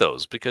hard to hit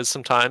those because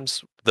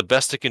sometimes the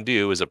best it can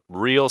do is a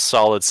real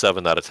solid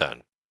 7 out of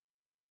 10.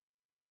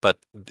 But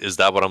is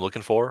that what I'm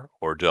looking for?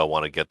 Or do I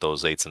want to get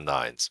those 8s and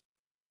 9s?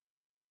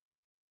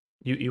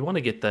 You want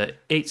to get the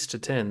 8s to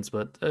 10s,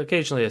 but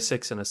occasionally a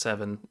 6 and a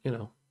 7,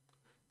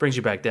 brings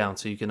you back down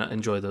so you can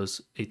enjoy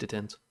those 8 to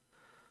 10s.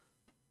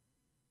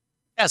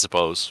 I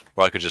suppose.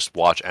 Or I could just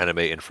watch anime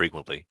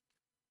infrequently.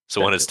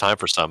 So when it's time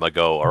for some, I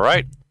go, all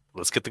right,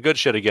 let's get the good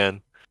shit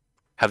again.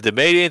 Have they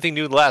made anything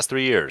new in the last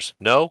 3 years?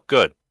 No?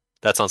 Good.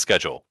 That's on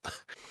schedule.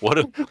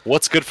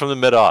 What's good from the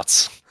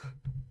mid-aughts?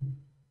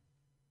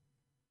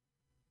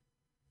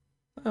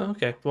 Oh,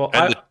 okay. Well,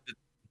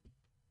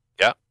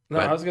 yeah. No,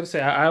 I was going to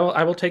say,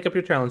 I will take up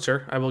your challenge,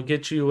 sir. I will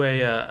get you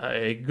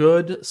a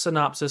good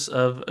synopsis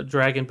of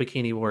Dragon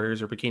Bikini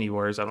Warriors or Bikini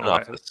Warriors. I don't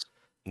know.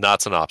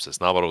 Not synopsis.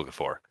 Not what I'm looking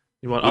for.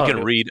 We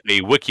can read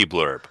a wiki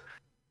blurb.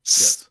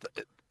 Yes.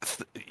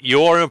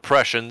 Your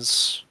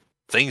impressions,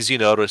 things you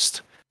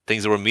noticed,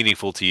 things that were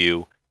meaningful to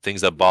you,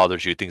 things that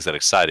bothered you, things that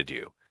excited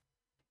you.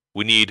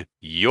 We need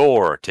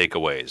your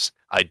takeaways.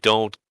 I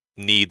don't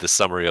need the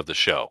summary of the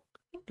show.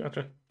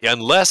 Gotcha.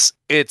 Unless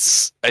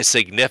it's a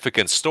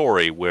significant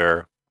story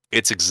where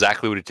it's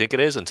exactly what you think it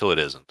is until it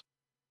isn't.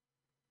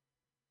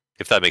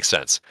 If that makes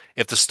sense.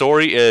 If the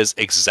story is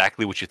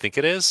exactly what you think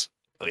it is,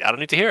 I don't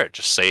need to hear it.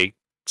 Just say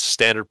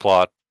standard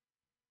plot.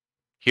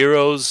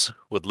 Heroes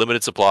with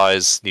limited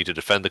supplies need to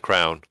defend the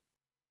crown.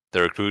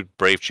 They recruit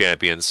brave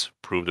champions,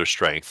 prove their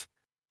strength.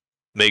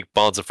 Make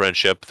bonds of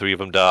friendship, 3 of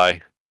them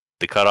die.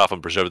 They cut off and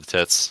preserve the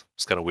tits.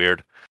 It's kind of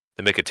weird.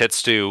 They make a tit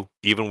stew,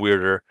 even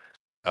weirder.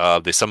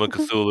 They summon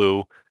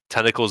Cthulhu,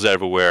 tentacles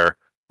everywhere,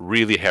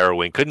 really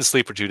harrowing. Couldn't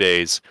sleep for 2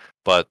 days,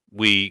 but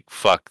we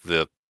fuck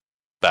the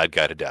bad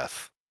guy to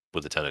death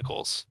with the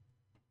tentacles.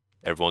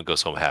 Everyone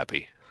goes home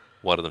happy.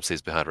 One of them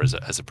stays behind her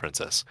as a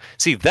princess.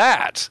 See,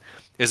 that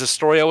is a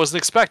story I wasn't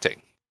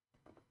expecting.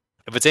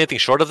 If it's anything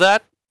short of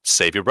that,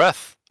 save your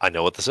breath. I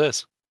know what this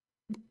is.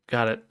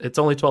 Got it. It's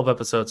only 12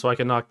 episodes, so I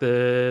can knock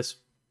this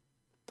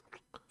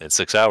in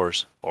 6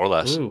 hours or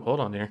less. Ooh, hold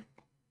on here.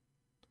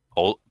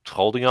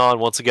 Holding on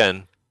once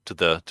again to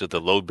the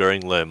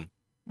load-bearing limb.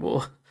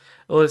 Well,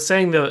 it's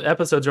saying the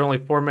episodes are only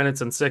 4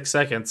 minutes and 6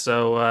 seconds,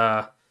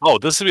 so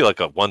this would be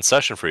like a one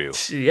session for you.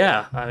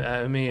 Yeah,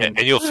 I mean, and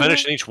you'll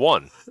finish in each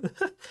one.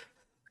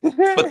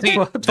 But see,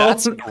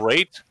 that's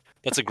great.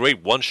 That's a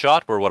great one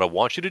shot. Where what I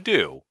want you to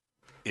do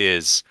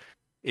is,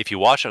 if you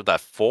watch that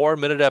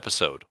 4-minute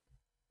episode,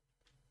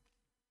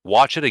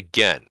 watch it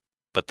again.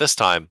 But this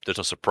time, there's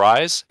no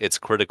surprise. It's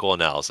critical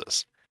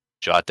analysis.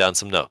 Jot down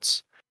some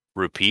notes.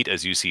 Repeat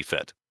as you see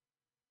fit.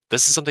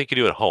 This is something you can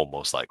do at home,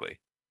 most likely.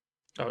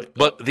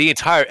 But the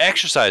entire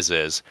exercise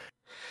is,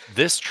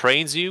 this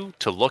trains you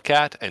to look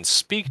at and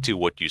speak to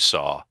what you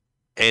saw,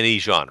 any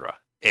genre,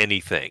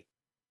 anything.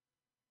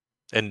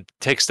 And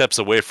take steps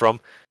away from,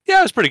 yeah,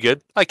 it was pretty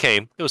good. I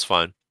came. It was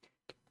fun.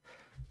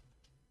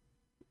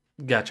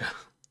 Gotcha.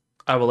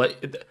 I will well,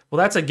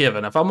 that's a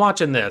given. If I'm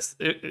watching this,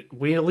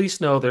 we at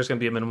least know there's going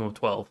to be a minimum of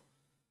 12.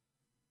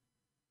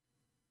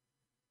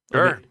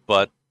 Sure,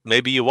 but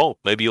maybe you won't.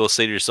 Maybe you'll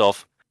say to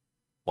yourself,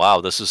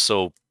 wow, this is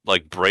so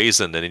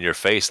brazen and in your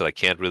face that I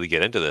can't really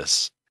get into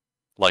this.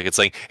 It's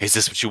like, is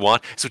this what you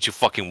want? It's what you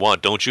fucking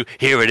want, don't you?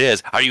 Here it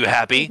is. Are you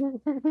happy?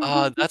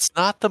 That's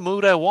not the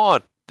mood I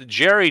want.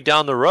 Jerry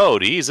down the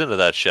road, he's into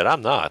that shit.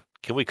 I'm not.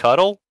 Can we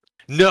cuddle?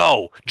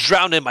 No!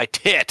 Drown in my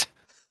tit!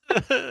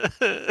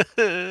 It's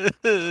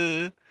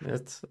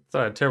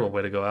not a terrible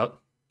way to go out.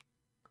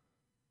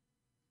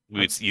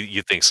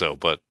 You think so,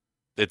 but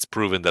it's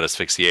proven that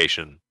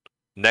asphyxiation,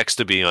 next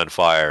to being on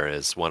fire,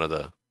 is one of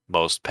the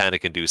most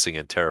panic-inducing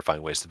and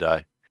terrifying ways to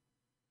die.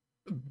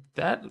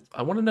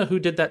 I want to know who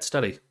did that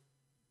study.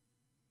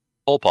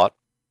 Pol Pot.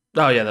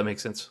 Oh yeah, that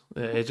makes sense.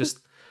 It just,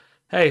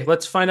 hey,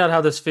 let's find out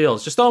how this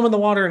feels. Just throw him in the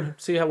water and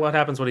see what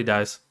happens when he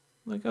dies.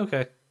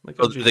 Okay.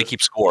 They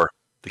keep score.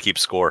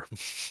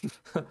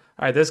 All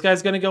right, this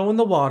guy's gonna go in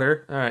the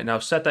water. All right, now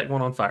set that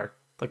one on fire.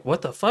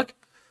 What the fuck?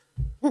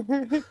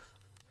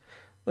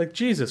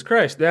 Jesus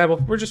Christ. Yeah,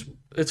 well,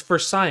 it's for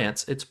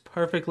science. It's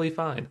perfectly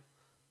fine.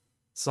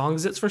 As long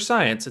as it's for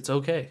science, it's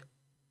okay.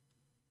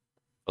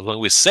 As long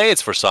as we say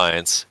it's for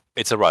science,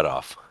 it's a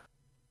write-off.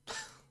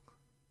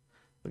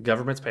 The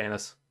government's paying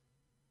us.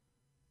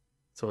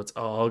 So it's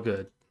all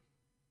good.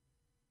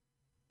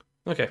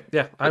 Okay,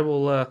 yeah, I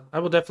will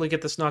definitely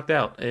get this knocked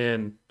out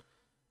in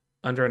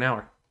under an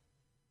hour.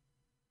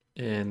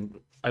 And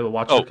I will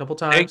watch it a couple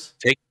times.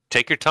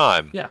 Take your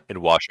time, yeah, and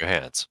wash your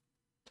hands.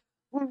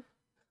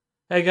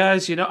 Hey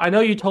guys, I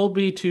know you told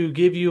me to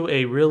give you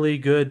a really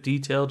good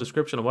detailed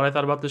description of what I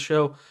thought about this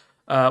show.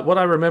 What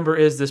I remember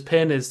is this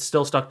pen is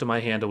still stuck to my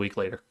hand a week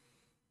later.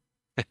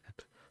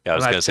 Yeah, I And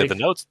was I gonna say take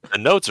the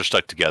notes are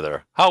stuck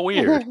together. How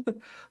weird.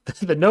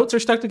 the notes are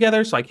stuck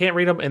together, so I can't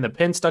read them, and the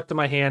pen stuck to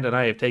my hand, and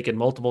I have taken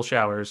multiple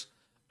showers.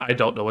 I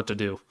don't know what to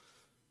do.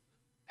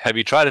 Have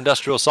you tried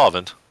industrial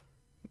solvent?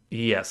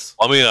 Yes.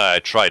 I mean, I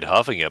tried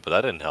huffing it, but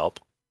that didn't help.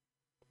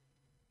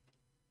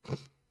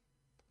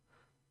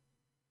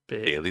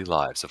 Big. Daily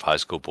lives of high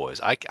school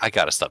boys. I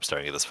gotta stop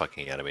staring at this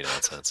fucking anime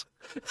nonsense.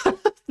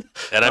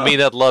 And I mean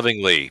that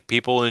lovingly.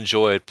 People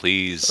enjoy it.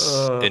 Please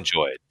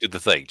enjoy it. Do the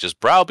thing. Just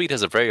Browbeat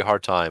has a very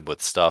hard time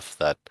with stuff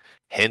that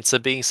hints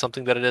at being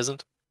something that it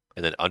isn't,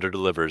 and then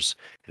underdelivers,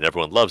 and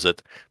everyone loves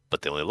it,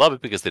 but they only love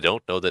it because they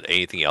don't know that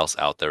anything else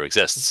out there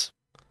exists.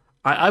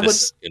 I would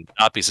This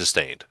cannot be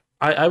sustained.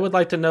 I would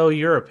like to know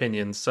your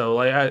opinions. So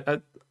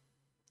like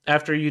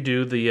after you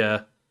do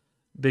the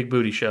big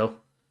booty show,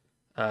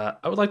 I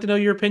would like to know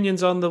your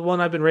opinions on the one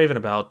I've been raving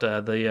about,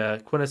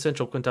 the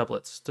quintessential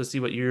quintuplets, to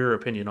see what your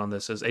opinion on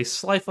this is. A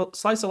slice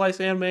of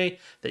life anime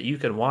that you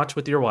can watch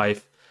with your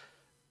wife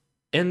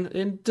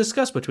and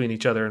discuss between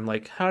each other, and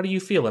like, how do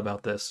you feel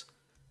about this?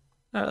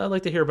 I'd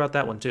like to hear about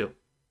that one too,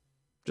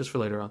 just for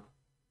later on.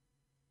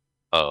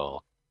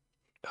 Oh,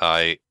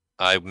 I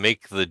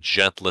make the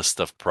gentlest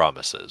of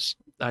promises.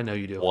 I know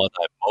you do. One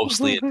I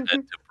mostly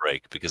intend to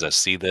break because I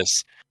see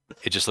this.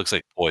 It just looks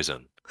like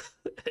poison.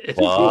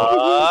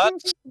 But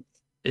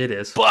It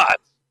is. but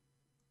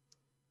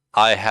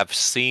I have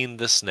seen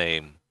this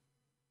name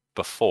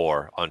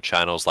before on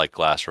channels like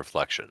Glass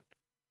Reflection,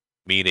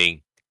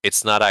 meaning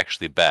it's not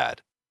actually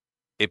bad.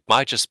 It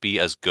might just be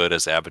as good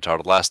as Avatar: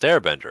 The Last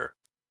Airbender,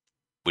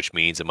 which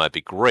means it might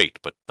be great,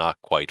 but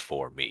not quite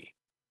for me.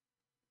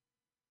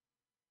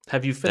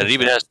 Have you And it finished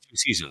even that? has 2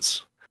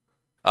 seasons.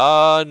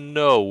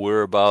 No,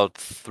 we're about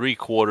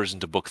 3/4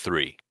 into book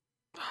 3.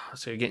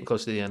 So you're getting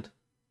close to the end.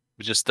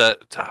 Just that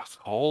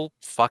whole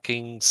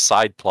fucking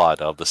side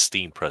plot of the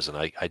Steam present.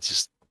 I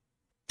just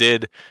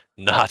did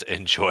not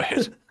enjoy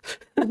it.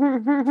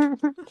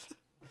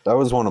 That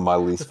was one of my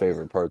least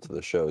favorite parts of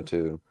the show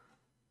too.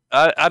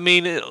 I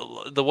mean,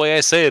 the way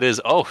I say it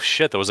is, oh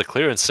shit, there was a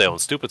clearance sale on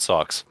Stupid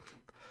Socks.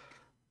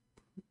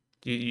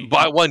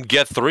 Buy one,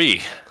 get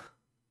 3.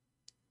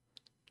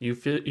 You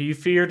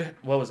feared,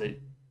 what was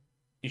it?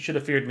 You should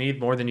have feared me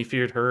more than you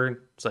feared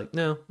her. It's like,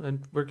 no,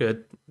 we're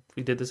good.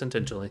 We did this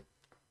intentionally.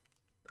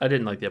 I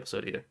didn't like the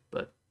episode either,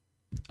 but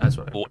that's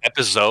what I Well,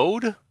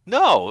 episode?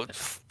 No,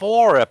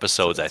 4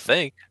 episodes, I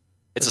think.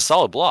 It's a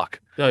solid block.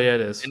 Oh yeah,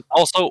 it is. And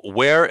also,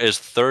 where is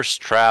Thirst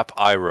Trap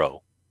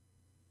Iroh?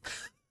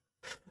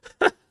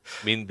 I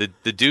mean,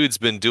 the dude's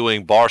been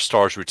doing bar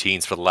stars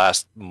routines for the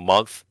last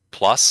month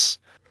plus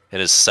in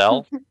his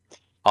cell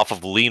off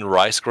of lean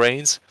rice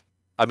grains.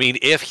 I mean,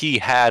 if he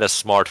had a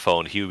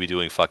smartphone, he would be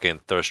doing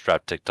fucking thirst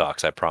trap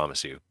TikToks, I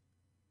promise you.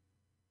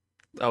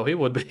 Oh, he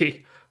would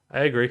be.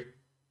 I agree.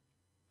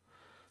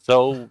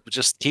 So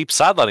just keep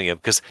sidelining him,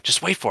 because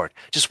just wait for it.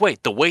 Just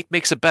wait. The wait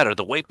makes it better.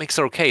 The wait makes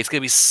it okay. It's going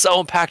to be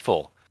so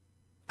impactful.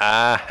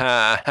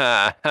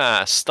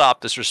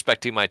 Stop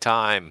disrespecting my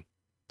time.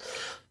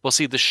 Well,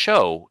 see, the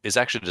show is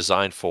actually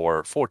designed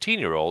for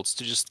 14-year-olds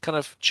to just kind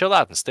of chill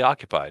out and stay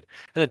occupied,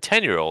 and then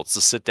 10-year-olds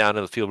to sit down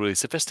and feel really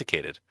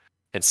sophisticated,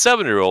 and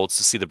 7-year-olds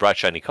to see the bright,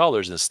 shiny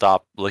colors and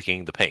stop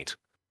licking the paint.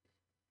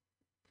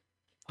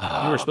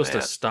 You were supposed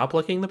to stop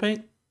licking the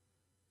paint?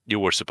 You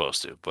were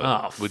supposed to, but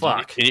Oh,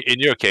 fuck. in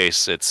your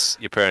case, it's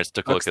your parents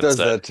took a look Hux and does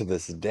said, that to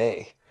this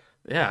day.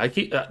 Yeah, I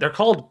keep. They're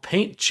called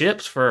paint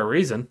chips for a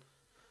reason.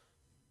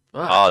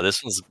 Fuck. "Oh,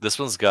 this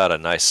one's got a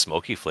nice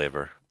smoky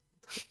flavor."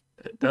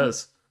 It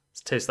does.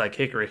 It tastes like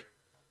hickory.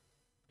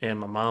 And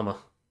my mama.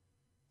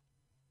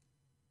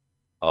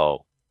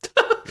 Oh,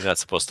 you're not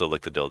supposed to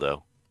lick the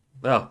dildo.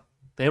 Oh,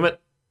 damn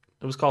it.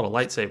 It was called a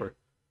lightsaber.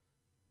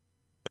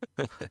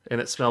 And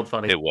it smelled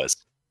funny. It was.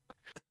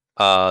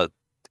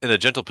 In a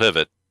gentle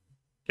pivot,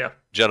 Yeah.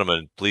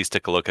 gentlemen, please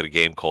take a look at a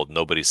game called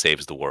Nobody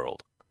Saves the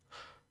World.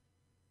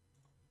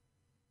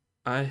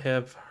 I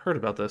have heard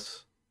about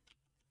this.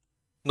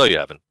 No, you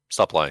haven't.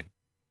 Stop lying.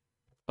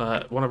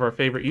 One of our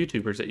favorite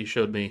YouTubers that you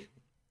showed me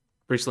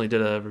recently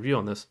did a review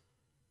on this.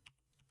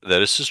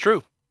 That is just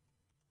true.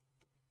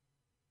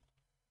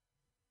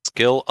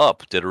 Skill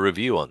Up did a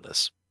review on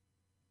this.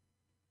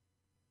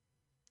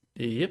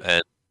 Yep.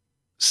 And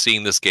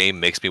seeing this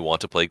game makes me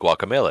want to play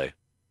Guacamelee.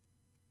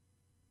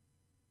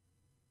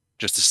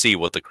 Just to see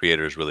what the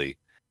creator is really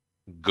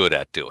good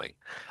at doing.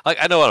 Like,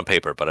 I know it on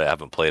paper, but I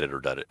haven't played it or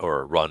done it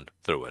or run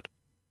through it.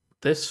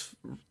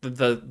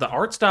 The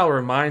art style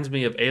reminds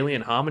me of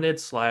Alien Hominid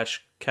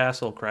 /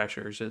 Castle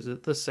Crashers. Is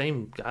it the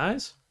same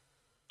guys?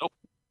 Nope.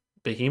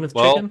 Behemoth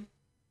Well, Chicken?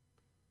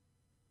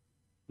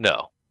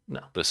 No.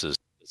 No. This is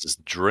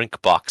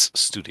Drinkbox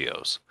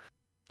Studios.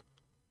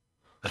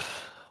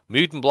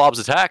 Mutant Blobs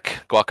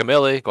Attack,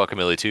 Guacamelee,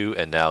 Guacamelee 2,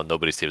 and now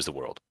Nobody Saves the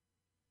World.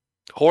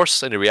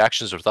 Horse, any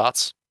reactions or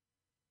thoughts?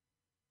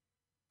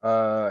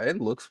 It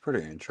looks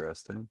pretty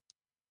interesting.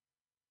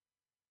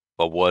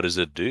 But what does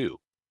it do?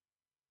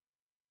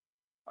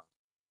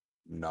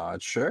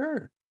 Not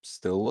sure.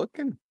 Still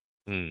looking.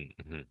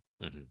 Mm-hmm.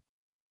 Mm-hmm.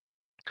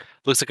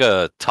 Looks like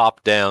a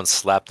top-down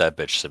slap that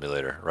bitch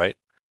simulator, right?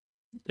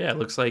 Yeah, it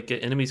looks like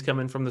enemies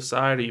coming from the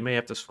side, or you may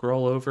have to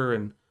scroll over,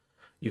 and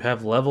you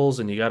have levels,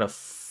 and you gotta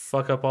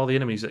fuck up all the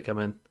enemies that come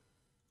in.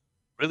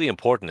 Really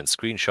important in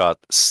screenshot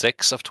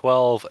 6 of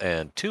 12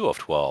 and 2 of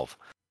 12.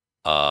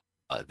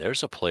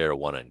 There's a player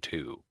 1 and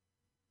 2.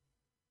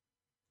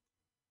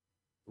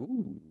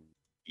 Ooh.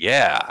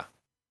 Yeah,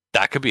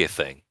 that could be a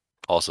thing.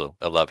 Also,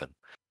 11.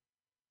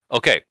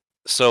 Okay,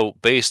 so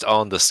based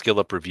on the skill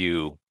up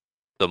review,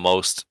 the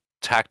most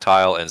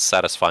tactile and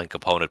satisfying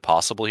component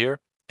possible here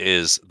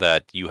is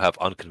that you have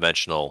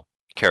unconventional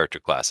character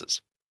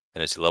classes.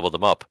 And as you level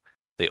them up,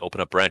 they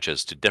open up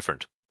branches to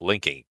different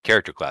linking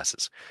character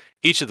classes.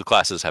 Each of the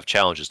classes have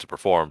challenges to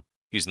perform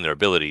using their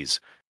abilities,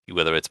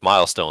 whether it's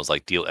milestones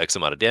like deal X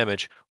amount of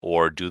damage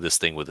or do this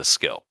thing with a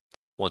skill.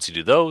 Once you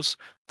do those,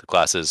 the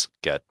classes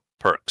get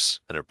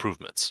perks and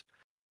improvements.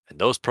 And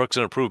those perks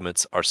and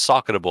improvements are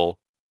socketable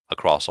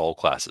across all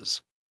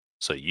classes.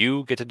 So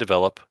you get to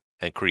develop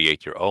and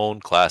create your own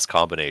class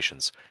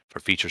combinations for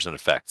features and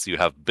effects. You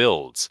have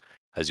builds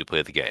as you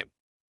play the game.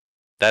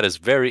 That is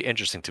very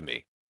interesting to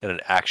me in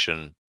an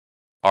action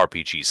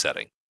RPG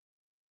setting.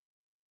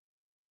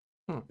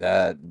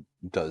 That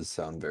does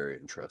sound very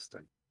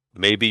interesting.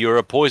 Maybe you're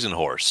a poison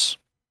horse.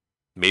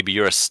 Maybe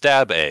you're a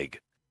stab egg.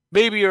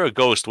 Maybe you're a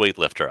ghost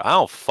weightlifter. I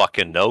don't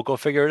fucking know. Go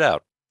figure it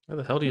out. How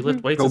the hell do you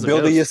lift weights Go as a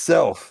build it ghost?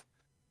 yourself.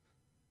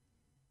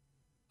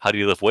 How do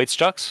you lift weights,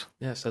 Chucks?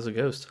 Yes, as a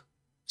ghost.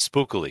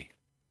 Spookily.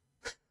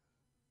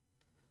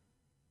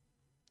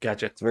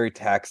 Gotcha. It's very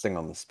taxing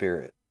on the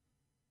spirit.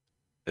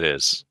 It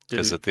is.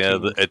 Because Dude, at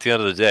the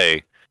end of the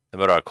day, no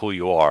matter how cool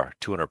you are,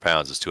 200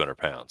 pounds is 200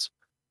 pounds.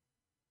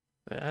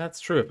 That's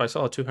true. If I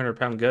saw a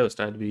 200-pound ghost,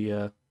 I'd be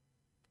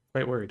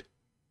quite worried.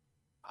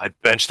 I'd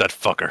bench that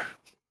fucker.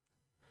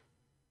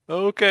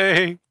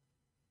 Okay.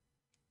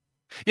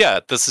 Yeah,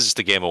 this is just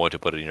a game I want to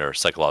put in your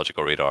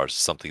psychological radars.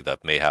 Something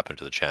that may happen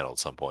to the channel at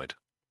some point.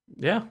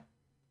 Yeah,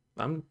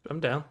 I'm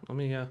down. Let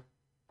me.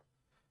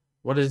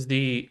 What is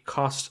the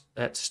cost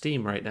at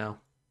Steam right now?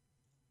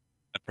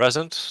 At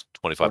present,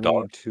 $25.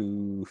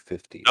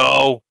 $22.50.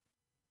 No!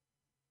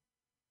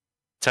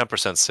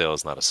 10% sale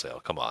is not a sale.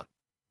 Come on.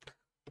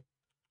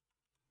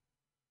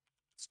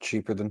 It's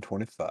cheaper than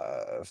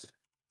 25.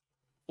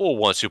 Well,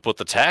 once you put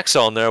the tax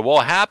on there,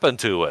 what happened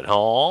to it,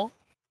 huh?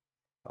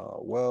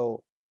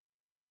 Well,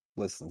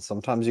 listen,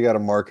 sometimes you got to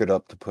mark it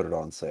up to put it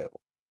on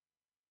sale.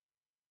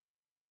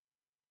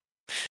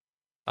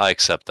 I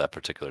accept that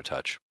particular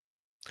touch.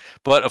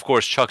 But, of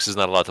course, Chucks is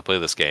not allowed to play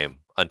this game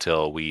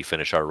until we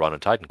finish our run on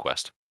Titan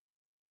Quest.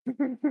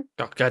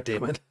 Oh, god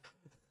damn it!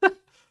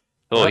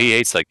 Oh, he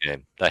hates that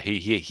game.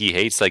 He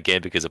hates that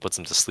game because it puts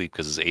him to sleep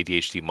because his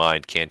ADHD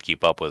mind can't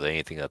keep up with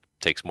anything that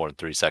takes more than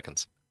 3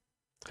 seconds.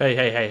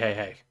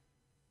 Hey!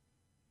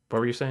 What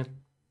were you saying?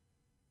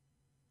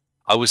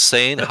 I was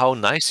saying how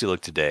nice you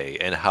look today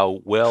and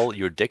how well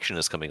your diction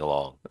is coming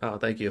along. Oh,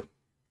 thank you.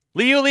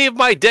 Leave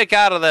my dick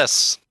out of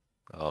this.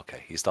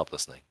 Okay, he stopped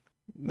listening.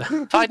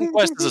 Titan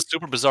Quest is a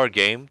super bizarre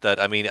game that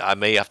I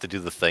may have to do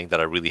the thing that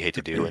I really hate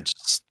to do and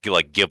just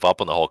give up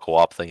on the whole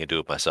co-op thing and do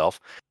it myself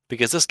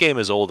because this game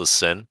is old as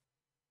sin.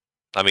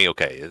 I mean,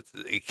 okay,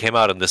 it came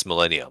out in this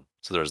millennium,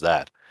 so there's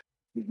that.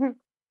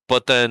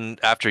 But then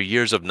after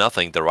years of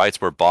nothing, the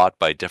rights were bought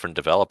by a different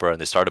developer and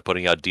they started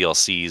putting out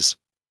DLCs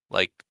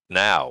like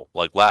now,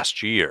 like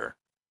last year.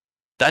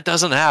 That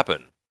doesn't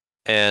happen.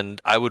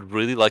 And I would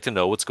really like to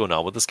know what's going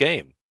on with this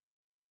game.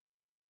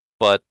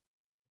 But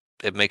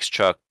it makes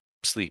Chuck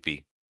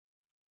sleepy.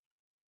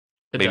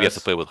 Maybe I have to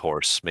play with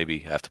Horse.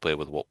 Maybe I have to play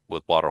with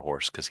Water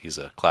Horse because he's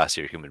a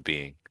classier human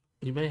being.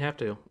 You may have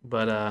to,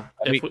 but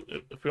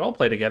if we all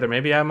play together,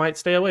 maybe I might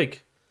stay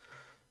awake.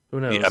 Who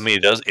knows? I mean,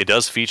 it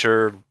does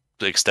feature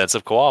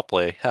extensive co-op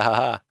play.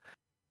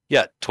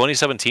 Yeah,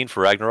 2017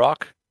 for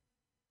Ragnarok,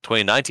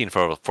 2019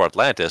 for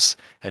Atlantis,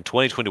 and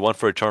 2021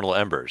 for Eternal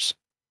Embers.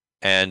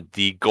 And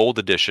the Gold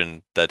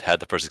Edition that had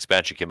the first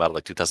expansion came out in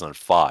like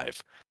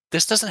 2005.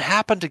 This doesn't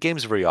happen to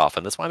games very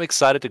often. That's why I'm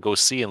excited to go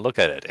see and look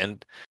at it.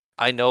 And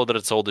I know that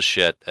it's old as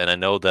shit, and I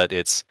know that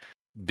it's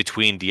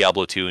between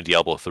Diablo 2 and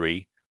Diablo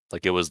 3.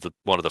 Like it was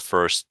one of the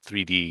first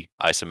 3D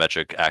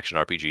isometric action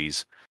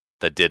RPGs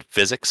that did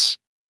physics.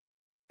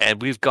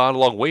 And we've gone a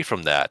long way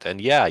from that. And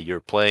yeah,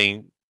 you're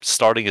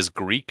starting as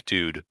Greek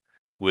dude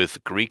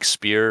with Greek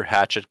spear,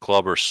 hatchet,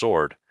 club, or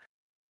sword.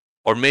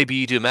 Or maybe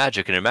you do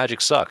magic and your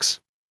magic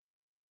sucks.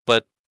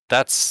 But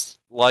that's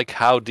like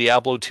how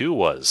Diablo 2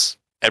 was.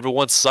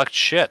 Everyone sucked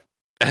shit,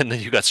 and then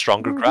you got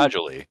stronger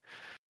gradually.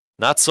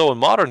 Not so in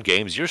modern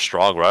games, you're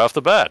strong right off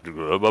the bat.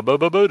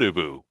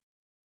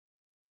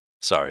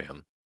 Sorry,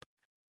 I'm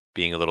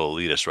being a little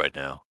elitist right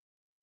now.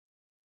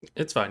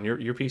 It's fine. You're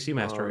PC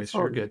Master Race.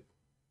 You're good.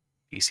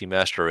 PC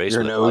Master Race?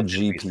 You're with an a OG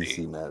PC.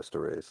 PC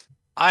Master Race.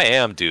 I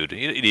am, dude.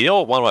 You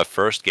know what one of my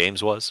first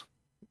games was?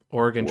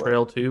 Oregon What?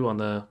 Trail 2 on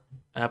the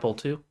Apple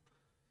II.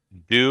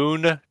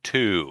 Dune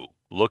 2.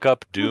 Look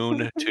up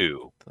Dune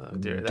 2. Oh,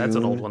 dear, that's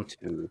an old one.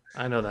 2.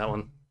 I know that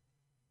one.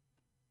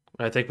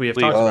 I think we have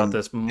Please. talked about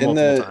this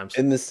multiple times.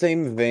 In the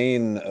same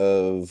vein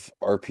of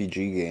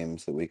RPG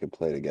games that we could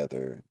play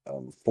together,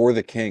 For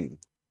the King.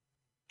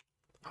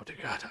 Oh dear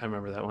God, I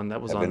remember that one.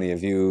 That was Have on. any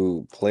of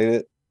you played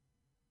it?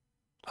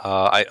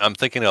 I'm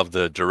thinking of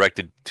the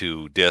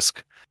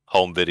directed-to-disc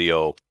home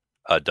video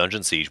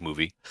Dungeon Siege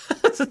movie.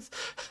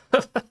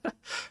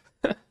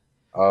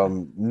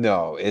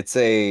 No, it's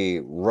a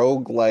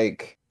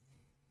roguelike,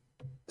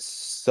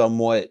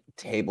 somewhat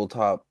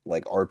tabletop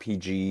like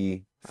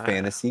RPG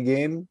fantasy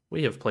game.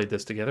 We have played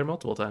this together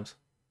multiple times.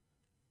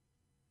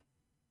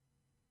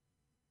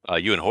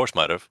 You and Horse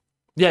might have.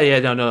 Yeah,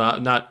 no,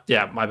 not.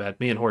 Yeah, my bad.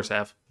 Me and Horse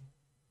have.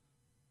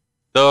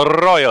 The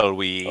Royal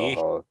We.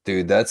 Oh,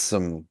 dude, that's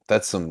some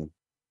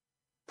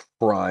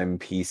prime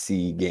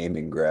PC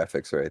gaming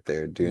graphics right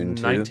there. Dune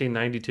 2.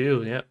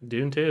 1992. Yeah,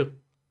 Dune 2.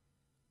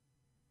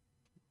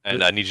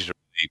 And I need you to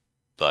really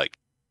like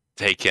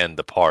take in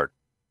the part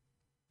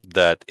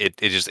that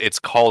it's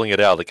calling it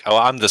out like, oh,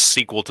 I'm the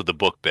sequel to the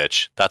book,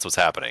 bitch. That's what's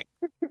happening.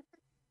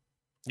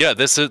 Yeah,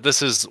 this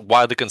is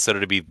widely considered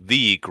to be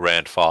the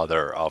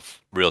grandfather of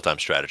real-time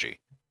strategy.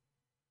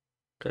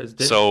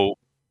 So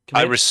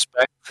I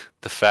respect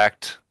the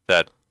fact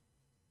that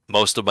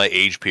most of my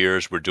age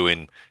peers were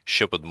doing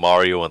shit with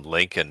Mario and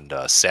Link and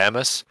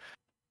Samus.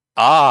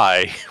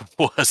 I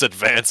was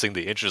advancing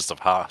the interests of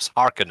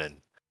Harkonnen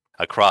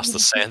across the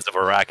sands of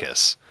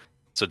Arrakis.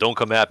 So don't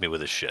come at me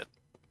with this shit.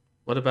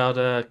 What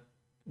about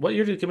what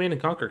year did Command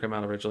and Conquer come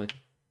out originally?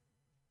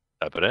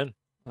 Type it in.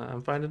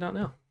 I'm finding out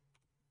now.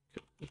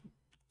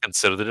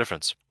 Consider the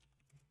difference.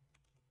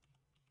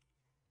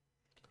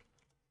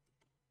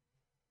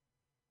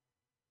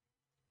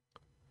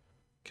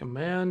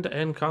 Command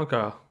and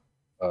Conquer.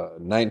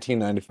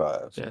 1995.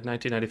 Yeah,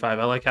 1995.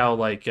 I like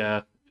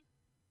how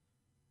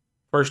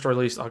first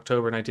released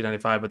October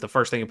 1995, but the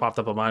first thing that popped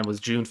up on mine was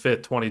June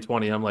 5th,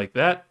 2020. I'm like,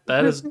 that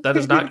is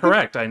not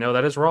correct. I know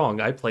that is wrong.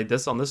 I played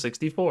this on the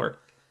 64.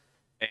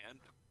 And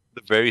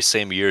the very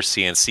same year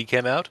CNC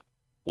came out,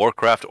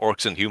 Warcraft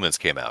Orcs and Humans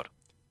came out.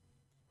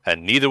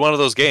 And neither one of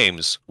those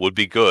games would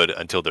be good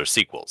until their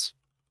sequels.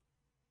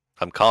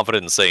 I'm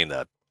confident in saying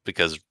that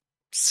because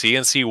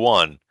CNC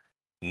 1,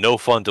 no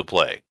fun to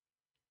play.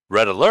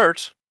 Red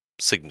Alert,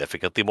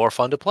 significantly more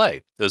fun to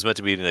play. It was meant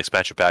to be an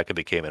expansion pack and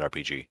became an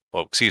RPG.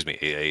 Oh, excuse me,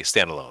 a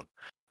standalone.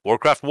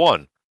 Warcraft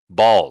 1,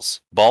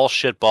 balls. Balls,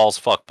 shit, balls,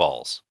 fuck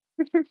balls.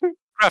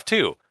 Warcraft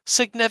 2,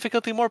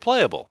 significantly more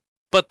playable.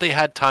 But they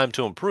had time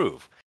to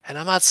improve. And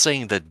I'm not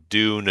saying that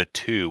Dune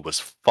 2 was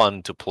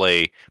fun to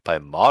play by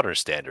modern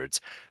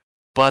standards,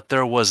 but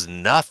there was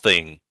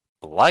nothing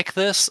like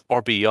this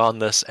or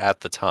beyond this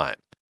at the time.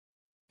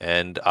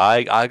 And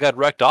I got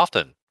wrecked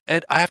often.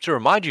 And I have to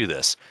remind you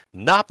this,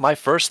 not my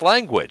first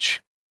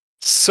language.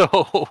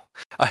 So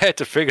I had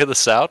to figure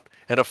this out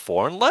in a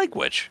foreign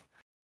language.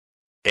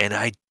 And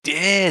I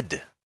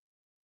did.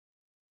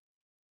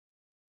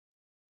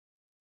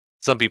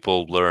 Some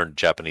people learn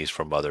Japanese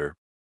from Mother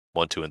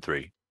 1, 2, and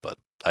 3, but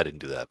I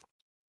didn't do that.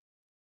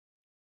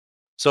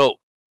 So,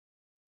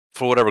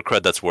 for whatever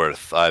cred that's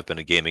worth, I've been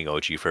a gaming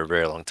OG for a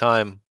very long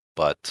time,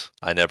 but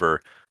I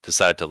never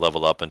decided to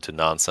level up into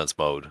nonsense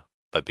mode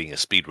by being a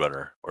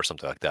speedrunner or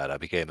something like that. I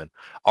became an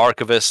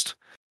archivist,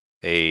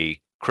 a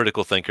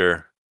critical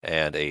thinker,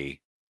 and a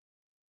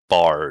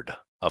bard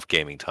of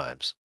gaming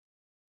times.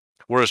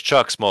 Whereas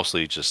Chuck's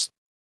mostly just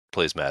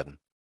plays Madden.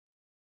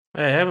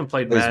 Hey, I haven't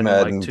played Plays Madden in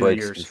Madden, like 2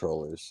 breaks years.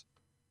 controllers.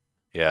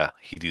 Yeah,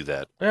 he do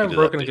that. I haven't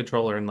broken a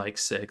controller in like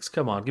 6.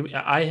 Come on, give me.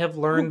 I have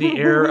learned the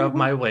error of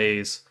my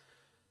ways.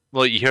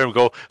 Well, you hear him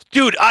go,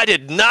 dude, I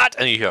did not,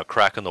 and you hear a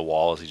crack in the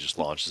wall as he just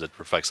launches it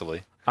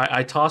reflexively.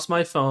 I toss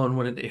my phone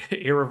when it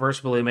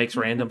irreversibly makes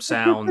random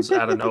sounds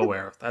out of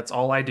nowhere. That's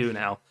all I do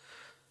now.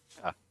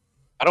 Yeah.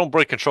 I don't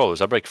break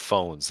controllers. I break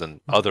phones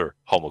and other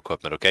home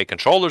equipment, okay?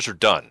 Controllers are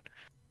done.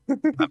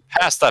 I'm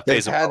past that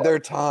phase. They've had their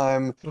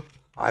time.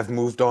 I've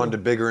moved on to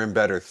bigger and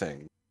better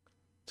things.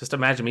 Just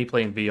imagine me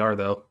playing VR,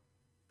 though.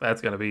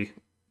 That's going to be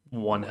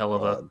one hell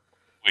of a...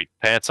 Wait,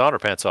 pants on or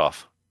pants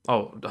off?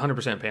 Oh,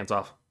 100% pants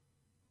off.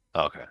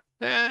 Okay.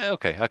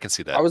 Okay, I can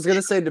see that. I was going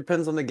to say it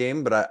depends on the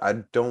game, but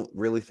I don't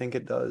really think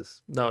it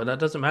does. No, that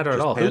doesn't matter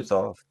Just at all. Pants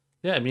off.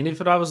 Yeah, I mean, even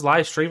if I was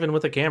live streaming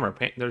with a camera,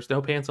 there's no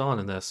pants on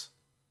in this.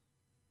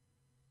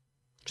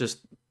 Just,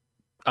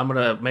 I'm going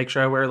to make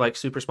sure I wear like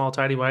super small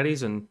tidy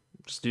whities and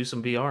just do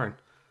some VR.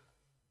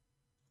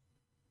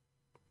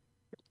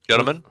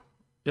 Gentlemen?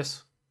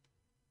 Yes?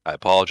 I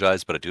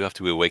apologize, but I do have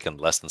to be awake in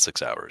less than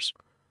 6 hours.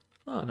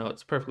 Oh, no,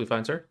 it's perfectly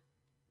fine, sir.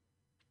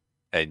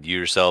 And you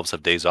yourselves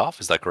have days off,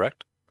 is that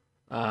correct?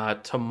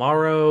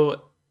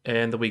 Tomorrow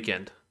and the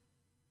weekend.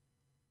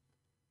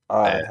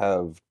 I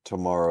have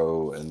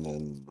tomorrow and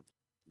then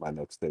my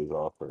next day's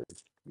off or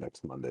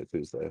next Monday,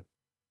 Tuesday.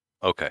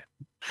 Okay.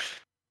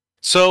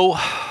 So,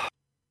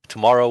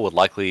 tomorrow would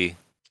likely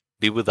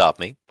be without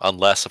me,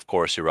 unless, of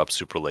course, you're up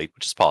super late,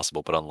 which is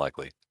possible, but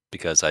unlikely,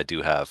 because I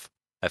do have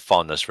a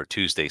fondness for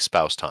Tuesday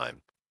spouse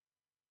time.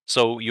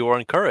 So you are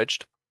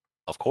encouraged,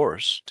 of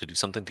course, to do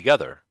something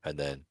together, and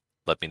then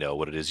let me know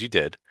what it is you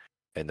did,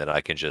 and then I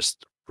can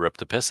just rip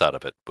the piss out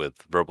of it with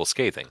verbal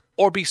scathing,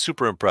 or be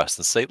super impressed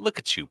and say, look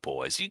at you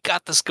boys, you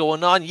got this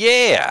going on,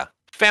 yeah!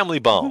 Family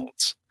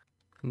bones.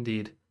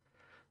 Indeed.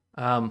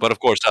 But of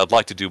course, I'd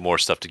like to do more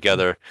stuff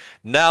together.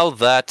 Now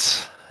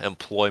that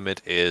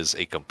employment is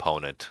a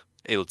component,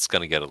 it's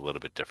going to get a little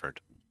bit different.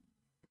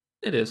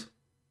 It is.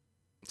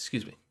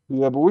 Excuse me.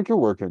 Yeah, but we can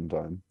work in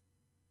time.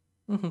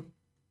 Mm-hmm.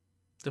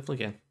 Definitely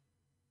can.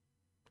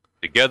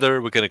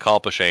 Together, we can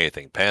accomplish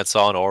anything, pants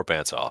on or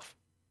pants off.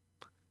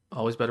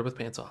 Always better with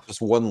pants off.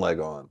 Just one leg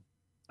on.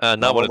 Not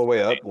Not when all the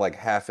it's way up, like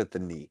half at the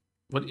knee.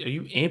 What are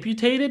you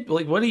amputated?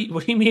 Like what do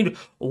you mean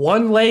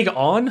one leg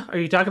on? Are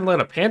you talking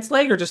about a pants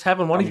leg or just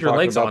having one I'm of your talking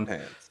legs about on?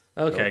 Pants.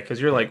 Okay, because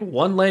you're like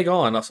one leg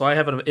on, so I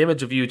have an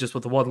image of you just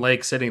with the one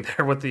leg sitting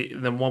there with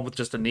then one with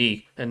just a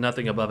knee and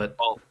nothing above it.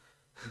 Well,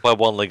 by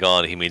one leg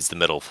on, he means the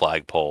middle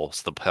flagpole.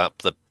 So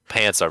the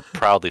pants are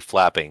proudly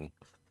flapping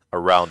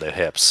around the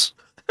hips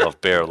of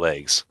bare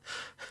legs.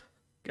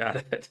 Got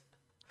it.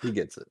 He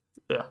gets it.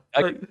 Yeah,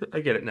 I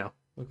get it now.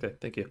 Okay,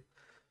 thank you.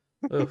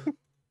 Oof.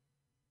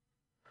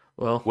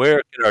 Well,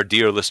 Where can our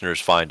dear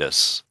listeners find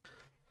us?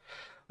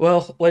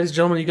 Well, ladies and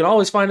gentlemen, you can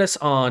always find us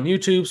on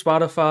YouTube,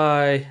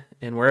 Spotify,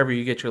 and wherever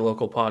you get your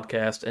local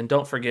podcast. And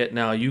don't forget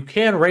now, you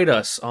can rate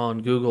us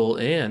on Google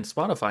and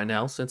Spotify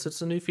now since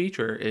it's a new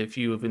feature. If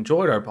you have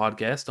enjoyed our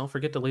podcast, don't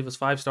forget to leave us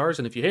 5 stars.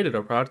 And if you hated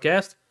our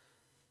podcast,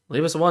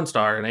 leave us a 1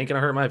 star. It ain't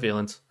going to hurt my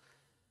feelings.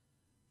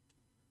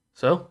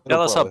 So,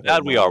 Tell us how probably bad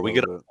hurt we mine are. a We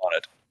get little on bit.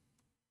 it.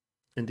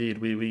 indeed,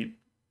 we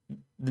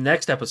the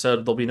next episode,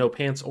 there'll be no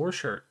pants or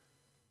shirt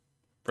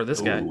for this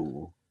guy.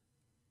 Ooh.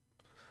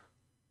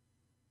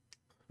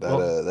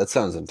 That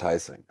sounds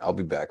enticing. I'll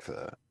be back for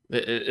that.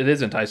 It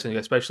is enticing,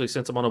 especially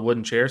since I'm on a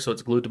wooden chair, so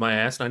it's glued to my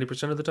ass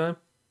 90% of the time.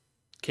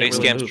 Can't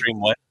really Facecam move. stream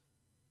when?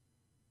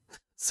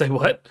 Say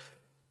what?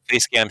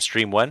 Facecam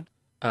stream when?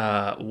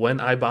 When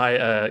I buy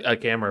a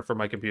camera for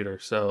my computer,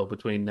 so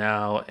between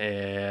now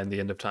and the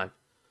end of time.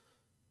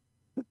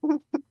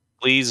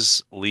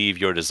 Please leave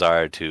your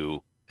desire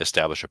to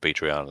establish a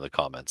Patreon in the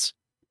comments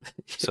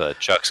so that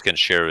Chucks can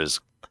share his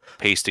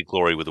pasty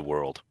glory with the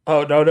world.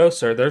 Oh, no,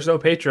 sir. There's no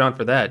Patreon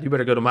for that. You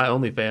better go to my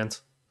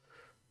OnlyFans.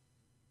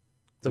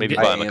 So Maybe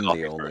get- buy I him a am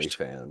coffee the only first.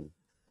 fan.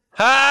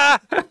 Ha!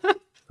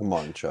 Come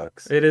on,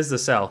 Chucks. It is the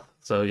South,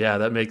 so yeah,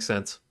 that makes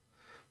sense.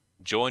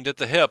 Joined at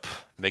the hip,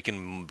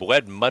 making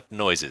wet mutt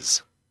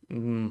noises.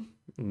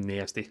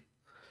 Nasty.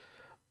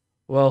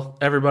 Well,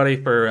 everybody,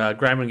 for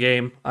Grime and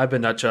Game, I've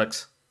been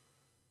Nutchucks.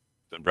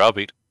 Been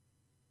browbeat.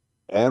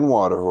 And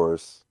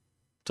Waterhorse.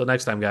 Till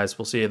next time, guys.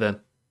 We'll see you then.